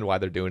why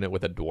they're doing it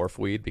with a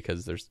Dwarfweed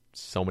because there's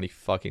so many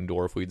fucking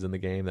Dwarfweeds in the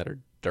game that are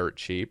dirt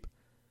cheap.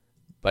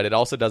 But it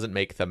also doesn't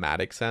make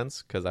thematic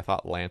sense because I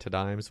thought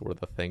Lantidimes were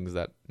the things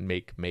that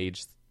make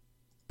mage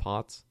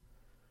pots.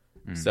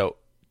 So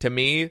to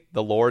me,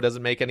 the lore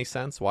doesn't make any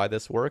sense why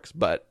this works,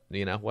 but,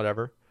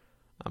 whatever.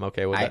 I'm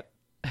okay with it.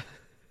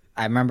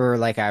 I remember,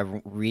 like, I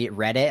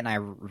read it, and I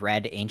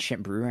read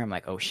Ancient Brew, and I'm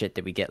like, oh shit,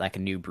 did we get, like, a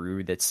new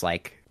brew that's,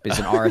 like, because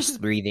in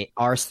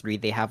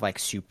RS3, they have, like,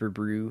 Super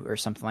Brew or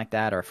something like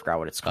that, or I forgot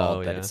what it's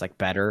called, but it's, like,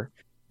 better.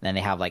 Then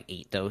they have, like,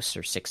 8-dose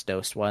or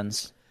 6-dose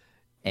ones.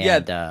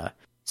 And,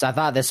 so I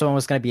thought this one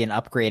was going to be an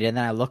upgrade, and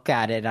then I look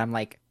at it, and I'm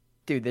like,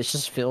 dude, this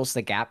just fills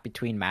the gap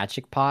between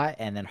Magic Pot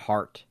and then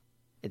Heart.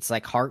 It's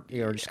like Heart,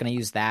 you're just going to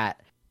use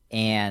that,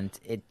 and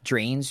it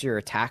drains your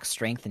attack,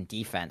 strength, and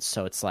defense.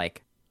 So it's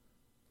like,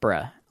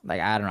 bruh. Like,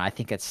 I don't know. I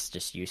think it's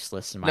just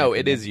useless in my opinion.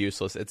 It is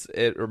useless.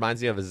 It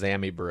reminds me of a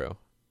Zammy Brew.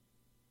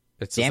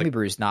 Zammy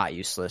Brew is not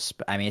useless.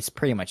 But, I mean, it's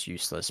pretty much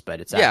useless,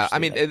 but it's yeah, I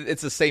mean,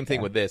 it's the same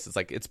thing with this. It's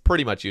like, it's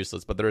pretty much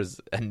useless, but there is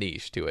a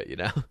niche to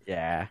it,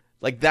 Yeah.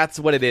 Like, that's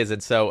what it is.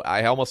 And so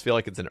I almost feel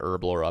like it's an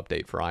Herblore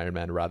update for Iron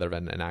Man rather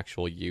than an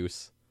actual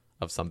use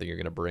of something you're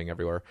going to bring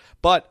everywhere.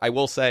 But I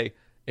will say,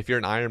 if you're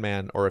an Iron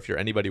Man or if you're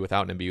anybody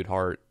without an imbued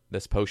heart,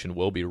 this potion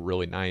will be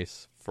really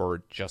nice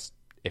for just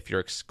if you're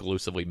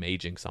exclusively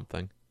maging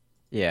something.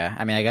 Yeah,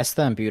 I mean, I guess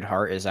the imbued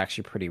heart is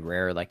actually pretty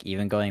rare. Like,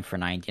 even going for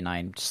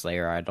 99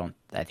 Slayer,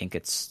 I think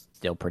it's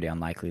still pretty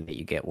unlikely that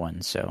you get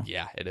one. So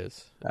yeah, it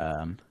is.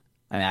 I mean,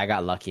 I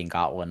got lucky and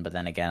got one, but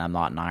then again, I'm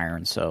not an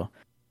Iron, so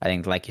I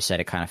think, like you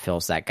said, it kind of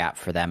fills that gap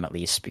for them at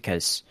least.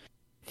 Because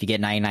if you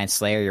get 99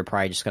 Slayer, you're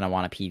probably just going to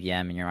want a PVM,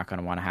 and you're not going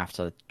to want to have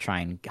to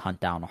try and hunt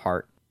down a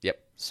heart. Yep.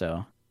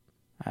 So,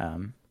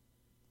 and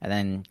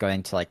then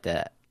going to like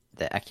the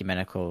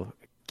ecumenical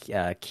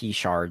key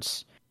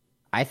shards.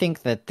 I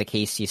think that the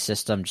KC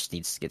system just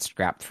needs to get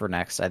scrapped for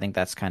next. I think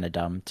that's kind of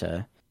dumb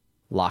to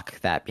lock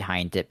that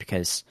behind it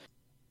because,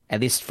 at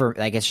least for,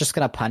 like, it's just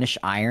going to punish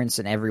Irons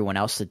and everyone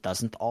else that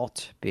doesn't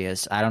alt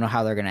because I don't know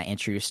how they're going to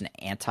introduce an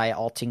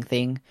anti-alting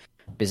thing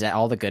because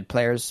all the good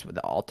players with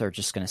the alt are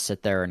just going to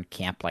sit there and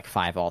camp like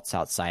 5 alts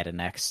outside of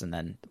next and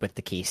then with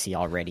the KC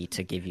all ready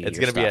to give you it's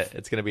your stuff.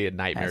 It's going to be a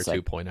Nightmare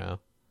 2.0.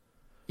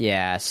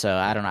 Yeah, so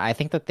I don't know. I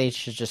think that they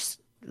should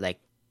just, like,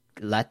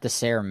 let the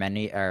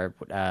ceremony or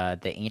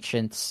the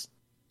ancient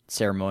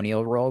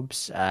ceremonial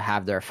robes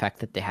have their effect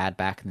that they had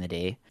back in the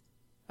day.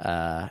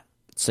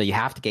 So you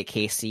have to get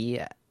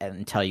KC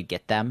until you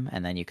get them,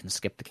 and then you can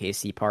skip the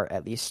KC part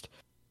at least.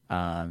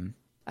 I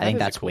think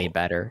that's way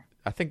better.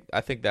 I think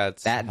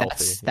that's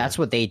healthy. That's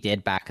what they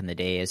did back in the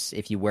day. Is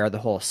if you wear the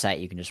whole set,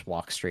 you can just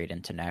walk straight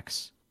into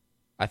next.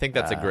 I think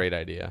that's a great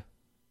idea.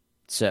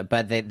 So,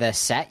 but the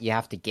set you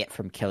have to get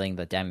from killing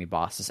the demi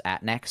bosses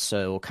at next,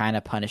 so it will kind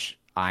of punish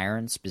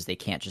irons because they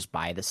can't just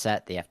buy the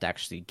set; they have to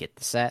actually get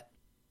the set.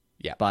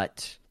 Yeah,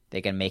 but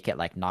they can make it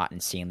like not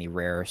insanely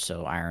rare,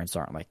 so irons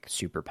aren't like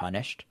super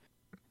punished.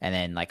 And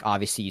then like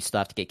obviously you still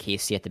have to get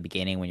KC at the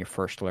beginning when you're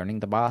first learning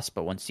the boss,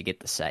 but once you get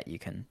the set, you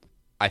can.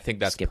 I think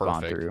that's skip perfect.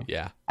 On through.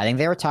 Yeah, I think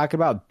they were talking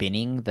about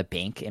binning the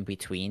bank in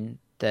between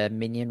the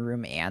minion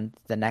room and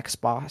the next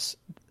boss,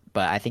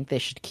 but I think they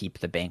should keep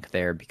the bank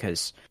there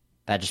because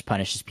that just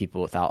punishes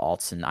people without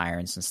alts and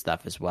irons and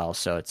stuff as well.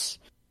 So it's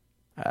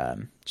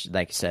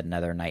like you said,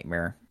 another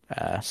nightmare.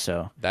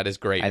 So that is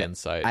great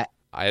insight.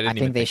 I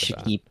think they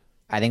should keep.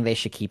 I think they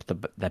should keep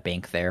the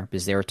bank there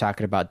because they were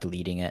talking about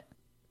deleting it.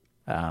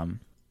 But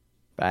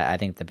I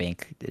think the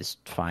bank is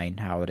fine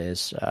how it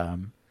is.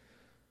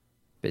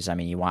 Because I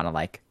mean, you want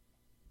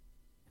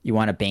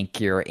to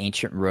bank your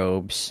ancient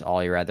robes,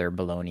 all your other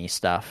baloney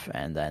stuff,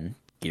 and then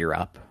gear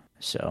up.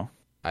 So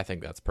I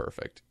think that's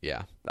perfect.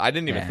 Yeah, I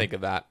didn't even think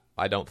of that.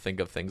 I don't think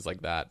of things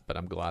like that, but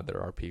I'm glad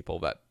there are people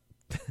that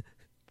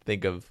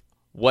think of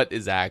what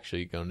is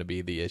actually going to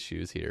be the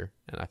issues here,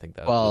 and I think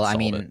that. Well, I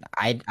mean,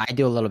 I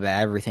do a little bit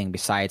of everything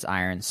besides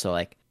iron, so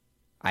like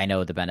I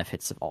know the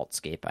benefits of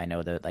Altscape. I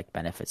know the like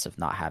benefits of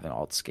not having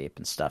Altscape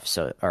and stuff.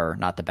 So, or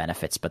not the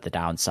benefits, but the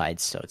downsides.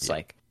 So it's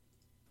like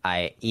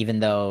even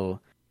though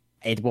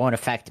it won't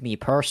affect me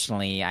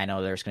personally, I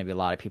know there's going to be a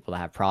lot of people that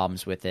have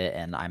problems with it,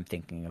 and I'm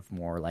thinking of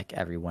more like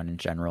everyone in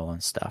general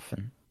and stuff.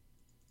 And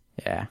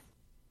yeah,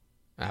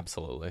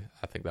 absolutely,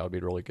 I think that would be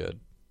really good.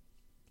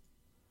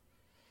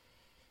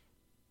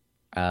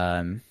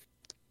 What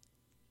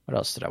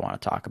else did I want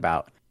to talk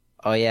about?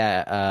 Oh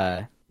yeah,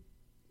 I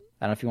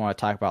don't know if you want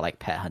to talk about like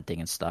pet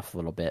hunting and stuff a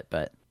little bit,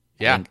 but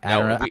yeah, I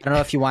don't know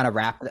if you want to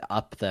wrap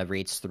up the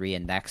Raids 3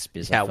 and next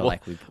because I feel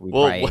like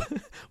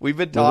we've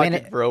been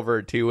talking for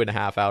over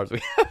 2.5 hours.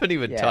 We haven't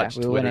even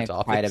touched Twitter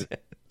topics.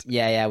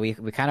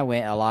 We kind of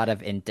went a lot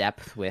of in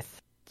depth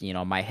with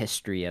my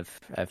history of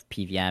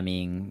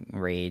PVMing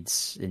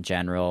raids in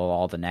general,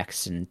 all the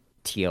next and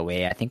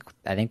TOA. I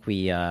think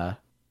we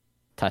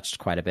touched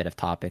quite a bit of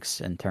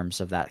topics in terms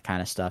of that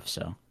kind of stuff.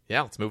 So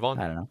yeah, let's move on.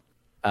 I don't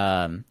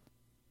know.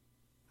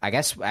 I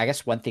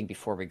guess one thing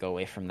before we go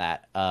away from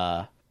that,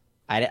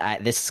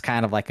 this is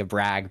kind of like a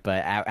brag,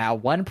 but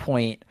at one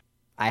point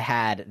I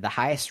had the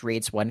highest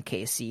Raids 1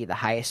 KC, the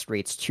highest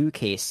Raids 2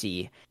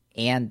 KC,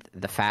 and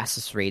the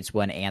fastest Raids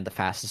 1 and the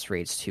fastest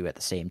Raids 2 at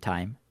the same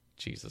time.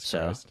 Jesus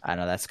Christ. I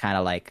know that's kind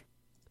of like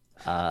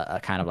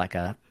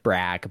a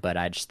brag, but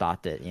I just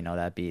thought that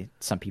that'd be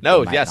some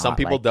people. Some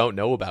people don't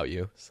know about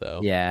you, so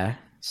yeah,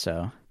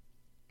 so.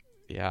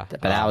 Yeah,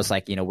 but that was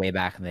like way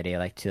back in the day,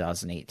 like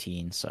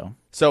 2018.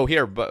 So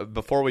here, but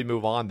before we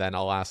move on, then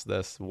I'll ask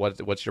this: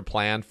 what's your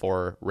plan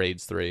for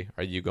Raids 3?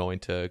 Are you going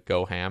to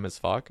go ham as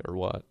fuck or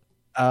what?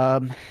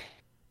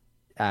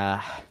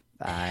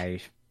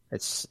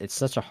 It's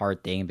such a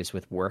hard thing because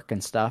with work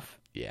and stuff.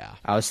 Yeah,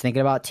 I was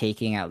thinking about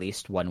taking at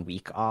least 1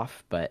 week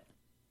off, but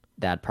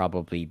that'd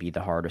probably be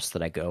the hardest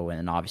that I go.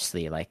 And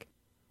obviously, like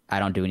I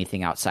don't do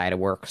anything outside of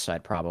work, so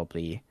I'd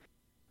probably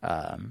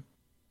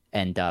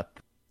end up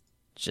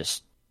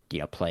just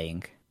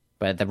playing.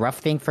 But the rough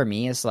thing for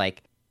me is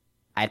like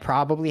I'd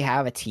probably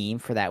have a team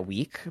for that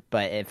week,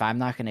 but if I'm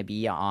not going to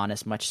be on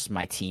as much as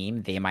my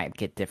team, they might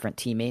get different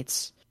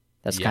teammates.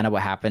 That's kind of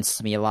what happens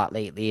to me a lot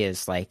lately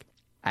is like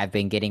I've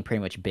been getting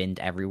pretty much binned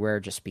everywhere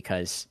just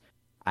because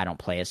I don't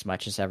play as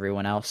much as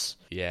everyone else.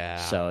 Yeah.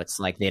 So it's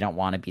like they don't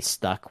want to be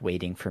stuck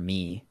waiting for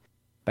me.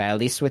 But at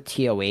least with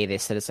TOA, they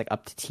said it's like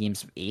up to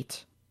teams of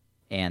 8,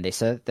 and they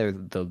said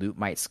that the loot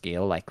might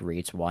scale like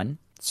Raids 1.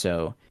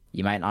 So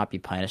you might not be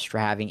punished for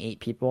having 8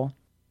 people,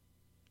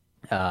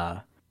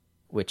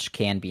 which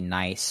can be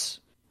nice.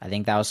 I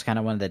think that was kind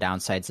of one of the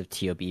downsides of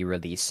TOB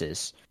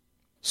releases.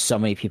 So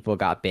many people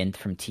got binned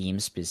from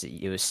teams because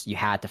you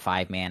had to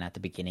 5-man at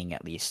the beginning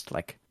at least.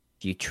 Like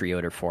if you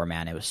trioed or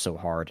 4-man, it was so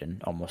hard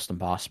and almost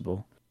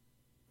impossible.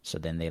 So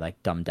then they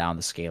like dumbed down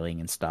the scaling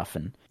and stuff,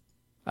 and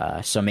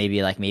so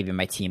maybe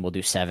my team will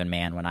do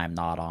 7-man when I'm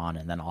not on,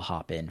 and then I'll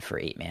hop in for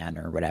 8-man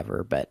or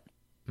whatever. But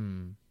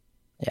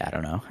yeah, I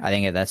don't know. I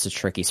think that's a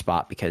tricky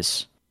spot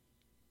because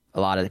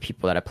a lot of the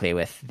people that I play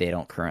with, they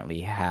don't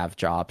currently have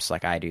jobs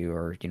like I do,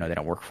 or they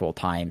don't work full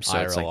time, so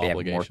it's like they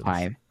have more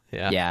time.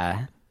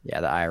 Yeah,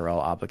 the IRL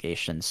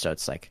obligations. So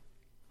it's like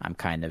I'm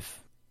kind of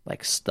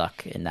like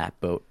stuck in that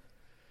boat.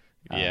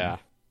 Yeah.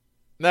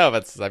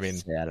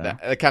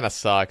 That kind of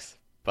sucks.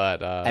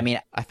 But I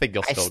think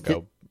you'll still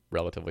go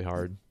relatively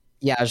hard.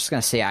 Yeah, I was just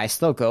gonna say I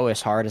still go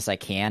as hard as I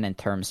can in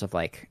terms of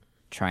like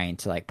trying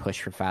to like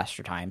push for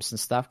faster times and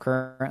stuff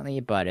currently,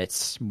 but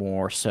it's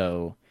more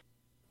so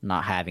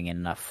not having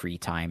enough free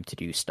time to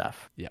do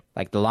stuff. Yeah.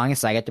 Like the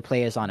longest I get to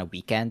play is on a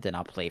weekend, and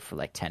I'll play for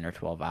like 10 or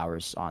 12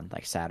 hours on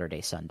like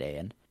Saturday, Sunday,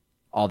 and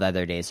all the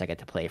other days I get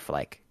to play for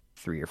like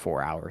 3 or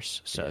 4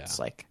 hours. So it's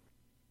like,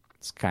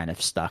 it's kind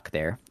of stuck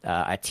there.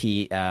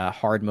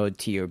 Hard mode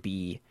TOB,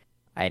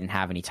 I didn't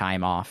have any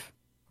time off,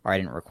 or I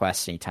didn't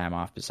request any time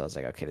off, because I was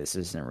like, okay, this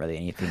isn't really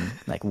anything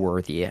like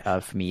worthy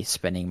of me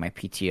spending my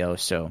PTO.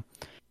 So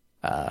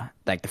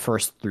like the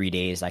first 3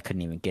 days I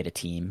couldn't even get a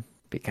team,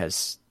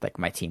 because like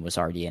my team was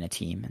already in a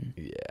team. And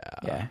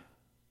yeah.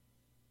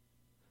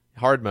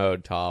 Hard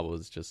mode TOB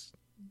was just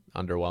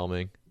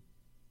underwhelming.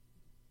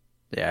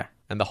 Yeah.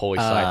 And the Holy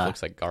Scythe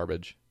looks like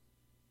garbage.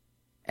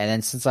 And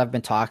then since I've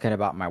been talking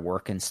about my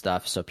work and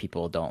stuff, so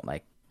people don't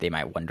like, they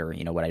might wonder,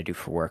 you know, what I do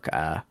for work.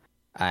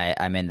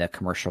 I'm in the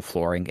commercial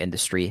flooring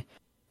industry,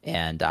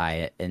 and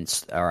I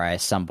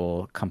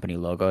assemble company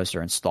logos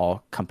or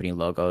install company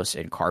logos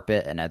in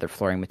carpet and other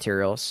flooring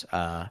materials.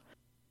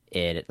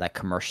 In like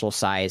commercial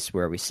size,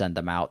 where we send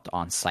them out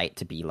on site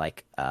to be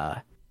like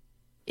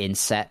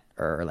inset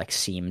or like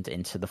seamed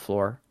into the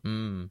floor.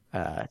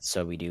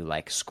 So we do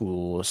like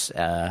schools,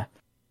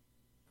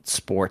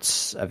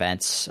 sports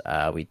events.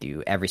 We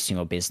do every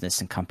single business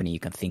and company you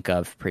can think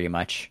of, pretty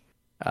much.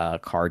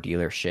 Car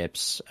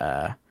dealerships,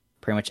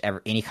 pretty much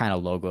any kind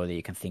of logo that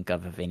you can think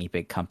of any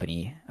big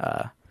company.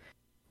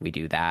 We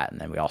do that. And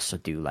then we also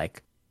do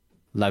like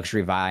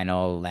luxury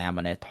vinyl,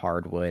 laminate,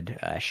 hardwood,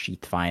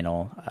 sheath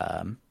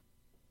vinyl.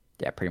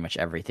 Pretty much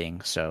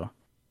everything. So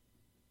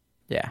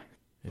yeah.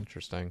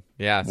 Interesting.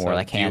 Yeah. More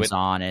like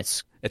hands-on. It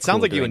sounds cool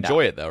like you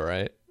enjoy it though,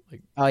 right?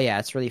 Like... Oh yeah,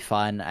 it's really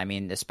fun. I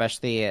mean,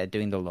 especially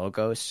doing the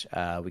logos.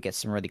 We get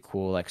some really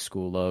cool like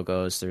school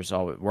logos.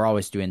 We're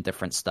always doing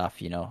different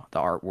stuff. You know, the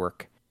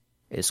artwork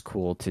is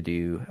cool to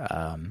do.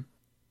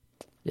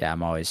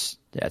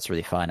 It's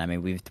really fun. I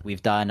mean,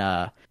 we've done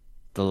the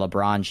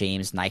LeBron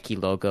James Nike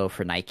logo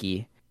for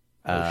Nike.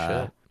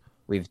 Shit.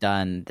 We've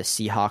done the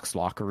Seahawks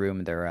locker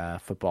room, their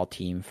football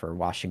team, for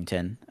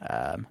Washington.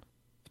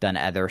 We've done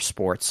other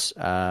sports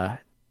like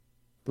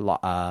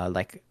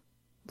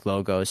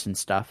logos and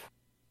stuff.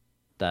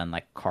 Done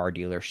like car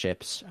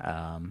dealerships,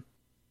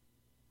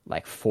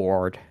 like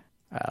Ford.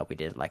 We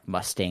did like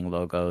Mustang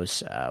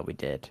logos. We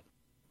did,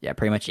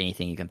 pretty much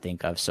anything you can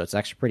think of. So it's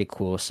actually pretty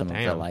cool. Some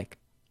of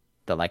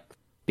the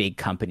big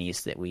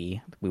companies that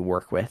we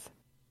work with.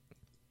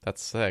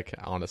 That's sick,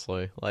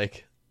 honestly.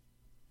 Like,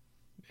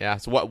 yeah.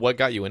 So what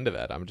got you into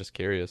that? I'm just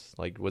curious.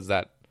 Like, was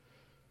that?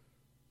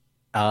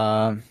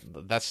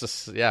 That's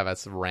just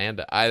that's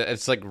random.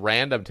 It's like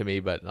random to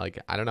me, but like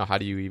I don't know, how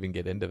do you even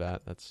get into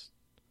that?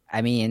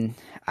 I mean,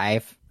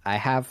 I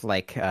have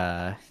like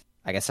I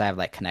guess I have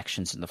like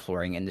connections in the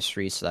flooring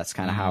industry, so that's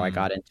kind of how I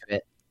got into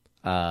it.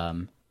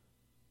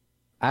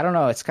 I don't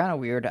know, it's kind of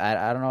weird.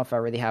 I don't know if I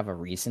really have a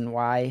reason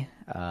why,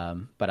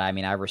 but I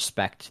mean, I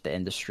respect the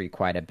industry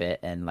quite a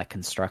bit, and like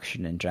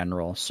construction in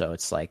general. So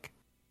it's like,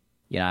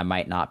 you know, I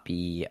might not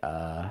be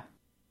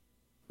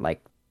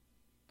like,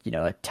 you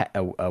know,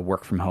 a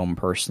work from home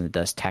person that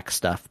does tech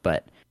stuff,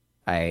 but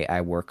I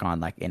work on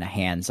like in a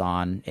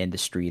hands-on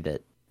industry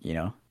that, you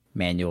know,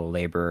 manual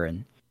labor,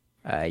 and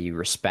you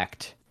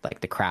respect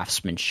like the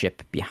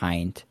craftsmanship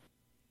behind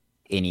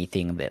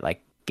anything that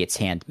like gets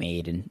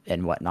handmade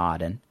and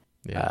whatnot, and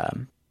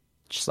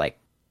just like,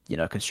 you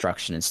know,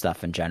 construction and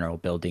stuff in general,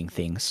 building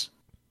things.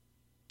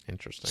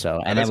 Interesting.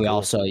 So, and then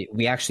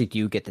we actually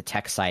do get the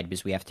tech side,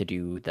 because we have to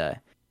do the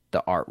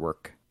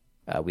artwork.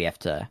 We have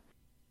to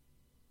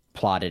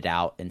plot it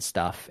out and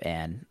stuff,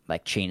 and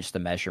like change the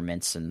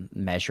measurements and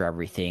measure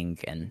everything,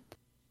 and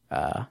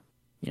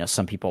you know,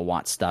 some people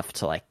want stuff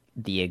to like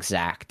the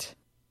exact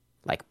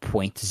like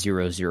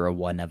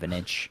 0.001 of an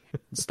inch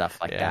and stuff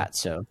like that.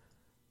 So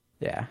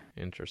yeah.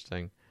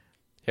 Interesting.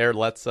 Here,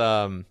 let's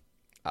I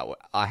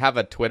have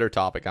a Twitter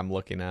topic I'm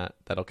looking at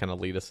that'll kind of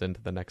lead us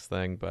into the next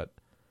thing, but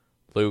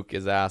Luke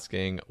is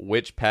asking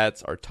which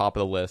pets are top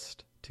of the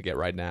list to get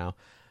right now,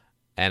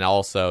 and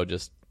also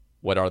just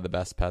what are the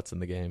best pets in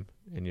the game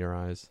in your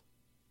eyes?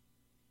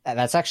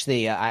 That's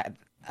actually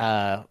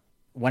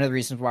one of the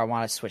reasons why I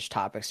wanted to switch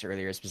topics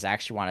earlier is because I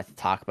actually wanted to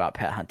talk about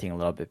pet hunting a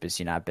little bit, because,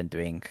 you know, I've been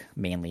doing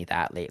mainly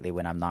that lately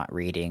when I'm not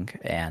reading,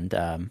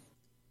 and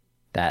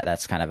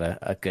that's kind of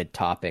a good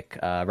topic.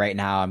 Right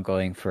now I'm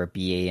going for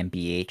BA and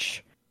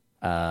BH.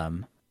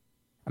 I'm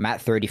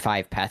at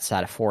 35 pets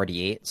out of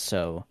 48,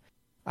 so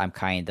I'm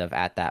kind of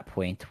at that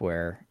point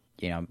where,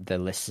 you know, the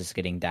list is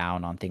getting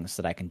down on things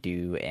that I can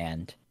do,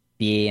 and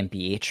BA and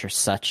BH are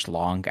such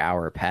long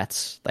hour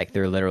pets. Like,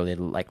 they're literally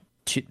like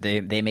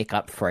they make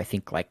up for, I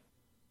think, like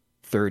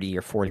 30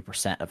 or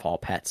 40% of all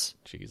pets.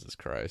 Jesus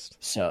Christ.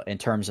 So in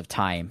terms of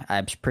time,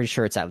 I'm pretty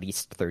sure it's at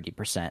least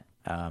 30%,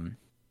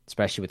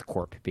 especially with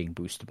Corp being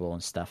boostable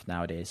and stuff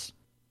nowadays.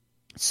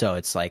 So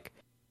it's like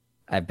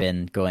I've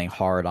been going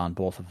hard on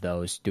both of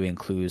those, doing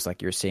clues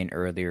like you were saying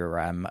earlier.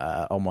 I'm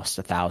almost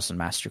 1,000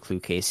 Master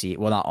Clue KC.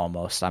 Well, not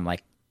almost. I'm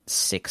like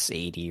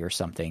 680 or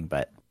something,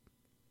 but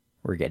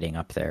we're getting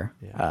up there.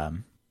 Yeah.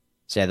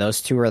 So yeah,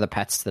 those two are the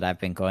pets that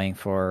I've been going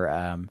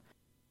for.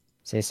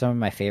 Say some of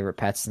my favorite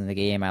pets in the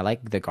game. I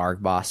like the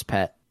Gargboss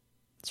pet.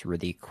 It's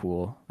really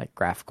cool, like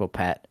graphical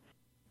pet.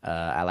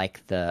 I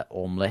like the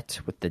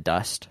Omelette with the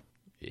dust.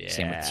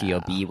 Same with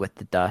TOB with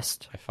the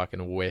dust. I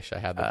fucking wish I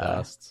had the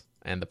dusts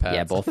and the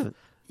pets.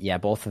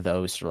 Both of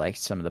those are like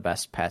some of the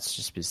best pets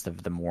just because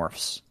of the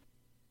morphs.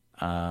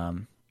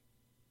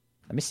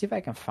 Let me see if I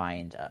can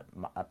find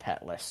a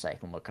pet list so I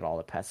can look at all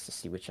the pets to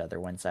see which other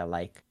ones I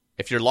like.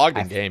 If you're logged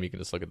in game, you can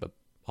just look at the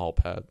all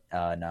pet. No,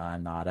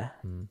 I'm not.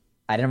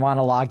 I didn't want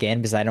to log in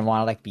because I didn't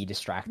want to like be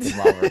distracted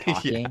while we're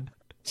talking. Yeah.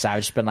 So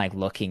I've just been like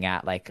looking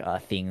at like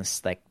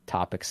things like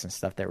topics and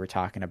stuff that we're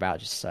talking about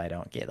just so I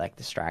don't get like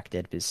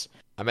distracted. Because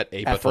I'm at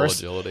apical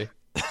agility.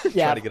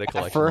 Yeah, trying to get a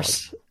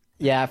collection.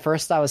 At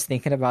first I was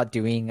thinking about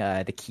doing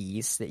the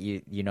keys that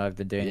you know I've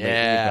been doing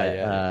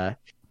lately,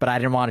 but I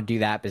didn't want to do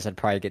that because I'd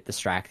probably get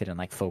distracted and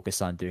like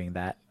focus on doing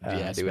that.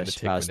 Doing the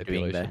tick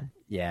manipulation.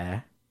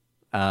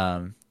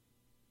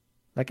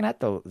 Looking at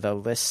the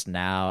list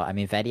now, I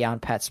mean Vedion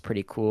pet's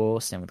pretty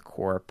cool. Same with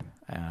Corp.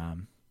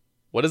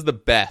 What is the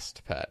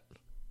best pet?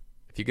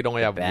 If you could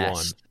only have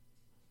one.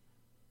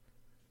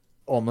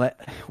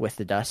 Omelette with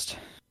the dust,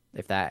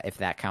 if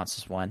that counts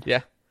as one.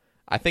 Yeah,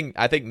 I think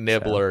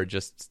Nibbler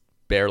just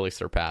barely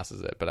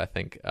surpasses it, but I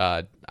think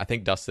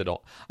Dusted.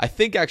 I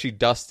think actually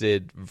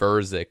Dusted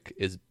Verzik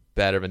is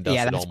better than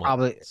Dusted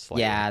Omelette.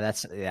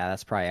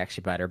 That's probably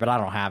actually better, but I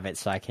don't have it,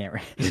 so I can't.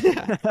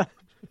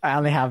 I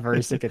only have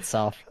Verzik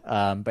itself.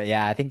 But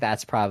yeah, I think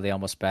that's probably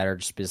almost better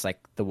just because like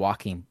the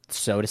walking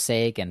Soda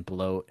Sag and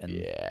Bloat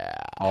and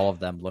all of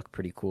them look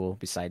pretty cool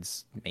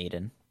besides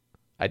Maiden.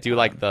 I do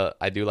like the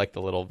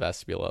little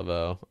Vespula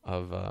though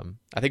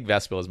I think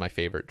Vespula is my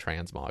favorite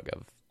transmog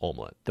of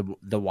Omelette.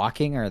 The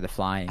walking or the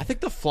flying? I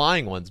think the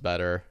flying one's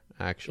better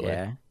actually.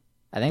 Yeah.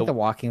 I think the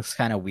walking's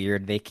kind of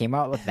weird. They came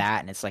out with that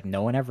and it's like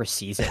no one ever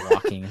sees it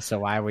walking, so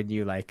why would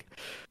you like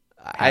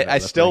I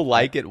still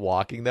like it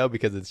walking though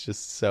because it's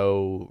just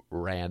so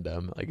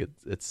random. Like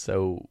it's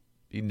so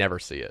you never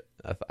see it.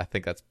 I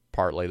think that's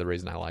partly the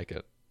reason I like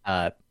it.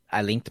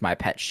 I linked my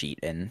pet sheet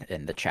in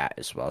the chat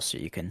as well, so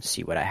you can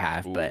see what I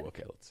have. Ooh, but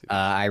okay, let's see.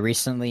 I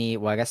recently,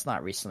 well, I guess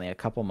not recently, a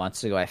couple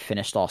months ago, I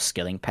finished all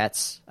skilling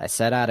pets. I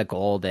set out a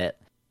goal that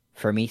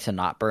for me to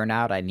not burn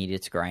out, I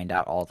needed to grind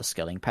out all the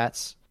skilling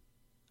pets.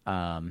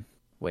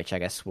 Which I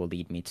guess will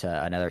lead me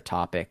to another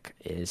topic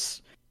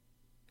is.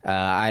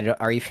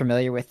 Are you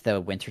familiar with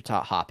the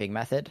Wintertot hopping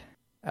method?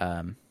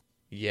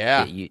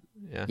 Yeah.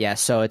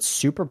 So it's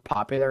super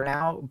popular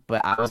now,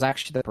 but I was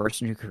actually the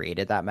person who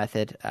created that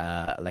method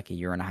like a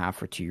year and a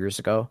half or 2 years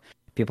ago.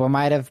 People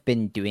might have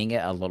been doing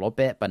it a little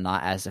bit, but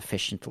not as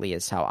efficiently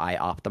as how I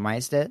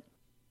optimized it.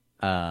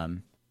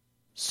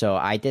 So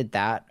I did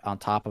that on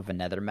top of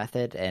another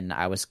method, and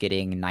I was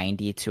getting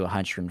 90 to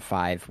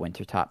 105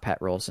 Wintertot pet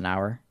rolls an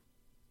hour.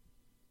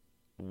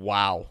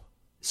 Wow.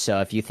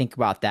 So if you think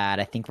about that,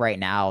 I think right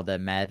now the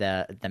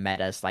meta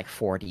is like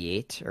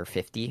 48 or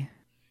 50.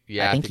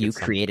 Yeah, I think you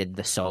created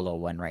the solo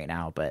one right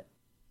now, but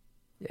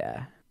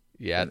yeah.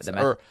 Yeah,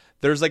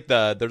 there's like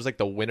the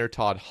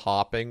Wintertot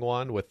hopping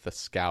one with the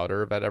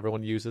scouter that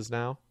everyone uses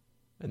now.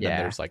 And then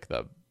there's like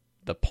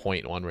the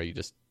point one where you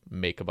just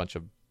make a bunch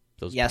of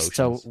those potions.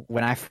 So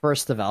when I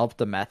first developed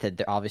the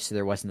method, obviously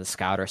there wasn't the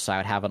scouter, so I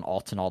would have an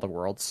alt in all the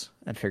worlds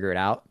and figure it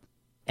out.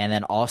 And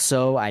then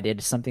also, I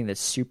did something that's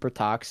super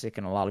toxic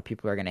and a lot of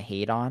people are going to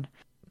hate on.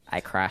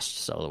 I crashed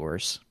Solo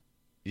Wars.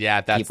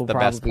 Yeah, that's the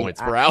best points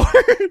per hour.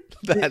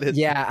 That is.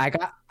 Yeah,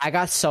 I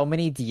got so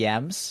many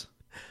DMs.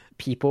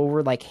 People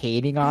were like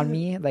hating on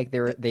me. Like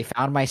they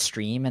found my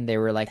stream and they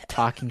were like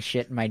talking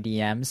shit in my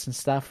DMs and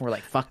stuff. And we're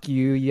like, "Fuck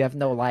you! You have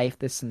no life."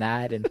 This and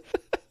that, and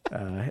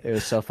it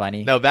was so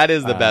funny. No, that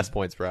is the best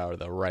points per hour,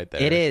 though, right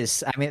there. It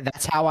is. I mean,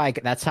 that's how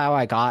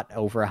I got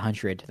over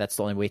 100. That's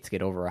the only way to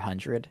get over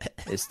 100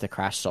 is to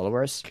crash Solo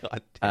Wars.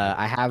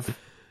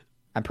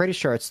 I'm pretty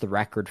sure it's the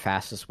record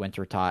fastest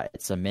Wintertot.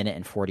 It's 1 minute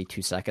and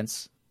 42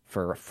 seconds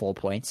for full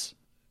points.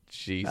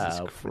 Jesus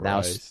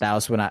Christ. That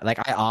was when I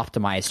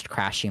optimized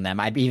crashing them.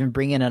 I'd even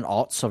bring in an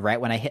alt, so right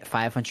when I hit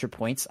 500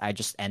 points, I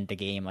just end the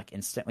game like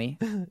instantly.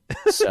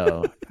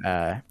 So,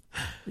 yeah.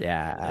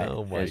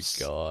 Oh my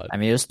God. I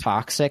mean, it was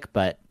toxic,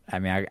 but I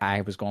mean,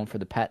 I was going for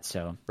the pet,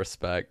 so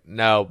respect.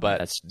 No,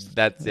 but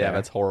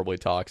that's horribly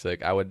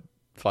toxic. I would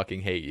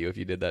fucking hate you if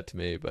you did that to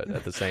me, but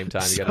at the same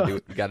time,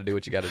 you gotta do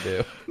what you gotta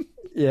do.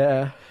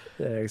 Yeah,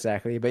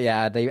 exactly. But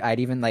yeah, I'd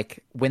even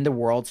like when the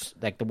worlds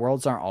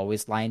aren't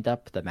always lined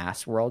up, the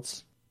mass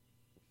worlds.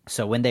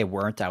 So when they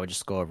weren't, I would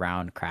just go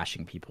around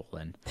crashing people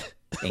and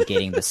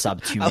getting the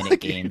sub 2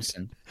 minute games.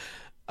 And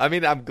I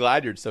mean, I'm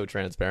glad you're so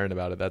transparent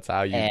about it. That's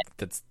how you.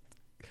 That's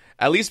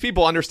at least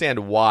people understand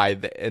why.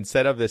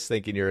 Instead of this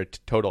thinking you're a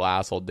total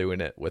asshole doing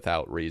it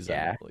without reason.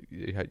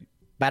 Yeah.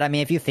 But I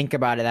mean, if you think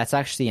about it, that's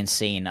actually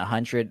insane.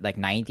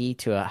 90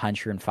 to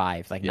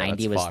 105. Like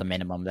 90 was the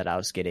minimum that I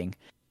was getting.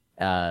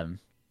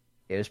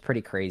 It was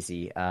pretty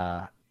crazy.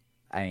 I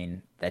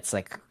mean, that's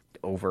like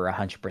over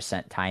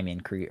 100% time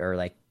increase or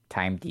like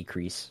time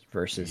decrease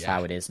versus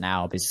how it is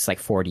now because it's like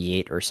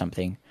 48 or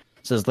something.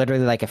 So it's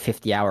literally like a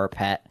 50-hour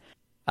pet.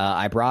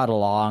 I brought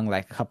along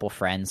like a couple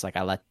friends. Like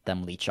I let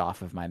them leech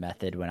off of my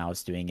method when I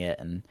was doing it,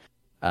 and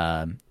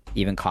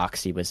even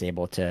Coxie was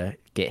able to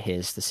get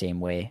his the same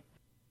way.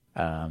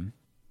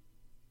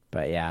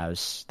 But yeah,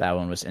 that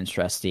one was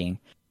interesting.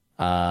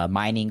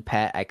 Mining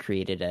pet, I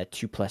created a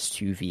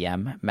 2+2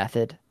 VM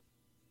method.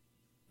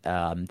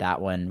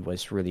 That one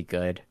was really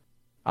good.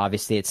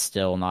 Obviously, it's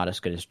still not as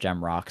good as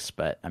Gem Rocks,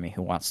 but I mean,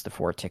 who wants to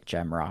 4-tick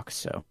Gem Rocks?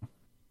 So,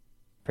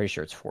 pretty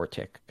sure it's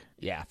 4-tick.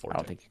 Yeah, 4-tick. I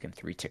don't think you can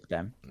 3-tick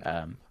them.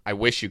 I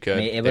wish you could.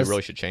 They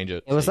really should change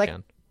it. It was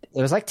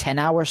like 10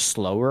 hours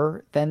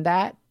slower than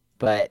that,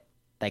 but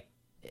like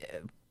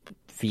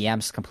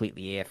VM's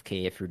completely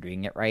AFK if you're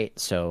doing it right.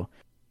 So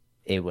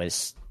it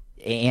was,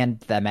 and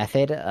the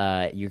method,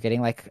 you're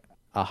getting like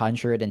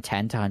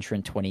 110 to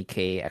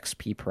 120k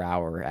XP per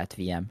hour at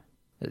VM.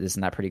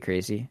 Isn't that pretty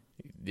crazy?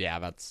 Yeah,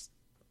 that's.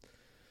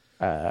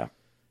 Yeah,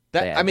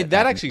 that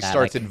actually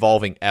starts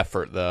involving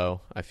effort,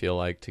 though. I feel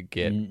like to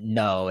get.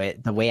 No,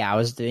 the way I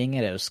was doing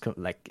it, it was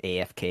like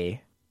AFK.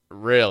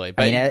 Really,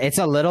 but I mean, it's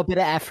a little bit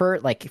of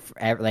effort, like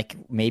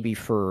maybe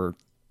for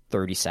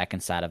 30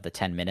 seconds out of the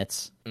 10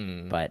 minutes,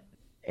 but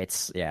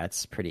it's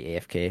pretty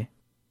AFK.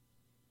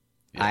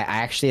 Yeah. I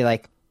actually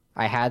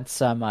I had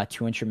some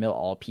 200 mil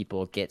all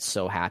people get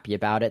so happy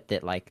about it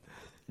that like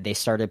they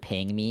started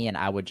paying me, and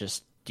I would be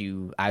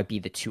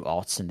the 2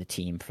 alts in the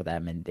team for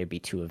them, and there'd be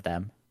 2 of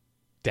them.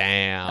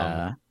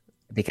 Damn.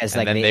 Because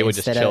and then they would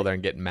just chill there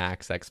and get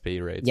max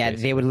XP rates. Yeah,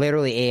 basically. They would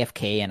literally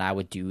AFK, and I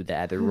would do the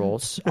other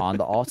roles on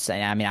the alts.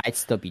 And I mean, I'd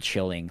still be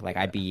chilling. Like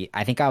I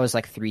think I was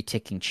like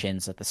 3-ticking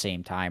chins at the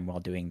same time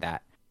while doing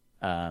that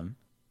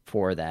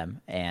for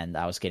them, and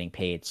I was getting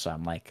paid. So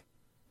I'm like,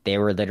 they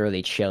were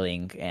literally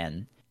chilling.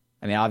 And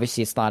I mean,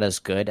 obviously it's not as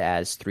good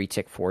as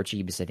 3-tick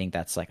 4G because I think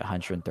that's like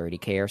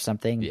 130k or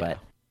something. Yeah. But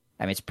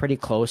I mean, it's pretty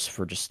close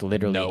for just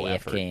literally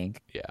AFKing.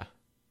 Yeah.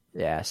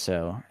 Yeah.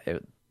 So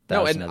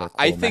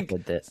I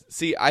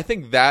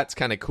think that's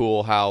kind of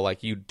cool how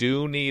like you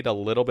do need a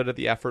little bit of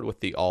the effort with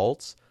the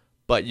alts,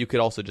 but you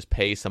could also just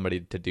pay somebody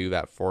to do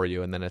that for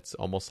you, and then it's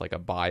almost like a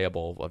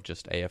buyable of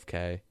just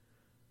AFK.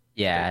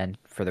 Yeah, and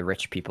for the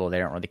rich people, they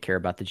don't really care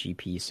about the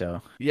GP,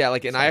 so yeah,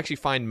 I actually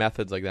find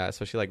methods like that,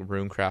 especially like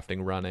rune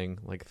crafting, running,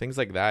 like things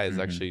like that is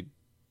actually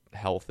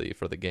healthy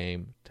for the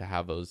game to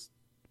have those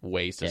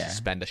ways to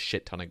spend a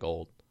shit ton of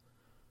gold.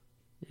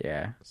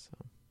 Yeah. So.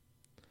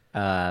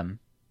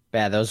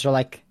 Yeah, those are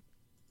like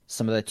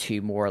some of the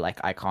 2 more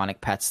like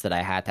iconic pets that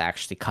I had to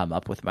actually come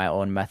up with my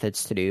own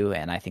methods to do,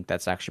 and I think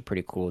that's actually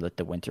pretty cool that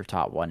the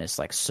Wintertot one is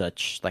like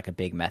such like a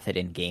big method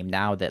in game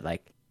now that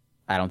like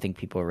I don't think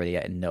people really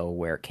know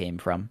where it came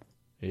from.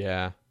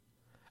 Yeah.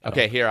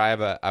 Okay, here I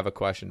have a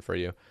question for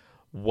you.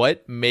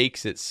 What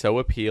makes it so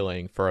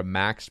appealing for a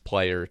maxed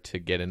player to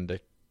get into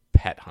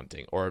pet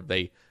hunting, or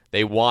they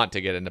want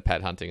to get into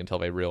pet hunting until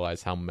they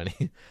realize how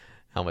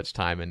much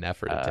time and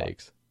effort it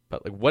takes?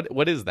 But like,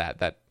 what is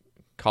that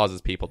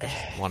causes people to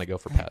just want to go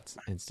for pets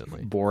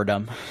instantly?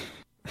 Boredom.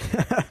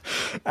 That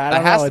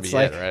has to be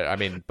it, right? I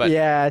mean, but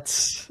yeah,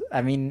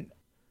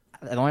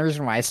 the only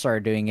reason why I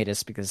started doing it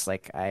is because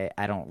like I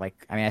don't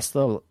like. I mean,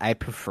 I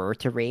prefer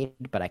to raid,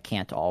 but I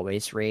can't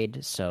always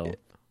raid. So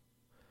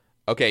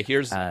okay,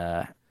 here's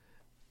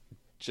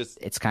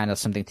it's kind of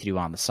something to do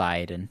on the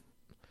side, and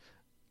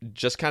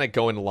just kind of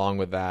going along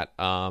with that.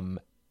 So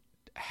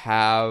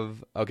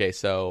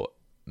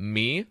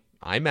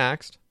I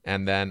maxed,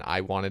 and then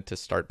I wanted to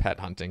start pet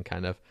hunting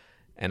kind of,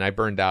 and I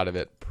burned out of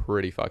it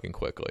pretty fucking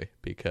quickly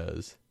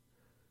because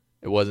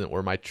it wasn't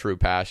where my true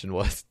passion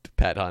was to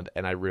pet hunt,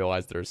 and I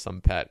realized there's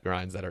some pet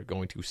grinds that are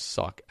going to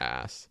suck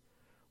ass.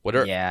 What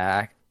are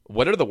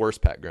the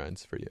worst pet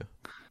grinds for you?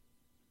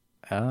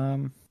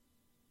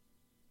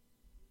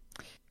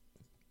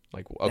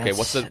 Like, okay,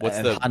 what's the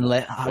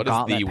Gauntlet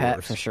pet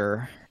worst for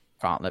sure?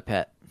 Gauntlet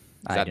pet.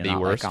 Is that the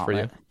worst for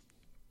you?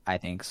 I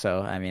think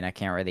so. I mean, I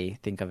can't really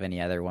think of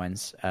any other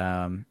ones.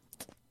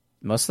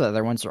 Most of the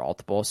other ones are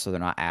ultable, so they're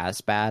not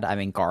as bad. I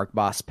mean, Garg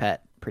Boss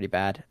pet, pretty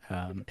bad.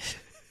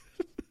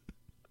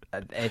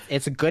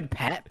 It's a good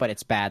pet, but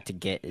it's bad to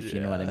get, if you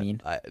know what I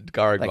mean.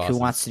 Garg Boss. Who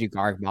wants to do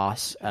Garg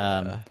Boss?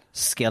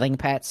 Skilling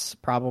pets,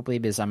 probably,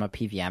 because I'm a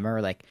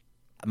PVMer. Like,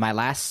 my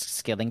last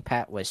skilling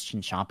pet was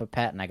Chinchampa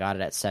pet, and I got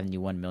it at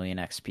 71 million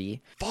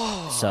XP.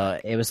 So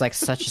it was like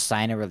such a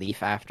sign of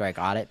relief after I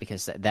got it,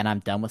 because then I'm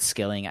done with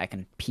skilling. I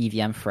can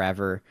PVM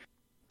forever.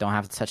 Don't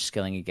have to touch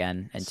skilling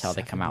again until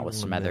they come out with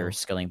some other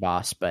skilling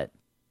boss. But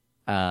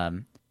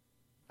I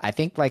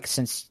think, like,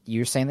 since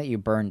you're saying that you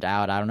burned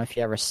out, I don't know if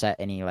you ever set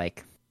any,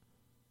 like,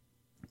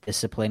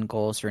 discipline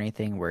goals or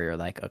anything where you're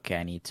like, okay,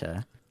 I need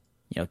to,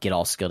 get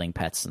all skilling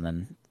pets, and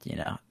then,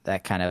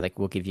 that kind of, like,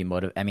 will give you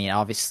motive. I mean,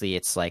 obviously,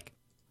 it's like,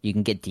 you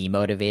can get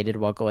demotivated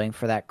while going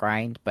for that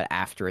grind, but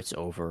after it's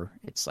over,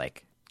 it's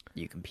like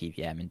you can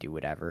PVM and do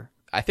whatever.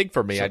 I think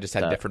for me, I just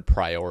had different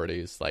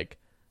priorities. Like,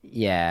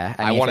 yeah,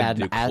 I wanted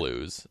to do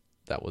clues.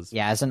 That was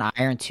as an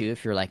Iron 2,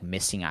 if you're like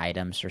missing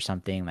items or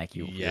something, like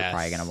you're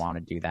probably gonna want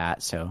to do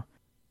that. So,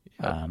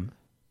 but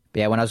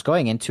yeah, when I was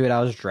going into it,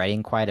 I was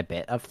dreading quite a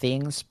bit of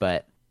things,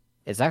 but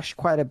it's actually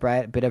quite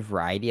a bit of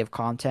variety of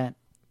content.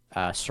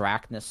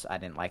 Sarachnis, I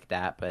didn't like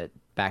that, but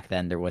back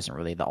then there wasn't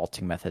really the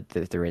alting method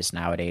that there is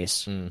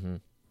nowadays. Mm-hmm.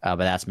 But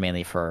that's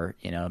mainly for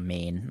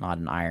main, not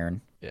an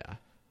iron. Yeah.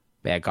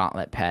 yeah,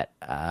 Gauntlet Pet.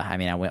 I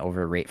mean, I went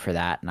over rate for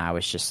that, and I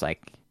was just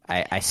like,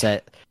 I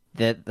said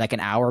that like an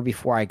hour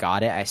before I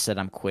got it, I said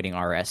I'm quitting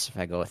RS if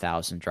I go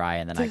 1,000 dry,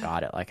 and then I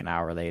got it like an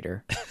hour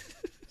later.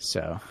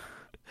 So,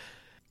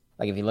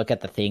 like, if you look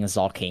at the thing,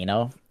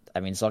 Volcano, I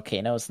mean,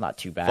 Volcano is not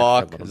too bad.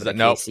 Fuck, for a little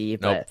bit of KC,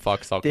 but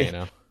fuck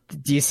Volcano.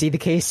 Do you see the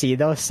KC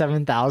though?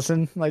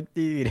 7,000, like,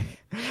 dude.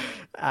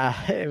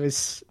 It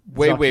was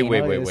wait.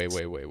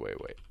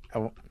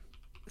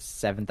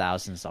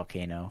 7,000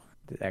 Volcano.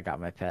 I got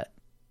my pet.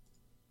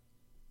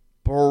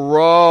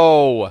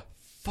 Bro,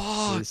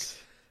 fuck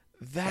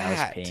that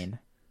was pain.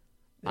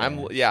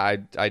 Yeah.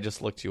 I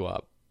just looked you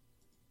up.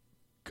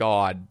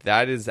 God,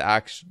 that is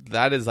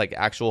like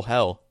actual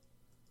hell.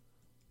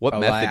 What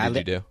method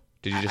did you do?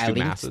 Did you just do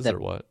masses or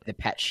what? The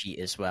pet sheet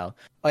as well.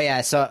 Oh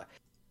yeah, so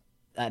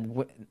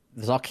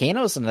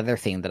Volcano is another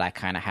thing that I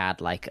kind of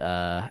had like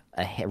a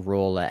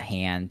role at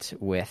hand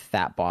with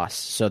that boss.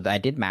 So I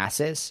did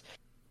masses,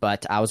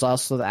 but I was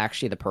also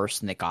actually the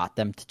person that got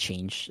them to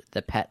change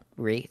the pet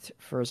rate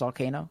for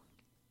Volcano.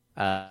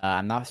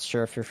 I'm not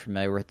sure if you're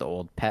familiar with the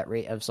old pet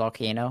rate of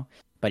Volcano,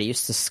 but it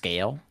used to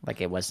scale,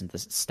 like it wasn't the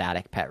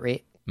static pet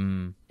rate.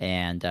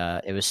 And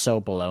it was so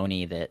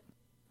baloney that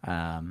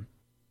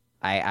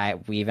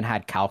we even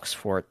had calcs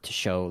for it to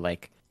show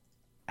like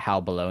how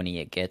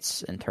baloney it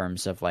gets in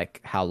terms of like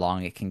how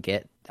long it can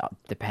get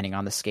depending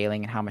on the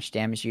scaling and how much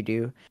damage you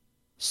do.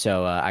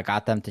 So I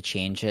got them to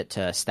change it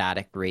to a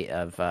static rate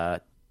of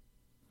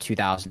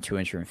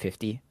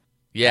 2,250.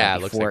 Yeah,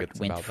 it looks like it's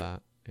about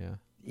that.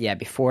 Yeah,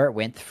 before it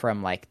went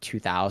from like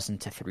 2,000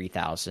 to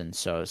 3,000,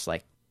 so it was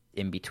like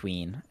in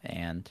between,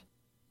 and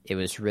it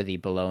was really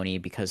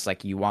baloney because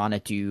like you want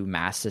to do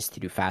masses to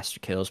do faster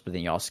kills, but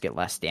then you also get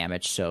less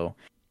damage, so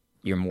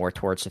you're more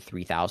towards the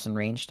 3,000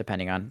 range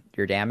depending on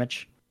your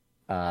damage.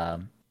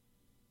 And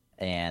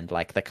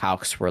like the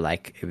calcs were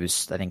like, it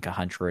was I think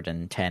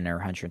 110 or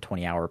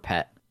 120 hour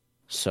pet,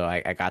 so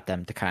I got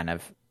them to kind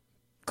of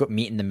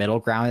meet in the middle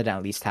ground and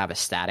at least have a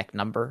static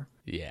number.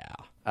 Yeah.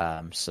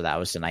 So that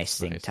was a nice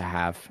thing to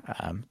have.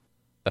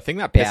 The thing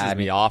that pisses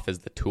me off is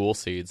the tool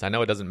seeds. I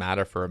know it doesn't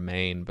matter for a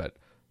main, but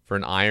for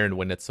an iron,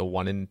 when it's a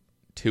 1 in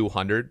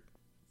 200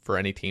 for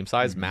any team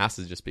size,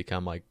 masses just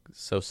become like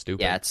so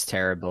stupid. Yeah, it's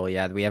terrible.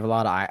 Yeah, we have a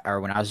lot of,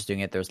 or when I was doing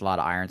it, there was a lot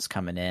of irons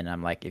coming in.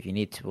 I'm like, if you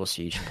need tool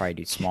seeds, you should probably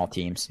do small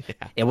teams.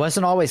 Yeah. It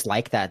wasn't always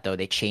like that though.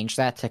 They changed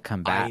that to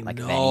combat like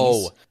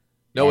Venis.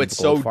 No, it's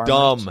so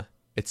dumb.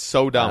 It's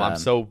so dumb.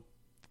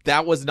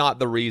 That was not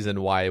the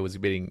reason why it was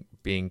being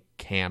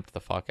camped the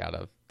fuck out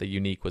of. The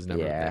unique was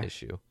never the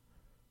issue.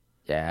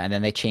 Yeah, and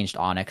then they changed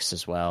Onyx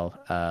as well.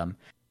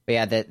 But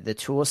yeah, the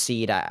tool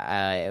seed,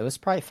 it was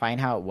probably fine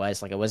how it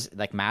was. Like it was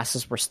like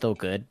masses were still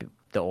good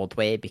the old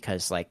way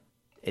because like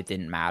it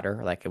didn't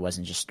matter. Like it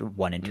wasn't just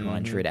 1 in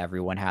 200.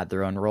 Everyone had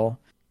their own role.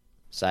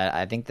 So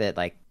I think that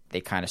like they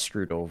kind of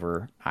screwed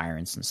over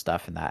irons and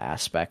stuff in that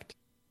aspect.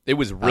 It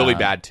was really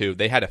bad too.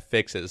 They had to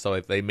fix it. So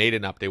like they made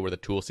an update where the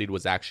tool seed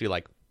was actually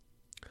like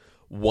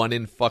 1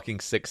 in fucking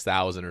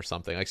 6,000 or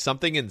something, like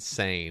something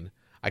insane.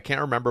 I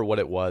can't remember what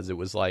it was. It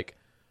was like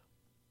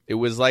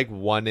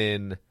 1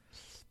 in,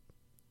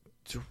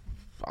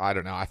 I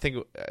don't know. I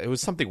think it was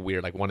something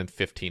weird, like 1 in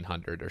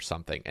 1,500 or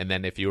something. And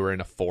then if you were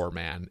in a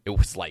 4-man, it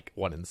was like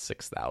 1 in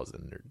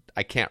 6,000.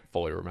 I can't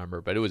fully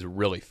remember, but it was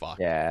really fucked.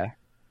 Yeah,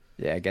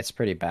 it gets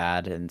pretty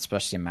bad, and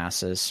especially in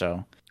masses.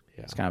 So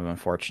it's kind of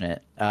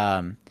unfortunate.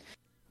 Yeah,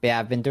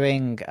 I've been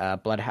doing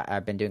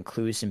I've been doing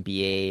clues in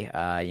BA.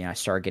 I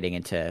started getting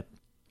into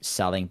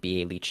selling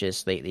BA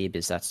leeches lately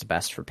because that's the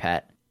best for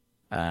pet.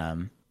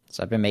 So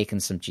I've been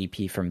making some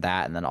GP from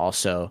that, and then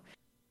also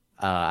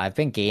I've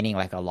been gaining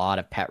like a lot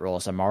of pet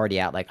rolls. I'm already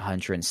at like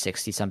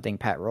 160 something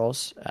pet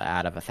rolls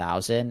out of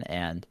 1,000,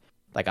 and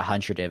like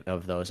 100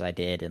 of those I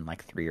did in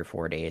like 3 or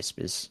 4 days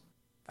because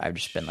I've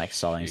just been like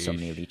selling so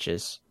many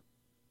leeches.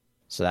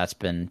 So that's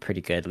been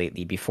pretty good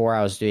lately. Before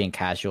I was doing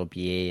casual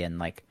BA and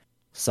like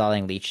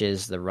selling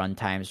leeches, the run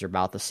times are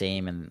about the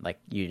same, and like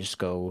you just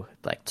go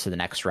like to the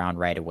next round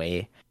right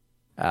away.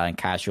 In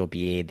casual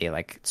BA, they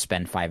like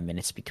spend 5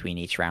 minutes between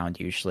each round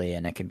usually,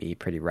 and it can be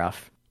pretty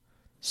rough.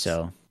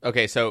 So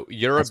okay, so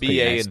you're a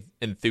BA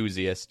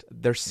enthusiast.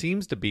 There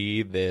seems to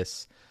be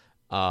this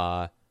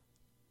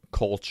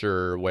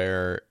culture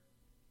where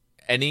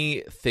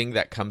anything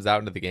that comes out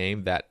into the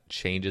game that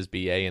changes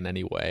BA in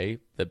any way,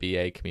 the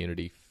BA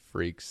community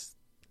freaks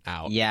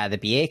out. Yeah, the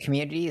BA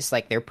community is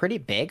like, they're pretty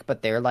big,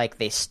 but they're like,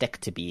 they stick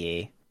to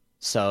BA.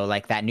 So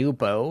like that new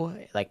bow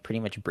like pretty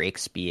much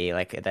breaks BA.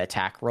 Like the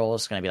attack roll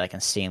is going to be like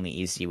insanely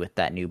easy with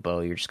that new bow.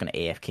 You're just going to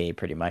AFK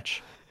pretty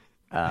much.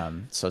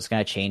 So it's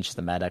going to change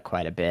the meta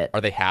quite a bit. Are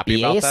they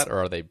happy about that,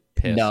 or are they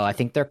pissed? No, I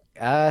think they're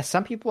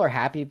some people are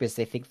happy because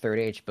they think third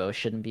age bow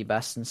shouldn't be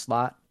best in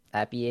slot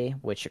at BA,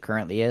 which it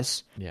currently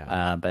is.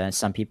 Yeah. But then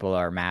some people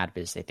are mad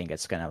because they think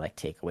it's going to like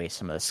take away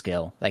some of the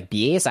skill. Like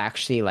BA is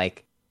actually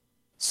like,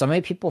 so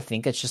many people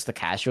think it's just a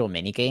casual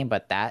minigame,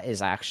 but that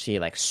is actually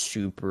like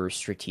super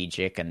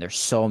strategic, and there's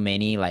so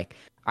many, like,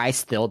 I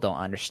still don't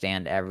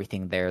understand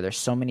everything there. There's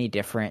so many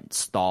different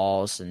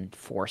stalls and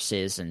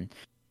forces and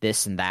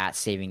this and that,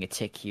 saving a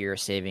tick here,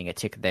 saving a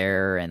tick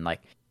there, and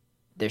like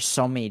there's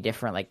so many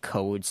different like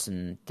codes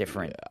and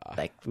different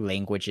like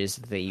languages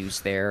that they use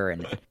there,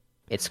 and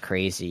it's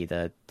crazy.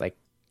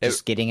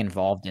 Just getting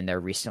involved in there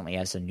recently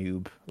as a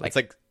noob.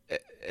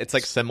 It's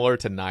like similar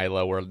to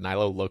Nilo, where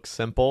Nilo looks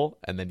simple,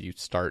 and then you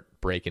start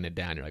breaking it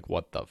down. You're like,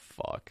 what the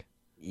fuck?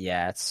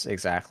 Yeah, it's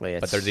exactly.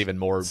 But there's even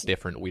more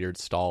different weird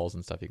stalls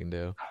and stuff you can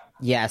do.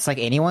 Yeah, it's like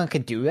anyone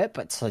could do it,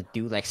 but to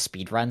do like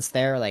speed runs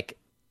there, like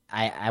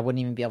I wouldn't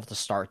even be able to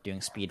start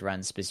doing speed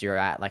runs because you're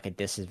at like a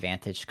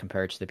disadvantage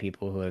compared to the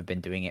people who have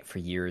been doing it for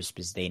years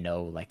because they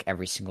know like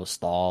every single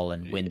stall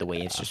and when the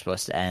waves are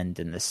supposed to end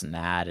and this and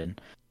that,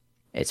 and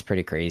it's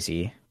pretty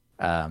crazy.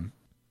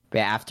 But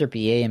after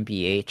BA and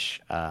BH,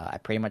 I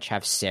pretty much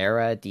have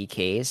Sarah,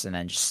 DKs, and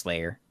then just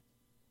Slayer.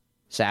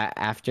 So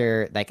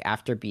after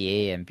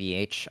BA and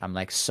BH, I'm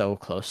like so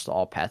close to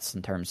all pets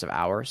in terms of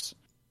hours.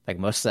 Like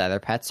most of the other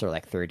pets are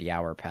like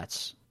 30-hour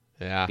pets.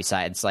 Yeah.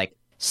 Besides like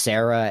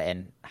Sarah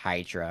and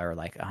Hydra are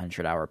like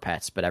 100-hour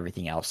pets, but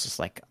everything else is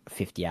like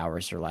 50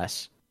 hours or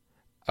less.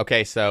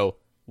 Okay, so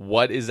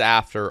what is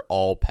after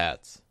all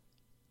pets?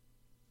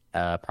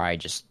 Probably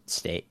just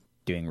stay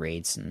doing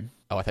raids and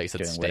I thought you said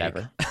doing steak.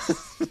 whatever.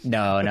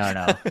 No.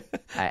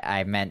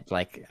 I meant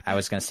like I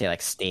was gonna say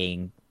like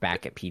staying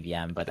back at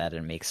PVM, but that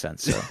didn't make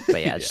sense. So,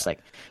 but yeah, just like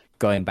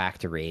going back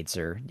to raids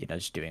or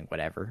just doing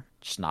whatever,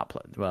 just not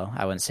play. Well,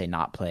 I wouldn't say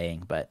not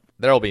playing, but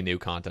there'll be new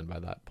content by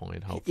that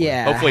point. Hopefully,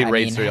 yeah. Hopefully,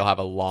 raids you'll have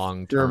a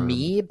long term. For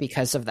me,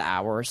 because of the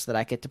hours that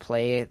I get to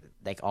play,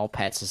 like all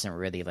pets isn't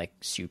really like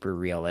super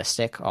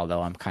realistic.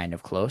 Although I'm kind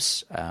of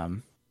close.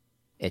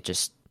 It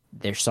just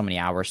there's so many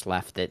hours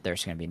left that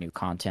there's gonna be new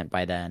content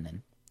by then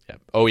and.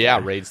 Oh yeah,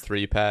 raids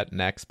 3 pet,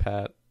 next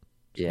pet.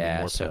 Yeah,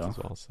 more so pets as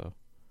well. So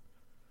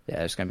yeah,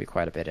 there's gonna be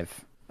quite a bit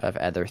of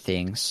other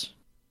things.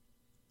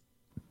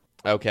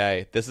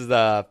 Okay, this is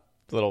a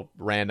little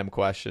random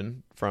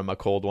question from a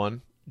cold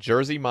one.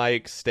 Jersey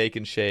Mike's, Steak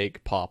and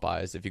Shake,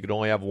 Popeyes. If you could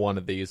only have one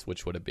of these,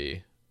 which would it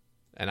be?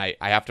 And I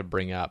have to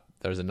bring up,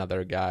 there's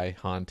another guy,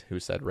 Hunt,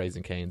 who said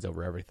Raising Cane's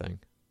over everything.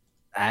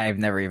 I've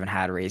never even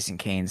had Raising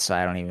Cane's, so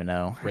I don't even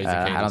know. Raising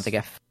Cane's I don't think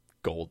I've...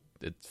 Gold.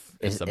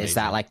 Is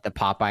that like the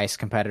Popeyes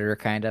competitor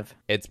kind of?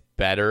 It's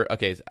better.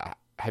 Okay,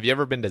 have you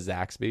ever been to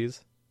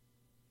Zaxby's?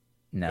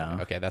 No.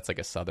 Okay, that's like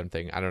a southern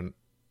thing. I don't.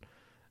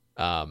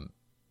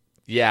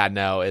 Yeah,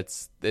 no,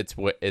 it's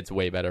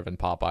way better than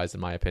Popeyes in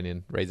my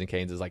opinion. Raising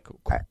Cane's is like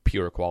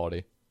pure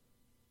quality.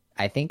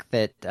 I think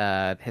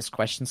that his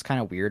question's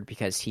kind of weird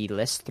because he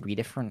lists 3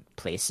 different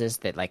places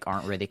that like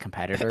aren't really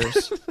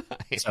competitors.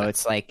 Yeah. So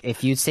it's like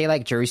if you say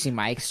like Jersey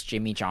Mike's,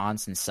 Jimmy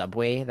John's, and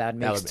Subway, that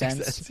would make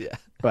sense. Yeah.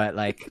 But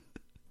like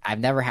I've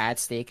never had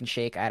Steak and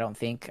Shake. I don't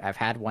think I've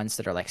had ones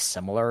that are like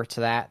similar to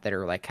that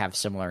are like have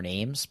similar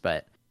names,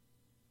 but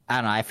I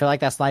don't know. I feel like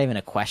that's not even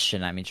a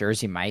question. I mean,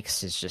 Jersey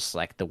Mike's is just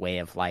like the way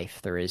of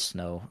life. There is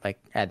no like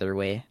other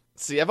way.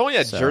 See, I've only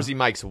had Jersey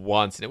Mike's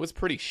once, and it was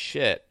pretty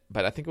shit.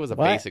 But I think it was a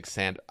basic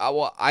sand.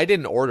 Well, I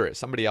didn't order it.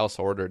 Somebody else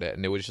ordered it,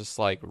 and it was just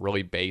like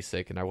really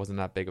basic, and I wasn't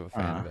that big of a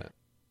fan of it.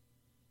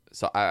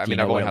 So I mean,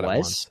 I've only had it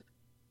once.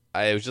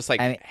 It was just like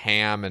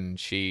ham and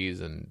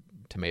cheese and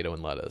tomato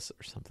and lettuce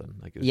or something.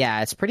 Like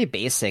yeah, it's pretty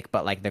basic,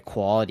 but like the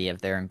quality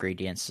of their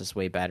ingredients is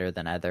way better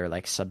than other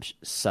like sub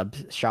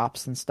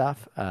shops and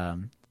stuff.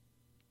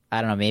 I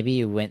don't know.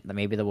 Maybe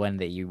the one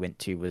that you went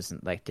to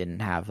wasn't like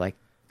didn't have like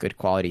good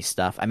quality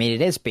stuff. I mean,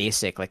 it is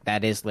basic. Like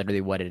that is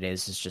literally what it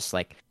is. It's just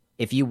like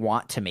if you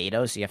want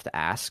tomatoes, you have to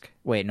ask.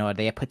 Wait, no,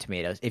 they put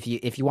tomatoes. If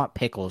you want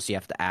pickles, you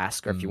have to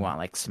ask. Or if you want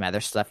like some other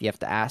stuff, you have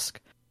to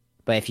ask.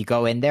 But if you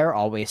go in there,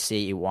 always say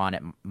you want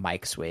it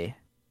Mike's way.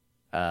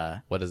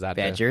 What does that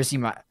do? Jersey,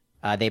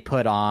 they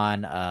put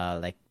on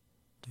like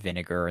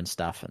vinegar and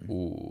stuff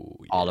and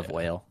olive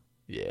oil.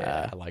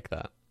 Yeah, I like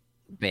that.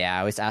 But yeah, I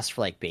always ask for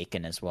like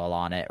bacon as well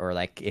on it, or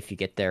like if you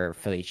get their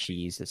Philly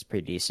cheese, it's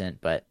pretty decent.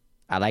 But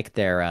I like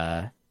their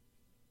I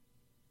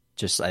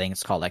think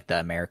it's called like the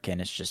American.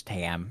 It's just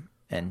ham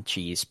and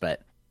cheese,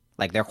 but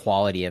like their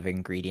quality of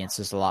ingredients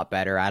is a lot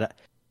better. I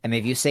mean,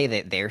 if you say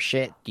that their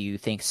shit, do you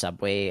think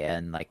Subway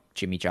and like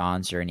Jimmy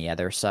John's or any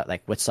other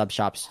like what sub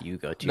shops do you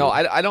go to? No,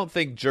 I don't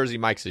think Jersey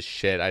Mike's is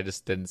shit. I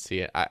just didn't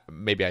see it.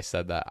 Maybe I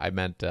said that. I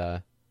meant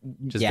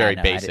just very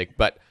basic.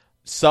 But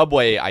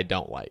Subway, I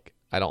don't like.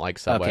 I don't like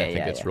Subway. Okay, I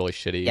think it's really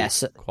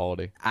shitty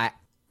quality. I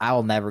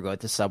will never go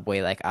to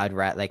Subway. Like I'd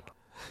rather like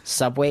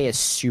Subway is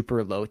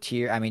super low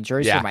tier. I mean,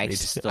 Jersey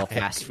Mike's is still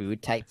fast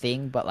food type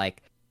thing, but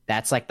like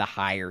that's like the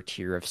higher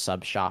tier of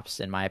sub shops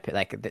in my opinion.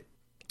 Like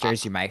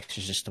Jersey Mike's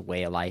is just a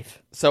way of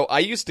life. So I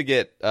used to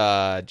get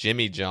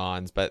Jimmy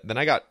John's, but then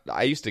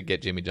I used to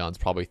get Jimmy John's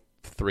probably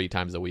 3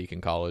 times a week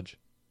in college,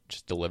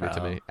 just delivered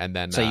to me. And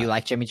then so you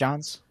like Jimmy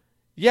John's?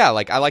 Yeah,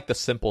 like I like the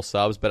simple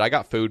subs, but I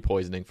got food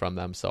poisoning from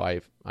them, so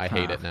I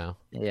hate it now.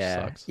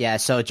 Yeah, sucks. Yeah.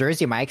 So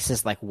Jersey Mike's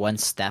is like one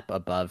step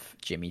above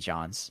Jimmy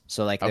John's.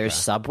 So like there's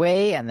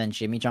Subway, and then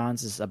Jimmy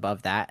John's is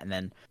above that, and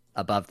then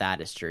above that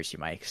is Jersey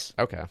Mike's.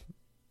 Okay.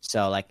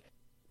 So like,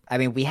 I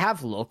mean, we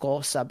have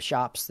local sub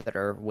shops that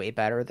are way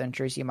better than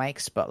Jersey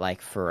Mike's, but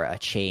like for a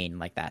chain,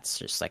 like that's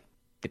just like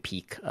the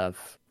peak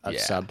of Yeah.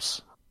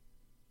 subs.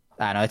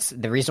 I don't know. It's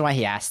the reason why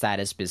he asked that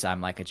is because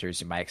I'm like a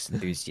Jersey Mike's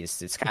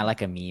enthusiast. It's kind of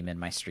like a meme in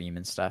my stream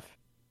and stuff.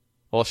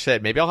 Well,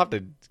 shit, maybe I'll have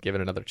to give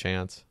it another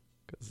chance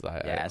because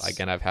Yes.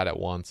 again, I've had it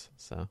once.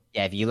 So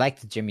Yeah, if you like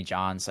the Jimmy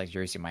John's, like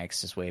Jersey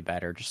Mike's is way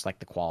better. Just like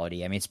the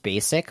quality. I mean, it's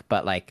basic,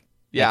 but like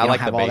Yeah, you I don't like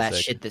the have all that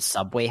basic. shit that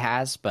Subway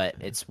has, but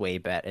it's way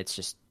better. It's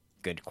just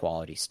good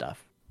quality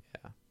stuff.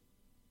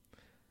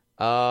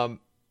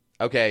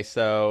 Okay,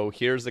 so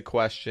here's a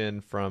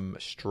question from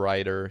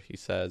Strider. He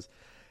says,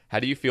 how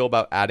do you feel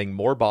about adding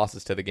more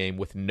bosses to the game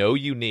with no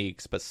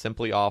uniques, but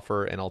simply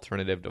offer an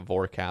alternative to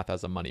Vorkath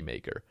as a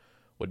moneymaker?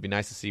 Would be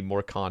nice to see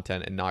more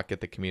content and not get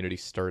the community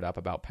stirred up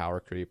about power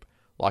creep.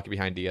 Lock it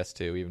behind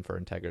DS2, even for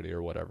integrity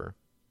or whatever.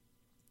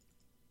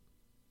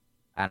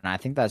 And I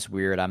think that's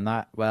weird. I'm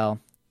not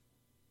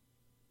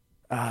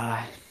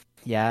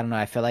yeah, I don't know.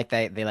 I feel like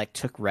they like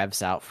took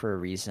revs out for a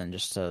reason,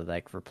 just to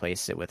like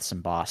replace it with some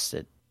boss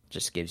that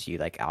just gives you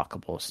like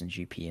alchebus and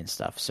GP and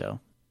stuff. So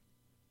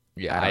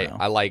Yeah, I don't know.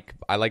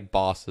 I like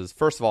bosses.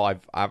 First of all,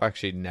 I've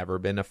actually never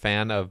been a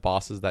fan of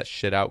bosses that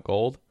shit out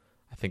gold.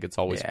 I think it's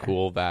always Yeah.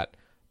 cool that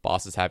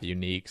bosses have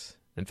uniques.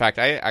 In fact,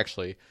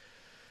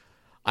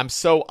 I'm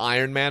so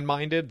Iron Man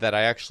minded that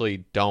I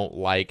actually don't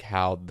like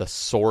how the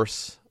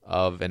source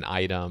of an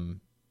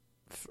item,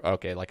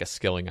 okay, like a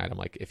skilling item,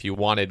 like if you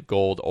wanted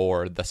gold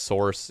ore, the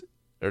source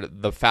or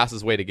the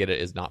fastest way to get it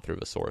is not through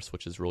the source,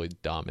 which is really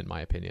dumb in my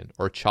opinion.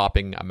 Or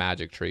chopping a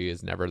magic tree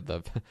is never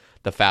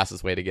the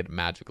fastest way to get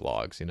magic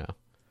logs, you know.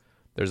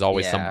 There's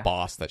always some Yeah.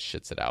 boss that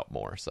shits it out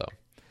more, so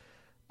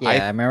yeah,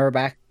 I remember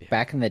back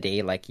in the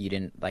day, like you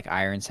didn't like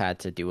Irons had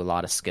to do a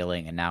lot of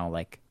skilling, and now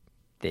like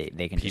they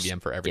can PVM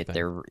just for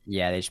everything.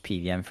 they just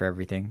PVM for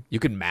everything. You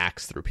can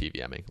max through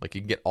PVMing. Like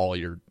you can get all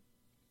your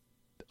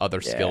other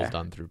skills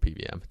done through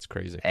PVM. It's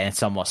crazy. And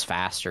it's almost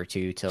faster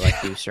too to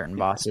like do certain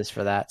bosses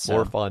for that. So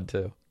More fun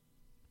too.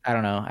 I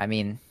don't know. I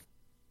mean,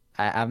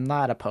 I'm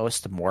not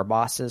opposed to more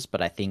bosses,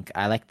 but I think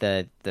I like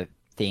the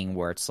thing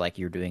where it's like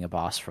you're doing a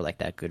boss for like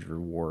that good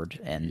reward,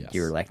 and Yes.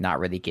 you're like not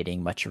really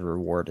getting much of a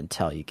reward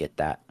until you get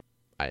that.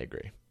 I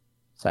agree.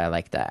 So I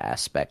like that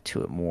aspect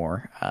to it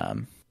more.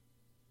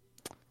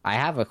 I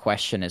have a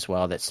question as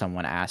well that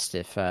someone asked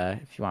if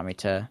you want me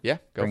to Yeah,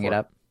 go bring for it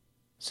up.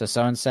 So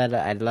someone said,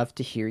 I'd love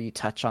to hear you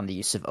touch on the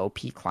use of OP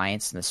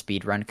clients in the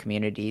speedrun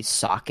community,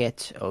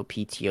 Socket,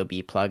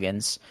 OPTOB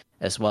plugins,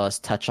 as well as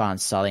touch on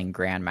selling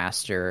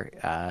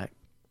Grandmaster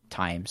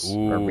times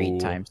or raid Ooh.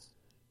 times.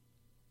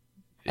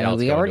 Yeah, I mean, let's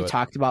we go already into it.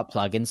 talked about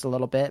plugins a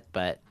little bit,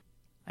 but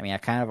I mean, I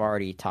kind of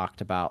already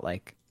talked about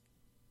like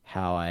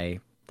how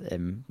I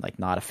am like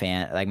not a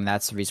fan. Like,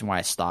 that's the reason why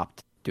I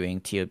stopped doing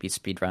TOB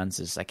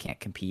speedruns is I can't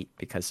compete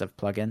because of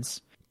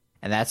plugins.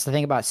 And that's the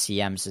thing about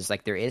CMs is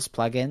like there is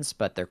plugins,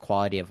 but their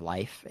quality of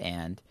life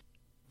and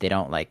they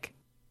don't make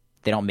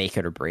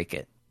it or break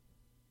it.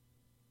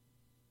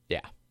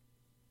 Yeah.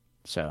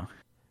 So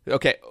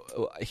Okay,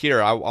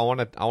 here I want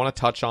to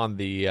touch on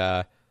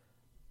the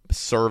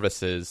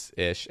services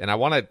ish, and I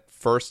want to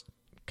first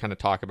kind of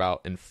talk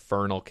about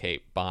Infernal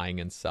Cape buying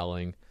and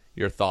selling.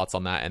 Your thoughts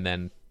on that, and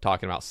then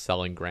talking about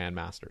selling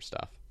Grandmaster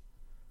stuff.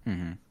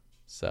 Mhm.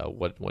 So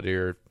what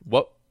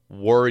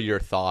were your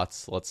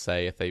thoughts? Let's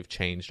say if they've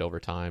changed over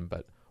time,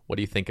 but what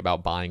do you think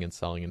about buying and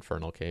selling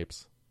Infernal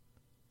Capes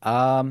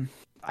I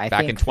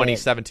back think in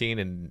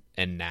 2017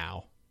 and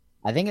now?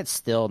 I think it's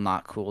still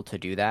not cool to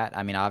do that.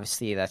 I mean,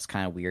 obviously that's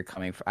kind of weird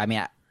coming from. I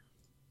mean,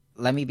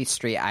 let me be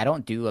straight. I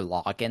don't do a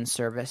login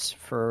service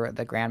for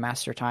the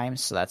Grandmaster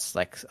times, so that's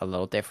like a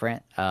little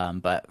different.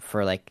 But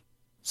for like,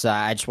 so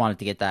I just wanted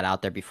to get that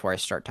out there before I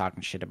start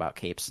talking shit about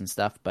capes and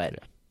stuff. But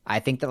I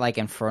think that like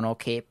Infernal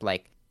Cape,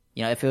 like,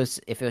 you know, if it was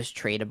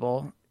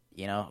tradable,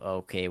 you know,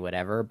 okay,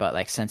 whatever. But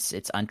like since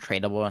it's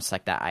untradeable, it's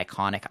like that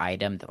iconic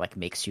item that like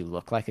makes you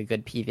look like a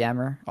good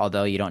PVMer.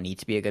 Although you don't need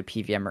to be a good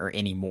PVMer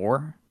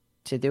anymore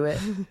to do it.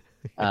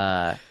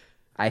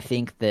 I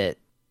think that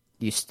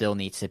you still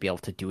need to be able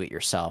to do it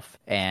yourself.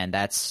 And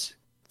that's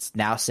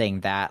now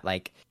saying that,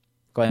 like,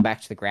 going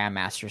back to the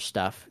Grandmaster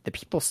stuff, the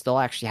people still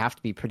actually have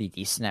to be pretty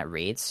decent at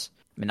raids.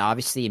 I mean,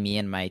 obviously me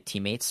and my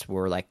teammates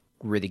were like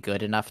really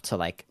good enough to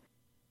like,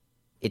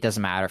 it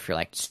doesn't matter if you're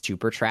like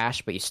super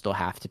trash, but you still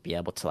have to be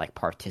able to like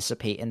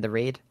participate in the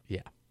raid.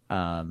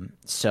 Yeah.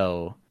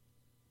 So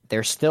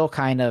they're still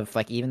kind of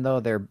like, even though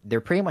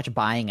they're pretty much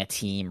buying a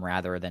team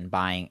rather than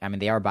buying, I mean,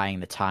 they are buying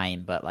the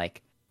time, but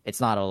like it's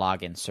not a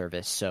login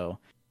service. So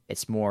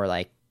it's more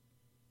like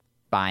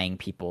buying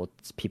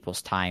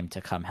people's time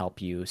to come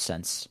help you,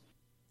 since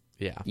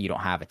you don't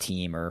have a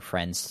team or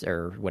friends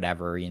or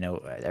whatever, you know,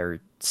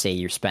 or say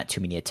you spent too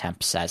many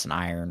attempts as an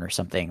iron or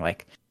something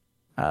like,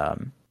 I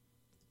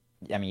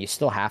mean, you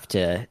still have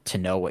to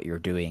know what you're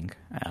doing.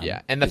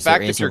 Yeah, and the 'cause there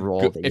fact is that a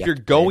role that you if have you're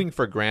to play. going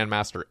for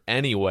Grandmaster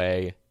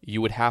anyway,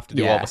 you would have to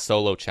do all Yeah. the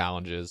solo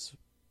challenges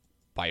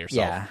by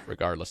yourself, Yeah.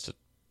 regardless to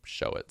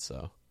show it.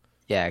 So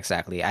Yeah,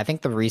 exactly. I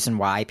think the reason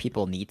why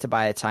people need to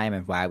buy a time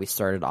and why we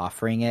started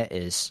offering it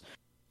is,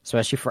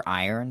 especially for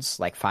irons,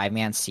 like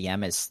 5-man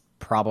CM is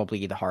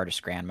probably the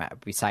hardest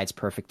besides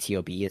Perfect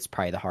TOB, it's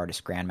probably the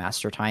hardest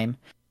Grandmaster time,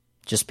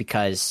 just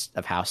because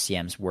of how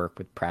CMs work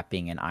with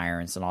prepping and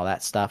irons and all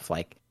that stuff.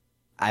 Like,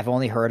 I've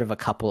only heard of a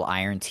couple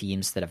iron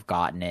teams that have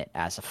gotten it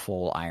as a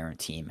full iron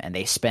team, and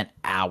they spent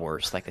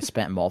hours, like they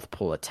spent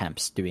multiple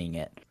attempts doing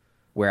it.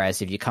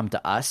 Whereas if you come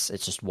to us,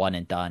 it's just one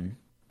and done.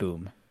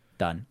 Boom,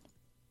 done.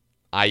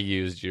 I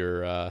used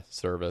your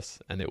service,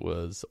 and it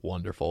was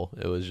wonderful.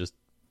 It was just,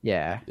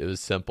 yeah, it was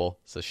simple.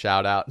 So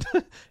shout out.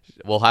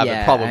 We'll have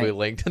it probably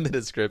linked in the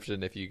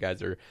description if you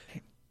guys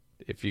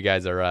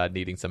are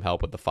needing some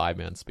help with the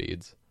 5-man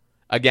speeds.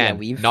 Again,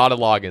 not a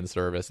login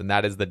service, and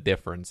that is the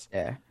difference.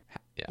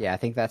 Yeah, I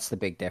think that's the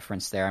big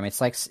difference there. I mean, it's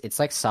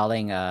like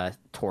selling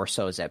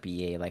torsos at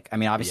BA. Like, I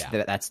mean,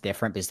 obviously that's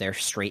different because they're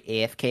straight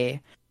AFK.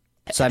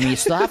 So I mean, you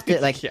still have to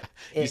like. You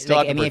still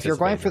have to if you're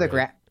going for the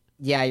right?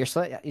 you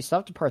still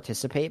have to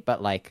participate,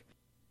 but like,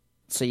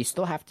 so you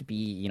still have to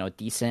be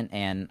decent.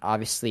 And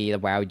obviously,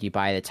 why would you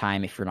buy the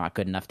time if you're not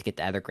good enough to get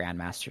the other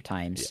Grandmaster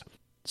times? Yeah.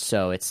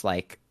 So it's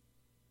like,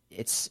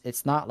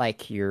 it's not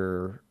like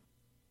you're.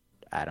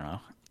 I don't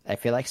know. I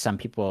feel like some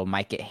people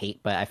might get hate,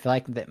 but I feel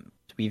like that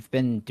we've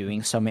been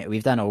doing so many.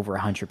 We've done over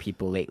 100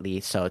 people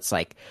lately, so it's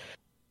like.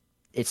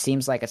 It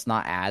seems like it's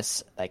not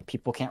as like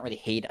people can't really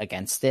hate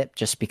against it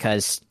just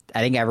because I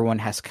think everyone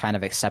has kind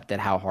of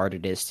accepted how hard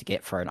it is to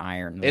get for an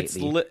iron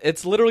lately.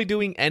 It's literally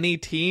doing any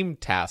team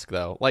task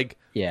though. Like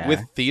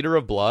with Theater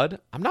of Blood,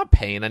 I'm not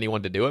paying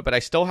anyone to do it, but I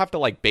still have to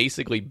like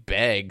basically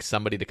beg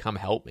somebody to come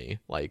help me.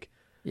 Like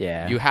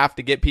you have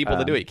to get people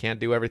to do it. You can't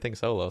do everything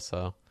solo.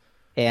 So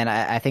and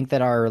I think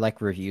that our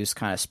like reviews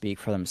kind of speak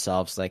for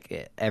themselves.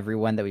 Like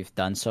everyone that we've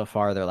done so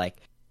far, they're like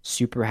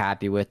super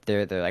happy with.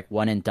 They're like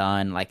one and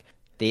done. Like.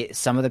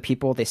 Some of the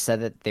people, they said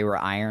that they were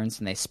irons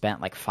and they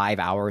spent like 5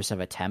 hours of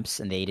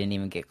attempts and they didn't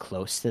even get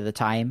close to the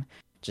time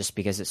just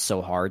because it's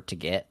so hard to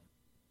get.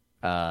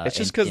 It's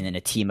just because in a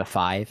team of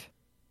 5.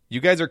 You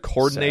guys are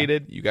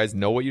coordinated. So, you guys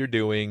know what you're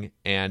doing,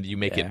 and you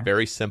make it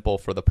very simple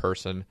for the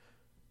person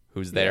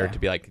who's there to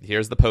be like,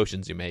 here's the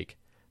potions you make.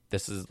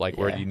 This is like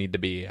where you need to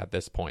be at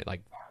this point. Like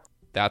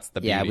that's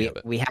the beauty of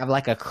it. We have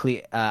like a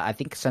clear. I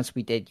think since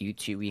we did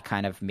YouTube, we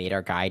kind of made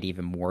our guide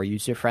even more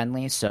user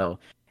friendly. So.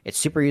 It's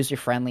super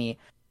user-friendly.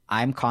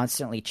 I'm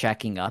constantly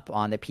checking up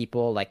on the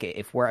people. Like,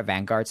 if we're at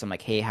Vanguards, I'm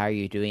like, hey, how are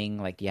you doing?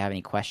 Like, do you have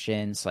any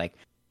questions? Like,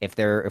 if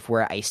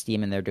we're at Ice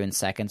Team and they're doing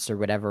seconds or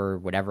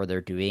whatever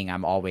they're doing,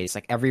 I'm always,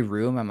 like, every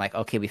room, I'm like,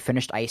 okay, we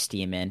finished Ice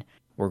Team and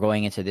we're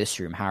going into this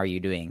room. How are you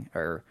doing?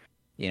 Or,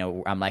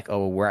 I'm like,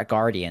 oh, we're at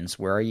Guardians.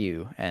 Where are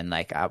you? And,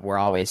 like, we're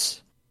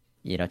always,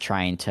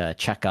 trying to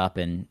check up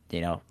and,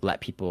 let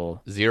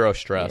people... Zero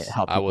stress.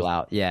 Help people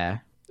out. Yeah.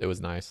 It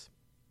was nice.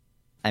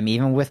 I mean,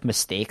 even with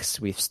mistakes,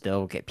 we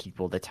still get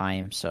people the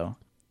time. So,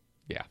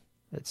 yeah,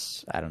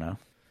 I don't know.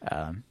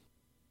 But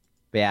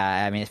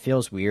yeah, I mean, it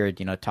feels weird,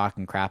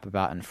 talking crap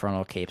about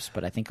Infernal Capes,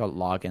 but I think our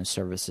login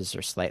services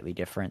are slightly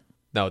different.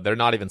 No, they're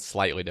not even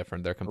slightly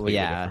different. They're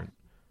completely different.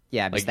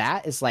 Yeah, because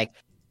that is like,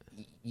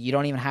 you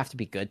don't even have to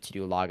be good to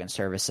do a login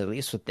service. At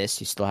least with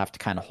this, you still have to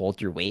kind of hold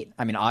your weight.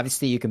 I mean,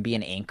 obviously, you can be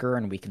an anchor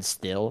and we can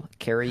still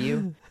carry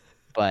you,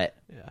 but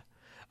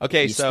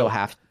okay, you still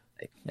have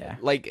to,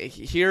 Like,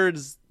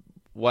 here's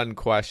one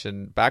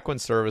question. Back when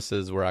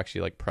services were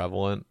actually like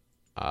prevalent,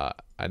 I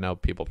know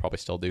people probably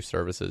still do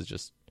services,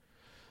 just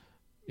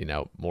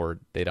more,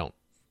 they don't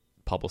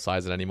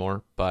publicize it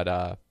anymore.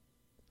 But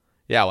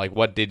like,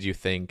 what did you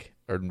think,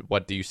 or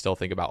what do you still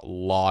think about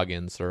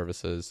login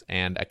services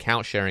and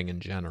account sharing in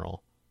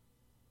general?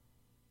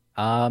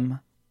 I mean,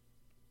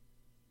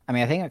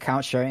 I think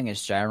account sharing in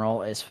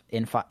general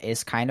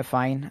is kind of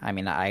fine. I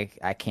mean, I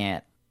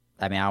can't.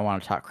 I mean, I don't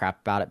want to talk crap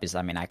about it because,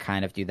 I mean, I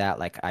kind of do that.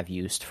 Like, I've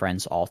used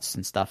friends' alts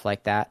and stuff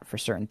like that for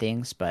certain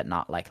things, but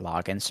not, like,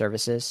 login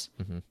services.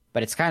 Mm-hmm.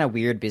 But it's kind of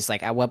weird because,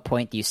 like, at what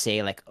point do you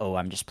say, like, oh,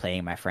 I'm just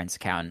playing my friend's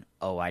account, and,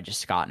 oh, I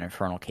just got an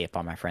Infernal Cape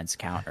on my friend's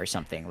account or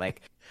something?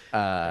 Like,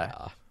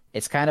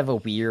 it's kind of a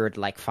weird,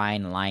 like,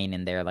 fine line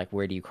in there. Like,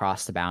 where do you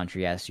cross the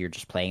boundary as you're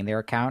just playing their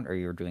account or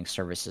you're doing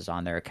services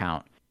on their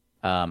account?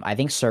 I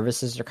think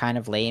services are kind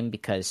of lame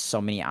because so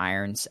many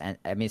irons, and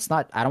I mean, it's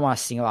not, I don't want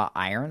to single out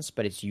irons,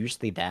 but it's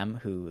usually them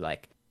who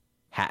like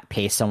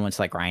pay someone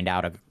to like grind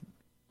out a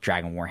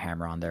Dragon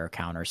Warhammer on their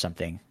account or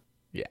something.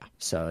 Yeah.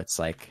 So it's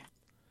like,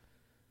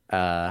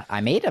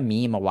 I made a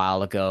meme a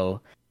while ago.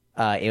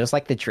 It was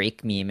like the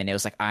Drake meme, and it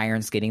was like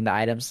irons getting the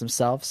items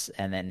themselves,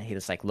 and then he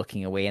was like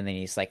looking away, and then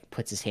he's like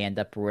puts his hand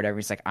up or whatever.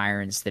 He's like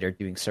irons that are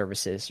doing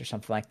services or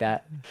something like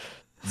that.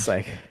 It's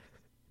like,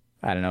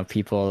 I don't know,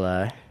 people.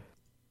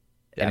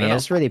 I mean,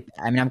 it's really.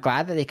 I mean, I'm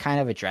glad that they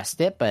kind of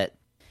addressed it, but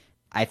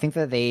I think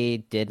that they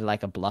did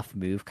like a bluff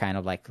move, kind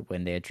of like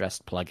when they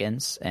addressed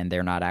plugins, and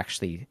they're not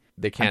actually.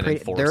 They can't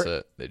enforce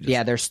it.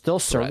 There's still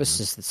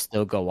services that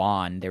still go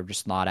on. They're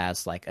just not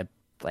as like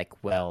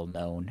well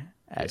known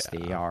as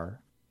they are,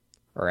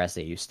 or as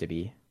they used to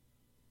be.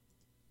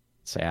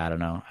 So I don't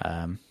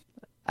know.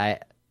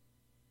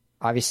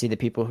 Obviously the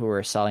people who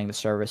are selling the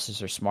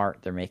services are smart.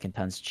 They're making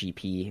tons of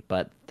GP,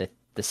 but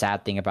the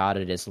sad thing about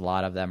it is a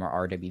lot of them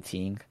are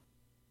RWTing.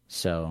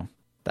 So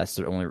That's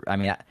the only. I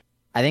mean,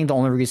 I think the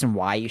only reason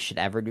why you should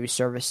ever do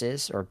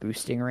services or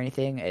boosting or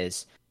anything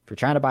is if you're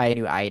trying to buy a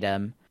new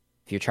item,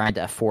 if you're trying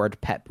to afford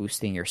pet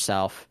boosting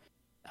yourself,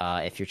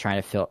 if you're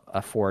trying to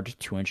afford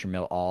 200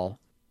 mil all.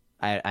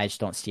 I just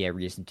don't see a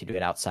reason to do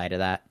it outside of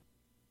that.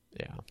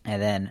 Yeah.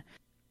 And then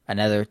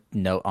another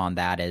note on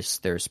that is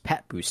there's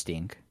pet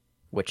boosting,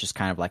 which is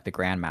kind of like the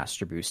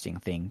Grandmaster boosting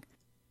thing.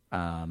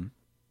 I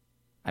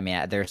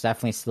mean, there's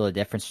definitely still a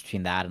difference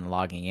between that and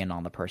logging in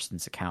on the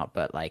person's account,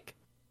 but like,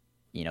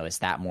 you know, is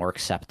that more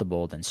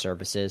acceptable than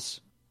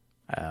services?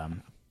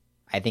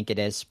 I think it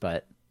is,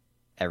 but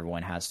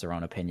everyone has their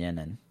own opinion,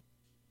 and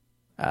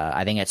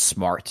I think it's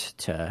smart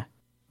to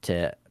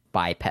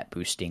buy pet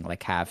boosting,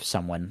 like have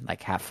someone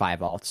like have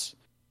 5 alts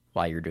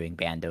while you're doing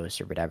bandos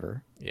or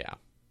whatever. Yeah.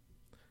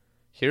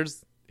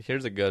 Here's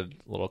a good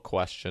little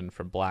question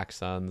from Black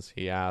Suns.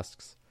 He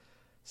asks,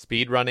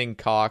 speedrunning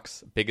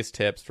Cox, biggest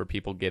tips for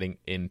people getting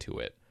into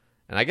it.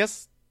 And I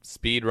guess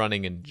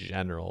speedrunning in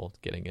general,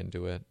 getting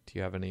into it. Do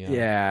you have any?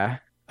 Yeah.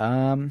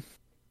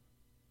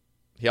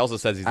 He also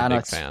says he's a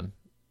big fan.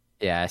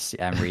 Yeah,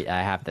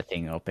 I have the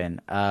thing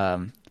open.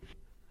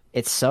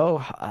 It's so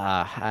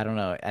I don't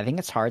know. I think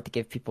it's hard to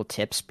give people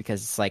tips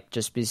because it's like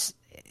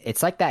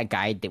it's like that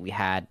guide that we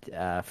had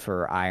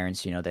for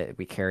irons, you know, that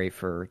we carry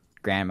for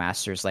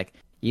grandmasters. Like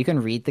you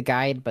can read the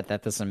guide, but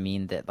that doesn't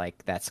mean that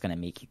like that's gonna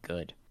make you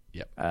good.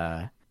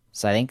 Yep.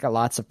 So I think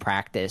lots of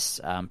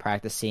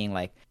practicing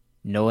like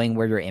knowing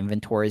where your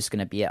inventory is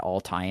gonna be at all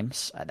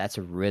times. That's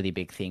a really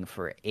big thing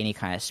for any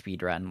kind of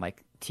speed run,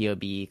 like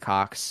TOB,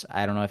 Cox.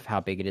 I don't know how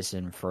big it is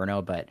in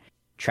Inferno, but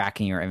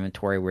tracking your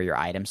inventory where your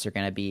items are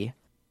gonna be.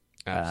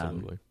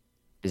 Absolutely.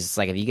 It's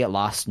like if you get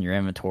lost in your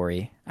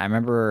inventory. I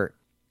remember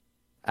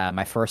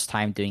my first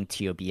time doing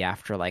TOB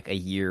after like a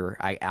year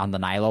on the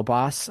Nilo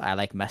boss, I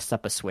like messed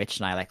up a switch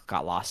and I like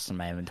got lost in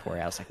my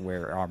inventory. I was like,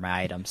 where are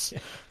my items?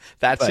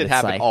 That shit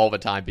happen like, all the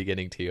time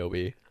beginning TOB.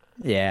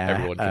 Yeah.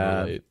 Everyone can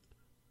relate.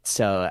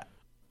 So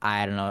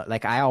I don't know.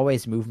 Like I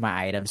always move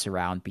my items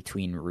around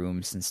between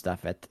rooms and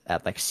stuff at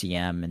like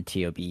CM and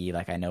TOB.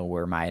 Like I know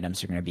where my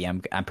items are going to be.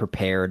 I'm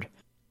prepared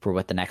for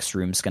what the next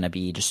room's going to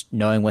be, just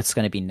knowing what's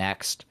going to be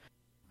next.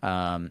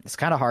 It's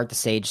kind of hard to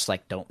say, just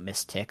like don't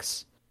miss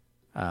ticks.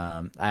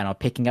 I don't know,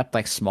 picking up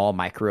like small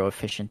micro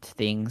efficient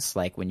things,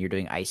 like when you're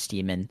doing Ice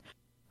Demon,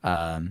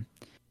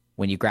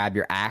 when you grab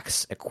your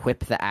axe,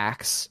 equip the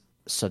axe,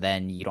 so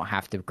then you don't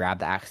have to grab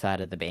the axe out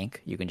of the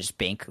bank. You can just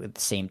bank with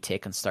the same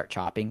tick and start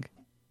chopping.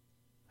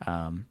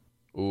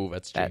 Ooh,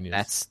 that's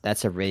genius.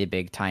 That's a really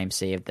big time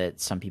save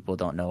that some people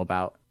don't know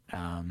about.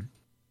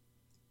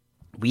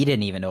 We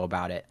didn't even know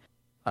about it.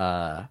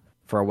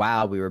 For a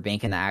while we were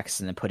banking the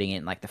axe and then putting it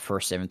in like the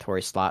first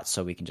inventory slot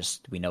so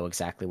we know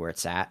exactly where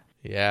it's at.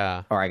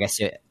 Yeah. Or I guess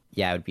it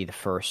would be the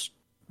first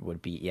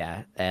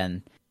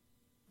and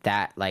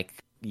that like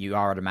you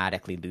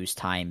automatically lose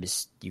time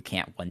is you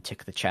can't one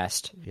tick the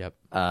chest. Yep.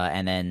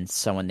 And then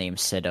someone named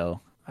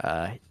Sido,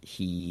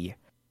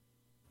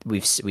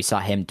 we saw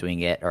him doing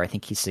it, or I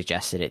think he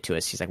suggested it to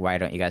us. He's like, why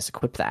don't you guys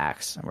equip the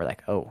axe? And we're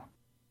like, oh.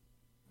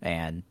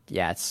 And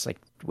yeah, it's like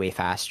way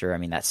faster. I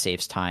mean, that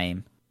saves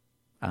time.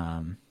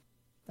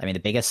 I mean, the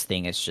biggest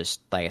thing is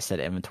just, like I said,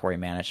 inventory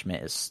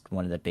management is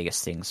one of the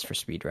biggest things for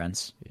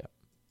speedruns. Yeah.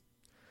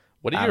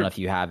 I don't know if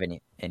you have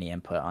any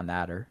input on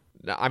that or.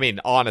 No, I mean,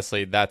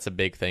 honestly, that's a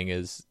big thing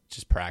is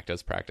just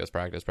practice.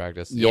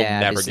 You'll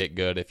never get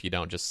good if you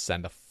don't just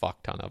send a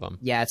fuck ton of them.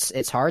 Yeah,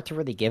 it's hard to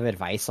really give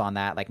advice on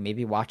that. Like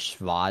maybe watch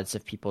VODs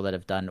of people that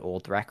have done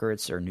old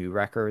records or new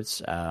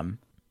records.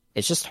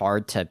 It's just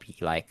hard to be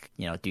like,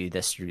 you know, do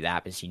this, do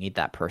that, because you need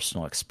that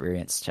personal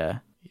experience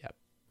to. Yep.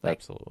 Like,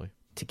 absolutely.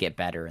 To get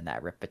better in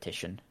that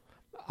repetition.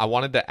 I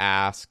wanted to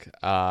ask,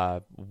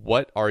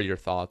 what are your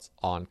thoughts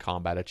on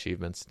combat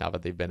achievements now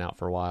that they've been out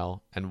for a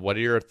while? And what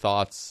are your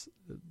thoughts?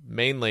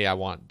 Mainly, I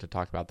want to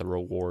talk about the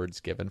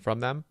rewards given from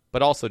them,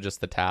 but also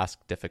just the task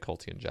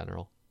difficulty in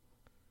general.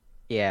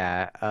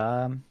 Yeah.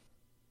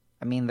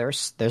 I mean,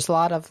 there's a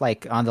lot of,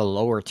 like, on the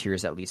lower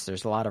tiers at least,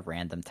 there's a lot of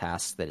random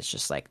tasks that it's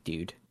just like,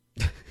 dude.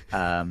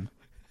 I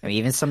mean,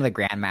 even some of the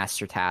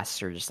Grandmaster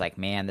tasks are just like,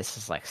 man, this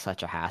is like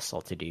such a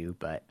hassle to do,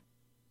 but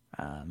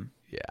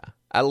yeah,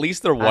 at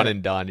least they're one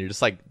and done. You're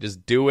just like,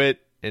 just do it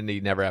and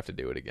you never have to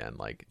do it again.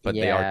 Like, but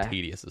they are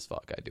tedious as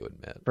fuck, I do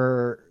admit.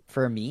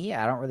 For me,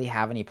 I don't really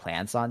have any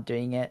plans on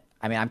doing it.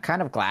 I mean, I'm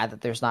kind of glad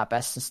that there's not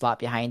best in slot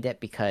behind it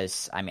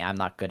because I mean, I'm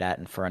not good at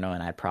Inferno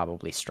and I'd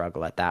probably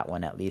struggle at that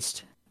one at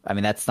least. I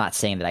mean, that's not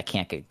saying that I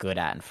can't get good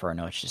at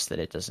Inferno, it's just that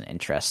it doesn't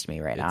interest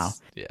me right now.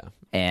 Yeah.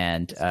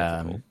 And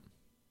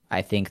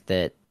I think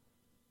that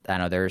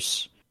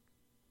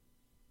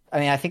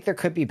I think there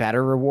could be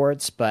better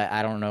rewards, but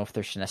I don't know if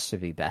there should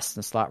necessarily be best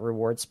in slot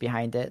rewards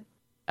behind it.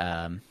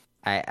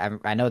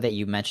 I know that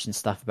you mentioned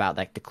stuff about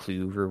like the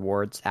clue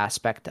rewards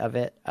aspect of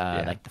it,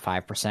 like the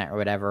 5% or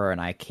whatever, and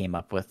I came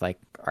up with or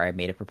I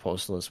made a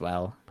proposal as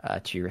well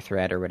to your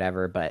thread or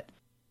whatever. But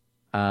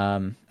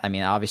I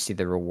mean, obviously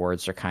the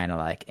rewards are kind of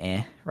like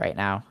right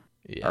now,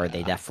 or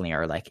they definitely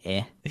are like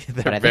They're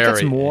but I think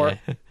it's more.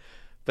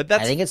 But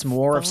that's I think it's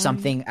more of fine.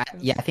 something.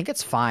 Yeah, I think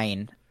it's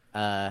fine.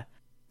 I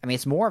mean,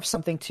 it's more of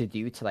something to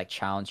do to like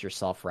challenge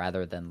yourself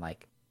rather than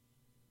like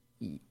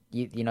you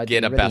know, do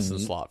Get you a really best in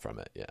need- slot from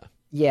it. Yeah.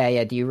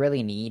 Yeah. Do you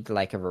really need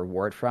like a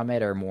reward from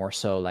it, or more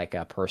so like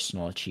a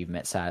personal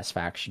achievement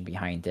satisfaction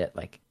behind it?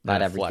 Like not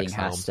Not a everything flex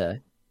has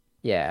to.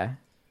 Yeah,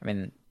 I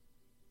mean,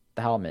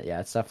 the helmet. Yeah,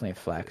 it's definitely a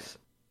flex.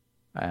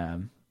 I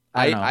don't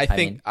know. I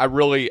think mean,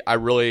 I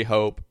really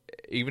hope,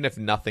 even if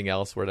nothing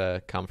else were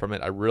to come from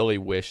it, I really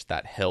wish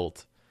that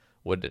hilt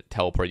would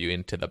teleport you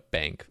into the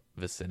bank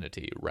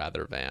vicinity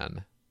rather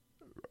than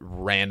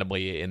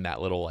randomly in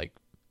that little like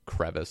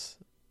crevice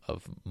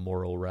of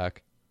moral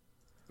wreck.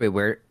 wait,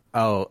 where?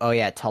 Oh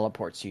yeah, it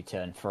teleports you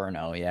to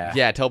Inferno. Yeah.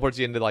 Yeah, it teleports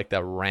you into like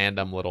the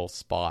random little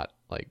spot.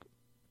 Like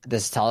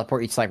Does it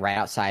teleport you to like right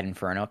outside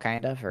Inferno,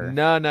 kind of? Or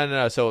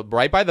no. So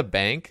right by the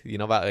bank, you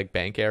know that like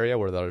bank area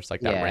where there's like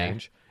that Yeah.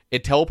 range.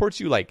 It teleports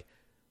you like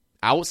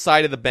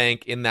outside of the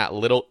bank in that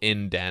little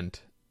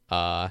indent.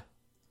 I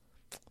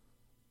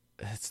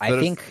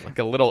think- like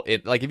a little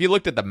like if you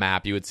looked at the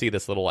map, you would see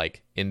this little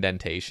like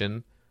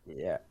indentation.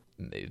 yeah.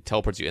 It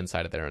teleports you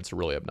inside of there, and it's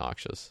really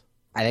obnoxious.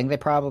 I think they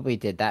probably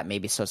did that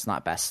maybe so it's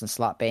not best in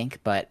slot bank,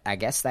 but I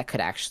guess that could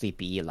actually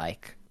be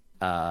like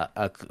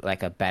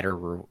a better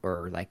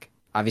or like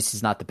obviously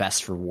it's not the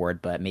best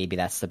reward, but maybe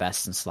that's the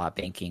best in slot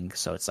banking,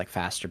 so it's like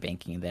faster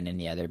banking than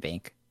any other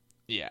bank.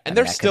 Yeah, I and mean,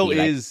 there that could still be,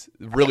 like- is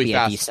That could really be a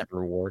fast. decent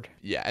reward.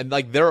 Yeah, and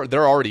like there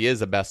already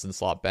is a best in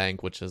slot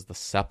bank, which is the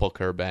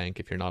Sepulcher Bank.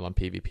 If you're not on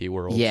PvP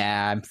Worlds,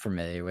 Yeah, I'm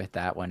familiar with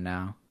that one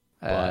now.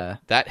 But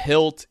that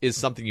hilt is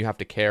something you have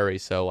to carry,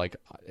 so like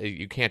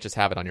you can't just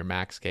have it on your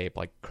maxscape.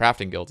 Like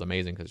Crafting Guild's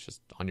amazing because it's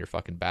just on your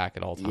fucking back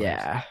at all times.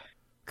 Yeah.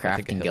 I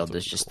think a Crafting hilt Guild would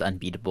is be just cool.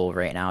 unbeatable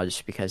right now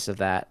just because of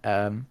that.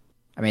 I mean,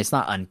 it's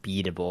not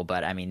unbeatable,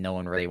 but I mean, no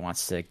one really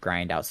wants to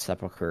grind out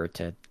Sepulcher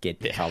to get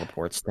the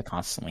teleports to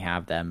constantly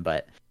have them.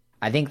 But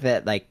I think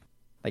that, like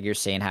you're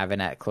saying, having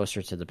that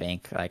closer to the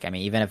bank, like, I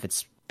mean, even if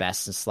it's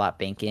best in slot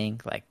banking,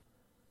 like,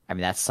 I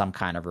mean, that's some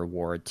kind of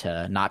reward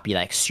to not be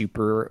like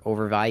super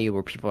overvalued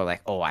where people are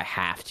like, oh, I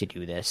have to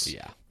do this.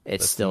 Yeah,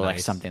 It's that's still like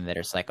nice. something that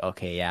is like,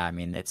 okay, yeah, I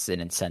mean, it's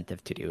an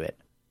incentive to do it.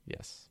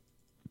 Yes.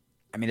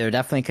 I mean, there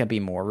definitely could be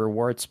more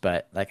rewards,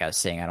 but like I was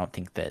saying, I don't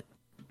think that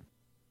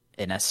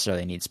it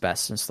necessarily needs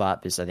best in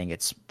slot because I think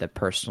it's the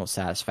personal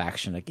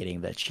satisfaction of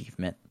getting the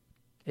achievement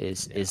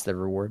is the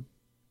reward.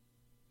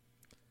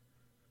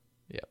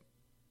 Yep.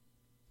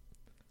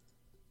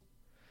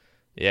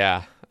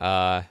 Yeah.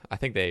 I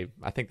think they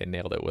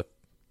nailed it with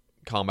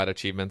combat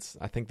achievements.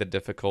 I think the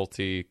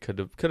difficulty could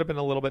have been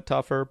a little bit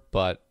tougher,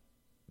 but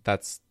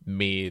that's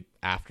me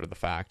after the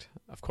fact.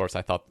 Of course,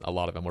 I thought a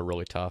lot of them were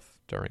really tough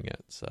during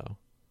it. So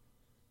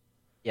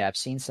Yeah, I've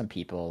seen some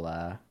people.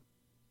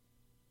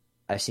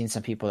 I've seen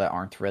some people that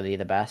aren't really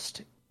the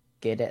best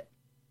get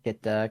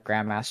the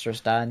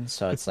Grandmasters done.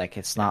 So it's like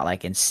it's not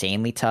like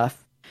insanely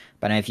tough.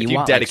 But if you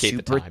want dedicate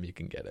like, the time, you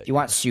can get it. if you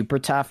want super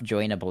tough,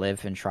 join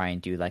Obliv and try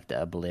and do like the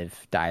Obliv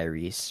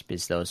diaries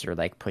because those are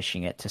like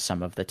pushing it to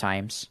some of the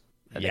times.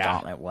 The Yeah.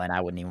 Gauntlet one, I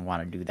wouldn't even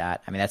want to do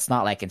that. I mean, that's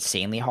not like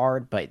insanely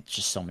hard, but it's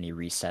just so many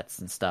resets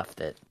and stuff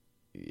that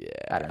Yeah.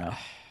 I don't know.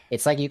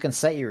 It's like you can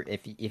set your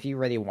if you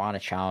really want a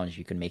challenge,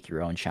 you can make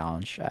your own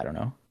challenge. I don't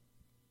know.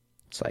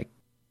 It's like,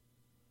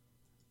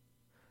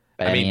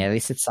 but I I mean, mean- at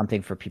least it's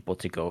something for people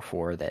to go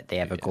for that they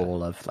have a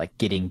goal of like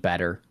getting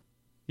better.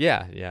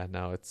 Yeah,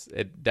 no,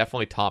 it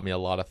definitely taught me a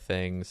lot of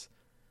things.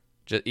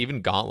 Just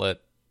even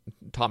Gauntlet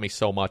taught me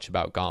so much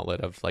about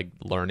Gauntlet of like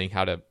learning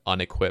how to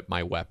unequip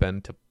my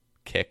weapon to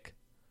kick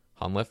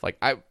Hunlift.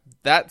 Like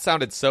that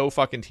sounded so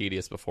fucking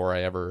tedious before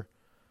I ever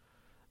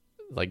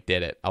like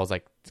did it. I was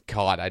like,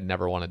 God, I'd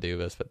never want to do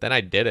this. But then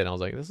I did it and I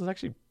was like, this is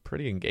actually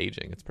pretty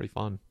engaging. It's pretty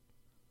fun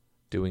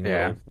doing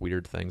little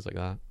weird things like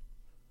that.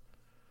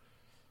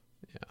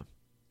 Yeah.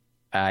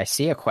 I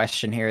see a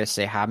question here to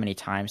say how many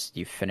times did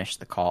you finish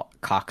the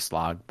Cox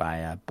log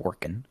by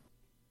Borkin?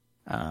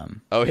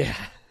 Oh yeah.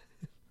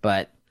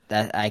 But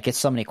that I get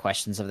so many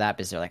questions of that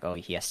because they're like, oh,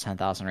 he has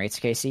 10,000 rates,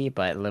 Casey.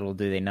 But little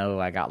do they know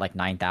I got like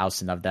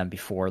 9,000 of them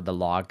before the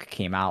log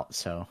came out.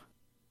 So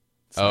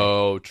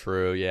Oh,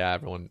 true. Yeah,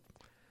 everyone.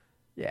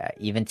 yeah,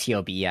 even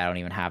TOB, I don't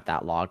even have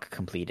that log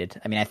completed.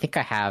 I mean, I think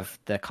I have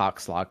the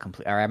Cox log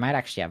complete, or I might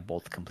actually have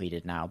both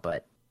completed now,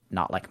 but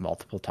not like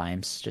multiple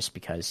times, just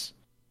because.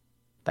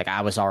 Like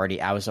I was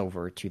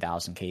over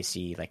 2,000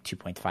 KC, like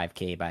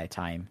 2.5K by the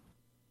time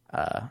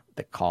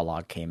the call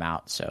log came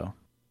out. So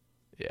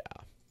Yeah.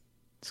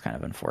 it's kind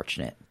of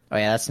unfortunate. Oh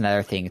yeah, that's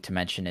another thing to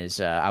mention is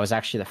I was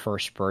actually the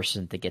first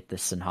person to get the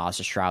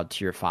Sinhaza Shroud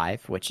Tier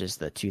 5, which is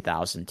the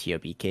 2,000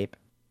 TOB cape.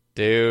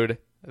 Dude,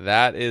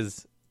 that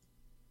is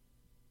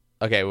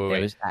okay. Wait.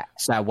 It was,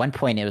 so at one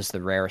point it was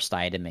the rarest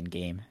item in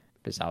game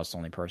because I was the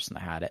only person that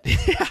had it.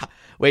 Yeah.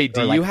 Wait,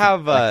 do Or, like, you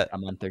have like a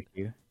month or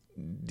two?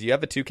 do you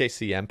have a 2K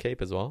CM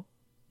cape as well?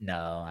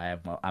 No,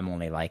 I'm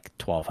only like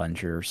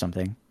 1,200 or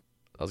something.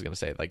 I was gonna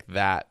say like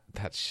that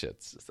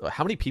shit's.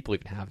 How many people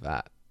even have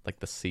that? Like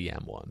the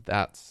CM one.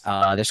 That's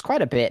There's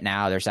quite a bit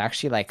now. There's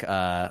actually like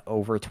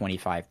over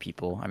 25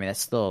 people. I mean, that's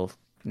still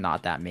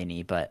not that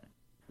many, but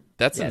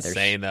That's yeah,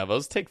 insane, though.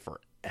 Those take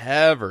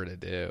forever to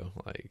do.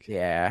 Like,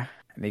 yeah.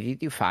 I mean, if you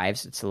do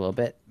fives, it's a little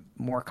bit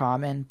more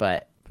common,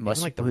 but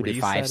most like, people the who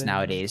do fives resetting?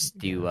 nowadays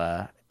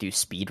do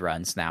speed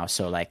runs now.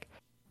 So like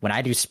when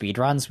I do speed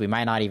runs, we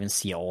might not even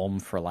see Olm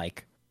for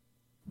like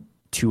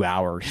 2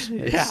 hours.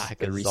 yeah, the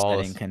because all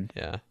resetting this, can.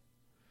 yeah.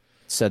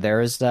 So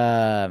there's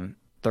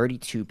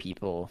 32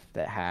 people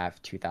that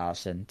have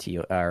 2000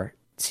 or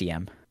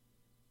CM.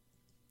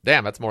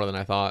 Damn, that's more than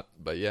I thought.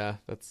 But yeah,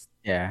 that's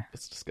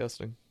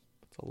disgusting.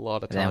 That's a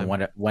lot of And time.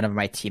 then one of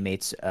my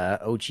teammates,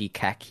 OG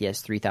Keck, he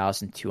has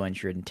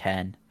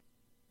 3,210.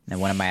 And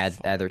one of my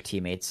other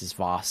teammates is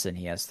Voss, and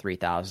he has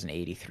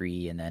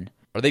 3,083. And then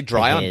Are they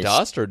dry on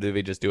dust, or do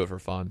they just do it for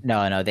fun?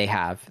 no, they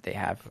have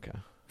Okay.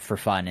 for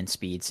fun and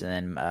speeds.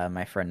 And then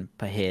my friend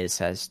Pahiz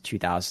has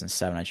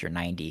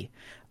 2,790.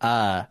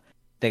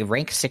 The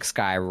rank 6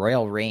 guy,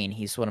 Royal Rain,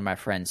 he's one of my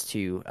friends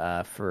too,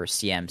 for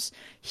CMs.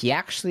 He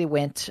actually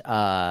went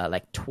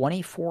like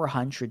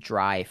 2,400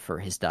 dry for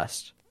his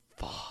dust.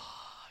 Fuck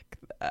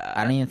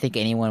I don't even think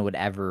anyone would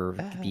ever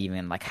be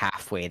even like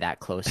halfway that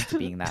close to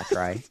being that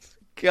dry.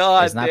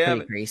 God Isn't that damn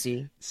pretty it.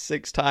 crazy?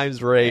 6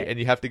 times rate, and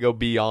you have to go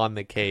beyond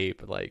the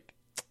cape. Like,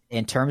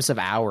 In terms of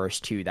hours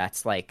too,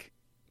 that's like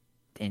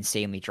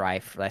insanely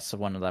dry. That's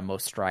one of the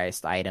most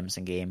driest items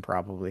in game,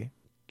 probably,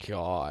 in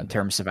God.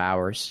 terms of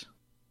hours.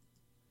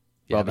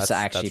 Yeah, Well, but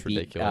actually, that's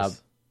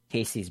ridiculous.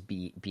 Casey's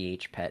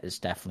BH pet is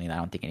definitely. I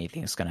don't think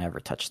anything's gonna ever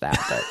touch that.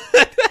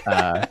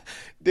 But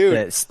Dude.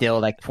 but still,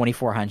 like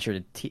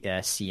 2,400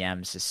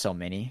 CMs is so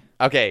many.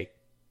 Okay.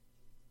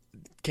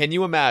 Can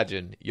you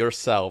imagine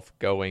yourself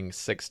going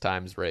 6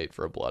 times rate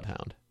for a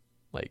bloodhound?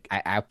 Like,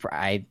 I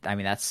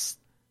mean, that's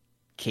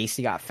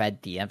Casey got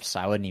fed DMs,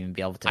 so I wouldn't even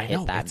be able to I hit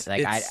know that. it's,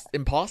 Like, it's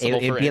impossible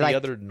it'd for be any like-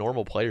 other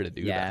normal player to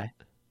do yeah, that.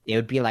 it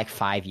would be like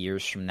 5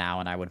 years from now,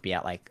 and I would be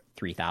at like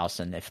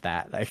 3,000, if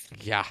that. Like,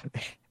 Yeah.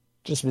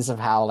 just because of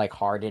how like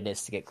hard it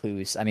is to get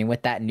clues. I mean,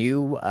 with that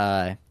new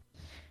I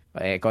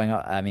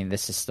mean,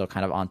 this is still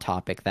kind of on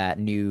topic. That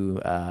new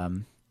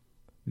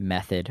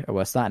method, or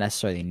well, it's not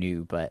necessarily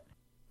new, but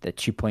the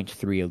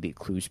 2.3 elite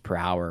clues per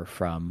hour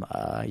from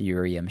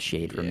Urium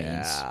Shade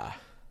Remains. Yeah.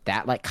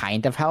 That like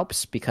kind of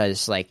helps,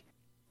 because like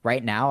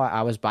right now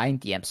I was buying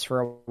DMs for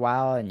a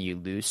while, and you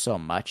lose so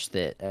much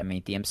that, I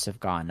mean, DMs have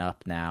gone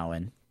up now,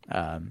 and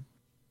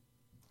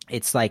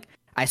it's like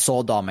I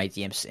sold all my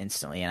DMs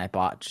instantly, and I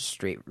bought just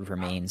straight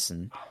remains,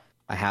 and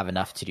I have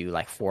enough to do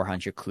like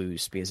 400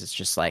 clues, because it's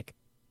just like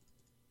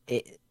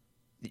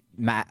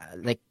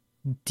like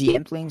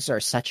DMlings are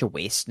such a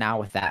waste now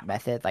with that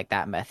method. Like,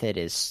 that method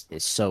is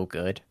so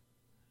good.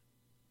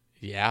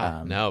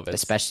 Yeah. No, but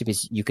Especially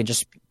because you can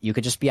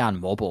just be on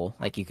mobile.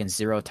 Like, you can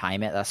zero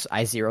time it.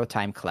 I zero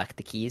time collect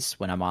the keys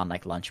when I'm on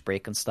like lunch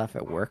break and stuff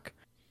at work,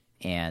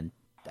 and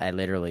I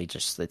literally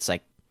just, it's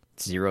like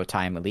zero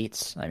time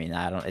elites. I mean,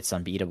 it's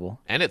unbeatable.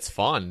 and it's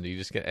fun. You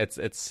just get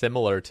it's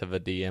similar to the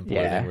DM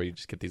Yeah. thing, where you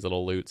just get these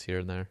little loots here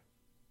and there.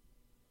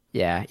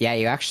 Yeah,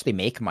 you actually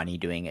make money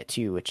doing it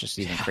too, which is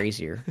even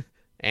crazier.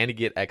 And you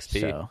get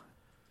XP. So,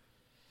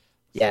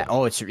 yeah.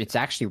 Oh, it's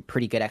actually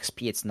pretty good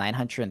XP. It's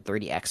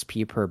 930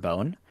 XP per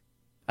bone,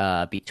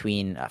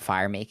 between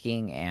fire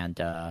making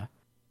and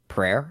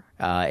prayer.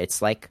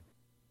 It's like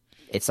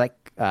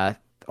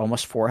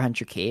almost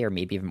 400k, or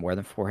maybe even more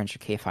than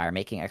 400k fire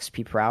making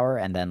XP per hour,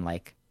 and then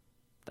like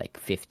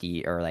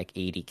 50 or like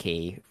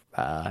 80k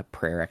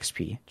prayer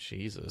XP.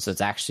 Jesus. So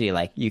it's actually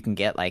like you can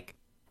get like,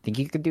 I think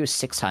you could do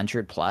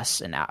 600 plus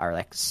an hour, or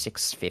like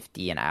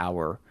 650 an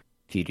hour,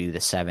 if you do the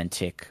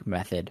 7-tick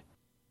method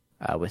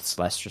with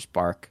Celestial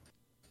Spark.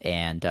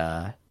 And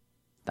I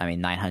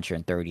mean,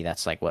 930,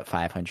 that's like what,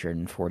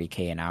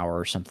 540k an hour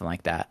or something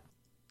like that.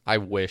 I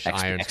wish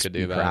Irons could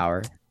do per that.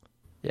 hour.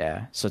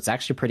 Yeah, so it's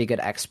actually pretty good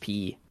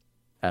XP,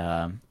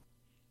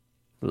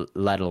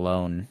 let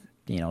alone,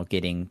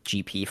 getting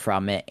GP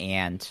from it,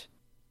 and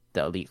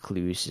the elite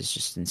clues is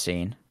just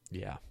insane.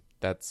 Yeah.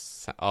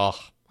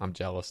 I'm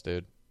jealous,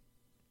 dude.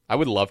 I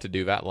would love to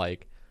do that,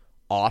 like,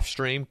 off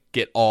stream,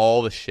 get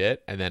all the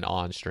shit, and then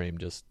on stream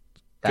just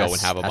go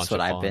and have a bunch of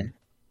fun.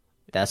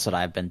 That's what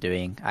I've been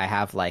doing. I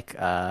have like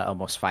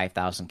almost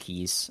 5,000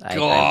 keys.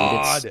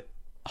 God!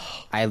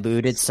 I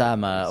looted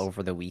some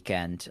over the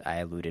weekend.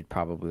 I looted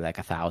probably like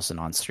 1,000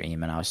 on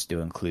stream, and I was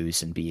doing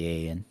clues and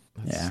BA, and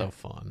That's so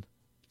fun.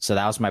 So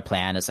that was my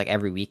plan. It's like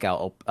every week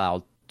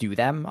I'll do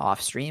them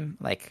off stream,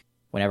 like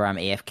whenever I'm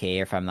AFK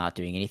or if I'm not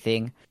doing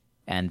anything,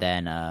 and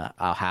then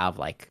I'll have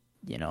like,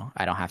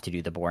 I don't have to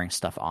do the boring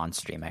stuff on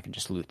stream. I can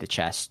just loot the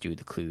chest, do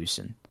the clues,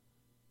 and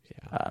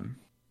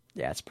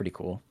yeah, it's pretty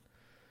cool.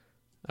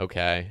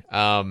 Okay.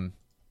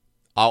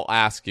 I'll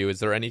ask you, is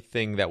there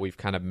anything that we've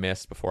kind of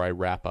missed before I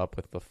wrap up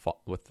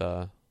with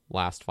the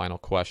last final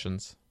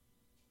questions?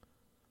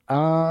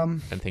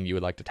 Anything you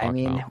would like to talk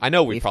about? I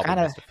know we've probably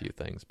missed a few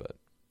things, but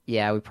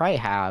yeah, we probably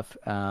have.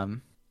 I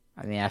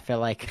mean, I feel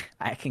like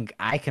I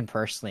can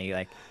personally,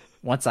 like,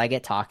 once I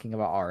get talking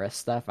about RS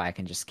stuff, I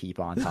can just keep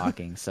on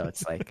talking. So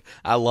it's like,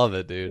 I love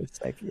it, dude. It's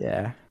like,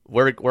 yeah,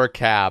 we're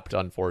capped,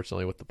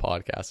 unfortunately, with the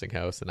podcasting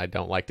host, and I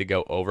don't like to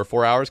go over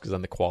 4 hours because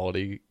then the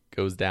quality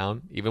goes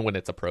down, even when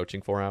it's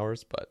approaching 4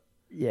 hours. But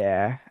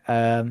yeah,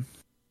 I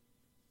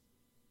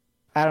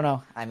don't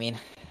know. I mean,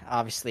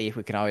 obviously,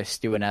 we can always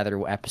do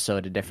another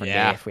episode a different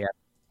day if we have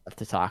stuff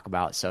to talk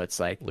about. So it's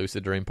like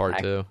Lucid Dream Part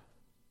 2.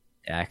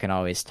 Yeah, I can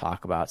always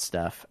talk about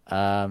stuff.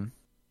 I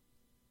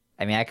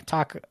mean, I can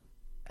talk.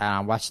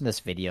 I'm watching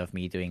this video of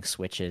me doing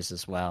switches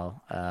as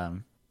well.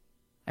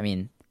 I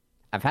mean,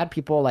 I've had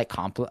people like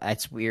compliment.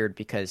 It's weird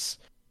because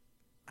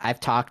I've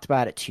talked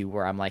about it too,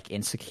 where I'm like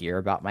insecure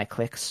about my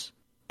clicks.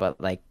 But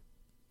like,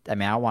 I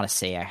mean, I don't want to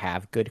say I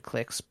have good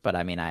clicks, but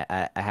I mean,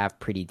 I have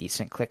pretty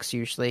decent clicks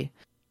usually.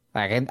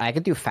 Like, I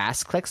can do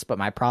fast clicks, but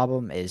my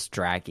problem is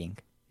dragging.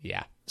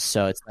 Yeah.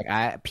 So it's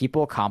like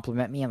people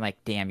compliment me. I'm like,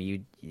 damn,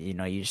 you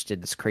just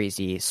did this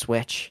crazy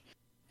switch,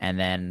 and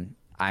then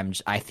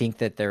I think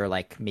that they're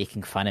like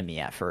making fun of me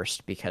at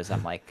first because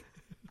I'm like,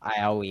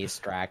 I always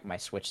drag my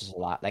switches a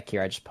lot. Like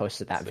here, I just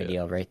posted that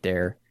video right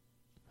there,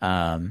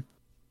 and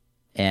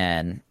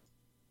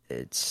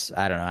it's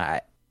I don't know.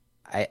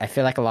 I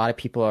feel like a lot of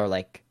people are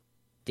like,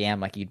 damn,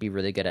 like you'd be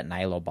really good at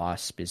Nilo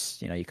Boss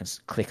because you can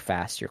click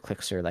fast. Your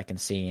clicks are like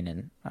insane,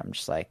 and I'm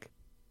just like.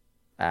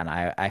 And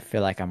I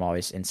feel like I'm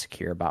always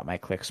insecure about my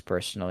clicks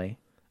personally.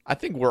 I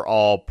think we're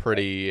all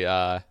pretty,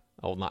 well,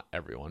 not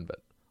everyone,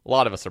 but a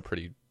lot of us are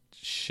pretty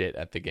shit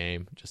at the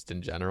game, just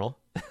in general.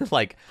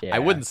 Like, I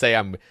wouldn't say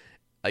I'm,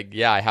 like,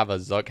 yeah, I have a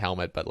Zook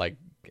helmet, but, like,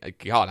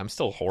 God, I'm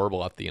still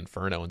horrible at the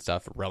Inferno and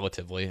stuff,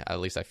 relatively. At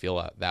least I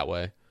feel that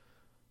way.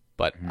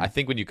 But I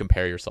think when you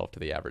compare yourself to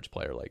the average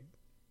player, like,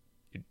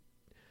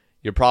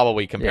 you're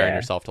probably comparing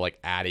yourself to,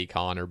 like,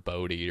 Adicon or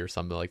Bodhi or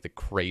something, like the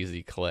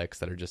crazy clicks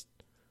that are just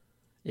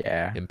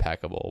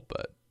impeccable.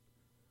 But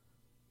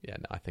yeah,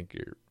 no, I think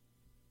you're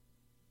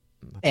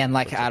and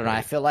like I don't know,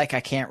 I feel like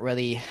I can't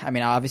really, I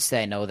mean, obviously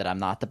I know that I'm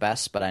not the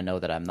best, but I know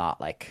that I'm not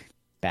like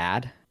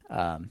bad.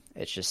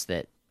 It's just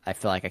that I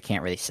feel like I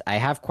can't really, I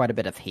have quite a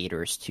bit of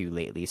haters too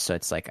lately, so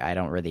it's like I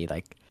don't really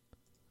like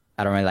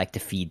to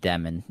feed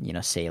them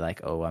and say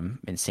like, oh, I'm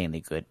insanely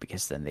good,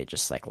 because then they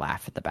just like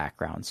laugh at the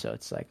background. So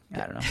it's like,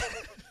 I don't know.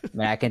 I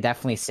mean, I can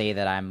definitely say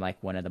that I'm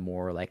like one of the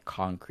more like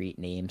concrete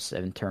names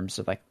in terms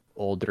of like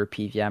older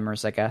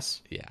PVMers, I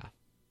guess. Yeah.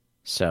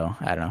 So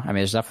I don't know. I mean,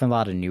 there's definitely a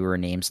lot of newer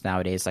names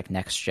nowadays, like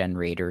next gen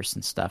raiders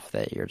and stuff,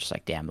 that you're just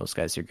like, damn, those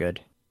guys are good.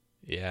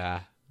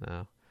 Yeah.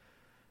 No.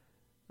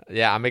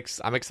 Yeah, I'm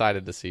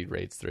excited to see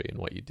Raids 3 and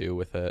what you do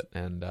with it,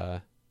 and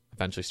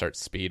eventually start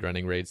speed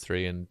running Raids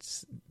 3 and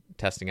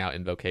testing out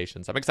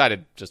invocations. I'm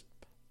excited just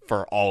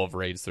for all of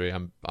Raids 3.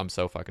 I'm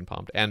so fucking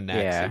pumped. And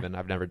Nex even.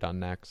 I've never done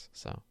Nex,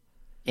 so.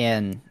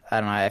 And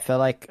I don't know, I feel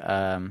like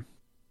a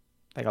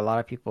lot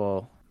of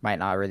people might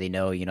not really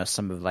know,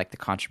 some of like the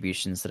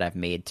contributions that I've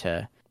made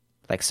to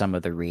like some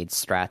of the Raids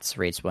strats,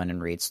 Raids 1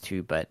 and Raids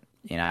 2, but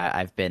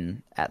I've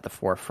been at the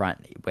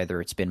forefront,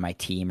 whether it's been my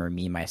team or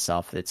me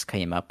myself that's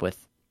came up with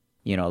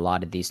a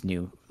lot of these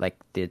new, like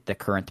the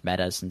current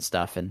metas and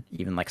stuff, and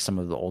even like some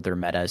of the older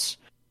metas.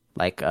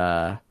 Like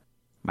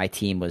my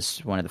team was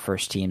one of the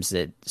first teams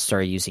that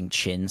started using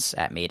chins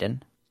at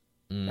Maiden.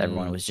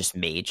 Everyone was just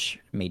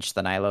mage the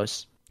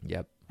Nilos.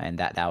 Yep. And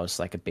that was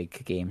like a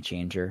big game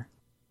changer.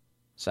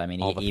 So I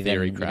mean, all the even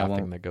theory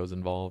crafting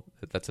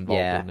that's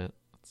involved in it.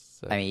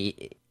 I mean,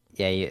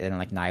 and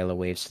like Nihilo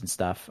waves and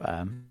stuff.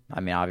 I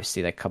mean,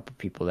 obviously, like a couple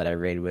people that I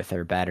raided with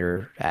are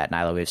better at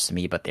Nihilo waves to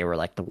me, but they were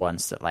like the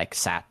ones that like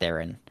sat there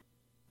and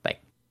like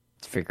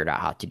figured out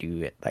how to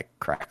do it like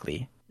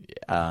correctly.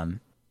 Yeah. And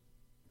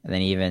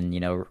then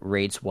even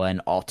Raids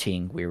 1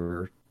 alting, we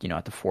were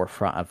at the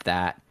forefront of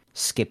that,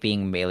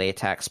 skipping melee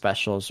attack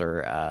specials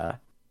or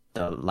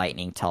the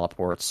lightning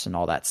teleports and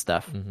all that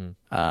stuff.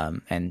 Mm-hmm.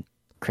 And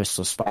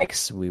Crystal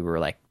Spikes, we were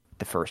like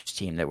the first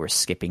team that were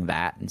skipping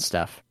that and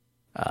stuff.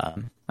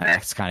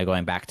 It's kind of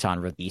going back to on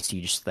release.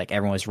 You just like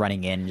everyone was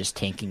running in and just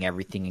tanking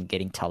everything and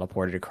getting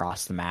teleported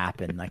across the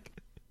map and like,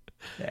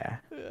 yeah.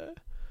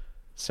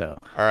 So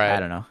all right, I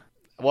don't know.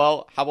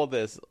 Well, how about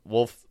this?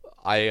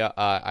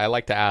 I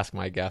like to ask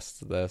my guests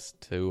this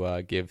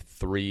to give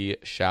 3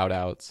 shout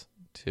outs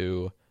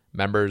to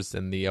members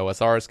in the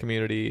OSRS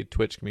community,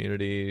 Twitch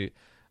community,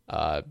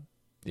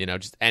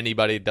 just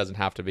anybody. It doesn't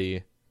have to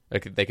be.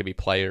 They could be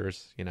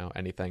players,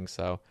 anything.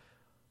 So,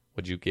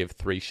 would you give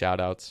 3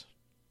 shout-outs?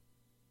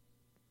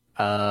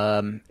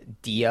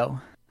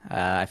 Dio.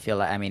 I feel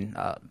like, I mean,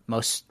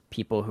 most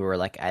people who are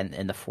like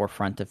in the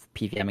forefront of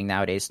PVMing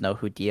nowadays know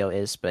who Dio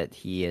is, but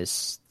he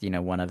is,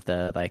 one of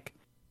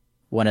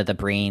the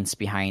brains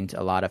behind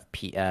a lot of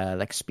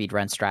like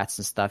speedrun strats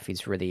and stuff.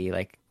 He's really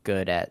like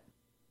good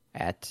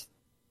at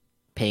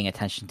paying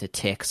attention to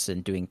ticks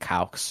and doing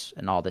calcs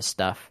and all this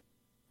stuff.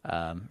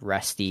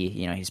 Rusty,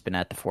 he's been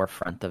at the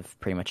forefront of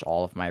pretty much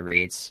all of my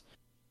raids.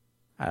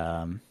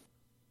 I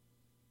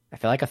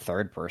feel like a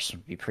third person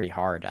would be pretty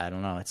hard. I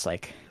don't know. It's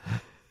like,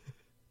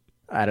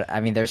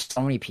 I mean, there's so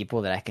many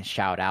people that I can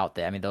shout out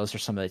that, I mean, those are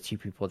some of the 2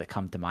 people that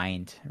come to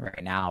mind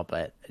right now,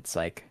 but it's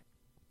like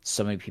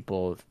so many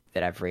people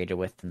that I've raided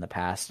with in the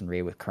past and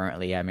raid with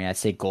currently. I mean, I'd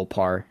say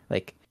Golpar,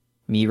 like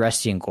me,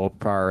 Rusty, and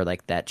Golpar are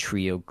like that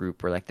trio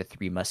group, or like the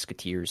 3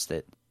 musketeers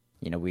that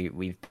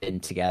we've been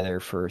together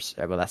for,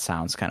 well, that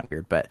sounds kind of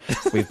weird, but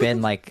we've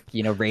been like,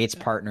 raids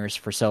partners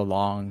for so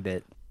long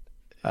that,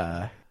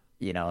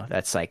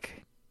 that's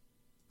like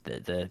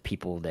the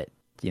people that,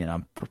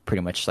 I'm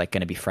pretty much like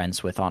going to be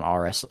friends with on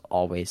RS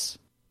always,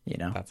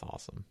 That's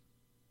awesome.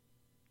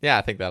 Yeah,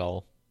 I think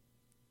that'll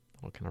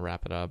kind of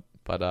wrap it up.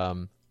 But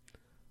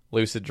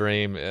Lucid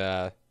Dream,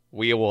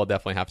 we will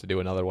definitely have to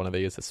do another one of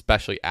these,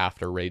 especially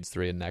after Raids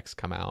 3 and Next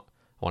come out.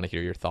 I want to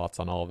hear your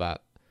thoughts on all of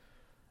that.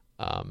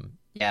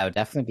 Yeah, it would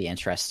definitely be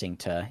interesting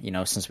to,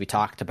 since we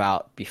talked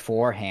about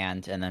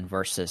beforehand and then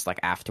versus like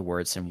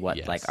afterwards and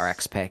what like our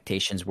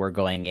expectations were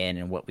going in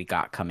and what we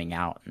got coming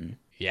out. And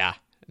yeah,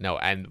 no,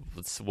 and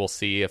we'll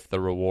see if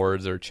the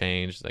rewards are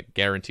changed. Like,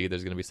 guaranteed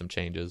there's going to be some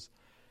changes.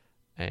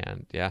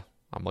 And yeah,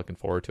 I'm looking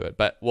forward to it.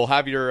 But we'll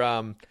have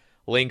your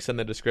links in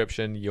the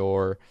description,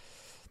 your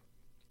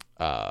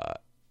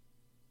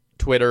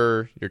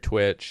Twitter, your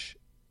Twitch,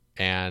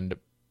 and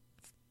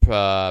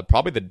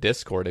probably the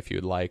Discord if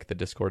you'd like, the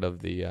Discord of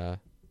the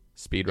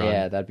speedrun.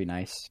 Yeah, that'd be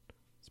nice.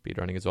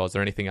 Speedrunning as well. Is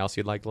there anything else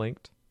you'd like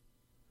linked?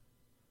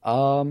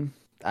 No,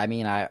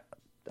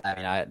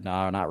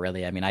 not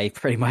really. I mean, I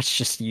pretty much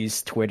just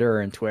use Twitter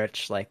and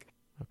Twitch. Like,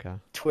 okay,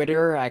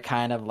 Twitter, I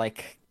kind of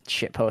like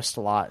shit post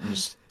a lot and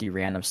just do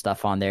random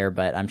stuff on there,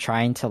 but I'm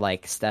trying to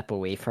like step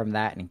away from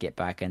that and get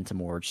back into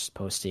more just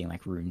posting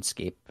like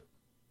RuneScape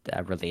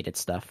related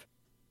stuff.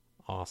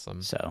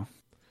 Awesome. So,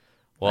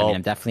 well,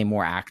 I'm definitely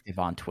more active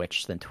on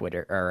Twitch than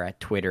Twitter, or at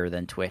Twitter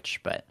than Twitch,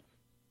 but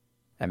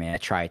I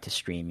try to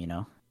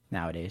stream,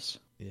 nowadays.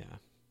 Yeah.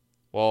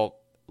 Well,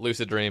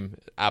 Lucid Dream,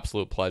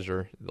 absolute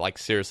pleasure. Like,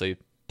 seriously,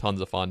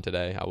 tons of fun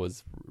today.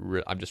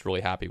 I'm just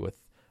really happy with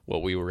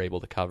what we were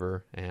able to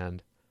cover,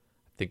 and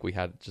I think we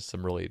had just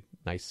some really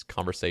nice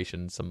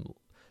conversations,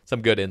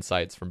 some good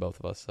insights from both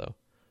of us. So,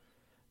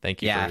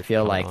 thank you. Yeah, I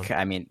feel like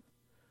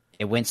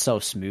it went so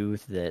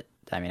smooth that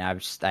I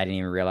didn't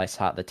even realize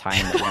how the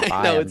time went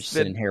by. I was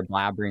sitting here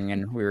blabbering,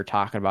 and we were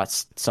talking about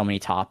so many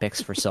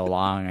topics for so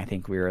long. I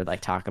think we were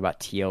like talking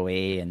about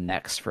TOA and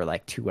Next for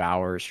like 2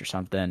 hours or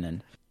something,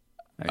 and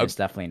it was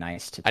definitely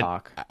nice to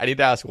talk. I need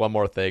to ask one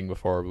more thing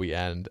before we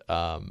end.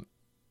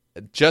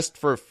 Just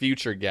for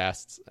future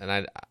guests,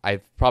 and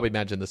I've probably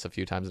mentioned this a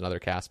few times in other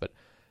casts, but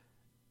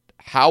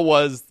how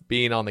was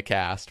being on the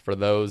cast for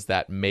those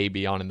that may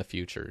be on in the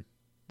future?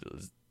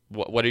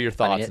 What are your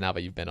thoughts now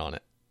that you've been on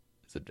it?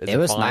 Is it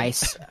was fun?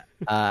 Nice.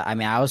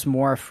 I was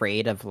more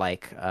afraid of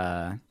like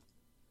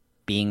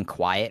being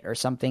quiet or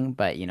something,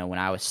 but when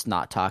I was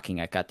not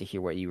talking, I got to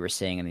hear what you were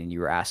saying, and then you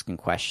were asking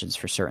questions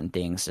for certain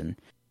things.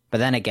 But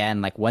then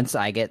again, like once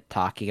I get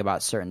talking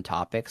about certain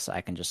topics, I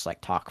can just like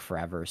talk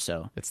forever.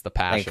 So it's the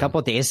passion. Like, a couple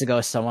of days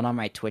ago, someone on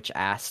my Twitch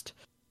asked,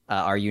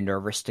 "Are you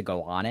nervous to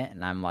go on it?"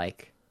 And I'm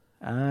like,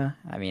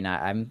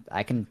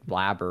 I can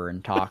blabber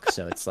and talk,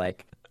 so it's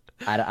like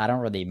I don't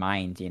really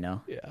mind, Yeah.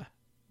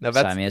 No,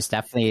 so it's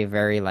definitely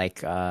very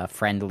like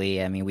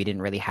friendly. We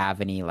didn't really have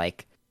any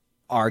like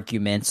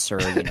arguments or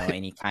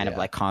any kind of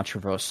like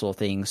controversial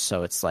things.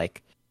 So it's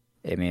like,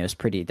 it was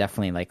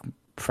definitely like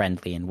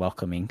friendly and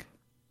welcoming.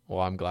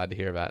 Well, I'm glad to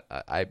hear that.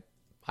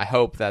 I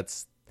hope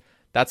that's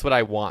what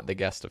I want the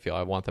guests to feel.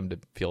 I want them to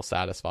feel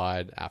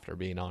satisfied after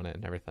being on it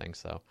and everything.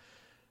 So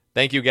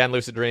thank you again,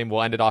 Lucid Dream.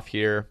 We'll end it off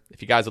here.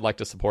 If you guys would like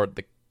to support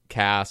the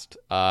cast,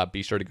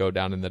 be sure to go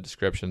down in the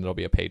description. There'll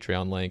be a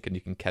Patreon link, and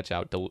you can catch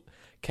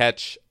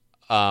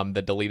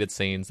the deleted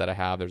scenes that I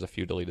have. There's a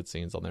few deleted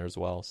scenes on there as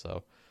well,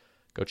 so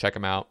go check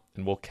them out,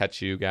 and we'll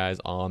catch you guys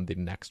on the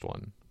next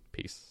one.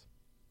 Peace.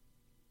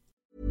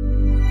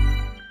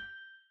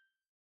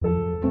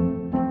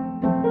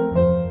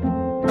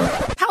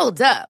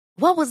 Hold up.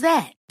 What was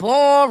that?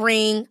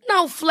 Boring.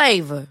 No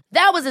flavor.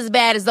 That was as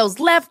bad as those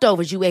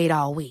leftovers you ate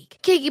all week.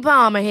 Keke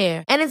Palmer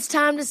here, and it's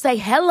time to say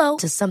hello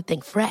to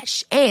something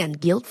fresh and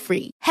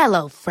guilt-free.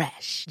 Hello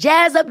Fresh.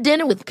 Jazz up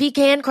dinner with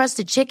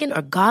pecan-crusted chicken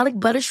or garlic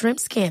butter shrimp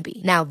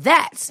scampi. Now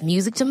that's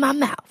music to my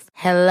mouth.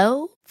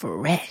 Hello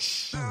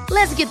Fresh.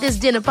 Let's get this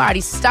dinner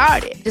party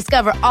started.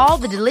 Discover all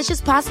the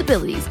delicious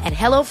possibilities at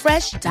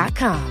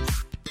HelloFresh.com.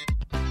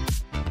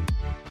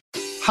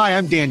 Hi,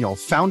 I'm Daniel,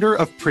 founder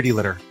of Pretty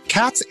Litter.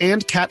 Cats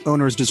and cat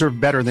owners deserve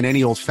better than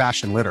any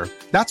old-fashioned litter.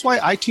 That's why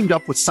I teamed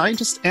up with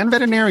scientists and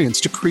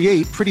veterinarians to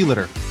create Pretty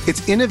Litter.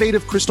 Its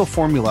innovative crystal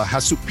formula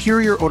has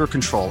superior odor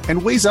control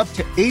and weighs up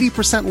to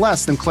 80%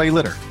 less than clay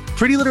litter.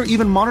 Pretty Litter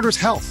even monitors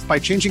health by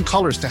changing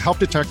colors to help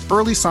detect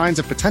early signs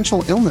of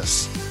potential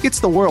illness. It's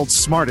the world's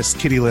smartest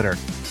kitty litter.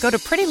 Go to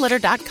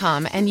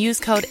prettylitter.com and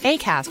use code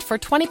ACAST for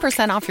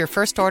 20% off your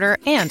first order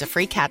and a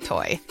free cat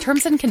toy.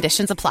 Terms and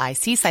conditions apply.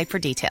 See site for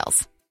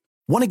details.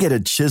 Want to get a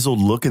chiseled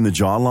look in the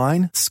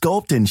jawline?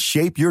 Sculpt and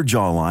shape your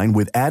jawline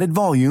with added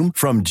volume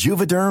from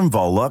Juvederm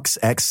Volux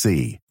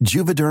XC.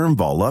 Juvederm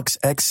Volux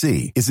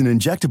XC is an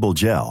injectable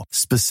gel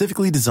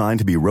specifically designed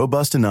to be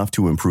robust enough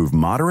to improve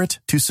moderate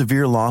to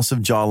severe loss of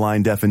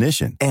jawline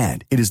definition.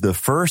 And it is the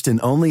first and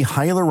only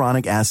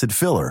hyaluronic acid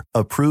filler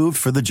approved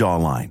for the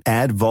jawline.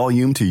 Add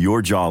volume to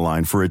your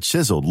jawline for a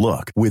chiseled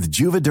look with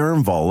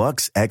Juvederm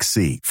Volux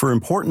XC. For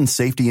important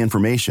safety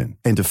information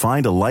and to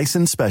find a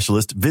licensed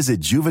specialist, visit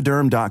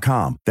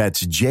Juvederm.com.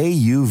 That's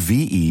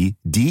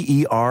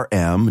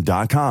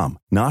Juvederm.com.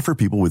 Not for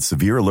people with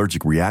severe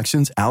allergic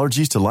reactions,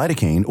 allergies to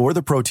lidocaine, or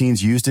the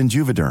proteins used in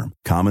Juvederm.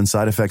 Common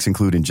side effects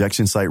include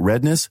injection site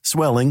redness,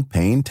 swelling,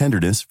 pain,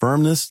 tenderness,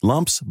 firmness,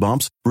 lumps,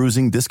 bumps,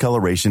 bruising,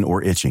 discoloration,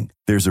 or itching.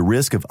 There's a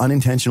risk of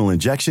unintentional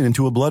injection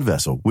into a blood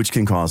vessel, which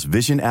can cause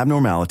vision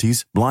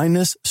abnormalities,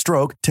 blindness,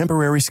 stroke,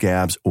 temporary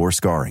scabs, or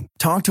scarring.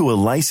 Talk to a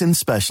licensed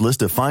specialist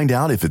to find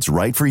out if it's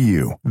right for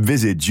you.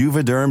 Visit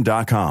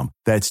Juvederm.com.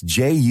 That's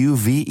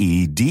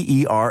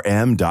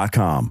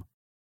Juvederm.com.